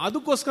ಹೇಳುತ್ತಾನೋ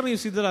ಅದಕ್ಕೋಸ್ಕರ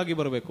ನೀವು ಸಿದ್ಧರಾಗಿ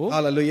ಬರಬೇಕು.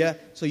 Hallelujah.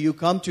 So you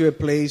come to a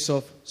place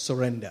of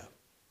surrender.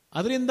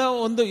 ಅದರಿಂದ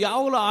ಒಂದು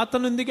ಯಾವಾಗಲೂ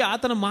ಆತನೊಂದಿಗೆ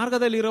ಆತನ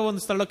ಮಾರ್ಗದಲ್ಲಿ ಇರೋ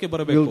ಒಂದು ಸ್ಥಳಕ್ಕೆ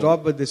ಬರಬೇಕು. We'll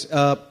drop with this.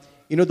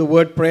 The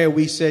word prayer,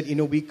 we said,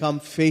 we come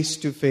face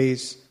to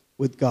face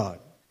with God.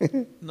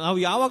 ನಾವು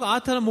ಯಾವಾಗ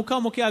ಆತನ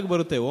ಮುಖಾಮುಖಿಯಾಗಿ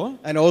ಬರುತ್ತೇವೋ.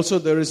 And also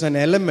there is an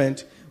element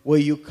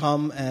where you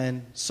come and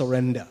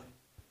surrender.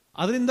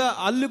 ಅದರಿಂದ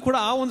ಅಲ್ಲಿ ಕೂಡ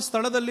ಆ ಒಂದು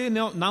ಸ್ಥಳದಲ್ಲಿ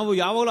ನಾವು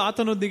ಯಾವಾಗಲೂ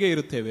ಆತನೊಂದಿಗೆ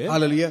ಇರುತ್ತೇವೆ.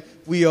 Hallelujah.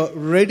 We are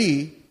ready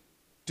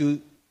to,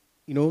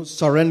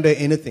 surrender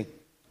anything.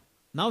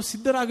 ನಾವು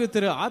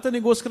ಸಿದ್ಧರಾಗಿರ್ತೀವಿ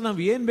ಆತನಿಗೋಸ್ಕರ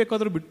ನಾವು ಏನ್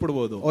ಬೇಕಾದ್ರೂ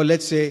ಬಿಟ್ಬಿಡಬಹುದು. Or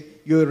let's say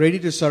you are ready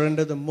to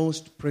surrender the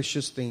most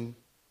precious thing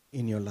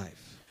in your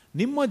life.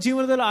 ನಿಮ್ಮ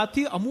ಜೀವನದಲ್ಲಿ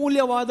ಅತಿ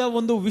ಅಮೂಲ್ಯವಾದ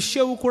ಒಂದು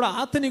ವಿಷಯವೂ ಕೂಡ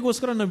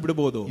ಆತನಿಗೋಸ್ಕರ ನಾವು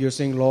ಬಿಡಬಹುದು. You're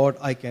saying, Lord,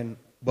 I can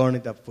burn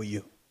it up for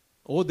you.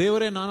 ಓ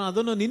ದೇವರೇ, ನಾನು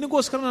ಅದನ್ನು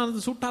ನಿನಗೋಸ್ಕರ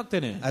ನಾನು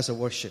ಸುಟ್ಟಾಕ್ತೇನೆ. As a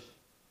worship.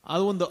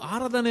 ಅದು ಒಂದು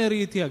ಆರಾಧನೆಯ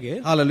ರೀತಿಯಾಗಿ.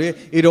 Hallelujah.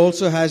 It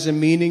also has a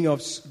meaning of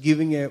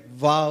giving a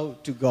vow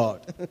to God.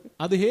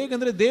 ಅದು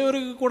ಹೇಗಂದ್ರೆ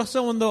ದೇವರಿಗೆ ಕೂಡ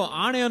ಒಂದು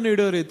ಆಣೆಯನ್ನು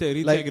ಇಡೋ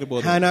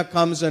ರೀತಿಯಾಗಿರಬಹುದು. Hannah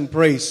comes and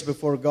prays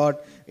before God,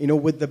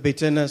 with the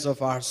bitterness of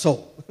our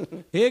soul.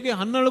 ಹೇಗೆ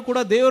ಹನ್ನಳು ಕೂಡ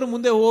ದೇವರ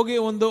ಮುಂದೆ ಹೋಗಿ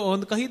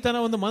ಒಂದು ಕಹಿತನ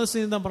ಒಂದು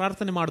ಮನಸ್ಸಿನಿಂದ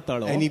ಪ್ರಾರ್ಥನೆ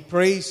ಮಾಡ್ತಾಳು. And he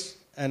prays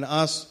and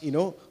asks,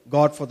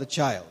 God for the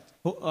child.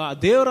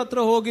 ದೇವರ ಹತ್ರ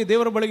ಹೋಗಿ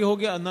ದೇವರ ಬಳಿಗೆ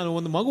ಹೋಗಿ ನಾನು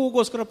ಒಂದು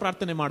ಮಗುವಿಗೋಸ್ಕರ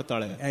ಪ್ರಾರ್ಥನೆ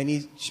ಮಾಡ್ತಾಳೆ. And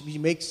he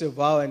makes a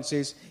vow and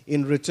says,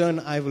 in return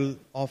I will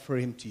offer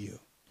him to you.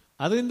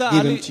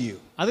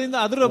 ಅದರಿಂದ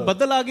ಅದರ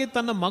ಬದಲಾಗಿ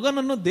ತನ್ನ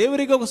ಮಗನನ್ನು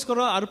ದೇವರಿಗೋಸ್ಕರ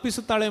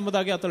ಅರ್ಪಿಸುತ್ತಾಳೆ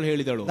ಎಂಬುದಾಗಿ ಆತಳು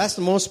ಹೇಳಿದಳು. That's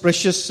the most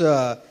precious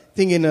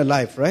thing in her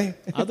life, right?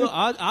 ಅದು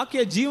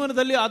ಆಕೆಯ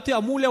ಜೀವನದಲ್ಲಿ ಅತಿ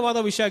ಅಮೂಲ್ಯವಾದ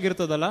ವಿಷಯ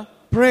ಆಗಿರ್ತದಲ್ಲ.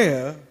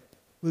 Prayer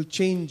will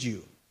change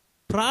you.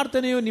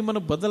 ಪ್ರಾರ್ಥನೆಯು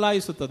ನಿಮ್ಮನ್ನು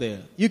ಬದಲಾಯಿಸುತ್ತದೆ.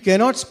 You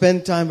cannot spend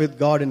time with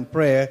God in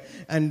prayer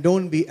and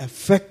don't be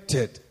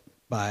affected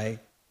by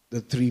the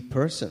three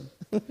person.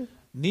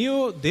 ನೀವು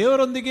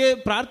ದೇವರೊಂದಿಗೆ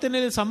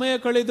ಪ್ರಾರ್ಥನೆಯಲ್ಲಿ ಸಮಯ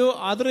ಕಳೆದು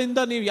ಅದರಿಂದ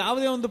ನೀವು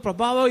ಯಾವುದೇ ಒಂದು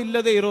ಪ್ರಭಾವ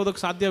ಇಲ್ಲದೆ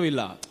ಇರೋದಕ್ಕೆ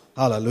ಸಾಧ್ಯವಿಲ್ಲ.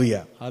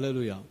 Hallelujah.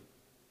 Hallelujah.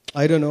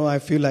 I don't know, I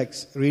feel like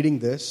reading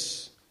this,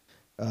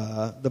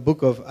 the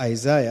book of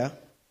Isaiah.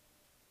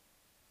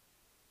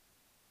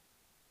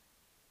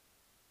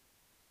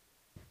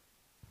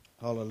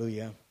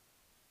 Hallelujah.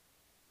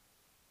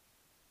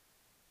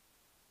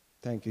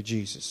 Thank you,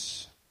 Jesus.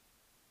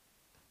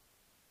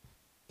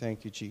 Thank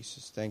you,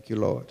 Jesus. Thank you,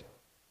 Lord.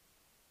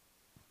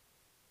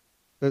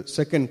 The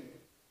second,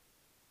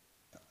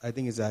 I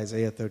think, is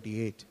Isaiah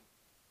 38.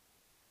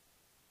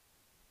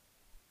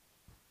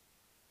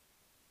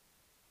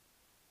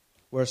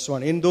 Verse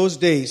 1. In those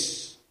days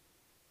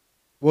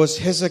was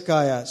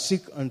Hezekiah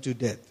sick unto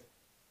death.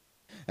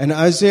 And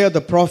Isaiah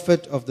the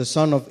prophet of the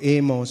son of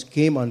Amos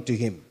came unto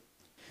him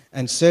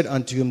and said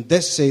unto him,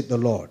 Thus saith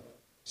the Lord,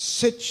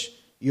 set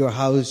your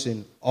house in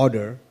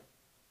order,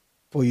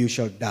 for you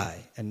shall die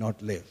and not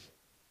live.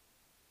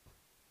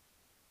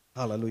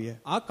 Hallelujah.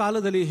 ಆ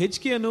ಕಾಲದಲ್ಲಿ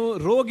ಹಿಜ್ಕೀಯನು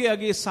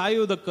ರೋಗಿಯಾಗಿ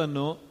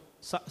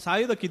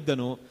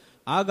ಸಾಯುವುದಕ್ಕಿದ್ದನು.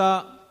 ಆಗ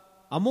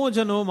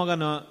ಅಮೋಜನು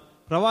ಮಗನ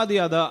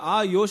ಪ್ರವಾದಿಯಾದ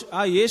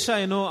ಆ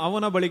ಯೆಶಾಯನು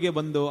ಅವನ ಬಳಿಗೆ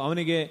ಬಂದು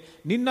ಅವನಿಗೆ,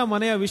 ನಿನ್ನ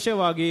ಮನೆಯ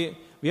ವಿಷಯವಾಗಿ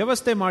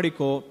ವ್ಯವಸ್ಥೆ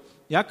ಮಾಡಿಕೋ,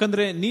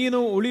 ಯಾಕಂದ್ರೆ ನೀನು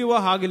ಉಳಿಯುವ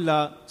ಹಾಗಿಲ್ಲ,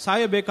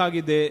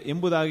 ಸಾಯಬೇಕಾಗಿದೆ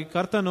ಎಂಬುದಾಗಿ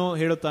ಕರ್ತನು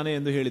ಹೇಳುತ್ತಾನೆ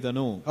ಎಂದು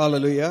ಹೇಳಿದನು.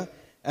 Hallelujah.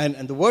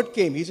 And the word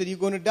came. He said,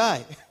 you're going to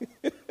die.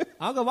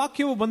 ಆಗ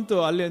ವಾಕ್ಯವು ಬಂತು,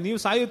 ಅಲ್ಲಿ ನೀವು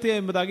ಸಾಯುತ್ತೀಯ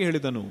ಎಂಬುದಾಗಿ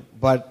ಹೇಳಿದನು.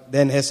 But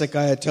then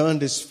Hezekiah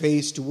turned his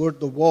face toward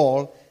the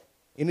wall.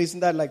 And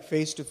isn't that like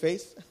face to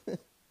face?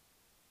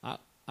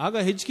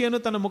 ಆಗ ಹಿಜ್ಕೀಯನು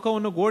ತನ್ನ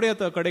ಮುಖವನ್ನು ಗೋಡೆಯ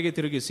ಕಡೆಗೆ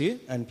ತಿರುಗಿಸಿ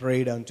and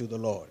prayed unto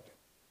the Lord.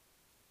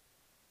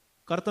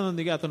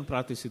 ಕರ್ತನೊಂದಿಗೆ ಆತನು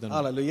ಪ್ರಾರ್ಥಿಸಿದನು.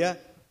 Hallelujah.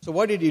 So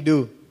what did he do?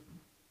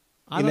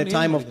 In a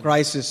time of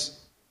crisis,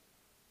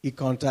 he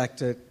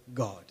contacted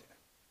God.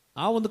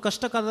 ಆ ಒಂದು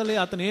ಕಷ್ಟ ಕಾಲದಲ್ಲಿ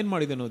ಆತನು ಏನ್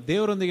ಮಾಡಿದನು?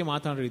 ದೇವರೊಂದಿಗೆ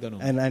ಮಾತನಾಡಿದನು.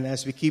 And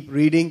as we keep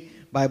reading,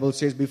 Bible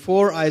says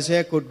before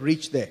Isaiah could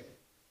reach there,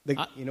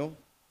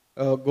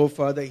 go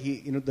further,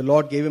 the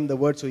Lord gave him the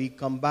word, so he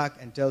come back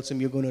and tells him,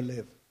 you're going to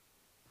live.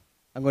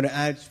 I'm going to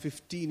add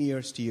 15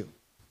 years to you.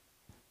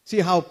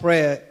 See how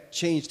prayer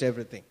changed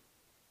everything.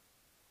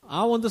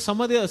 ಆ ಒಂದು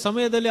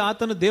ಸಮಯದಲ್ಲಿ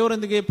ಆತನು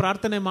ದೇವರೊಂದಿಗೆ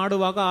ಪ್ರಾರ್ಥನೆ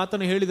ಮಾಡುವಾಗ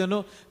ಆತನು ಹೇಳಿದನು,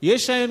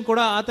 ಯೆಶಾಯನು ಕೂಡ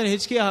ಆತನ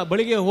ಹಿಜ್ಕೀಯ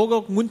ಬಳಿಗೆ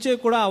ಹೋಗೋಕ್ ಮುಂಚೆ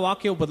ಕೂಡ ಆ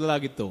ವಾಕ್ಯವು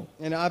ಬದಲಾಗಿತ್ತು.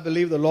 And I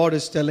believe the Lord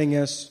is telling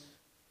us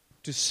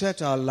to set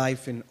our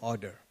life in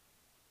order.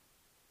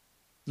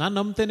 ನಾನು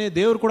ನಂಬ್ತೇನೆ,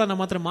 ದೇವರು ಕೂಡ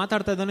ನಮ್ಮ ಹತ್ರ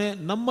ಮಾತಾಡ್ತಾ ಇದ್ದಾನೆ,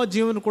 ನಮ್ಮ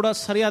ಜೀವನ ಕೂಡ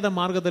ಸರಿಯಾದ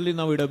ಮಾರ್ಗದಲ್ಲಿ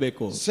ನಾವು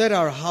ಇಡಬೇಕು. Set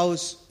our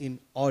house in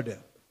order.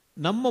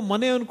 ನಮ್ಮ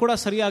ಮನೆಯನ್ನು ಕೂಡ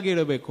ಸರಿಯಾಗಿ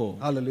ಇಡಬೇಕು.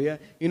 Hallelujah.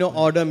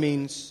 Order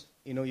means,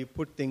 you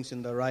put things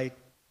in the right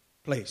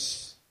place.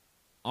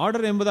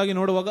 Order ಎಂಬುದಾಗಿ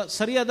ನೋಡುವಾಗ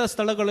ಸರಿಯಾದ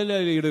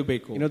ಸ್ಥಳಗಳಲ್ಲಿ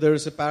ಇಡಬೇಕು. There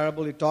is a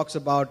parable, it talks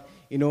about,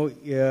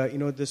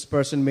 this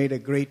person made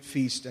a great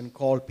feast and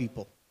called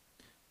people.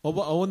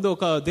 ಒಂದು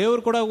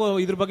ದೇವರು ಕೂಡ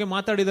ಇದ್ರ ಬಗ್ಗೆ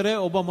ಮಾತಾಡಿದರೆ,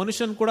 ಒಬ್ಬ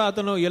ಮನುಷ್ಯನ್ ಕೂಡ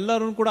ಆತನು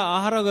ಎಲ್ಲರನ್ನು ಕೂಡ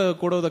ಆಹಾರ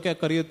ಕೊಡೋದಕ್ಕೆ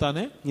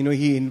ಕರೆಯುತ್ತಾನೆ.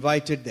 He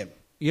invited them.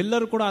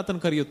 ಎಲ್ಲರೂ ಕೂಡ ಆತನ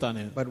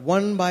ಕರೆಯುತ್ತಾನೆ. But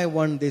one by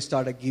one they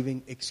started giving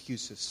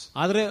excuses.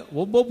 ಆದ್ರೆ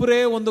ಒಬ್ಬೊಬ್ಬರೇ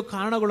ಒಂದು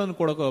ಕಾರಣಗಳನ್ನು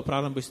ಕೊಡೋಕೆ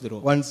ಪ್ರಾರಂಭಿಸಿದರು.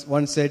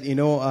 One said,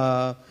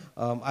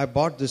 I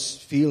bought this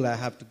field, I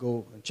have to go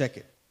and check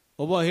it.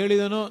 ಒಬ್ಬ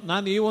ಹೇಳಿದನು,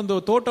 ನಾನು ಈ ಒಂದು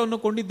ತೋಟವನ್ನು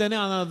ಕೊಂಡಿದ್ದೇನೆ,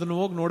 ಅದನ್ನು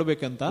ಹೋಗಿ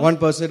ನೋಡ್ಬೇಕಂತ. One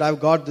person said,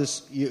 I've got this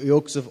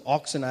yokes of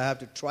oxen, I have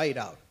to try it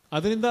out.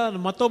 ಅದರಿಂದ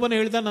ಮತ್ತೊಬ್ಬನ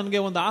ಹೇಳಿದ, ನನಗೆ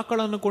ಒಂದು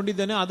ಆಕಳನ್ನು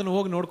ಕೊಂಡಿದ್ದೇನೆ, ಅದನ್ನು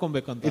ಹೋಗಿ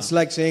ನೋಡ್ಕೊಬೇಕಂತ. It's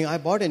like saying, I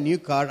bought a new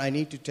car, I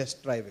need to test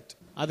drive it.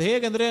 ಅದು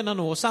ಹೇಗೆಂದ್ರೆ,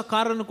 ನಾನು ಹೊಸ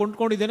ಕಾರನ್ನು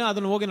ಕೊಂಡ್ಕೊಂಡಿದ್ದೇನೆ,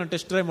 ಅದನ್ನು ಹೋಗಿ ನಾನು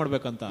ಟೆಸ್ಟ್ ಡ್ರೈವ್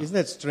ಮಾಡ್ಬೇಕಂತ. Isn't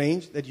that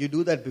strange that you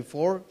do that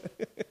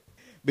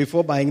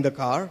before buying the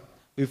car,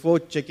 before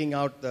checking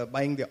out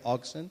buying the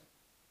oxen?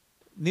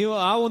 ನೀವು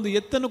ಆ ಒಂದು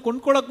ಎತ್ತನ್ನು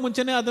ಕೊಂಡ್ಕೊಳ್ಳೋಕೆ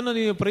ಮುಂಚೆನೆ ಅದನ್ನು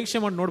ನೀವು ಪರೀಕ್ಷೆ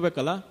ಮಾಡಿ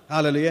ನೋಡ್ಬೇಕಲ್ಲ.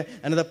 Hallelujah.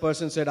 Another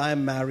person said, I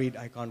am married,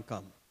 I can't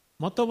come.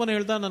 ಮತ್ತೊಬ್ಬನ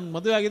ಹೇಳ್ದ, ನನ್ನ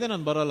ಮದುವೆ ಆಗಿದೆ,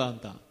 ನಾನು ಬರಲ್ಲ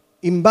ಅಂತ.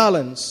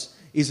 Imbalance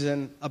is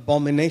an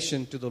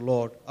abomination to the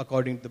Lord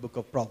according to the book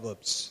of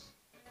Proverbs.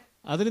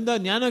 ಅದರಿಂದ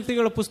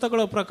ಜ್ಞಾನೋಕ್ತಿಗಳ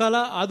ಪುಸ್ತಕಗಳ ಪ್ರಕಾರ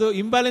ಅದು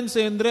ಇಂಬ್ಯಾಲೆನ್ಸ್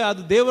ಅಂದ್ರೆ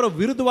ಅದು ದೇವರ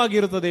ವಿರುದ್ಧವಾಗಿ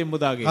ಇರುತ್ತದೆ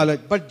ಎಂಬುದಾಗಿ.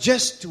 But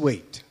just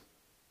wait.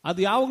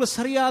 ಅದು ಯಾವಾಗಲೂ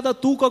ಸರಿಯಾದ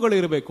ತೂಕಗಳು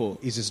ಇರಬೇಕು.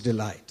 Is his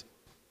delight.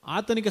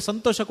 ಆತನಿಗೆ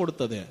ಸಂತೋಷ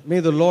ಕೊಡುತ್ತದೆ.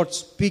 May the Lord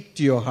speak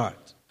to your heart.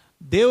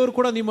 ದೇವರು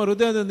ಕೂಡ ನಿಮ್ಮ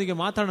ಹೃದಯದೊಂದಿಗೆ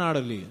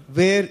ಮಾತನಾಡಲಿ.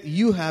 Where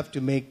you have to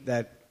make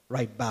that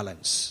right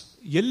balance.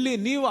 ಎಲ್ಲಿ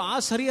ನೀವು ಆ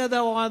ಸರಿಯಾದ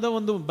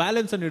ಒಂದು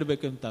ಬ್ಯಾಲೆನ್ಸ್ ಅನ್ನು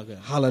ಇಡಬೇಕಂತಾಗ.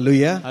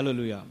 Hallelujah.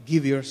 Hallelujah.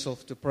 Give yourself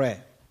to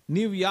prayer.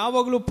 ನೀವು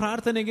ಯಾವಾಗಲೂ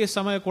ಪ್ರಾರ್ಥನೆಗೆ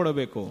ಸಮಯ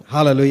ಕೊಡಬೇಕು.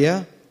 Hallelujah.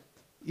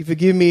 If you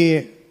give me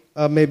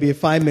maybe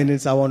 5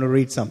 minutes, I want to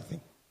read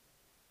something.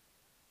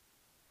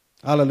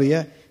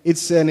 Hallelujah.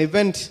 It's an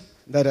event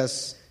that has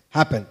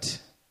happened.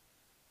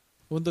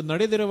 ಒಂದು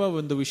ನಡೆದಿರುವ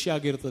ಒಂದು ವಿಷಯ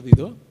ಆಗಿರುತ್ತದೆ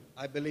ಇದು.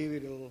 I believe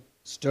it will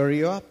stir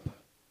you up.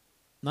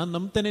 ನಾನು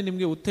ನಂಬ್ತೇನೆ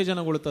ನಿಮಗೆ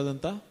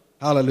ಉತ್ತೇಜನಗೊಳ್ಳುತ್ತದಂತ.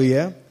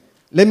 Hallelujah.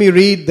 Let me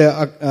read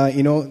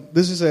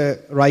this is a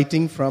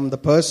writing from the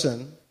person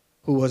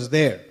who was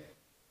there.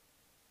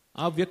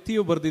 ಆ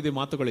ವ್ಯಕ್ತಿಯು ಬರೆದಿದೆ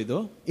ಮಾತುಗಳಿದು.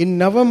 In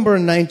November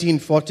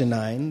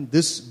 1949,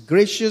 this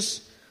gracious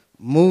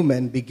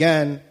movement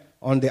began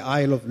on the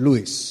Isle of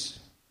Lewis.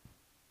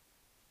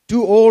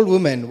 2 old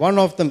women, one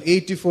of them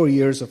 84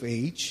 years of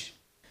age,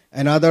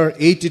 another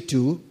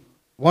 82,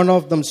 one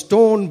of them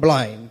stone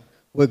blind,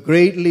 were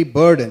greatly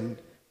burdened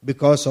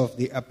because of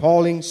the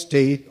appalling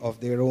state of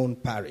their own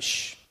parish.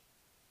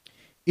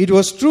 It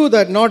was true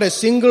that not a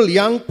single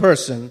young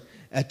person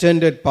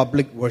attended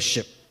public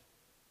worship.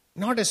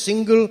 Not a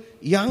single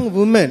young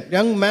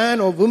man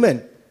or woman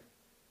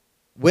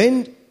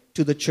went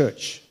to the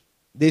church.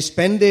 They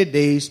spent their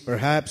days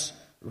perhaps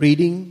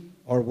reading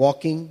or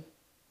walking,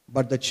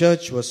 but the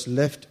church was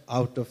left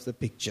out of the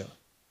picture.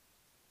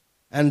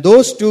 And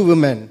those 2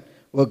 women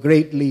were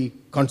greatly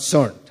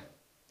concerned,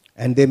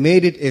 and they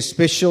made it a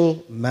special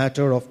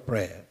matter of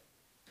prayer.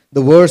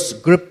 A verse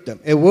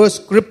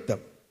gripped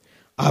them.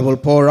 I will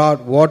pour out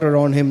water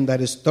on him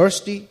that is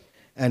thirsty,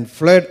 and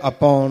fled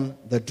upon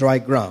the dry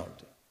ground.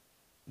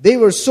 They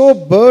were so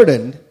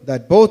burdened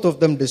that both of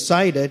them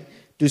decided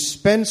to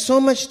spend so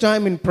much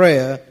time in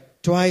prayer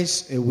twice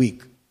a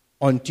week.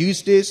 On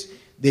Tuesdays,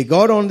 they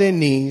got on their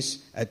knees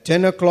at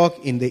 10 o'clock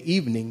in the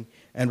evening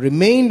and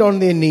remained on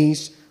their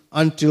knees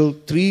until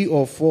 3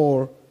 or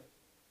 4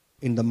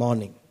 in the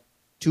morning.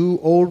 2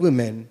 old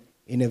women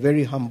in a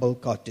very humble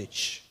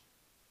cottage.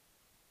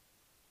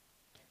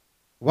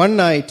 One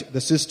night,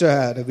 the sister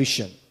had a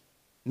vision.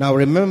 Now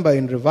remember,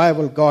 in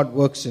revival, God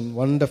works in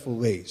wonderful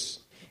ways.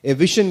 A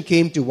vision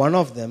came to one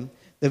of them.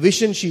 The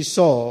vision she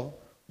saw,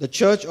 the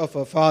church of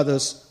her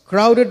fathers,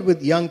 crowded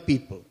with young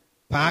people,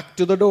 packed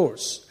to the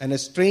doors, and a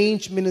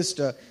strange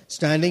minister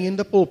standing in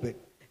the pulpit.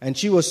 And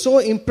she was so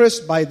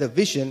impressed by the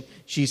vision,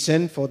 she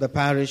sent for the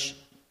parish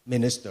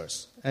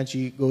ministers. And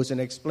she goes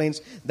and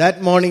explains,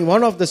 that morning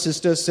one of the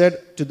sisters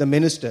said to the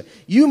minister,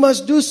 "You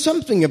must do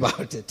something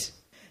about it.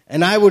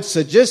 And I would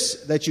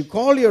suggest that you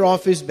call your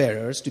office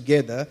bearers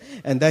together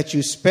and that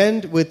you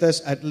spend with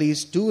us at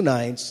least 2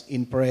 nights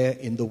in prayer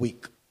in the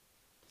week."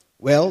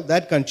 Well,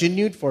 that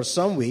continued for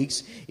some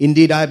weeks.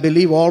 Indeed, I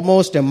believe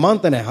almost a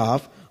month and a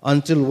half,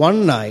 until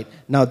one night.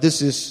 Now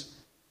this is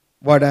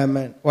what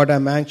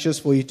I'm anxious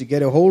for you to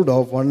get a hold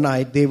of. One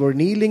night they were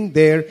kneeling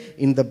there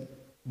in the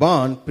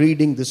barn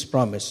reading this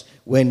promise,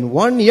 when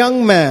one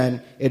young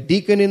man, a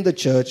deacon in the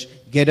church,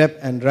 get up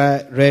and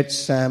read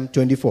Psalm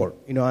 24.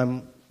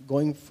 I'm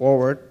going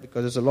forward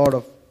because there's a lot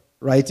of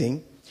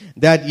writing.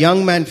 That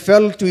young man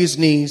fell to his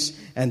knees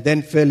and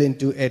then fell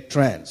into a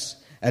trance.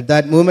 At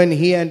that moment,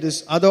 he and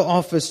his other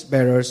office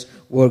bearers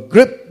were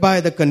gripped by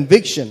the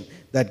conviction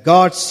that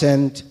God has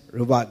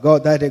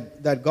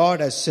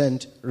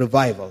sent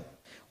revival.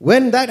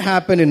 When that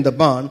happened in the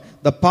barn,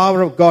 the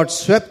power of God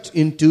swept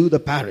into the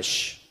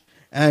parish,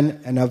 and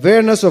an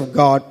awareness of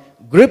God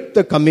gripped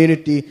the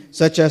community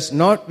such as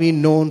not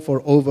been known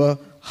for over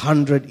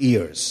 100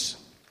 years.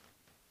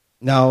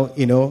 Now,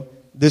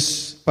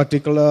 this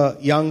particular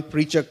young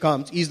preacher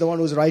comes. He's the one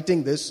who's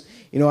writing this.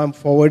 I'm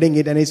forwarding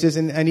it, and he says,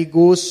 and he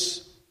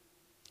goes,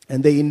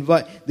 and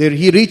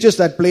he reaches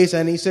that place,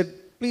 and he said,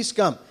 "Please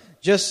come.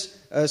 Just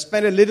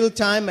spend a little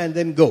time and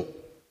then go."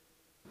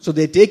 So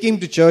they take him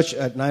to church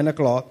at 9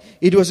 o'clock.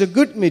 It was a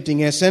good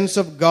meeting, a sense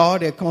of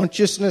God, a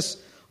consciousness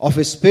of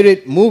His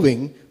Spirit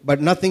moving,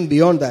 but nothing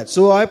beyond that.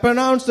 So I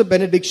pronounced the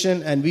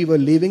benediction, and we were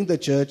leaving the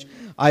church,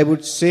 I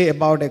would say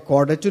about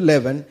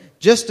 11:15.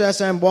 Just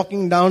as I'm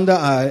walking down the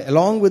aisle,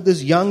 along with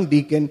this young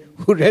deacon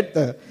who read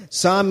the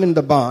psalm in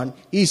the barn,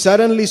 he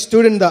suddenly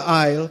stood in the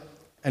aisle,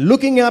 and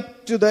looking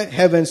up to the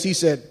heavens, he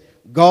said,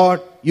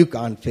 "God, you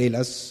can't fail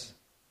us."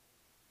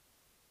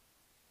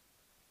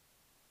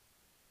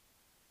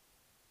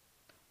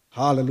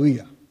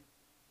 Hallelujah.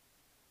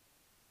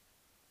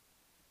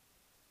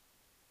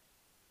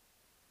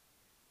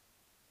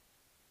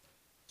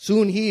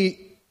 Soon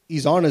he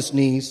is on his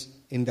knees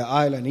in the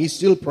aisle, and he's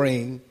still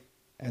praying,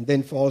 and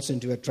then falls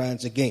into a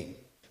trance again.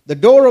 The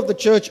door of the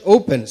church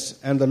opens,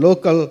 and the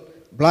local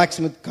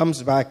blacksmith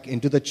comes back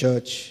into the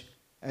church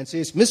and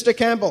says, "Mr.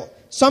 Campbell,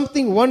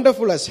 something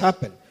wonderful has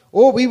happened.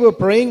 Oh, we were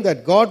praying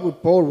that God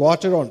would pour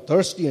water on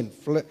thirsty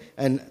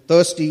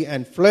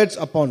and floods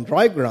upon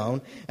dry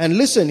ground. And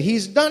listen,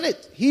 He's done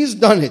it. He's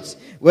done it.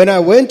 When I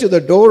went to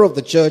the door of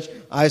the church,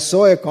 I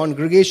saw a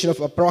congregation of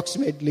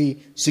approximately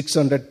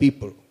 600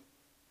 people.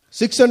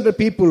 600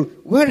 people,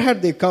 where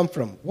had they come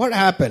from? What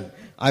happened?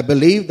 I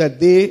believe that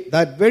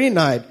that very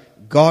night,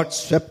 God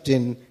swept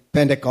in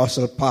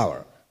Pentecostal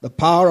power, the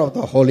power of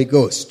the Holy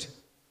Ghost.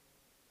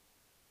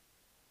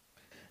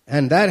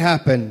 And that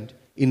happened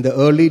in the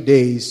early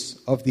days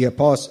of the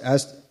apostles,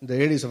 as the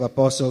days of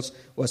apostles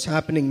was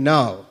happening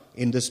now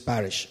in this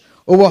parish.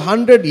 Over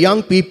 100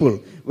 young people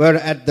were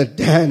at the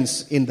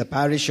dance in the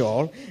parish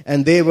hall,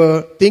 and they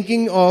weren't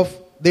thinking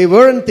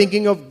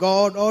of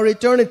God or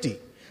eternity.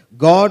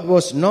 God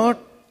was not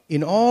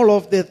in all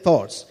of their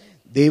thoughts.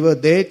 They were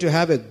there to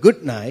have a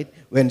good night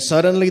when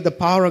suddenly the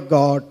power of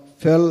God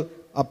fell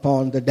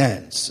upon the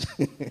dance.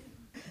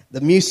 The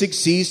music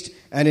ceased,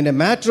 and in a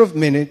matter of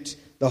minutes,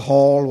 the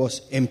hall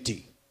was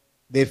empty.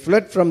 They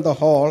fled from the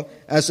hall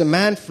as a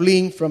man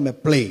fleeing from a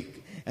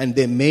plague, and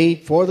they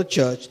made for the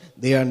church.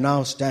 They are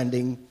now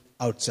standing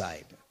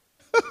outside.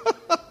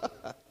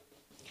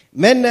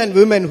 Men and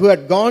women who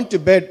had gone to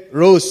bed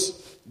rose,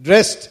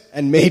 dressed,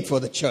 and made for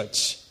the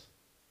church.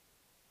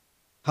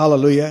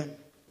 Hallelujah.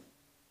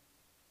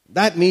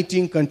 That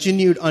meeting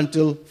continued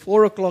until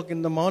 4 o'clock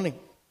in the morning.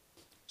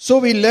 So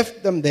we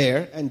left them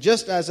there, and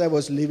just as I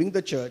was leaving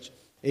the church,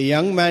 a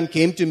young man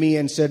came to me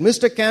and said,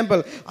 "Mr.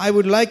 Campbell, I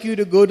would like you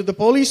to go to the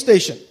police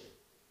station."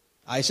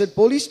 I said,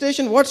 "Police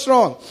station? What's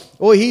wrong?"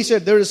 Oh, he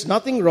said, "There is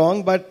nothing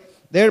wrong, but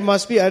there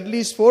must be at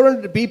least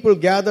 400 people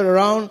gathered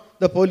around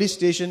the police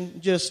station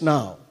just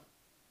now."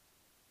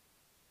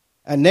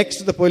 And next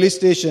to the police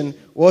station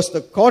was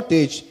the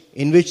cottage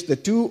in which the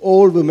 2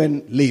 old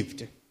women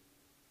lived.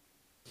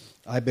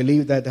 I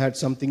believe that had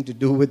something to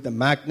do with the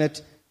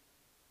magnet,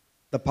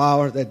 the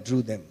power that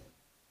drew them.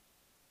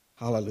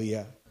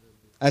 Hallelujah.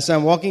 As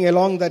I'm walking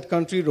along that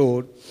country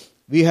road,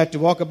 we had to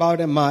walk about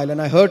a mile, and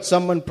I heard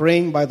someone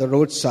praying by the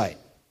roadside.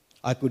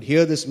 I could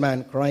hear this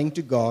man crying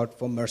to God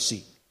for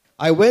mercy.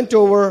 I went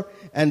over,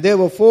 and there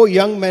were 4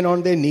 young men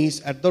on their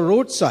knees at the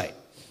roadside.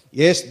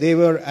 Yes, they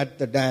were at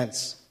the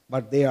dance,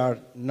 but they are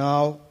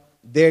now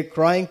there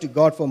crying to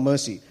God for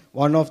mercy.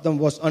 One of them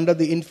was under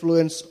the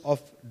influence of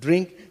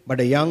drink,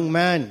 but a young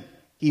man.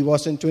 He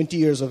wasn't 20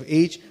 years of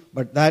age,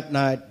 but that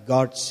night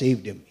God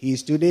saved him. He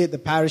is today the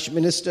parish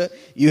minister,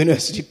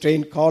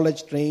 university-trained,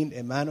 college-trained,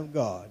 a man of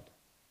God.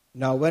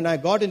 Now, when I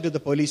got into the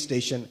police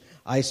station,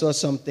 I saw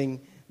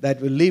something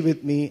that will live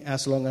with me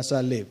as long as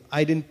I live.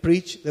 I didn't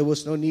preach. There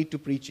was no need to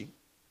preaching.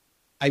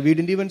 We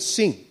didn't even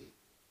sing.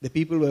 The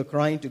people were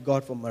crying to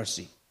God for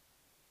mercy.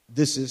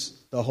 This is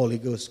the Holy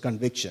Ghost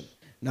conviction.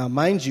 Now,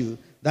 mind you,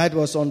 that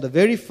was on the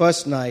very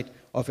first night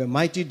of a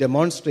mighty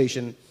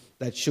demonstration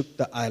that shook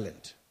the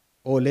island.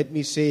 Oh, let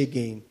me say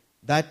again,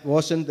 that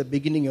wasn't the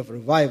beginning of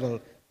revival.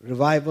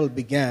 Revival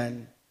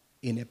began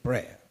in a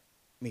prayer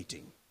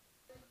meeting.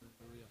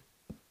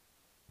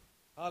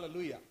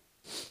 Hallelujah.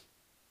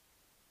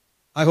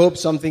 I hope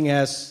something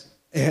has,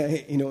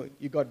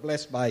 you got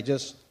blessed by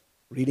just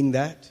reading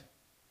that.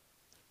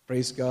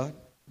 Praise God.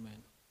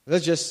 Amen.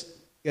 Let's just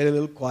get a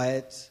little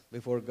quiet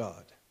before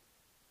God.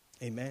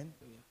 Amen.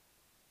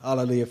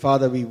 Hallelujah.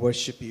 Father, we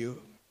worship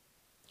you.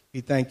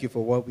 We thank you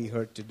for what we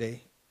heard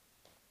today.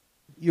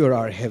 You are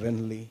our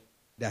heavenly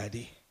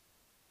Daddy,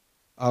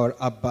 our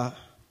Abba,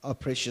 our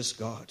precious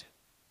God.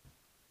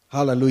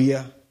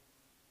 Hallelujah.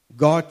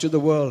 God to the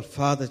world,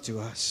 Father to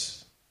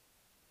us.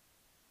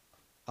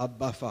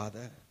 Abba,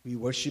 Father, we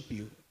worship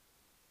you.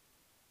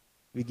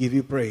 We give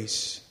you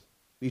praise.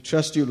 We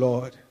trust you,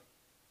 Lord.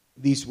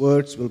 These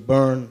words will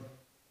burn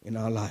in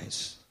our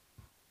lives.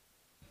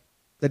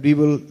 That we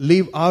will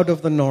live out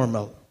of the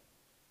normal.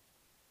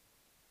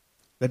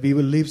 That we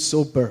will live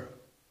sober,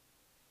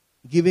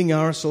 giving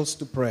ourselves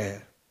to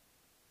prayer,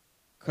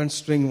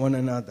 considering one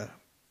another.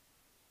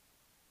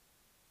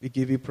 We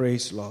give you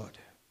praise, Lord.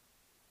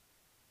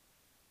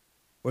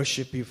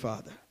 Worship you,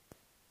 Father.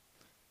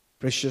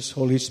 Precious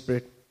Holy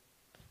Spirit,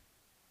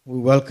 we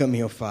welcome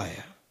your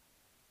fire.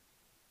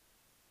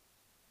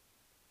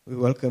 We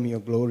welcome your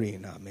glory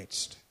in our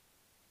midst.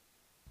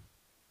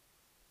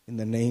 In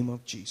the name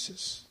of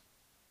Jesus.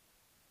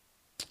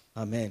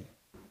 Amen.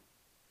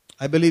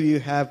 I believe you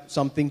have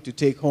something to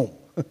take home.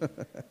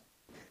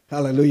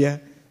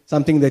 Hallelujah.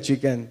 Something that you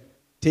can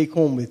take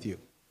home with you.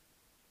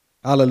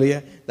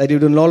 Hallelujah. That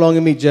it will no longer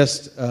be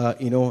just, a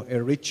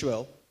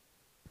ritual,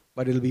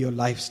 but it will be your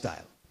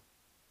lifestyle.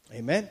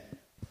 Amen.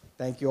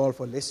 Thank you all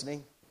for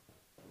listening.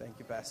 Thank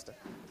you, Pastor.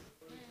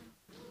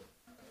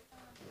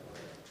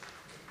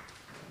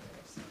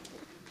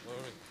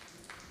 Glory.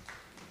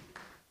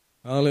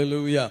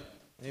 Hallelujah.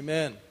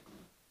 Amen.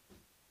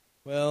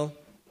 Well,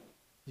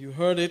 you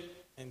heard it,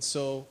 and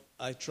so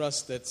I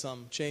trust that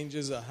some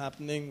changes are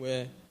happening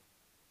where,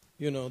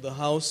 the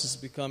house is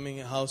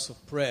becoming a house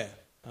of prayer.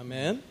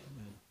 Amen?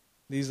 Amen.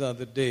 These are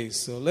the days.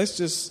 So let's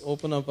just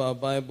open up our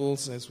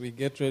Bibles as we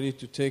get ready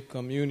to take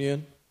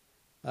communion.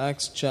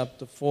 Acts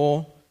chapter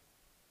 4,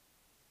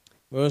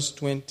 verse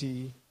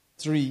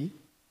 23.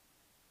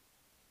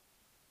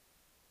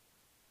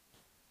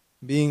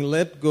 Being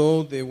let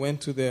go, they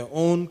went to their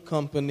own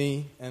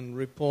company and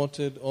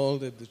reported all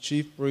that the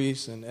chief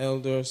priests and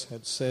elders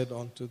had said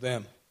unto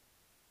them.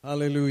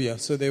 Hallelujah.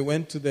 So they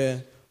went to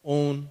their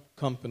own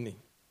company.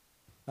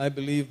 I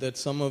believe that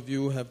some of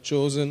you have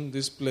chosen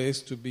this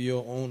place to be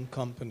your own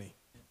company.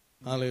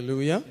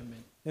 Hallelujah.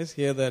 Amen. Let's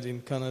hear that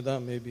in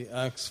Kannada, maybe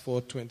Acts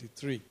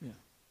 4:23.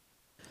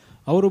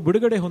 ಅವರು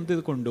ಬಿಡುಗಡೆ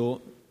ಹೊಂದಿಕೊಂಡು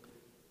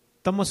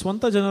ತಮ್ಮ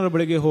ಸ್ವಂತ ಜನರ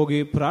ಬಳಿಗೆ ಹೋಗಿ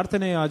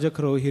ಪ್ರಾರ್ಥನೆ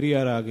ಯಾಜಕರು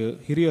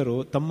ಹಿರಿಯರು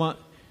ತಮ್ಮ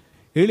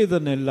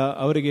ಹೇಳಿದನ್ನೆಲ್ಲ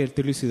ಅವರಿಗೆ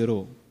ತಿಳಿಸಿದರು.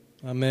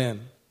 Amen.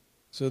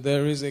 So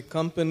there is a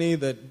company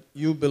that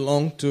you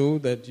belong to,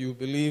 that you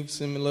believe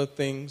similar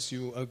things,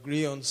 you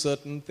agree on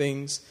certain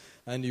things,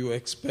 and you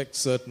expect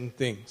certain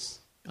things.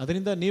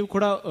 ಅದರಿಂದ ನೀವು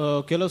ಕೂಡ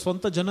ಕೆಲವು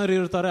ಸ್ವಂತ ಜನರು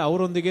ಇರ್ತಾರೆ,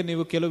 ಅವರೊಂದಿಗೆ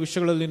ನೀವು ಕೆಲವು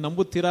ವಿಷಯಗಳಲ್ಲಿ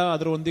ನಂಬುತ್ತೀರಾ,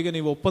 ಅದರೊಂದಿಗೆ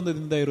ನೀವು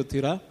ಒಪ್ಪಂದದಿಂದ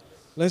ಇರುತ್ತೀರಾ.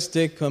 Let's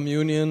take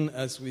communion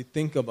as we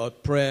think about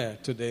prayer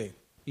today.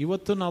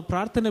 ಇವತ್ತು ನಾವು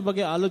ಪ್ರಾರ್ಥನೆ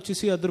ಬಗ್ಗೆ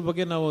ಆಲೋಚಿಸಿ ಅದ್ರ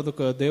ಬಗ್ಗೆ ನಾವು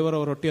ಅದಕ್ಕೆ ದೇವರ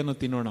ರೊಟ್ಟಿಯನ್ನು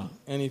ತಿನ್ನೋಣ.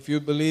 And if you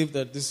believe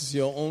that this is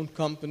your own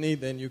company,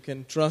 then you can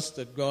trust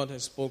that God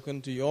has spoken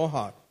to your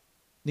heart.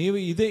 ನೀವು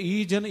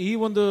ಈ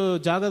ಒಂದು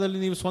ಜಾಗದಲ್ಲಿ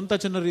ನೀವು ಸ್ವಂತ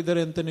ಜನರು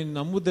ಇದ್ದಾರೆ ಅಂತ ನೀವು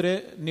ನಂಬುದರೆ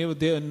ನೀವು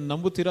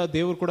ನಂಬುತ್ತೀರಾ,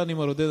 ದೇವರು ಕೂಡ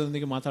ನಿಮ್ಮ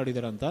ಹೃದಯದೊಂದಿಗೆ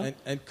ಮಾತಾಡಿದಾರೆ ಅಂತ.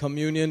 And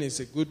communion is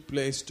a good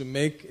place to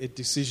make a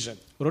decision.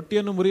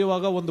 ರೊಟ್ಟಿಯನ್ನು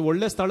ಮುರಿಯುವಾಗ ಒಂದು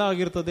ಒಳ್ಳೆ ಸ್ಥಳ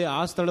ಆಗಿರ್ತದೆ,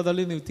 ಆ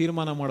ಸ್ಥಳದಲ್ಲಿ ನೀವು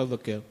ತೀರ್ಮಾನ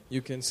ಮಾಡೋದಕ್ಕೆ.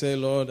 You can say,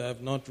 Lord, I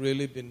have not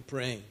really been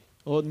praying.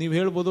 ನೀವು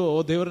ಹೇಳ್ಬೋದು,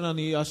 ದೇವರು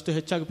ನಾನು ಅಷ್ಟು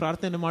ಹೆಚ್ಚಾಗಿ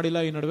ಪ್ರಾರ್ಥನೆ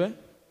ಮಾಡಿಲ್ಲ ಈ ನಡುವೆ.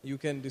 You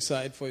can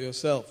decide for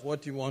yourself what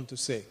you want to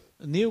say.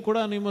 ನೀವು ಕೂಡ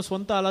ನಿಮ್ಮ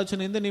ಸ್ವಂತ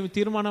ಆಲೋಚನೆಯಿಂದ ನೀವು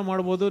ತೀರ್ಮಾನ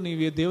ಮಾಡಬಹುದು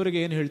ನೀವು ದೇವರಿಗೆ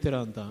ಏನು ಹೇಳ್ತೀರಾ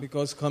ಅಂತ.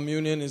 Because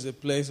communion is a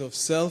place of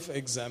self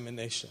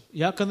examination.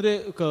 ಯಾಕಂದ್ರೆ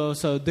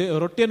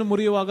ರೊಟ್ಟಿಯನ್ನು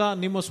ಮುರಿಯುವಾಗ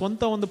ನಿಮ್ಮ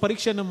ಸ್ವಂತ ಒಂದು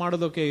ಪರೀಕ್ಷೆಯನ್ನು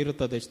ಮಾಡೋದಕ್ಕೆ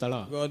ಇರುತ್ತದೆ ಸ್ಥಳ.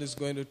 God is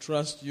going to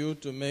trust you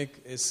to make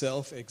a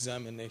self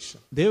examination.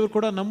 ದೇವರು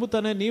ಕೂಡ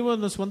ನಂಬುತ್ತಾನೆ ನೀವು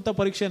ಒಂದು ಸ್ವಂತ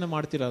ಪರೀಕ್ಷೆಯನ್ನು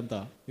ಮಾಡ್ತೀರಾ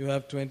ಅಂತ. You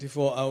have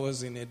 24 hours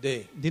in a day.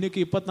 ದಿನಕ್ಕೆ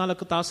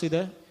 24 ತಾಸು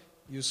ಇದೆ.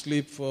 You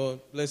sleep for,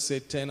 let's say,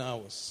 10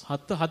 hours.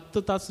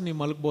 10 ತಾಸು ನೀವು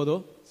ಮಲಗಬಹುದು.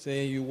 Say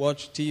you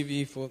watch TV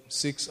for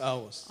 6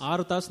 hours.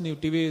 6 ತಾಸು ನೀವು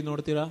ಟಿವಿ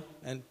ನೋಡ್ತೀರಾ.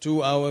 And 2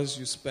 hours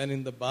you spend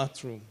in the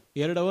bathroom.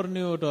 2 hour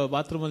ನೀವು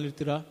ಬಾತ್ರೂಮ್ ಅಲ್ಲಿ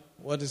ಇರ್ತೀರಾ.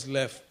 What is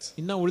left?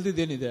 ಇನ್ನ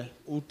ಉಳಿದಿದ್ದೇನಿದೆ?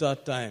 Uta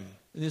time.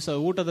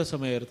 ಊಟದ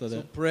ಸಮಯ ಇರ್ತದೆ.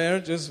 So prayer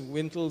just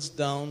dwindles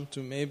down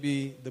to maybe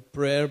the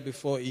prayer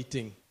before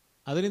eating.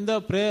 ಅದರಿಂದ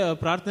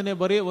ಪ್ರಾರ್ಥನೆ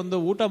ಬರೀ ಒಂದು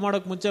ಊಟ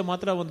ಮಾಡೋಕ್ ಮುಂಚೆ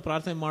ಮಾತ್ರ ಒಂದು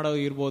ಪ್ರಾರ್ಥನೆ ಮಾಡೋ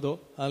ಇರ್ಬೋದು.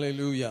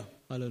 Hallelujah.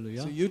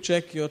 Hallelujah. So you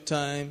check your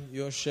time,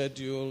 your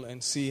schedule, and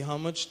see how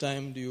much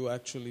time do you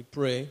actually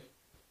pray.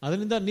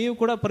 ಅದರಿಂದ ನೀವು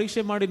ಕೂಡ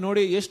ಪರೀಕ್ಷೆ ಮಾಡಿ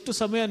ನೋಡಿ ಎಷ್ಟು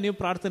ಸಮಯ ನೀವು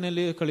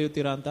ಪ್ರಾರ್ಥನೆಯಲ್ಲಿ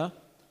ಕಳೆಯುತ್ತೀರಾ ಅಂತ.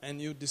 And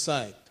you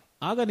decide.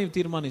 ಆಗ ನೀವು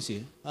ತೀರ್ಮಾನಿಸಿ.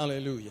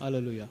 Hallelujah.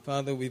 Hallelujah.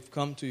 Father, we've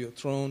come to your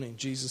throne in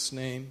Jesus'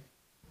 name.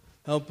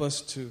 Help us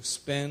to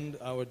spend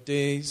our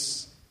days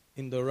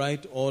in the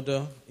right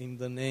order in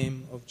the name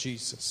of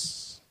Jesus.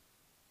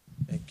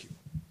 Thank you.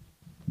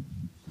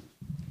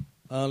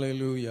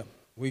 Hallelujah.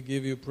 We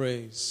give you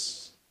praise.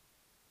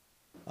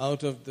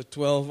 Out of the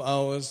 12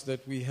 hours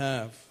that we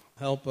have,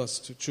 help us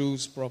to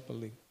choose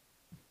properly.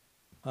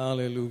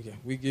 Hallelujah.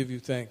 We give you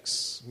thanks.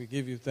 We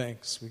give you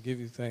thanks. We give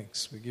you thanks.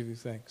 We give you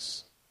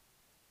thanks.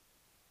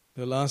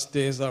 The last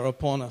days are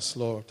upon us,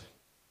 Lord.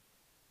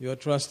 You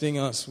are trusting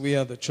us. We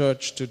are the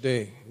church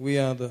today. We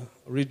are the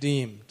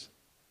redeemed.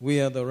 We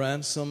are the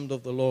ransomed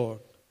of the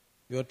Lord.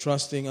 You are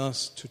trusting us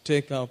to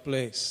take our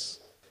place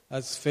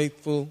as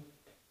faithful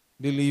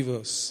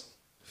believers,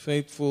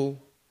 faithful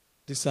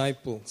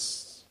disciples.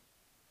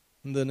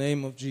 In the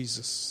name of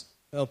Jesus,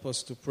 help us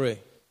to pray.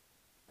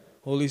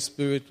 Holy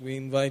Spirit, we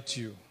invite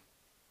you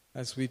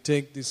as we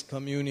take this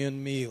communion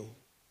meal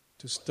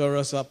to stir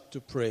us up to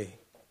pray.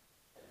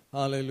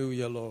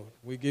 Hallelujah, Lord.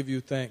 We give you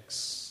thanks.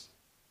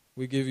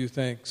 We give you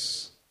thanks.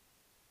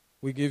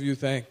 We give you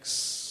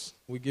thanks.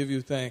 We give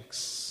you thanks.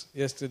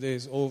 Yesterday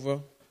is over.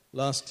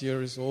 Last year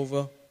is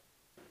over.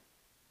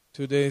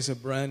 Today is a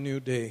brand new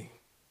day.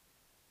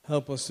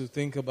 Help us to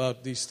think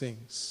about these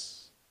things.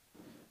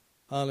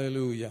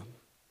 Hallelujah.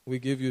 We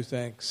give you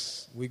thanks.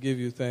 We give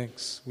you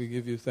thanks. We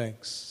give you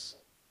thanks.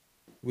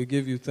 We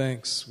give you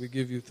thanks. We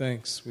give you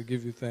thanks. We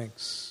give you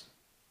thanks.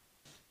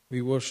 We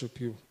worship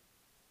you.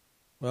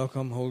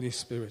 Welcome, Holy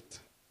Spirit.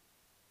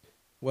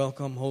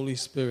 Welcome, Holy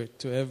Spirit,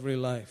 to every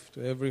life, to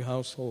every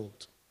household.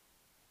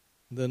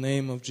 In the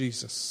name of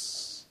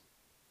Jesus,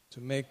 to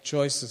make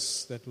choices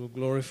that will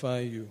glorify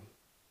you.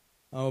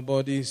 Our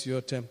body is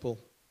your temple.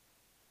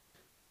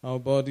 Our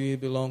body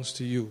belongs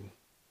to you.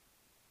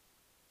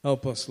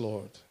 Help us,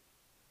 Lord.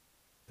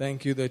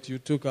 Thank you that you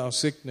took our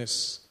sickness,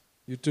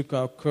 you took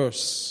our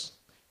curse.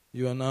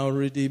 You are now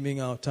redeeming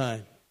our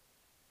time,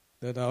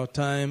 that our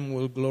time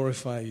will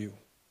glorify you.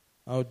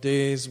 Our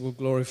days will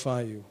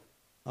glorify you.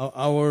 Our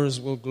hours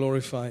will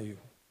glorify you.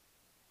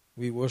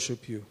 We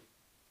worship you.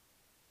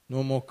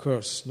 No more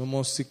curse, no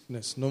more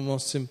sickness, no more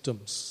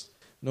symptoms,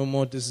 no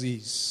more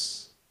disease.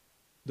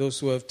 Those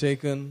who have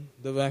taken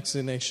the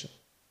vaccination,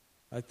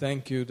 I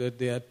thank you that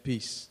they are at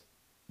peace.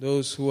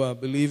 Those who are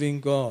believing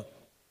God,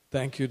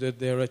 thank you that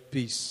they are at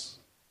peace.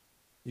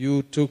 You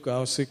took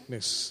our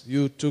sickness.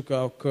 You took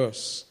our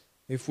curse.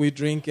 If we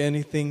drink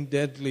anything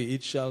deadly,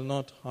 it shall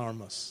not harm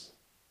us.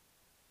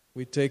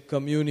 We take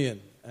communion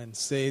and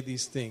say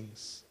these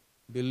things,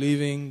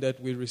 believing that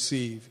we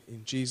receive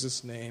in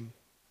Jesus' name.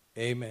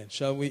 Amen.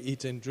 Shall we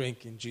eat and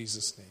drink in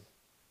Jesus' name?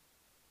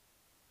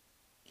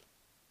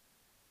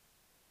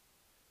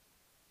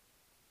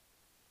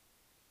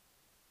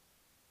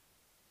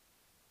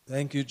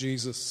 Thank you,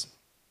 Jesus.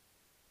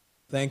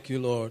 Thank you,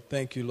 Lord.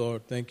 Thank you,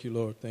 Lord. Thank you,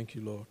 Lord. Thank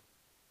you, Lord.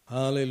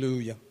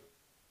 Hallelujah.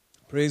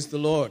 Praise the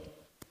Lord.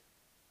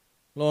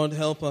 Lord,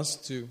 help us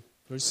to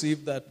receive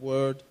that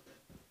word.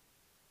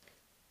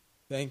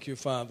 Thank you,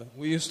 Father.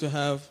 We used to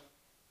have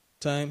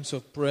times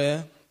of prayer.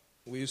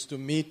 We used to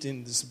meet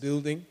in this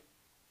building.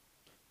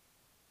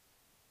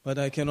 But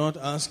I cannot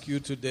ask you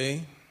today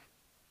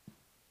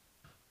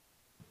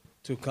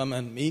to come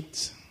and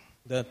meet.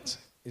 That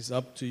is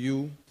up to you.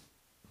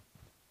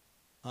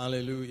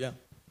 Hallelujah.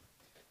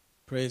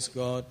 Praise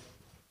God.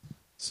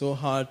 So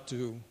hard to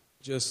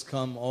just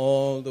come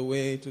all the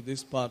way to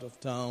this part of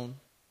town.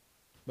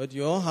 But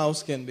your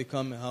house can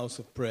become a house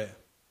of prayer.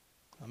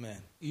 Amen.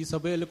 ಈ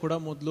ಸಭೆಯಲ್ಲಿ ಕೂಡ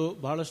ಮೊದಲು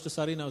ಬಹಳಷ್ಟು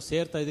ಸಾರಿ ನಾವು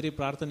ಸೇರ್ತಾ ಇದ್ರಿ,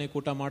 ಪ್ರಾರ್ಥನೆ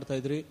ಕೂಟ ಮಾಡ್ತಾ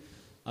ಇದ್ರಿ.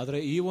 ಆದರೆ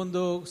ಈ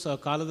ಒಂದು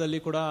ಕಾಲದಲ್ಲಿ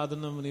ಕೂಡ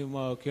ಅದನ್ನು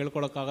ನೀವು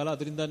ಕೇಳ್ಕೊಳಕ್ಕಾಗಲ್ಲ.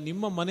 ಅದರಿಂದ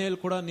ನಿಮ್ಮ ಮನೆಯಲ್ಲಿ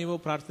ಕೂಡ ನೀವು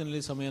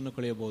ಪ್ರಾರ್ಥನೆಯಲ್ಲಿ ಸಮಯವನ್ನು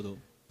ಕಳೆಯಬಹುದು.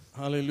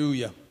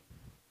 Hallelujah.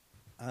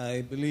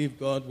 I believe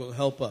God will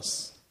help us.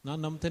 ನಾನು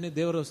ನಂಬ್ತೇನೆ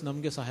ದೇವರು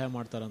ನಮಗೆ ಸಹಾಯ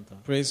ಮಾಡ್ತಾರಂತ.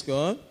 Praise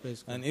God. Praise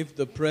God. And if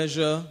the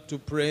pressure to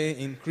pray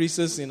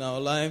increases in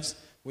our lives,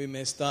 we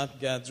may start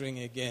gathering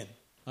again.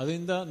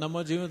 ಅದರಿಂದ ನಮ್ಮ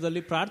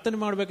ಜೀವನದಲ್ಲಿ ಪ್ರಾರ್ಥನೆ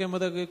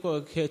ಮಾಡಬೇಕೆಂಬುದಾಗಿ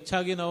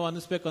ಹೆಚ್ಚಾಗಿ ನಾವು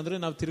ಅನಿಸ್ಬೇಕಂದ್ರೆ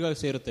ನಾವು ತಿರ್ಗಾ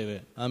ಸೇರುತ್ತೇವೆ.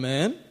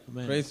 Amen.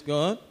 Amen. Praise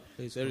God.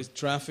 There is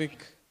traffic,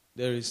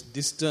 there is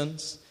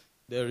distance,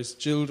 there is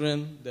children,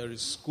 there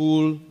is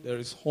school, there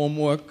is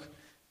homework,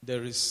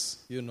 there is,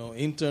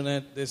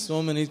 internet. There's so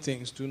many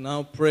things to now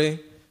pray.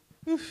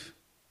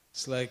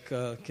 It's like,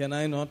 can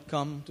I not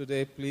come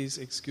today? Please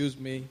excuse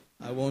me.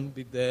 I won't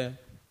be there,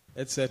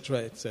 etc.,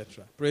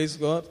 etc. Praise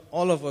God.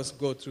 All of us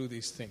go through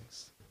these things.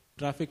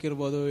 Traffic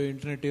ಇರ್ಬೋದು,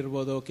 internet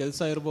ಇರ್ಬೋದು,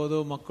 ಕೆಲಸ ಇರ್ಬೋದು,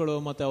 ಮಕ್ಕಳು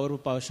ಮತ್ತೆ ಅವರು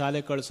ಶಾಲೆ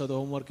ಕಳಿಸೋದು,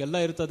 homework ಎಲ್ಲ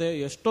ಇರ್ತದೆ.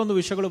 ಎಷ್ಟೊಂದು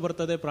ವಿಷಯಗಳು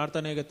ಬರ್ತದೆ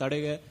ಪ್ರಾರ್ಥನೆಗೆ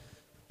ತಡೆಗೆ.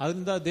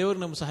 ಅದರಿಂದ ದೇವರು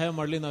ನಮ್ಗೆ ಸಹಾಯ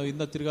ಮಾಡಲಿ, ನಾವು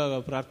ಇಂದ ತಿರ್ಗಾ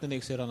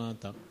ಪ್ರಾರ್ಥನೆಗೆ ಸೇರೋಣ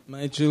ಅಂತ.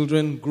 My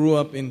children grew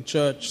up in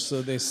church, so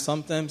they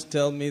sometimes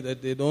tell me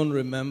that they don't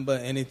remember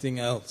anything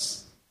else.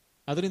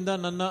 ಅದರಿಂದ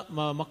ನನ್ನ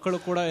ಮಕ್ಕಳು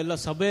ಕೂಡ ಎಲ್ಲ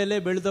ಸಭೆಯಲ್ಲೇ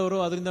ಬೆಳೆದವರು.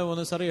 ಅದರಿಂದ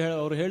ಒಂದೊಂದ್ಸರಿ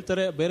ಅವ್ರು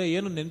ಹೇಳ್ತಾರೆ ಬೇರೆ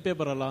ಏನು ನೆನಪೇ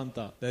ಬರಲ್ಲ ಅಂತ.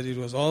 That it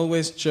was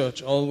always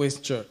church, always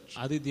church.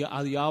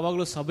 ಅದು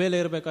ಯಾವಾಗಲೂ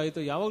ಸಭೆಯಲ್ಲೇ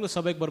ಇರಬೇಕಾಗಿತ್ತು, ಯಾವಾಗಲೂ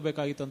ಸಭೆಗೆ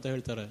ಬರಬೇಕಾಗಿತ್ತು ಅಂತ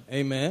ಹೇಳ್ತಾರೆ.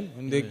 Amen.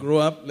 When they grow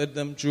up, let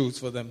them choose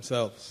for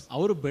themselves.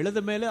 ಅವರು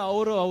ಬೆಳೆದ ಮೇಲೆ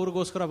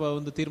ಅವ್ರಿಗೋಸ್ಕರ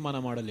ಒಂದು ತೀರ್ಮಾನ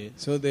ಮಾಡಲಿ.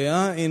 So they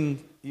are in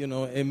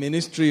a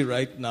ministry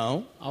right now.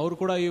 ಅವರು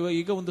ಕೂಡ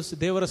ಈಗ ಒಂದು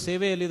ದೇವರ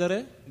ಸೇವೆಯಲ್ಲಿದ್ದಾರೆ.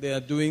 They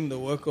are doing the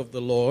work of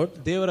the Lord.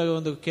 ದೇವರ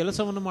ಒಂದು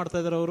ಕೆಲಸವನ್ನು ಮಾಡ್ತಾ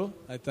ಇದ್ದಾರೆ ಅವರು.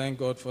 I thank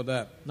God for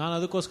that. ನಾನು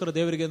ಅದಕ್ಕೋಸ್ಕರ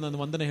ದೇವರಿಗೆ ನಾನು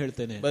ವಂದನೆ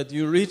ಹೇಳ್ತೇನೆ. But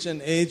you reach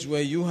an age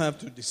where you have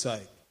to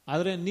decide.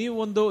 ಆದ್ರೆ ನೀವು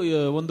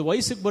ಒಂದು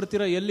ವಯಸ್ಸಿಗೆ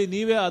ಬರ್ತೀರಾ ಎಲ್ಲಿ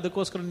ನೀವೇ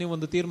ಅದಕ್ಕೋಸ್ಕರ ನೀವು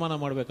ಒಂದು ತೀರ್ಮಾನ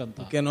ಮಾಡ್ಬೇಕಂತ.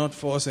 You cannot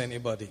force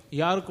anybody.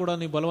 ಯಾರು ಕೂಡ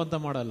ನೀವು ಬಲವಂತ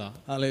ಮಾಡಲ್ಲ.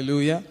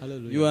 Hallelujah.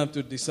 You have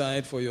to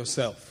decide for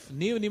yourself.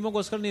 ನೀವು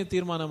ನಿಮಗೋಸ್ಕರ ನೀವು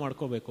ತೀರ್ಮಾನ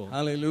ಮಾಡ್ಕೋಬೇಕು.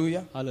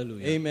 Hallelujah.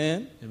 Hallelujah. Amen.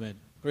 Amen.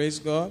 Praise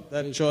God.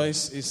 That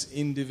choice is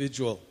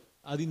individual.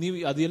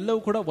 ಅದೆಲ್ಲವೂ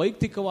ಕೂಡ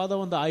ವೈಯಕ್ತಿಕವಾದ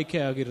ಒಂದು ಆಯ್ಕೆ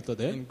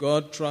ಆಗಿರುತ್ತದೆ. And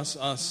God trusts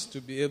us to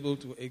be able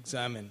to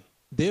examine.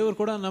 ದೇವರು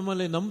ಕೂಡ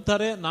ನಮ್ಮಲ್ಲಿ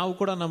ನಂಬ್ತಾರೆ, ನಾವು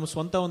ಕೂಡ ನಮ್ಮ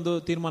ಸ್ವಂತ ಒಂದು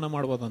ತೀರ್ಮಾನ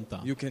ಮಾಡಬಹುದಂತ.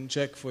 You can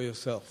check for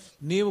yourself.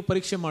 ನೀವು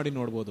ಪರೀಕ್ಷೆ ಮಾಡಿ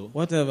ನೋಡಬಹುದು.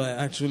 What have I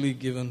actually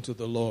given to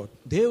the Lord?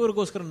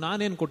 ದೇವರಿಗೋಸ್ಕರ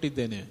ನಾನೇನು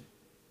ಕೊಟ್ಟಿದ್ದೇನೆ?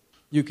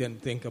 You can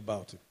think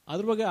about it.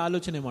 ಅದ್ರ ಬಗ್ಗೆ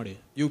ಆಲೋಚನೆ ಮಾಡಿ.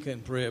 You can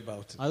pray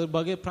about it. ಅದ್ರ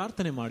ಬಗ್ಗೆ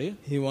ಪ್ರಾರ್ಥನೆ ಮಾಡಿ.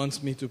 He wants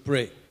me to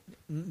pray.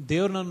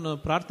 ದೇವರು ನನ್ನ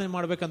ಪ್ರಾರ್ಥನೆ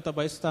ಮಾಡ್ಬೇಕಂತ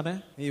ಬಯಸ್ತಾನೆ.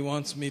 He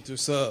wants me to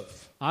serve.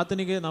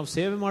 ಆತನಿಗೆ ನಾವು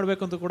ಸೇವೆ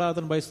ಮಾಡ್ಬೇಕಂತ ಕೂಡ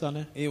ಆತನ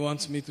ಬಯಸ್ತಾನೆ. He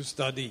wants me to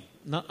study.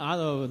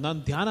 ನಾನು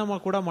ಧ್ಯಾನ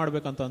ಕೂಡ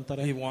ಮಾಡ್ಬೇಕಂತ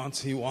ಅಂತಾರೆ. He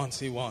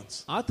wants.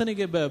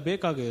 ಆತನಿಗೆ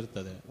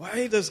ಬೇಕಾಗಿರ್ತದೆ. Why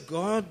does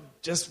God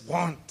just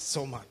want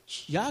so much?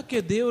 ಯಾಕೆ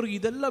ದೇವರಿಗೆ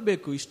ಇದೆಲ್ಲ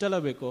ಬೇಕು, ಇಷ್ಟೆಲ್ಲ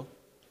ಬೇಕು?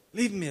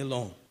 Leave me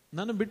alone.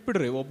 ನಾನು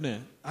ಬಿಟ್ಬಿಡ್ರಿ ಒಬ್ನೇ.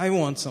 I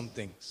want some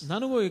things.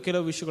 ನನಗೂ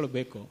ಕೆಲವು ವಿಷಯಗಳು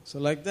ಬೇಕು. So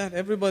like that,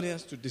 everybody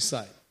has to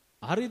decide.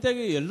 ಆ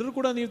ರೀತಿಯಾಗಿ ಎಲ್ಲರೂ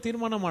ಕೂಡ ನೀವು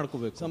ತೀರ್ಮಾನ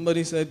ಮಾಡ್ಕೋಬೇಕು.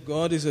 Somebody said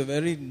God is a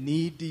very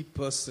needy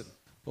person.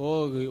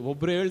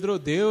 ಒಬ್ರು ಹೇಳಿದ್ರು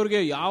ದೇವ್ರಿಗೆ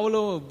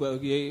ಯಾವಲೋ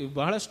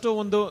ಬಹಳಷ್ಟು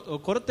ಒಂದು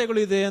ಕೊರತೆಗಳು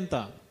ಇದೆ ಅಂತ.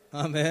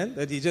 Amen.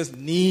 That he just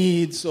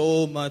needs so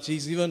much.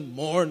 He's even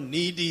more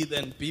needy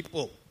than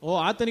people.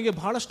 ಆತನಿಗೆ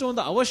ಬಹಳಷ್ಟು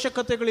ಒಂದು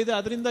ಅವಶ್ಯಕತೆಗಳಿದೆ,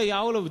 ಅದರಿಂದ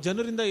ಯಾವ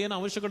ಜನರಿಂದ ಏನು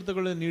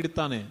ಅವಶ್ಯಕತೆಗಳು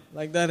ನೀಡುತ್ತಾನೆ.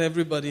 Like that,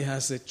 everybody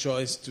has a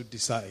choice to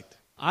decide.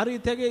 ಆ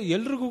ರೀತಿಯಾಗಿ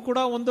ಎಲ್ರಿಗೂ ಕೂಡ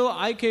ಒಂದು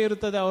ಆಯ್ಕೆ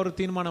ಇರುತ್ತದೆ, ಅವರು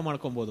ತೀರ್ಮಾನ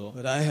ಮಾಡ್ಕೊಬಹುದು.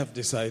 But I have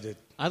decided.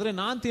 ಆದ್ರೆ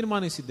ನಾನು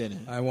ತೀರ್ಮಾನಿಸಿದ್ದೇನೆ,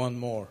 I want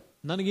more.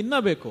 ನನಗೆ ಇನ್ನ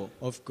ಬೇಕು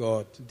of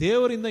God.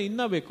 ದೇವರಿಂದ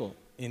ಇನ್ನ ಬೇಕು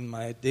in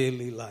my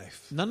daily life.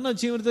 ನನ್ನ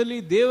ಜೀವನದಲ್ಲಿ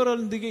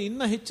ದೇವರೊಂದಿಗೆ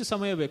ಇನ್ನ ಹೆಚ್ಚು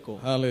ಸಮಯ ಬೇಕು.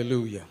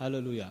 Hallelujah.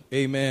 Hallelujah.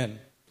 Amen.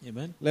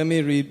 Amen. Let me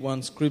read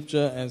one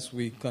scripture as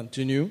we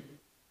continue.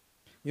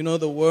 You know,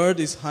 the word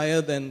is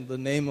higher than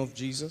the name of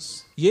Jesus.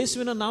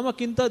 ಯೇಸುವಿನ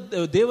ನಾಮಕ್ಕಿಂತ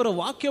ದೇವರ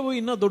ವಾಕ್ಯವು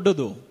ಇನ್ನ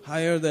ದೊಡ್ಡದು.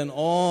 Higher than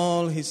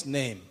all his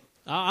name.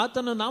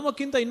 ಆತನ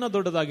ನಾಮಕ್ಕಿಂತ ಇನ್ನ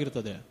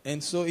ದೊಡ್ಡದಾಗಿರುತ್ತದೆ. And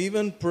so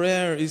even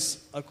prayer is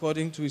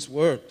according to his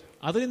word.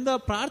 ಅದರಿಂದ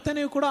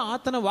ಪ್ರಾರ್ಥನೆಯು ಕೂಡ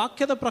ಆತನ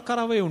ವಾಕ್ಯದ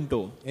ಪ್ರಕಾರವೇ ಉಂಟು.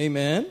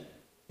 Amen.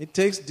 It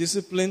takes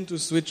discipline to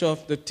switch off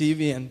the TV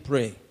and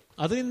pray.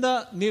 ಅದರಿಂದ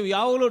ನೀವು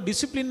ಯಾವಾಗಲೂ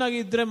ಡಿಸಿಪ್ಲಿನ್ ಆಗಿ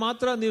ಇದ್ರೆ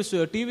ಮಾತ್ರ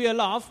ನೀವು ಟಿವಿ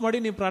ಎಲ್ಲ ಆಫ್ ಮಾಡಿ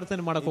ನೀವು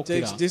ಪ್ರಾರ್ಥನೆ ಮಾಡಕ್ಕೆ ಹೋಗ್ತೀರಾ.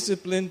 It takes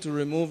discipline to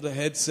remove the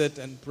headset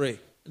and pray.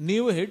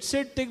 ನೀವು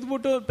ಹೆಡ್ಸೆಟ್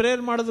ತೆಗೆದುಬಿಟ್ಟು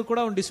ಪ್ರೇಯರ್ ಮಾಡೋದು ಕೂಡ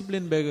ಒಂದು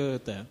ಡಿಸಿಪ್ಲಿನ್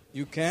ಬೇಕಾಗುತ್ತೆ.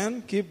 You can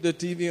keep the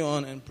TV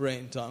on and pray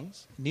in tongues.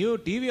 ನೀವು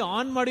ಟಿವಿ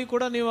ಆನ್ ಮಾಡಿ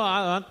ಕೂಡ ನೀವು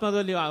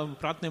ಆತ್ಮದಲ್ಲಿ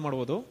ಪ್ರಾರ್ಥನೆ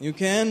ಮಾಡಬಹುದು. You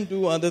can do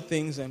other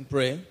things and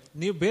pray.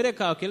 ನೀವು ಬೇರೆ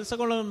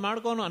ಕೆಲಸಗಳನ್ನು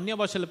ಮಾಡ್ಕೊಂಡು ಅನ್ಯ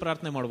ಭಾಷೆಯಲ್ಲಿ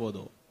ಪ್ರಾರ್ಥನೆ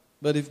ಮಾಡಬಹುದು.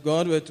 But if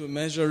God were to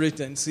measure it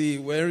and see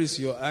where is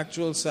your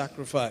actual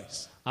sacrifice,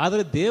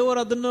 ಆದರೆ ದೇವರು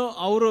ಅದನ್ನು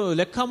ಅವರು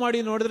ಲೆಕ್ಕ ಮಾಡಿ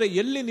ನೋಡಿದ್ರೆ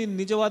ಎಲ್ಲಿ ನಿನ್ನ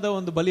ನಿಜವಾದ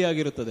ಒಂದು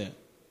ಬಲಿಯಾಗಿರುತ್ತದೆ,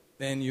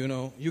 then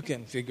you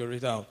can figure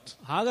it out.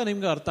 ಆಗ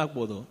ನಿಮ್ಗೆ ಅರ್ಥ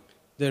ಆಗ್ಬೋದು.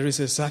 There is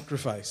a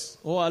sacrifice.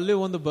 ಅಲ್ಲಿ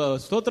ಒಂದು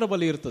ಸ್ತೋತ್ರ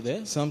ಬಲಿ ಇರ್ತದೆ.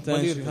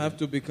 Sometimes you have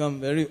to become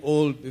very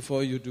old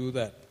before you do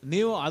that.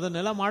 ನೀವು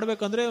ಅದನ್ನೆಲ್ಲ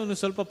ಮಾಡ್ಬೇಕಂದ್ರೆ ಒಂದು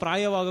ಸ್ವಲ್ಪ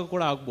ಪ್ರಾಯವಾಗ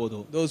ಕೂಡ ಆಗ್ಬೋದು.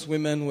 Those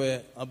women were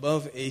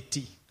above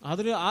 80.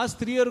 ಆದ್ರೆ ಆ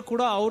ಸ್ತ್ರೀಯರು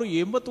ಕೂಡ ಅವರು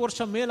 80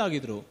 ವರ್ಷ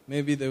ಮೇಲಾಗಿದ್ರು.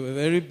 Maybe they were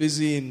very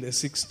busy in their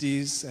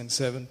 60s and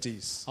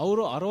 70s.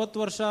 ಅವರು 60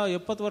 ವರ್ಷ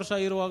 70 ವರ್ಷ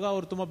ಇರುವಾಗ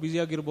ಅವರು ತುಂಬಾ ಬ್ಯುಸಿ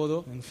ಆಗಿರಬಹುದು.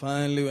 And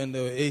finally when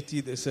they were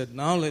 80 they said,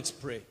 now let's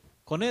pray.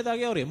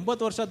 ಕೊನೆಯದಾಗಿ ಅವರು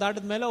 80 ವರ್ಷ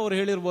ದಾಟಿದ ಮೇಲೆ ಅವರು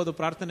ಹೇಳಿರಬಹುದು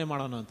ಪ್ರಾರ್ಥನೆ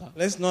ಮಾಡೋಣ ಅಂತ.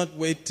 Let's not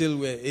wait till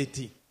we're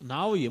 80.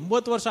 ನಾವು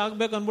 80 ವರ್ಷ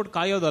ಆಗ್ಬೇಕು ಅನ್ಬಿಟ್ಟು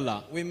ಕಾಯೋದಲ್ಲ.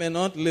 We may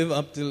not live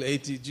up till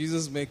 80.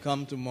 Jesus may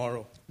come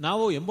tomorrow.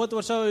 ನಾವು 80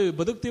 ವರ್ಷ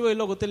ಬದುಕ್ತೀವೋ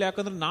ಇಲ್ಲೋ ಗೊತ್ತಿಲ್ಲ,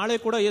 ಯಾಕಂದ್ರೆ ನಾಳೆ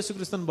ಕೂಡ ಯೇಸು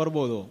ಕ್ರಿಸ್ತನ್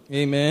ಬರ್ಬೋದು.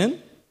 Amen.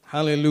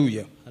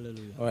 Hallelujah.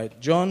 Hallelujah. All right,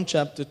 John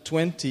chapter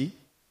 20.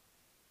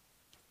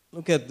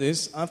 Look at this.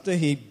 After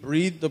he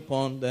breathed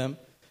upon them,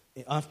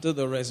 after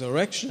the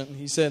resurrection,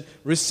 he said,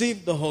 receive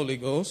the Holy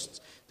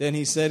Ghost. Then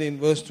he said in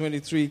verse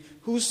 23,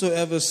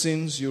 whosoever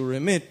sins you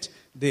remit,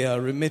 they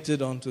are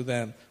remitted unto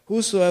them.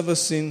 Whosoever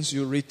sins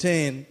you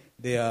retain,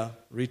 they are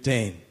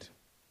retained.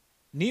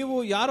 ನೀವು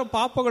ಯಾರ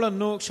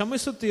ಪಾಪಗಳನ್ನು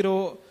ಕ್ಷಮಿಸುತ್ತೀರೋ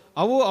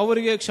ಅವು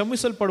ಅವರಿಗೆ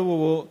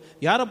ಕ್ಷಮಿಸಲ್ಪಡುವವು,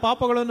 ಯಾರ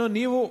ಪಾಪಗಳನ್ನು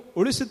ನೀವು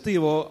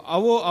ಉಳಿಸುತ್ತೀವೋ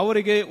ಅವು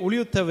ಅವರಿಗೆ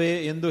ಉಳಿಯುತ್ತವೆ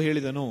ಎಂದು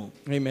ಹೇಳಿದನು.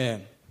 Amen.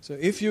 So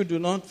if you do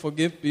not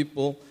forgive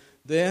people,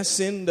 their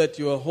sin that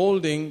you are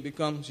holding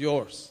becomes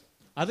yours.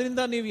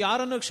 ಅದರಿಂದ ನೀವು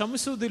ಯಾರನ್ನು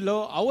ಕ್ಷಮಿಸುವುದಿಲ್ಲೋ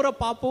ಅವರ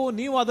ಪಾಪವು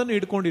ನೀವು ಅದನ್ನು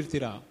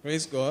ಹಿಡ್ಕೊಂಡಿರ್ತೀರಾ.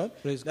 Praise God.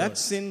 That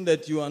sin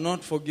that you are not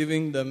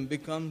forgiving them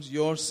becomes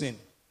your sin.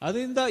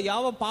 ಅದರಿಂದ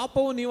ಯಾವ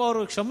ಪಾಪವು ನೀವು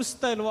ಅವರು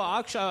ಕ್ಷಮಿಸ್ತಾ ಇಲ್ವೋ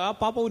ಆ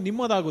ಪಾಪವು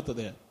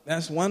ನಿಮ್ಮದಾಗುತ್ತದೆ.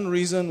 That's one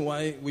reason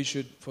why we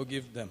should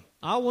forgive them.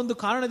 ಆ ಒಂದು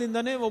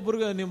ಕಾರಣದಿಂದನೇ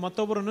ನೀವು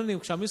ಮತ್ತೊಬ್ಬರನ್ನು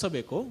ನೀವು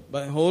ಕ್ಷಮಿಸಬೇಕು.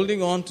 By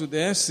holding on to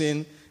their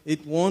sin,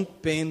 it won't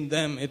pain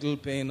them, it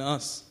will pain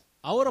us.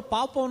 ಅವರ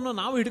ಪಾಪವನ್ನು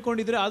ನಾವು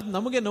ಹಿಡ್ಕೊಂಡಿದ್ರೆ ಅದು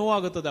ನಮಗೆ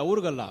ನೋವಾಗುತ್ತದೆ,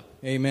 ಅವ್ರಿಗಲ್ಲ.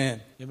 Amen.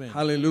 Amen.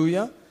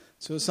 Hallelujah.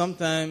 So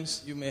sometimes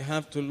you may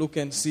have to look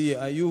and see,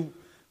 are you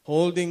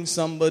holding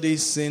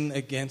somebody's sin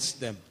against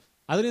them?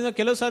 ಅದರಿಂದ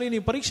ಕೆಲವು ಸಾರಿ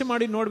ನೀವು ಪರೀಕ್ಷೆ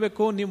ಮಾಡಿ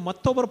ನೋಡ್ಬೇಕು, ನೀವು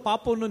ಮತ್ತೊಬ್ಬರ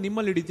ಪಾಪವನ್ನು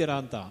ನಿಮ್ಮಲ್ಲಿ ಹಿಡಿತೀರಾ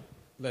ಅಂತ.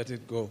 Let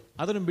it go.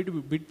 ಅದನ್ನು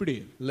ಬಿಟ್ಬಿಡಿ.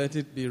 Let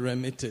it be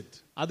remitted.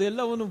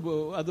 ಅದೆಲ್ಲವನ್ನು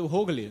ಅದು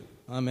ಹೋಗಲಿ.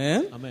 Amen.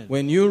 Amen.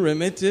 When you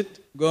remit it,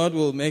 God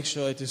will make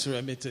sure it is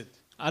remitted.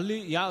 ಅಲ್ಲಿ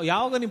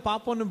ಯಾವಾಗ ನೀವು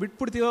ಪಾಪವನ್ನು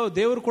ಬಿಟ್ಬಿಡ್ತೀವೋ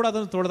ದೇವರು ಕೂಡ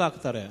ಅದನ್ನು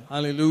ತೊಡೆದಾಕ್ತಾರೆ.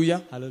 Hallelujah.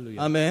 Hallelujah.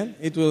 Amen.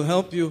 It will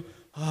help you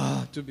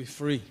to be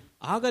free.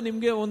 ಆಗ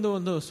ನಿಮ್ಗೆ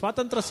ಒಂದು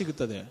ಸ್ವಾತಂತ್ರ್ಯ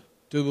ಸಿಗುತ್ತದೆ.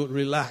 To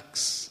relax.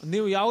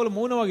 ನೀವು ಯಾವಾಗಲೂ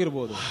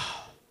ಮೌನವಾಗಿರ್ಬೋದು.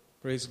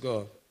 Praise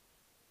God.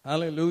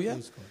 Hallelujah.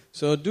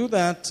 So do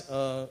that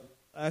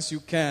as you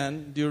can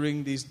during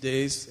these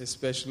days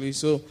especially.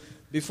 So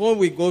before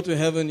we go to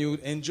heaven, you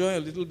enjoy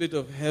a little bit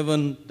of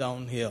heaven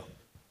down here.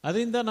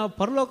 ಅದರಿಂದ ನಾವು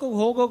ಪರಲೋಕಕ್ಕೆ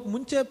ಹೋಗೋಕೆ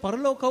ಮುಂಚೆ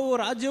ಪರಲೋಕವು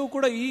ರಾಜ್ಯವು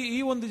ಕೂಡ ಈ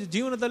ಒಂದು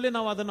ಜೀವನದಲ್ಲಿ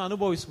ನಾವು ಅದನ್ನು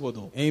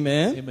ಅನುಭವಿಸಬಹುದು.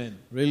 Amen. Amen.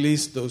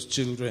 Release those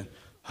children.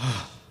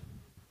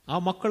 ಆ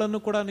ಮಕ್ಕಳನ್ನು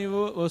ಕೂಡ ನೀವು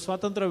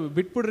ಸ್ವಾತಂತ್ರ್ಯ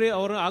ಬಿಟ್ಬಿಡ್ರಿ,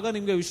 ಆಗ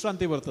ನಿಮ್ಗೆ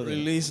ವಿಶ್ರಾಂತಿ ಬರ್ತದೆ.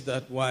 Release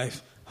that wife.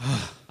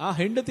 ಆ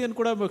ಹೆಂಡತಿಯನ್ನು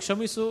ಕೂಡ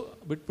ಕ್ಷಮಿಸು,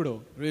 ಬಿಟ್ಬಿಡು.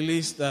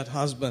 Release that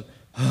husband.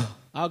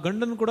 ಆ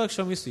ಗಂಡನ್ನು ಕೂಡ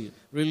ಕ್ಷಮಿಸಿ.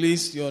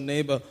 Release your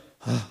neighbor.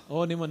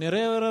 ನಿಮ್ಮ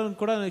ನೆರೆಯವರನ್ನು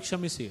ಕೂಡ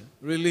ಕ್ಷಮಿಸಿ.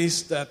 Release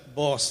that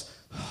boss.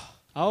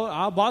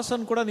 ಆ ಬಾಸ್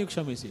ಅನ್ನು ಕೂಡ ನೀವು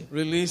ಕ್ಷಮಿಸಿ.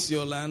 Release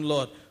your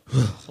landlord.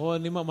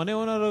 ನಿಮ್ಮ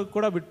ಮನೆಯವನರು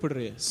ಕೂಡ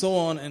ಬಿಟ್ಬಿಡ್ರಿ. So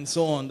on and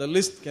so on. The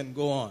list can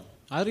go on.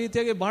 ಆ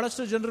ರೀತಿಯಾಗಿ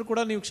ಬಹಳಷ್ಟು ಜನರು ಕೂಡ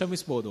ನೀವು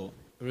ಕ್ಷಮಿಸಬಹುದು.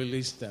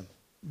 Release them.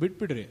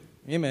 ಬಿಟ್ಬಿಡ್ರಿ.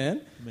 Amen.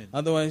 Amen.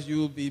 Otherwise you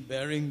will be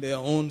bearing their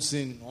own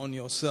sin on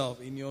yourself,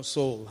 in your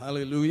soul.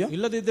 Hallelujah.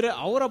 ಇಲ್ಲದಿದ್ರೆ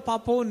ಅವರ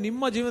ಪಾಪವು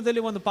ನಿಮ್ಮ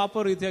ಜೀವನದಲ್ಲಿ ಒಂದು ಪಾಪ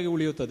ರೀತಿಯಾಗಿ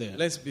ಉಳಿಯುತ್ತದೆ.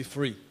 Let's be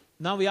free.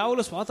 ನಾವು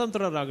ಯಾವಾಗಲೂ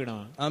ಸ್ವಾತಂತ್ರ್ಯರಾಗೋಣ.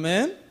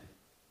 Amen.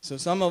 So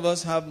some of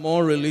us have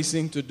more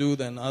releasing to do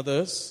than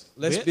others.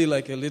 Let's be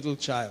like a little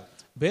child.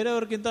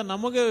 ಬೇರೆಯವರಿಗಿಂತ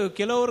ನಮಗೆ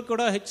ಕೆಲವರು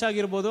ಕೂಡ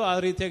ಹೆಚ್ಚಾಗಿರಬಹುದು ಆ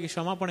ರೀತಿಯಾಗಿ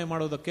ಕ್ಷಮಾಪಣೆ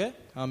ಮಾಡೋದಕ್ಕೆ.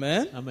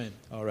 Amen. Amen.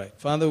 All right.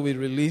 Father, we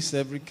release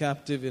every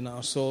captive in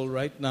our soul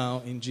right now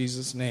in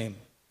Jesus' name.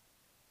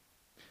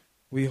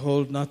 We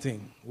hold nothing.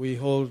 We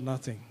hold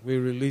nothing. We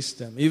release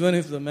them. Even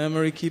if the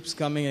memory keeps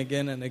coming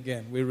again and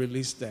again, we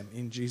release them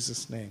in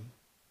Jesus' name.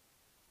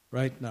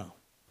 Right now.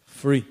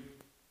 Free.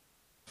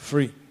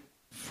 Free.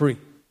 Free.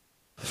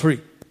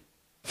 Free.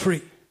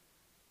 Free.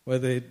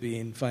 Whether it be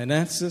in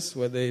finances,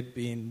 whether it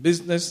be in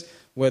business,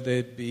 whether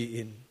it be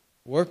in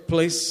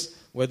workplace,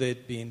 whether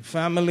it be in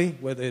family,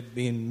 whether it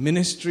be in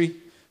ministry,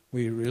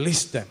 we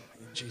release them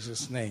in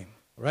Jesus' name.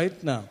 Right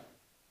now.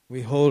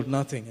 We hold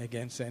nothing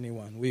against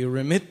anyone. We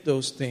remit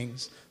those things,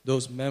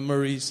 those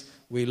memories.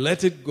 We let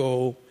it go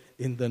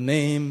in the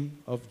name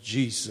of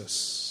Jesus.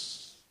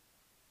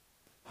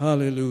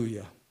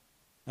 Hallelujah.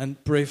 And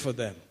pray for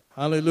them.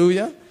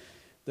 Hallelujah.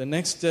 The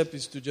next step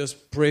is to just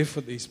pray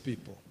for these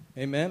people.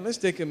 Amen.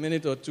 Let's take a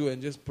minute or two and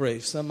just pray.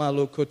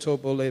 Samalo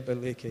kotobo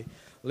lebeleke.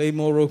 Le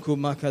moroku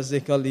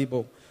makazeka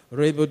libo.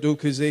 Rebo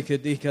dukuzeke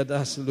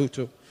dikadas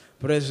luto.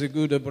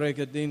 Preziguda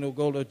bregadino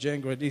gola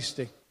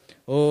jengradiste.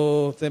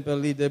 Oh,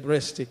 Tempeli de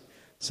Bresti.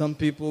 Some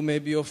people may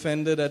be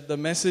offended at the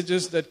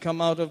messages that come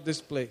out of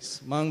this place.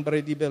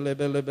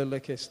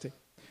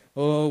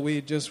 Oh, we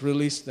just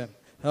release them.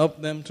 Help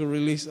them to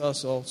release us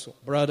also.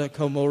 Brada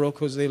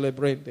Kamoroko Zele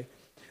Brede.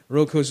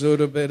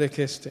 Rokozodo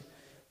Bedekeste.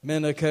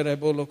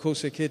 Menakerebolo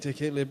Kosekete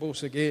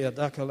Kelebosege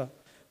Adakala.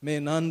 May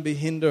none be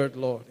hindered,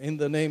 Lord, in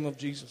the name of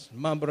Jesus.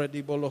 Mambra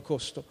di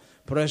Bolocosto.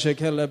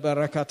 Preshekele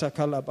Barakata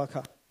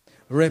Kalabaka.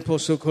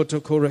 Reposokoto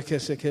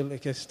Korekese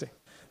Keste.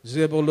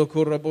 Zebolo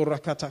kurabura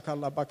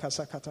katakala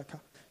bakasakataka.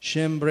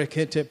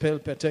 Shembrekete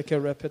pelpeteke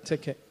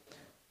repeteke.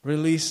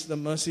 Release the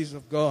mercies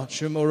of God.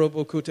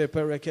 Shemorobo kute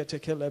perekete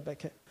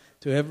kelebeke.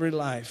 To every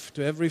life,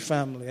 to every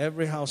family,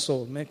 every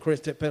household.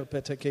 Mekrete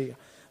pelpeteke.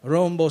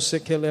 Rombo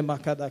sekele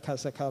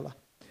makadakasakala.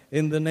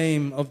 In the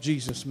name of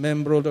Jesus.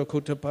 Membrodo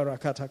kute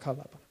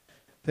parakatakalaba.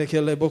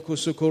 Tekele boku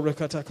sukura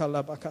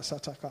katakala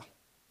bakasataka.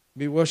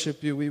 We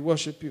worship you, we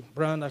worship you.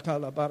 Brana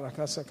kala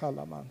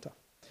barakasakala manta.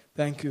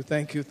 Thank you,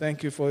 thank you,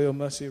 thank you for your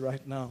mercy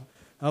right now.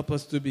 Help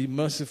us to be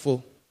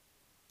merciful.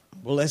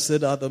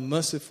 Blessed are the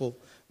merciful.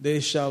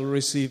 They shall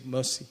receive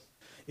mercy.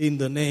 In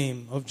the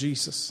name of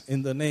Jesus,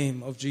 in the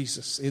name of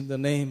Jesus, in the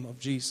name of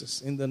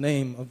Jesus, in the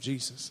name of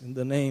Jesus, in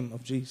the name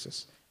of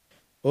Jesus.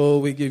 Oh,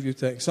 we give you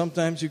thanks.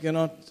 Sometimes you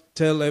cannot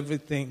tell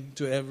everything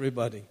to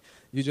everybody.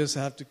 You just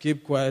have to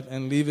keep quiet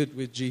and leave it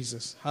with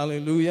Jesus.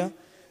 Hallelujah.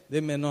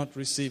 They may not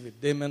receive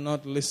it. They may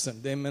not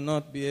listen. They may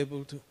not be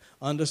able to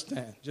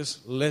understand.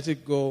 Just let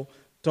it go.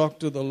 Talk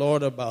to the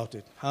Lord about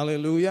it.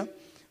 Hallelujah.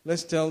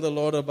 Let's tell the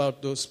Lord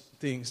about those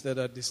things that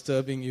are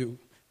disturbing you,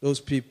 those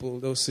people,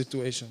 those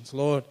situations.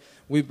 Lord,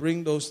 we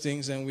bring those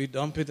things and we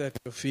dump it at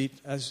your feet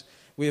as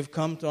we have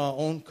come to our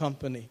own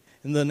company.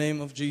 In the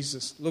name of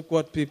Jesus. Look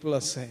what people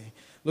are saying.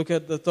 Look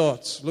at the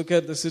thoughts. Look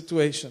at the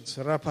situations.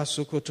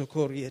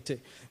 Rapasukotokoriete.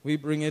 We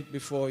bring it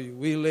before you.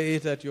 We lay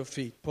it at your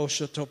feet.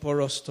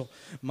 Poshotoporosto.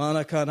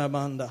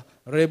 Manakanamanda.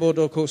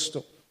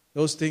 Rebodokosto.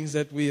 Those things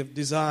that we have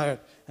desired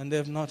and they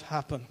have not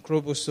happened.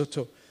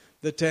 Krobosoto.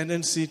 The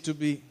tendency to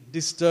be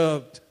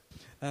disturbed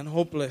and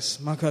hopeless.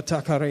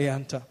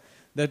 Makatakarayanta.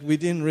 That we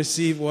didn't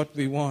receive what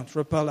we want.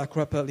 Rapala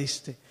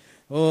krapaliste.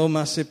 Oh,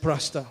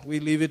 Masiprasta. We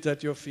leave it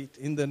at your feet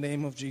in the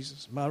name of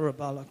Jesus.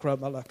 Marabala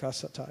krabala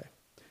kasataya.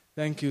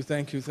 Thank you,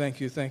 thank you,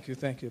 thank you, thank you,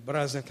 thank you.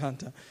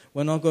 Brazakanta.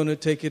 We're not going to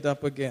take it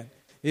up again.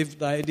 If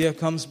the idea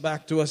comes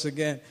back to us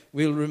again,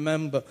 we'll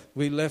remember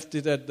we left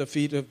it at the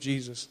feet of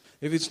Jesus.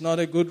 If it's not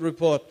a good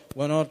report,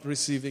 we're not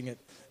receiving it.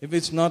 If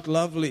it's not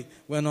lovely,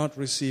 we're not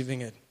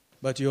receiving it.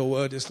 But your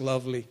word is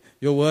lovely.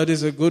 Your word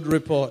is a good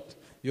report.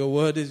 Your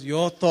word is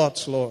your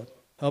thoughts, Lord.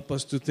 Help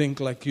us to think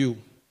like you.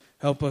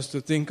 Help us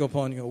to think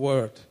upon your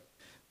word.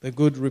 The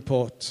good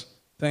report.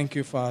 Thank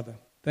you, Father.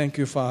 Thank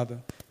you, Father.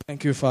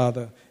 Thank you,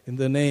 Father. In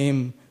the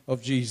name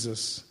of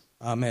Jesus.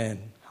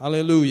 Amen.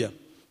 Hallelujah.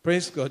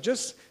 Praise God.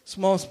 Just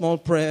small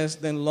prayers,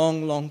 then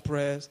long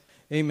prayers.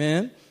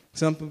 Amen.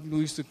 Some people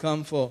used to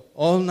come for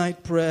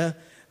all-night prayer,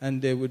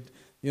 and they would,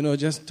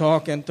 just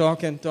talk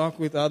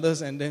with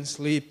others and then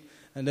sleep.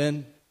 And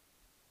then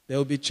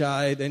there'll be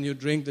chai, then you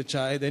drink the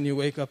chai, then you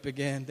wake up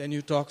again, then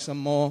you talk some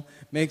more,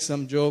 make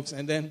some jokes,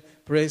 and then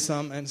pray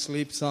some and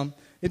sleep some.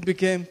 It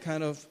became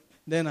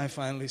then I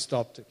finally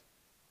stopped it.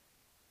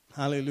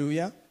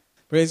 Hallelujah.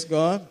 Praise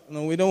God.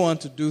 No, we don't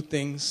want to do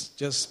things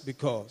just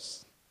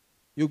because.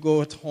 You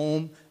go at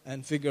home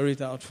and figure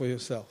it out for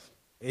yourself.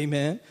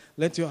 Amen.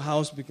 Let your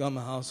house become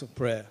a house of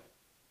prayer.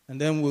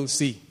 And then we'll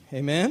see.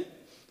 Amen.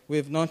 We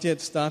have not yet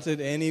started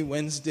any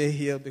Wednesday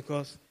here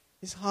because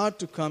it's hard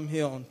to come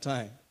here on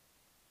time.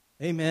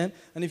 Amen.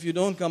 And if you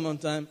don't come on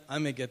time, I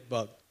may get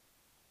bugged.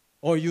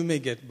 Or you may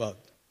get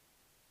bugged.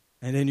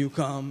 And then you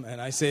come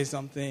and I say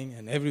something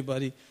and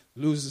everybody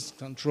loses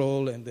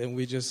control and then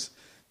we just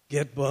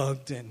get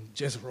bugged and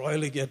just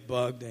royally get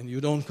bugged and you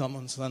don't come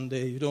on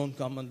Sunday, you don't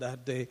come on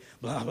that day,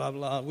 blah, blah,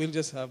 blah. We'll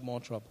just have more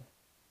trouble.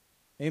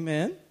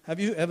 Amen. Have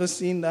you ever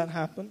seen that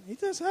happen? It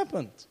has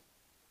happened.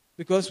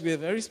 Because we are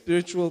very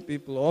spiritual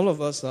people. All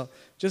of us are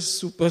just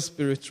super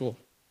spiritual.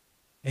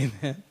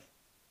 Amen.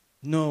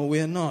 No, we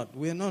are not.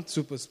 We are not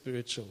super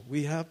spiritual.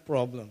 We have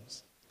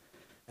problems.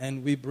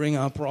 And we bring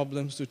our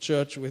problems to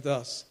church with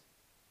us.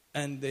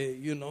 And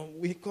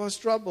we cause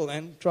trouble,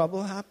 and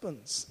trouble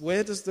happens.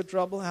 Where does the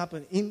trouble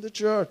happen? In the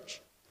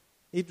church.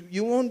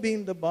 You won't be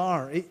in the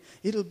bar.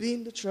 It'll be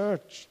in the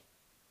church.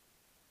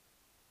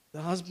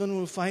 The husband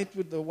will fight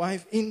with the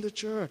wife in the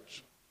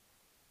church.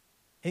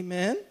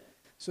 Amen?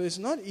 So it's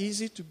not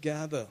easy to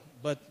gather,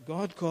 but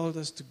God called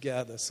us to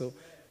gather. So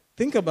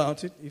think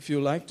about it. If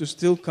you like to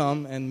still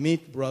come and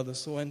meet brother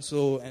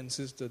so-and-so and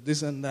sister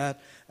this and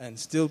that and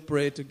still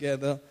pray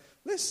together,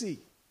 let's see.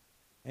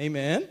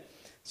 Amen?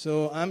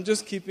 So I'm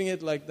just keeping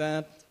it like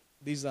that.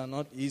 These are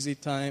not easy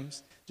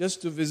times.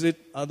 Just to visit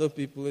other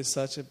people is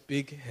such a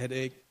big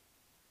headache.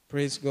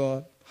 Praise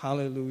God.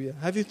 Hallelujah.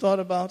 Have you thought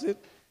about it?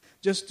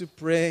 Just to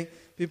pray.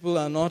 People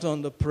are not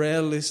on the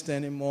prayer list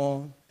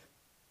anymore.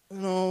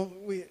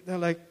 They're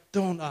like,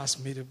 don't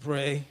ask me to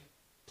pray.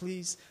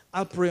 Please,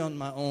 I'll pray on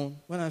my own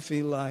when I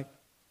feel like.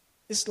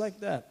 It's like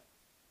that.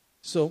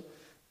 So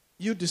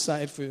you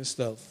decide for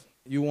yourself.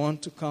 You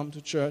want to come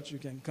to church, you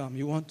can come.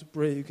 You want to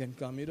pray, you can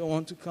come. You don't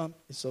want to come,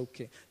 it's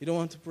okay. You don't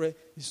want to pray,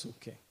 it's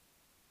okay.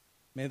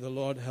 May the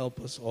Lord help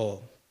us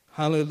all.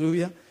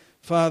 Hallelujah.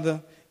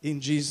 Father,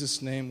 in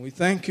Jesus' name, we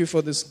thank you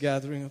for this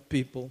gathering of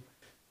people.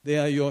 They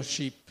are your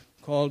sheep,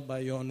 called by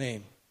your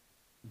name.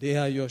 They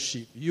are your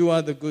sheep. You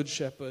are the good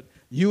shepherd.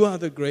 You are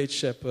the great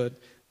shepherd.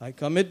 I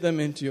commit them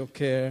into your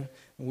care.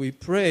 We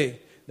pray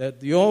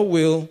that your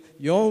will,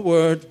 your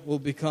word will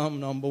become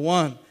number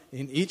one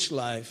in each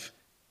life.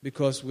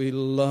 Because we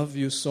love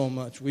you so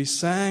much. We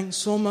sang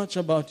so much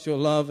about your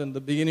love in the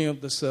beginning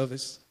of the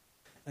service.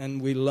 And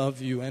we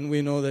love you. And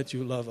we know that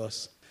you love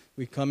us.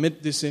 We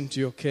commit this into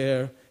your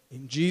care.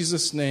 In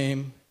Jesus'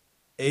 name,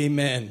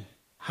 amen.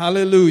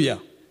 Hallelujah.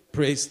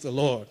 Praise the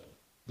Lord.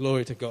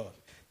 Glory to God.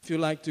 If you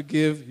like to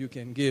give, you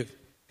can give.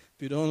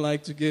 If you don't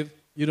like to give,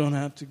 you don't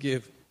have to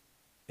give.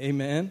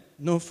 Amen.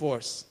 No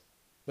force.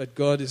 But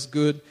God is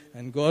good.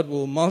 And God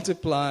will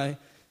multiply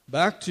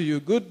back to you,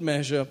 good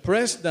measure,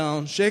 pressed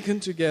down, shaken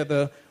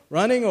together,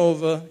 running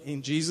over,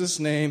 in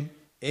Jesus' name,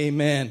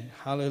 amen.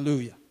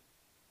 Hallelujah.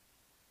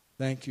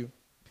 Thank you.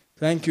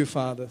 Thank you,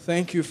 Father.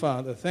 Thank you,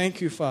 Father.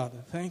 Thank you, Father.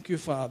 Thank you,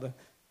 Father.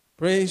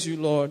 Praise you,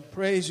 Lord.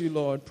 Praise you,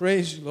 Lord.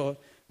 Praise you, Lord.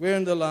 We're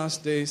in the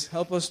last days.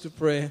 Help us to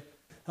pray.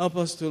 Help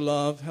us to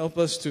love. Help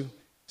us to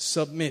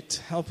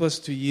submit. Help us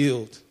to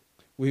yield.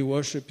 We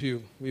worship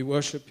you. We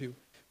worship you.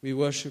 We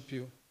worship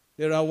you.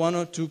 There are one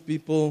or two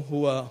people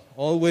who are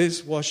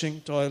always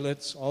washing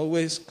toilets,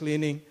 always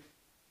cleaning.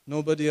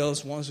 Nobody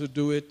else wants to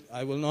do it.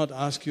 I will not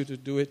ask you to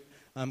do it.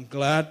 I'm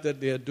glad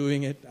that they are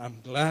doing it. I'm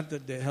glad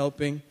that they're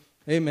helping.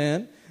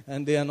 Amen.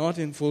 And they are not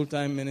in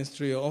full-time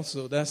ministry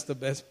also. That's the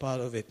best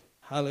part of it.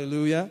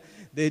 Hallelujah.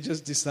 They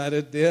just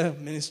decided their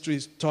ministry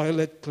is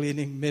toilet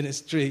cleaning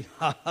ministry.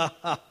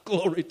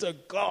 Glory to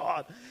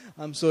God.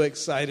 I'm so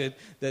excited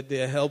that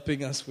they are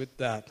helping us with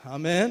that.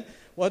 Amen.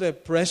 What a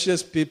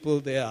precious people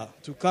they are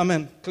to come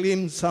and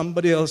clean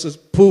somebody else's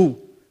poo.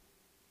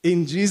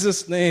 In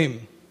Jesus'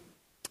 name.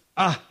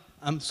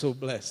 I'm so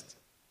blessed.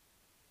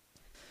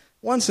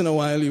 Once in a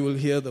while you will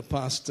hear the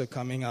pastor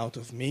coming out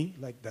of me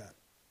like that.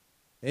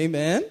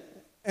 Amen.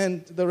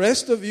 And the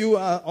rest of you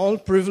are all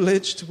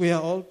privileged. We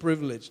are all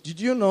privileged. Did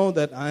you know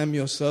that I am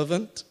your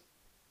servant?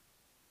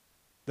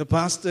 The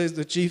pastor is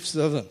the chief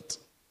servant.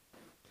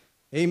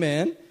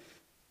 Amen.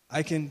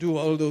 I can do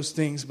all those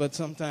things, but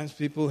sometimes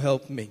people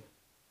help me.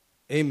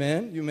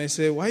 Amen. You may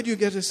say, why do you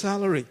get a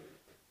salary?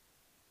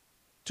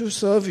 To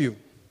serve you.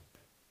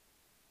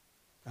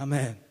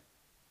 Amen.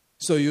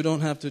 So you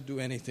don't have to do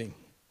anything.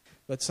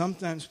 But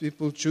sometimes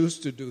people choose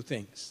to do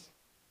things.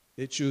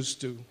 They choose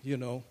to,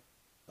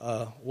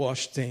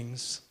 wash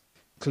things,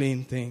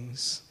 clean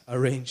things,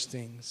 arrange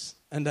things.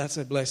 And that's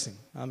a blessing.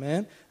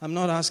 Amen. I'm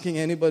not asking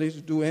anybody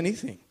to do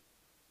anything.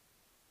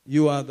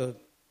 You are the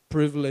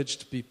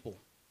privileged people.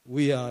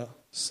 We are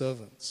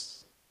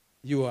servants.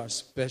 You are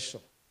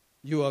special.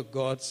 You are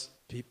God's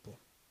people.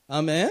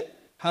 Amen.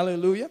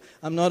 Hallelujah.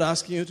 I'm not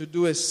asking you to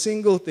do a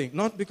single thing.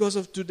 Not because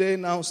of today,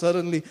 now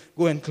suddenly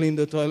go and clean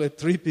the toilet.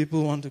 3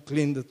 people want to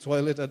clean the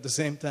toilet at the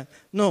same time.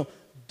 No,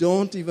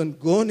 don't even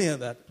go near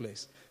that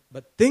place.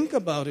 But think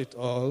about it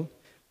all.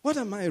 What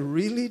am I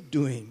really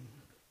doing?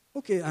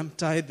 Okay, I'm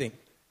tithing.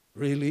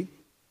 Really?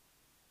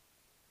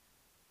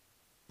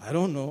 I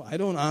don't know. I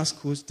don't ask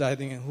who's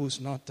tithing and who's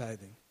not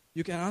tithing.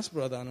 You can ask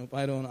Brother Anup.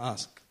 I don't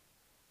ask.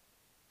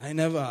 I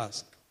never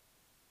ask.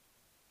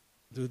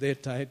 Do they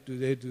tithe? Do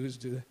they do this?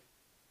 Do they?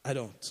 I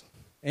don't.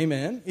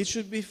 Amen. It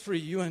should be free.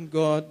 You and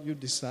God, you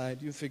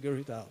decide. You figure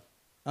it out.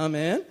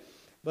 Amen.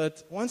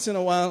 But once in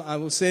a while, I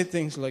will say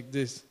things like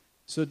this.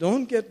 So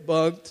don't get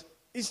bugged.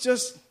 It's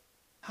just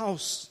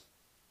house.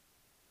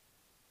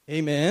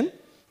 Amen.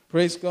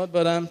 Praise God.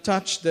 But I'm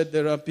touched that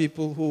there are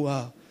people who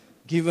are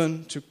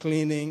given to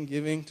cleaning,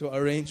 giving to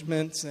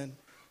arrangements and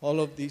all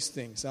of these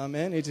things.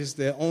 Amen. It is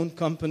their own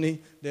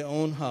company, their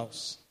own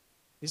house.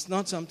 It's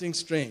not something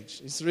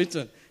strange. It's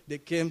written. They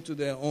came to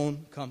their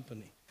own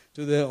company,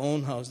 to their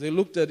own house. They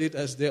looked at it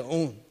as their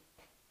own.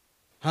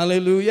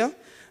 Hallelujah.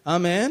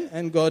 Amen.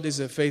 And God is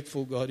a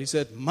faithful God. He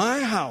said, my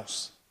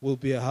house will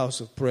be a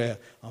house of prayer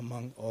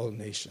among all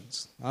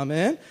nations.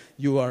 Amen.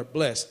 You are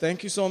blessed.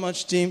 Thank you so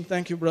much, team.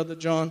 Thank you, Brother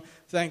John.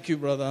 Thank you,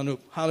 Brother Anup.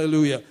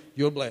 Hallelujah.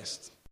 You're blessed.